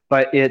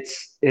 But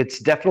it's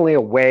definitely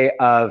a way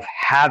of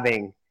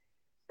having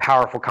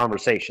powerful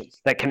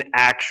conversations that can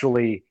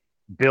actually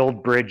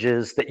build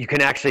bridges, that you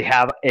can actually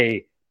have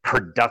a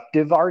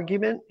productive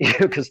argument,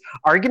 because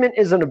argument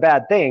isn't a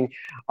bad thing.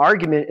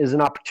 Argument is an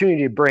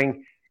opportunity to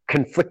bring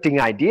conflicting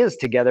ideas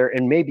together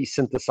and maybe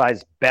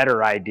synthesize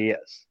better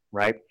ideas,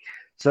 right?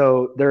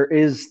 So there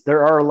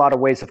are a lot of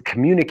ways of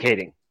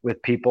communicating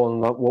with people, and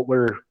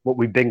what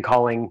we've been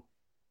calling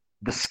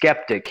the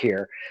skeptic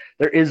here.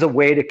 There is a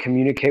way to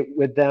communicate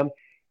with them,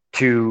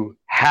 to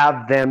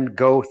have them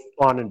go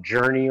on a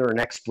journey or an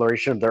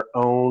exploration of their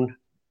own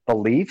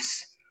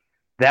beliefs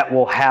that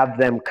will have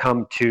them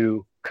come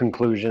to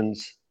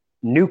conclusions,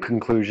 new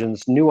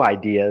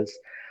ideas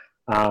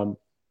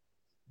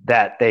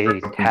that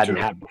they hadn't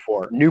had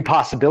before, new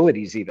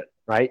possibilities even,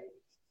 right?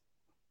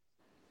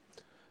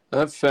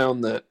 I've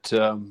found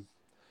that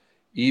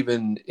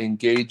even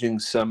engaging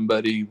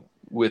somebody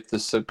with the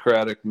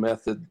Socratic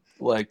method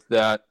like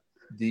that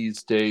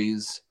these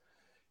days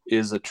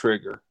is a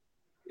trigger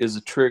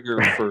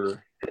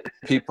for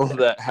people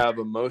that have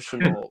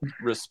emotional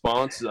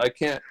responses.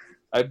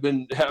 I've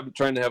been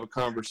trying to have a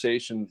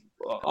conversation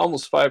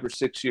almost 5 or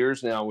 6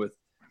 years now with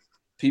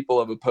people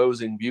of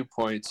opposing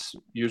viewpoints,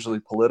 usually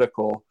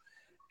political,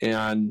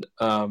 and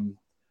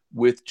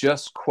with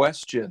just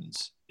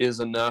questions is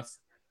enough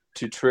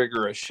to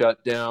trigger a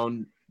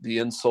shutdown. The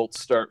insults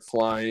start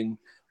flying.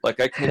 Like,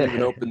 I can't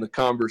even open the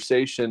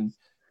conversation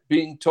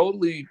being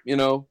totally,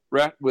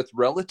 with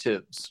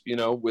relatives,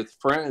 with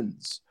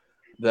friends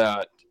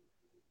that,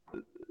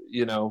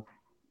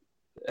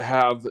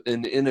 have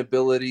an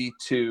inability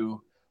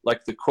to,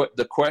 like,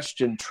 the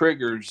question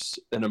triggers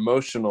an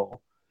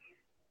emotional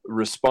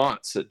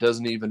response that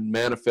doesn't even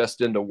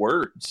manifest into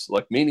words,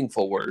 like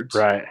meaningful words.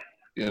 Right.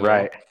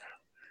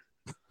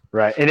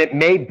 Right. And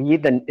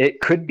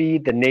it could be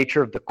the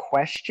nature of the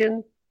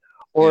question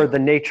or the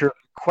nature of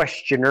the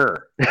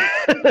questioner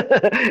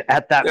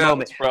at that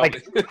moment.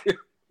 Like,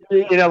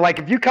 like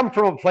if you come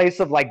from a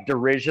place of like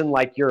derision,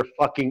 like you're a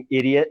fucking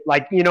idiot,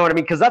 like, you know what I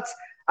mean? Because that's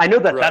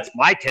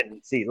my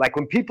tendency. Like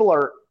when people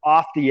are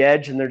off the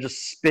edge and they're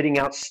just spitting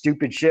out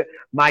stupid shit,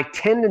 my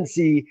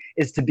tendency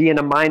is to be in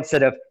a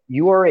mindset of,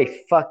 you are a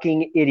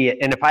fucking idiot.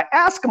 And if I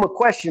ask them a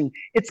question,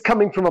 it's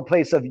coming from a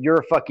place of, you're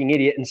a fucking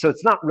idiot. And so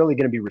it's not really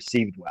going to be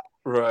received well.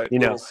 Right. You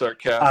know,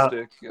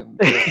 sarcastic.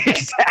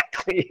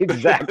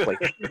 Exactly.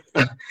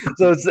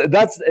 So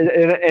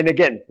and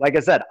again, like I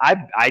said,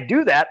 I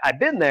do that. I've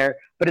been there,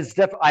 but it's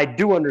I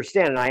do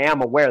understand, and I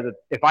am aware that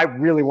if I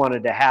really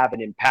wanted to have an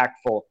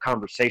impactful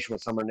conversation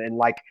with someone, and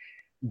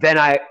then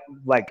I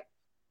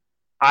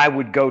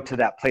would go to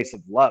that place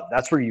of love.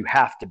 That's where you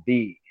have to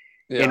be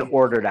in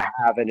order to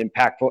have an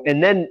impactful,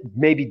 and then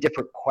maybe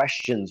different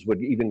questions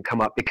would even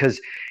come up, because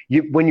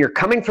when you're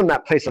coming from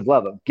that place of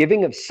love, of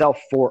giving of self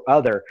for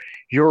other,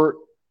 you're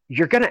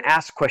going to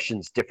ask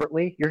questions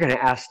differently. You're going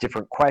to ask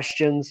different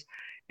questions,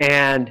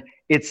 and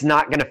it's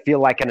not going to feel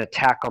like an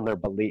attack on their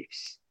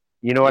beliefs.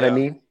 You know what I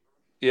mean?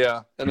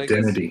 Yeah. And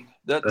identity.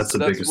 That's the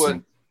biggest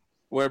thing.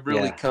 Where I've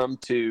really come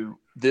to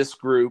this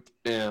group,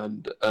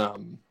 and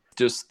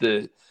just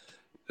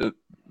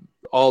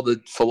all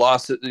the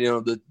philosophy,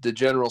 the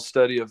general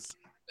study of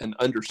and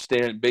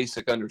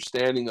basic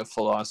understanding of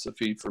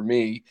philosophy for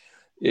me,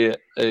 in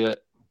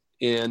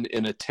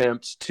an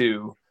attempt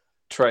to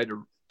try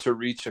to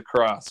reach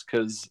across,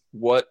 because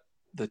what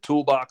the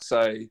toolbox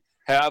I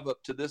have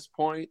up to this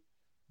point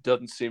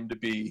doesn't seem to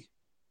be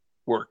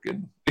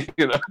working.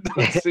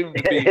 Doesn't seem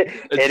to be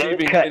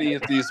achieving any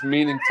of these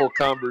meaningful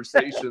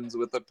conversations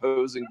with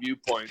opposing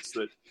viewpoints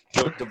that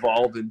don't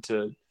devolve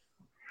into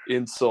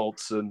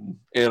insults and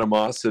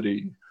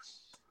animosity.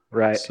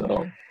 Right.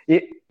 So,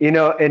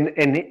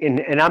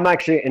 and I'm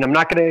not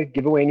going to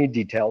give away any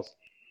details,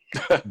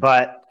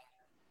 but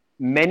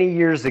many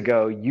years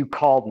ago, you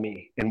called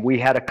me and we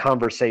had a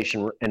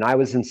conversation, and I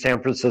was in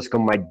San Francisco.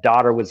 My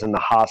daughter was in the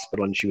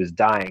hospital and she was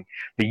dying,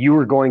 but you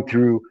were going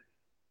through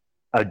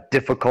a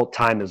difficult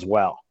time as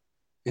well.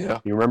 Yeah.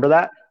 You remember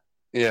that?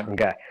 Yeah.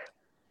 Okay.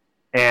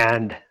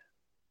 And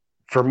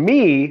for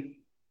me,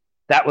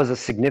 that was a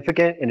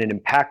significant and an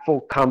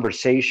impactful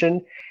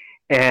conversation.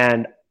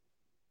 And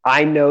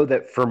I know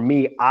that for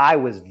me, I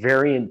was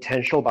very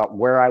intentional about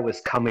where I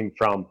was coming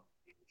from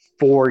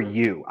for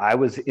you. I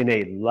was in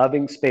a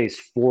loving space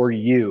for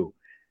you,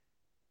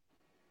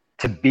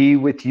 to be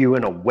with you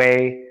in a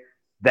way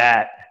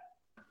that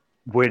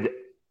would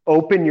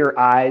open your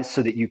eyes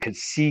so that you could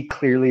see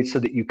clearly, so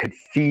that you could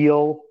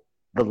feel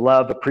the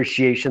love,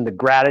 appreciation, the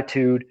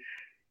gratitude.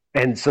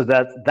 And so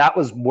that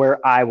was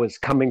where I was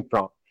coming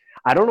from.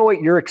 I don't know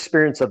what your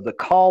experience of the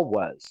call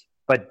was,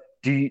 but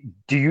do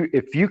you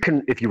if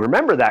you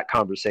remember that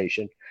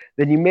conversation,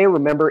 then you may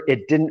remember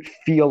it didn't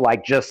feel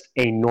like just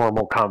a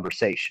normal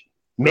conversation.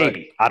 Maybe.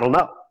 Right. I don't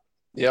know.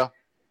 Yeah.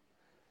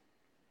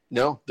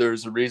 No,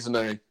 there's a reason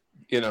that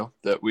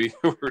we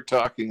were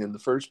talking in the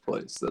first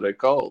place, that I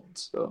called.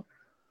 So,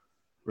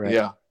 right.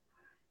 Yeah.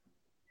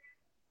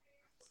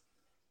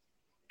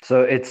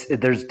 So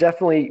there's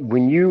definitely,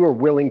 when you are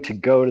willing to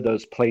go to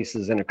those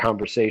places in a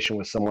conversation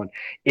with someone,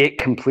 it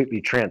completely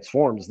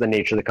transforms the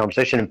nature of the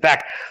conversation. In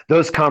fact,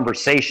 those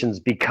conversations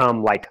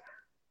become like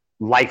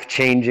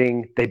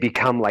life-changing. They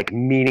become like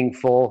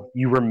meaningful.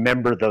 You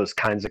remember those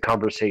kinds of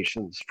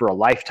conversations for a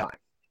lifetime,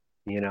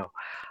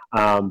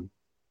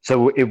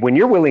 So when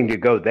you're willing to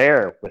go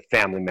there with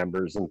family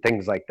members and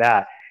things like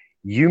that,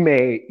 you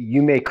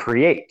may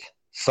create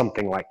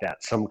something like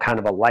that, some kind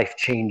of a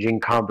life-changing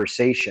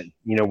conversation,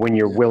 when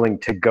you're willing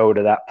to go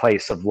to that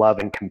place of love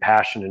and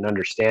compassion and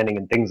understanding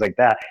and things like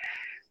that,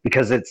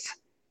 because it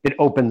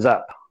opens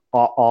up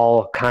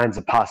all kinds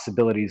of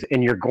possibilities,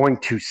 and you're going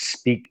to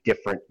speak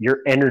different. Your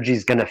energy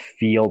is going to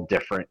feel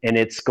different, and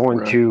it's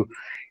going to,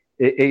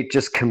 it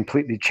just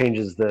completely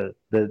changes the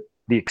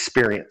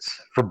experience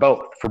for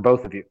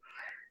both of you.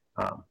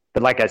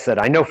 But like I said,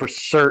 I know for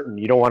certain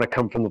you don't want to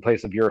come from the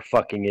place of you're a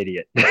fucking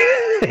idiot.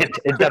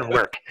 It doesn't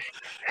work.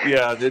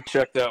 Yeah, I did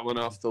check that one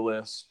off the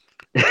list.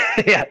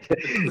 Yeah.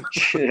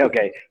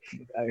 Okay.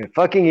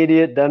 Fucking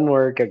idiot doesn't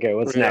work. Okay,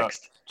 what's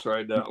next?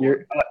 Tried that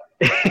one.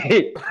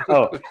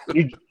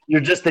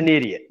 You're just an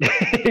idiot.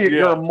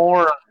 You're a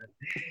moron.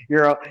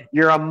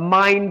 You're a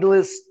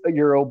mindless.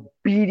 You're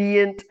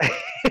obedient.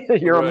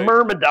 You're a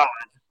myrmidon.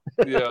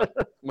 Yeah,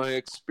 my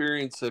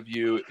experience of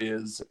you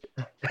is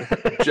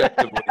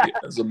objectively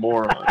as a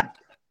moron.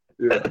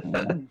 Yeah.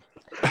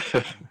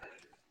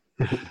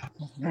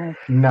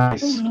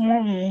 Nice.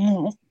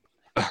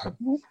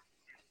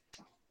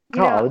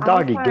 The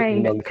doggy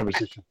getting in the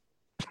conversation.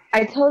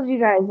 I told you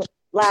guys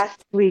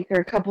last week or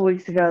a couple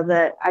weeks ago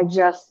that I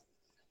just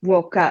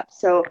woke up.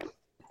 So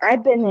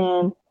I've been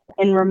in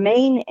and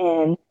remain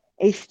in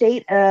a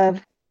state of,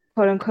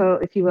 quote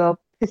unquote, if you will,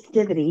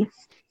 festivity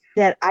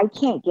that I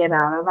can't get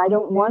out of. I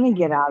don't want to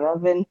get out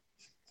of. And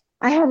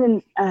I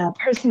had a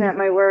person at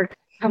my work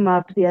come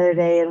up the other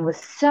day and was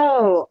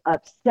so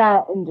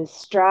upset and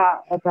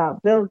distraught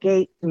about Bill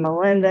Gates and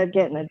Melinda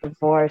getting a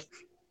divorce.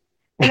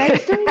 And I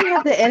just don't even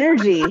have the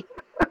energy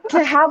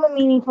to have a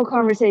meaningful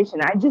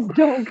conversation. I just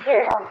don't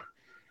care.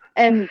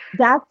 And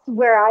that's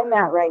where I'm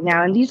at right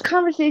now. And these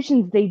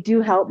conversations, they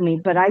do help me,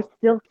 but I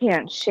still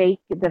can't shake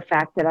the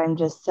fact that I'm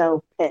just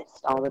so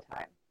pissed all the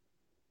time.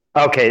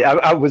 Okay,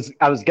 I was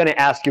going to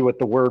ask you what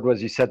the word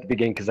was you said at the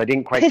beginning, because I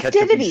didn't quite catch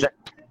it.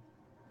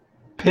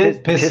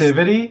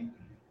 Passivity?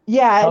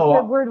 Yeah, it's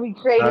the word we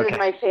created in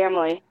my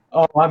family.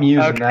 Oh, I'm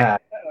using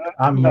that.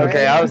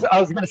 Okay, I was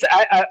going to say,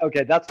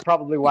 okay, that's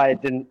probably why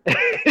it didn't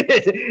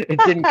it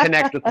didn't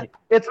connect with me.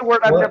 It's a word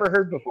I've never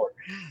heard before.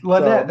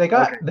 Well, so,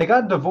 they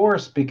got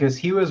divorced because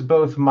he was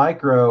both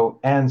micro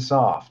and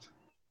soft.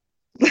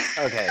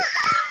 Okay.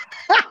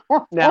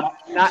 Now,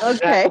 here's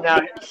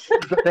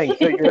the thing.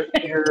 So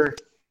you're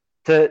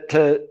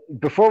to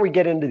before we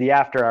get into the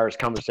after hours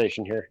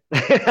conversation here,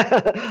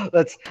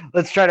 let's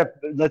try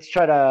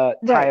to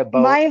tie a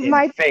bow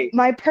in faith.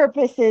 My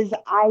purpose is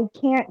I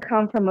can't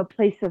come from a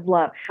place of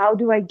love. How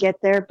do I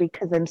get there?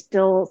 Because I'm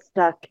still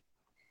stuck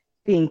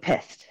being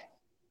pissed.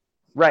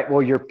 Right.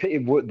 Well,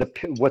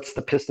 what's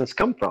the pissness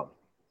come from?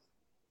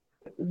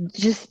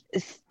 Just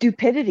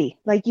stupidity,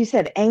 like you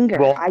said, anger.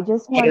 Well, I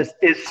just want.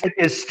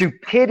 Is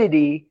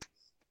stupidity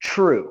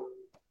true?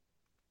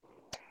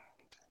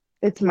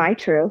 It's my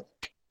truth.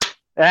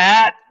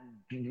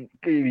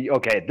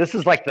 Okay, this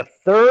is like the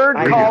third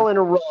call in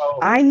a row.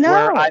 I know.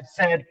 Where I've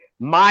said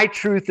my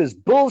truth is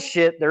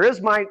bullshit. There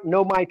is my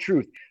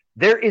truth.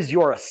 There is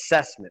your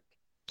assessment.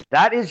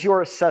 That is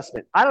your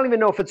assessment. I don't even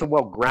know if it's a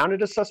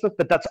well-grounded assessment,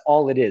 but that's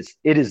all it is.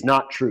 It is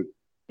not true.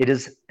 It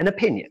is an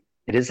opinion.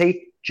 It is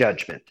a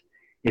judgment.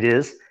 It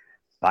is,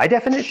 by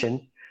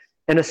definition,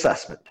 an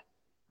assessment.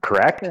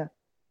 Correct? Yeah.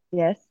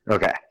 Yes.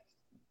 Okay.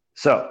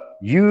 So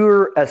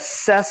your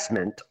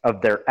assessment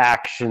of their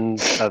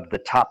actions, of the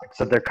topics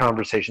of their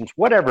conversations,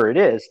 whatever it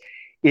is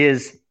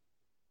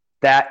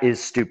that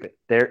is stupid.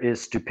 There is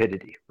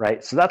stupidity,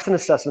 right? So that's an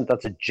assessment.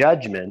 That's a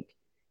judgment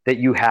that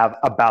you have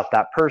about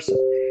that person.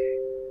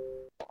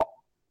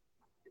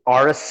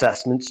 Are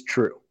assessments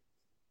true?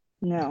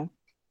 No.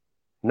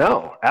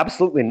 No,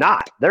 absolutely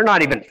not. They're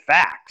not even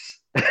facts.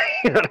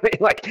 You know what I mean?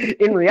 Like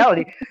in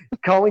reality,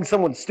 calling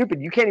someone stupid,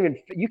 you can't even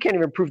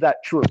prove that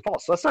true or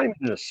false. So that's not even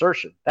an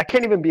assertion. That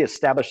can't even be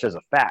established as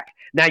a fact.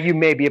 Now you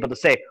may be able to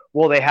say,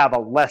 well, they have a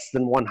less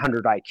than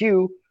 100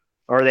 IQ,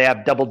 or they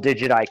have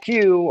double-digit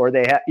IQ, or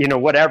they have,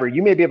 whatever.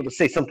 You may be able to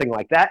say something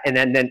like that, and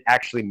then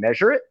actually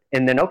measure it,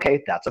 and then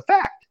okay, that's a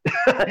fact.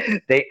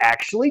 They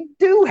actually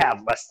do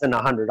have less than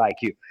 100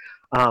 IQ.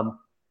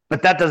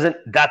 But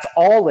that's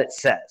all it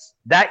says.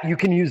 That you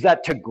can use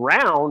that to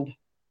ground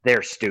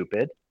they're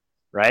stupid,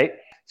 right?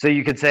 So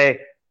you could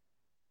say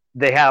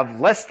they have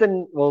less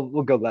than,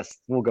 we'll go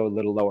a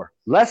little lower,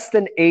 less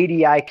than 80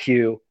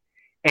 IQ.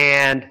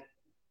 And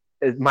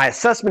my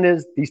assessment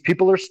is these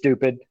people are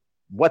stupid.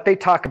 What they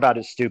talk about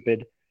is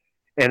stupid.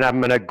 And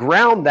I'm going to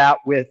ground that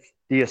with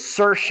the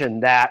assertion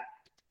that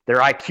their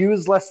IQ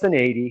is less than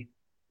 80.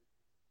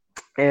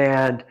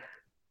 And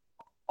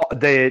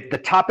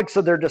the topics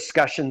of their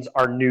discussions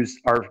are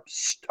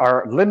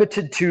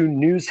limited to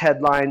news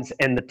headlines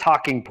and the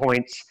talking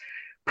points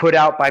put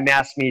out by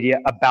mass media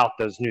about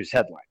those news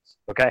headlines.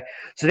 Okay,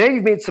 so now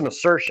you've made some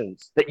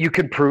assertions that you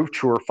can prove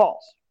true or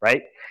false,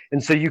 right?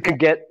 And so you can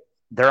get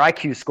their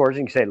IQ scores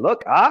and you say,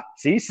 look,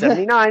 see,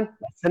 79,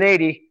 less than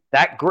 80.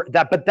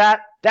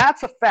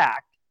 That's a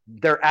fact.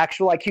 Their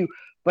actual IQ,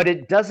 but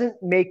it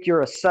doesn't make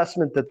your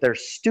assessment that they're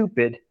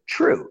stupid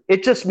true.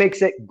 It just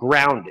makes it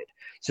grounded.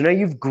 So now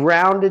you've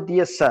grounded the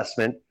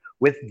assessment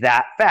with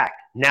that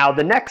fact. Now,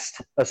 the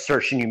next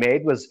assertion you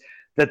made was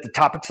that the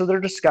topics of their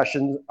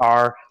discussion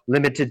are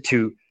limited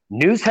to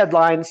news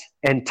headlines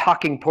and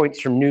talking points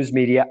from news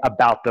media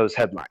about those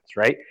headlines,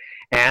 right?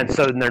 And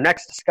so in their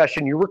next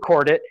discussion, you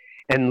record it,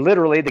 and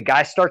literally the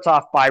guy starts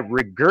off by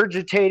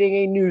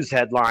regurgitating a news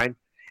headline,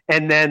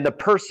 and then the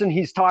person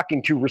he's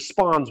talking to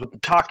responds with the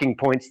talking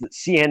points that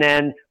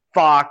CNN,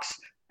 Fox,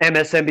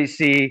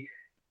 MSNBC,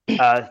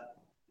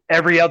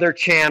 every other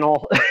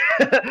channel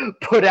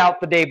put out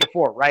the day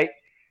before, right?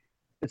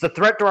 It's a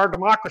threat to our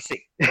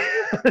democracy,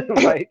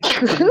 right?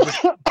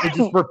 They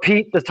just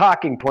repeat the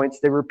talking points.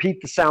 They repeat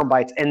the sound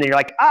bites, and they're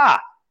like,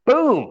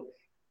 boom,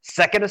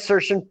 second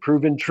assertion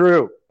proven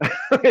true.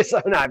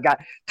 So now I've got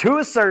two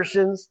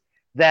assertions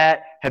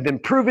that have been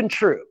proven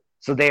true.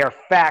 So they are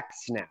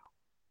facts now.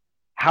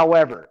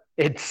 However,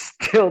 it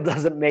still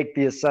doesn't make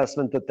the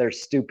assessment that they're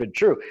stupid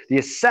true. The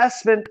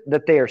assessment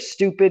that they are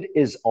stupid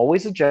is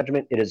always a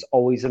judgment. It is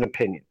always an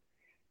opinion.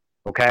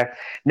 Okay?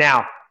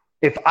 Now,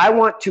 if I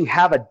want to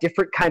have a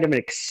different kind of an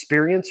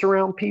experience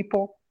around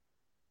people,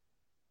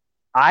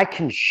 I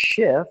can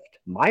shift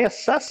my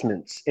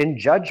assessments and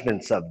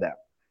judgments of them.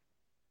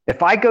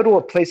 If I go to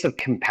a place of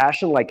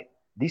compassion, like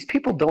these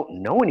people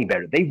don't know any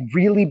better. They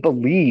really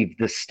believe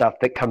this stuff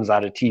that comes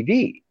out of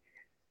TV.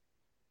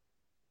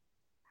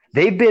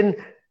 They've been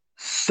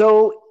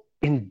so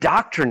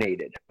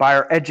indoctrinated by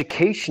our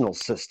educational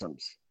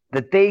systems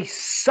that they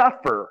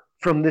suffer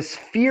from this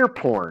fear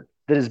porn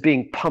that is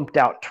being pumped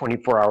out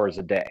 24 hours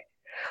a day.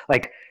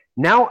 Like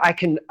now I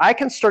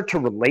can start to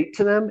relate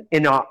to them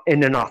in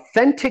an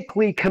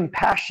authentically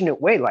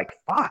compassionate way. Like,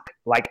 fuck,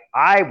 like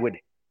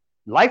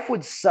life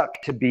would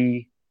suck to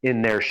be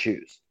in their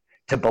shoes,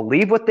 to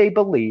believe what they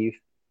believe,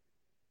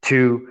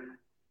 to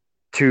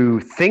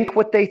think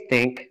what they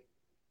think,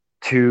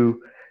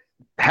 to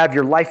have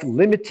your life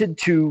limited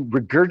to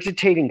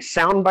regurgitating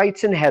sound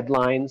bites and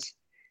headlines,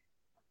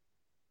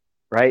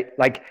 right?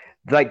 Like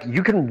like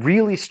you can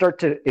really start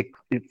to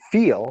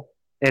feel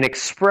and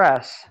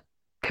express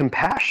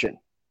compassion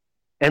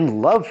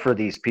and love for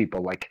these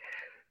people. Like,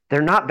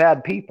 they're not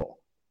bad people.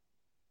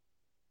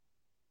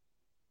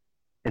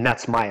 And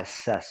that's my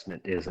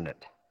assessment, isn't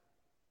it?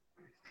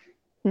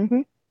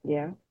 Mm-hmm.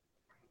 Yeah.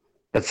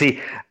 But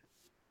see,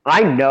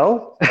 I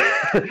know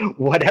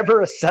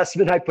whatever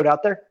assessment I put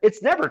out there,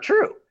 it's never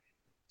true.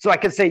 So I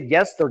can say,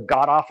 yes, they're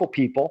god-awful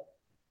people,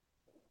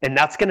 and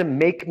that's going to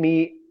make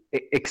me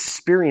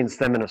experience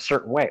them in a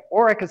certain way.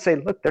 Or I could say,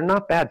 look, they're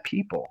not bad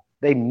people.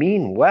 They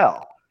mean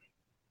well.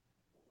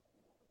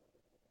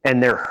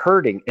 And they're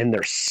hurting and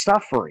they're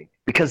suffering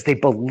because they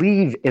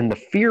believe in the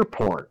fear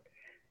porn.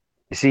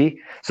 You see?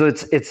 So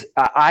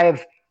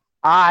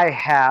I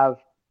have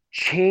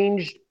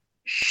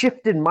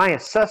shifted my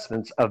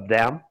assessments of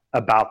them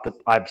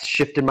I've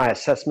shifted my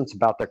assessments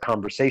about their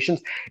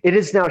conversations. It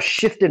has now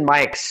shifted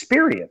my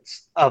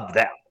experience of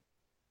them,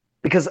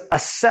 because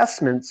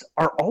assessments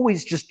are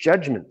always just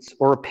judgments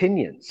or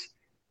opinions.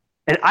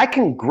 And I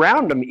can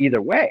ground them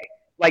either way.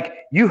 Like,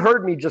 you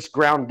heard me just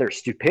ground their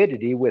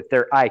stupidity with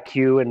their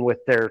IQ and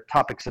with their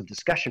topics of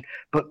discussion,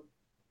 but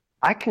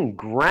I can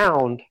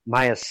ground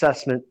my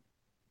assessment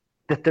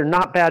that they're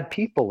not bad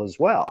people as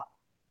well.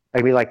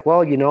 I'd be like,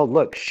 well,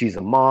 look, she's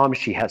a mom.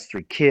 She has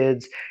 3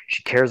 kids.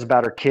 She cares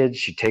about her kids.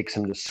 She takes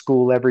them to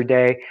school every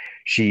day.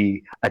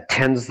 She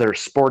attends their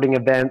sporting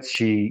events.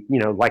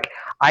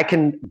 I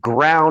can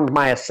ground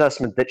my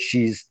assessment that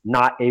she's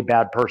not a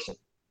bad person.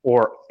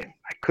 Or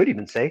I could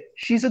even say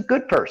she's a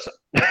good person,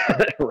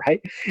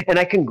 right? And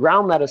I can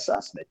ground that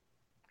assessment.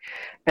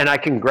 And I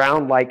can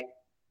ground like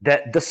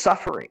that the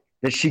suffering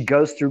that she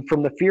goes through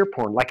from the fear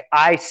porn. Like,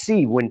 I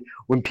see when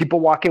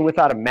people walk in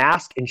without a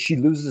mask and she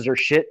loses her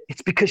shit,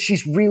 it's because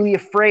she's really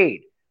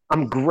afraid.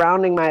 I'm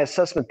grounding my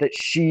assessment that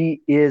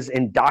she is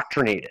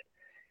indoctrinated,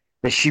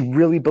 that she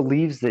really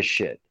believes this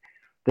shit,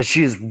 that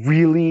she is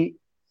really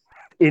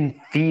in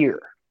fear.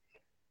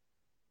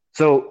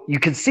 So you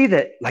can see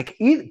that, like,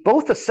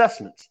 both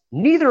assessments,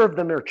 neither of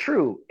them are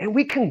true, and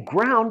we can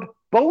ground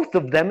both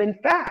of them in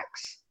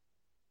facts.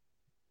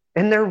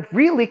 And they're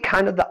really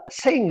kind of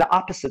saying the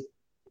opposite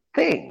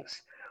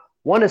things.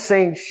 One is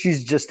saying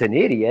she's just an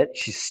idiot,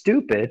 she's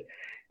stupid.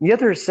 And the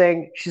other is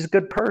saying she's a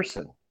good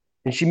person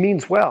and she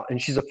means well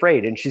and she's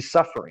afraid and she's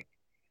suffering.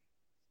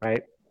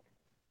 Right?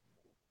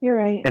 You're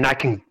right.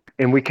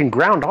 And we can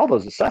ground all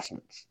those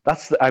assessments.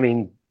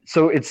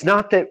 So it's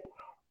not that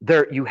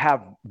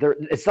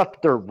it's not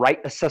that they're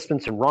right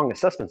assessments and wrong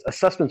assessments.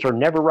 Assessments are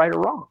never right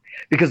or wrong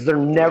because they're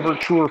never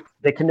true.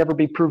 They can never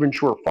be proven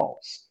true or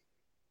false.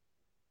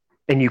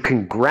 And you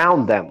can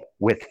ground them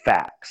with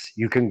facts.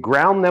 You can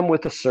ground them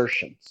with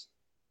assertions.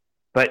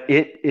 But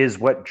it is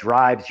what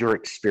drives your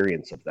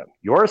experience of them.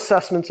 Your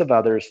assessments of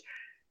others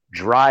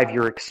drive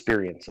your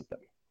experience of them.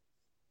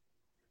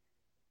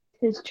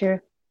 It's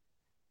true.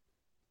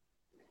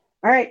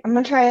 All right, I'm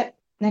going to try it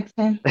next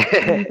time.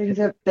 Brings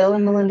up Bill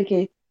and Melinda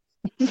Gates.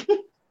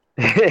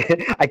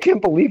 I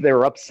can't believe they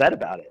were upset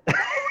about it.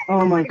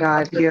 Oh my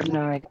God, you have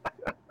no idea.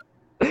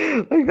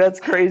 Like, that's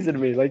crazy to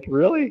me. Like,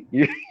 really?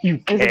 You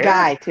It was a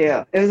guy,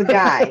 too. It was a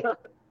guy,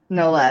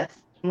 no less.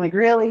 I'm like,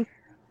 really?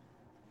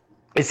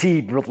 Is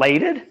he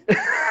related?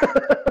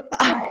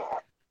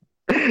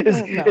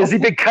 Is he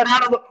been cut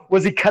out of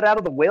was he cut out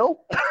of the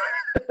will?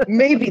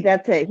 Maybe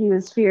that's it. He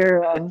was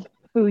fear of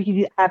who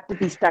he'd have to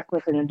be stuck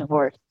with in a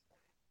divorce.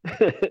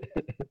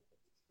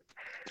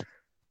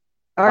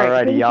 All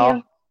righty,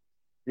 y'all.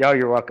 Y'all,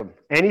 you're welcome.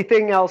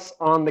 Anything else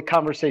on the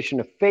conversation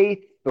of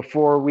faith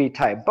before we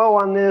tie a bow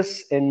on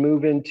this and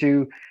move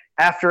into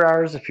after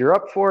hours if you're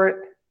up for it?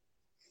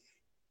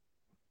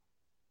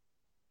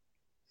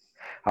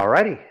 All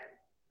righty.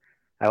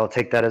 I will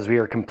take that as we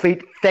are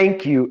complete.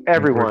 Thank you,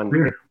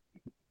 everyone,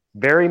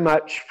 very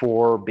much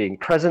for being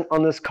present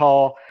on this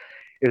call.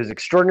 It was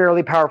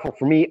extraordinarily powerful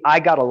for me. I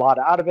got a lot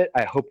out of it.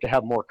 I hope to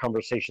have more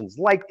conversations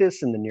like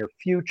this in the near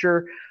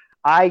future.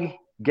 I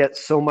get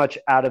so much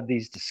out of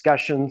these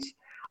discussions.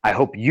 I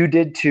hope you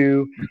did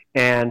too.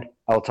 And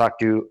I'll talk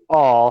to you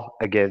all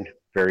again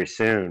very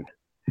soon.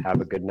 Have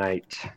a good night.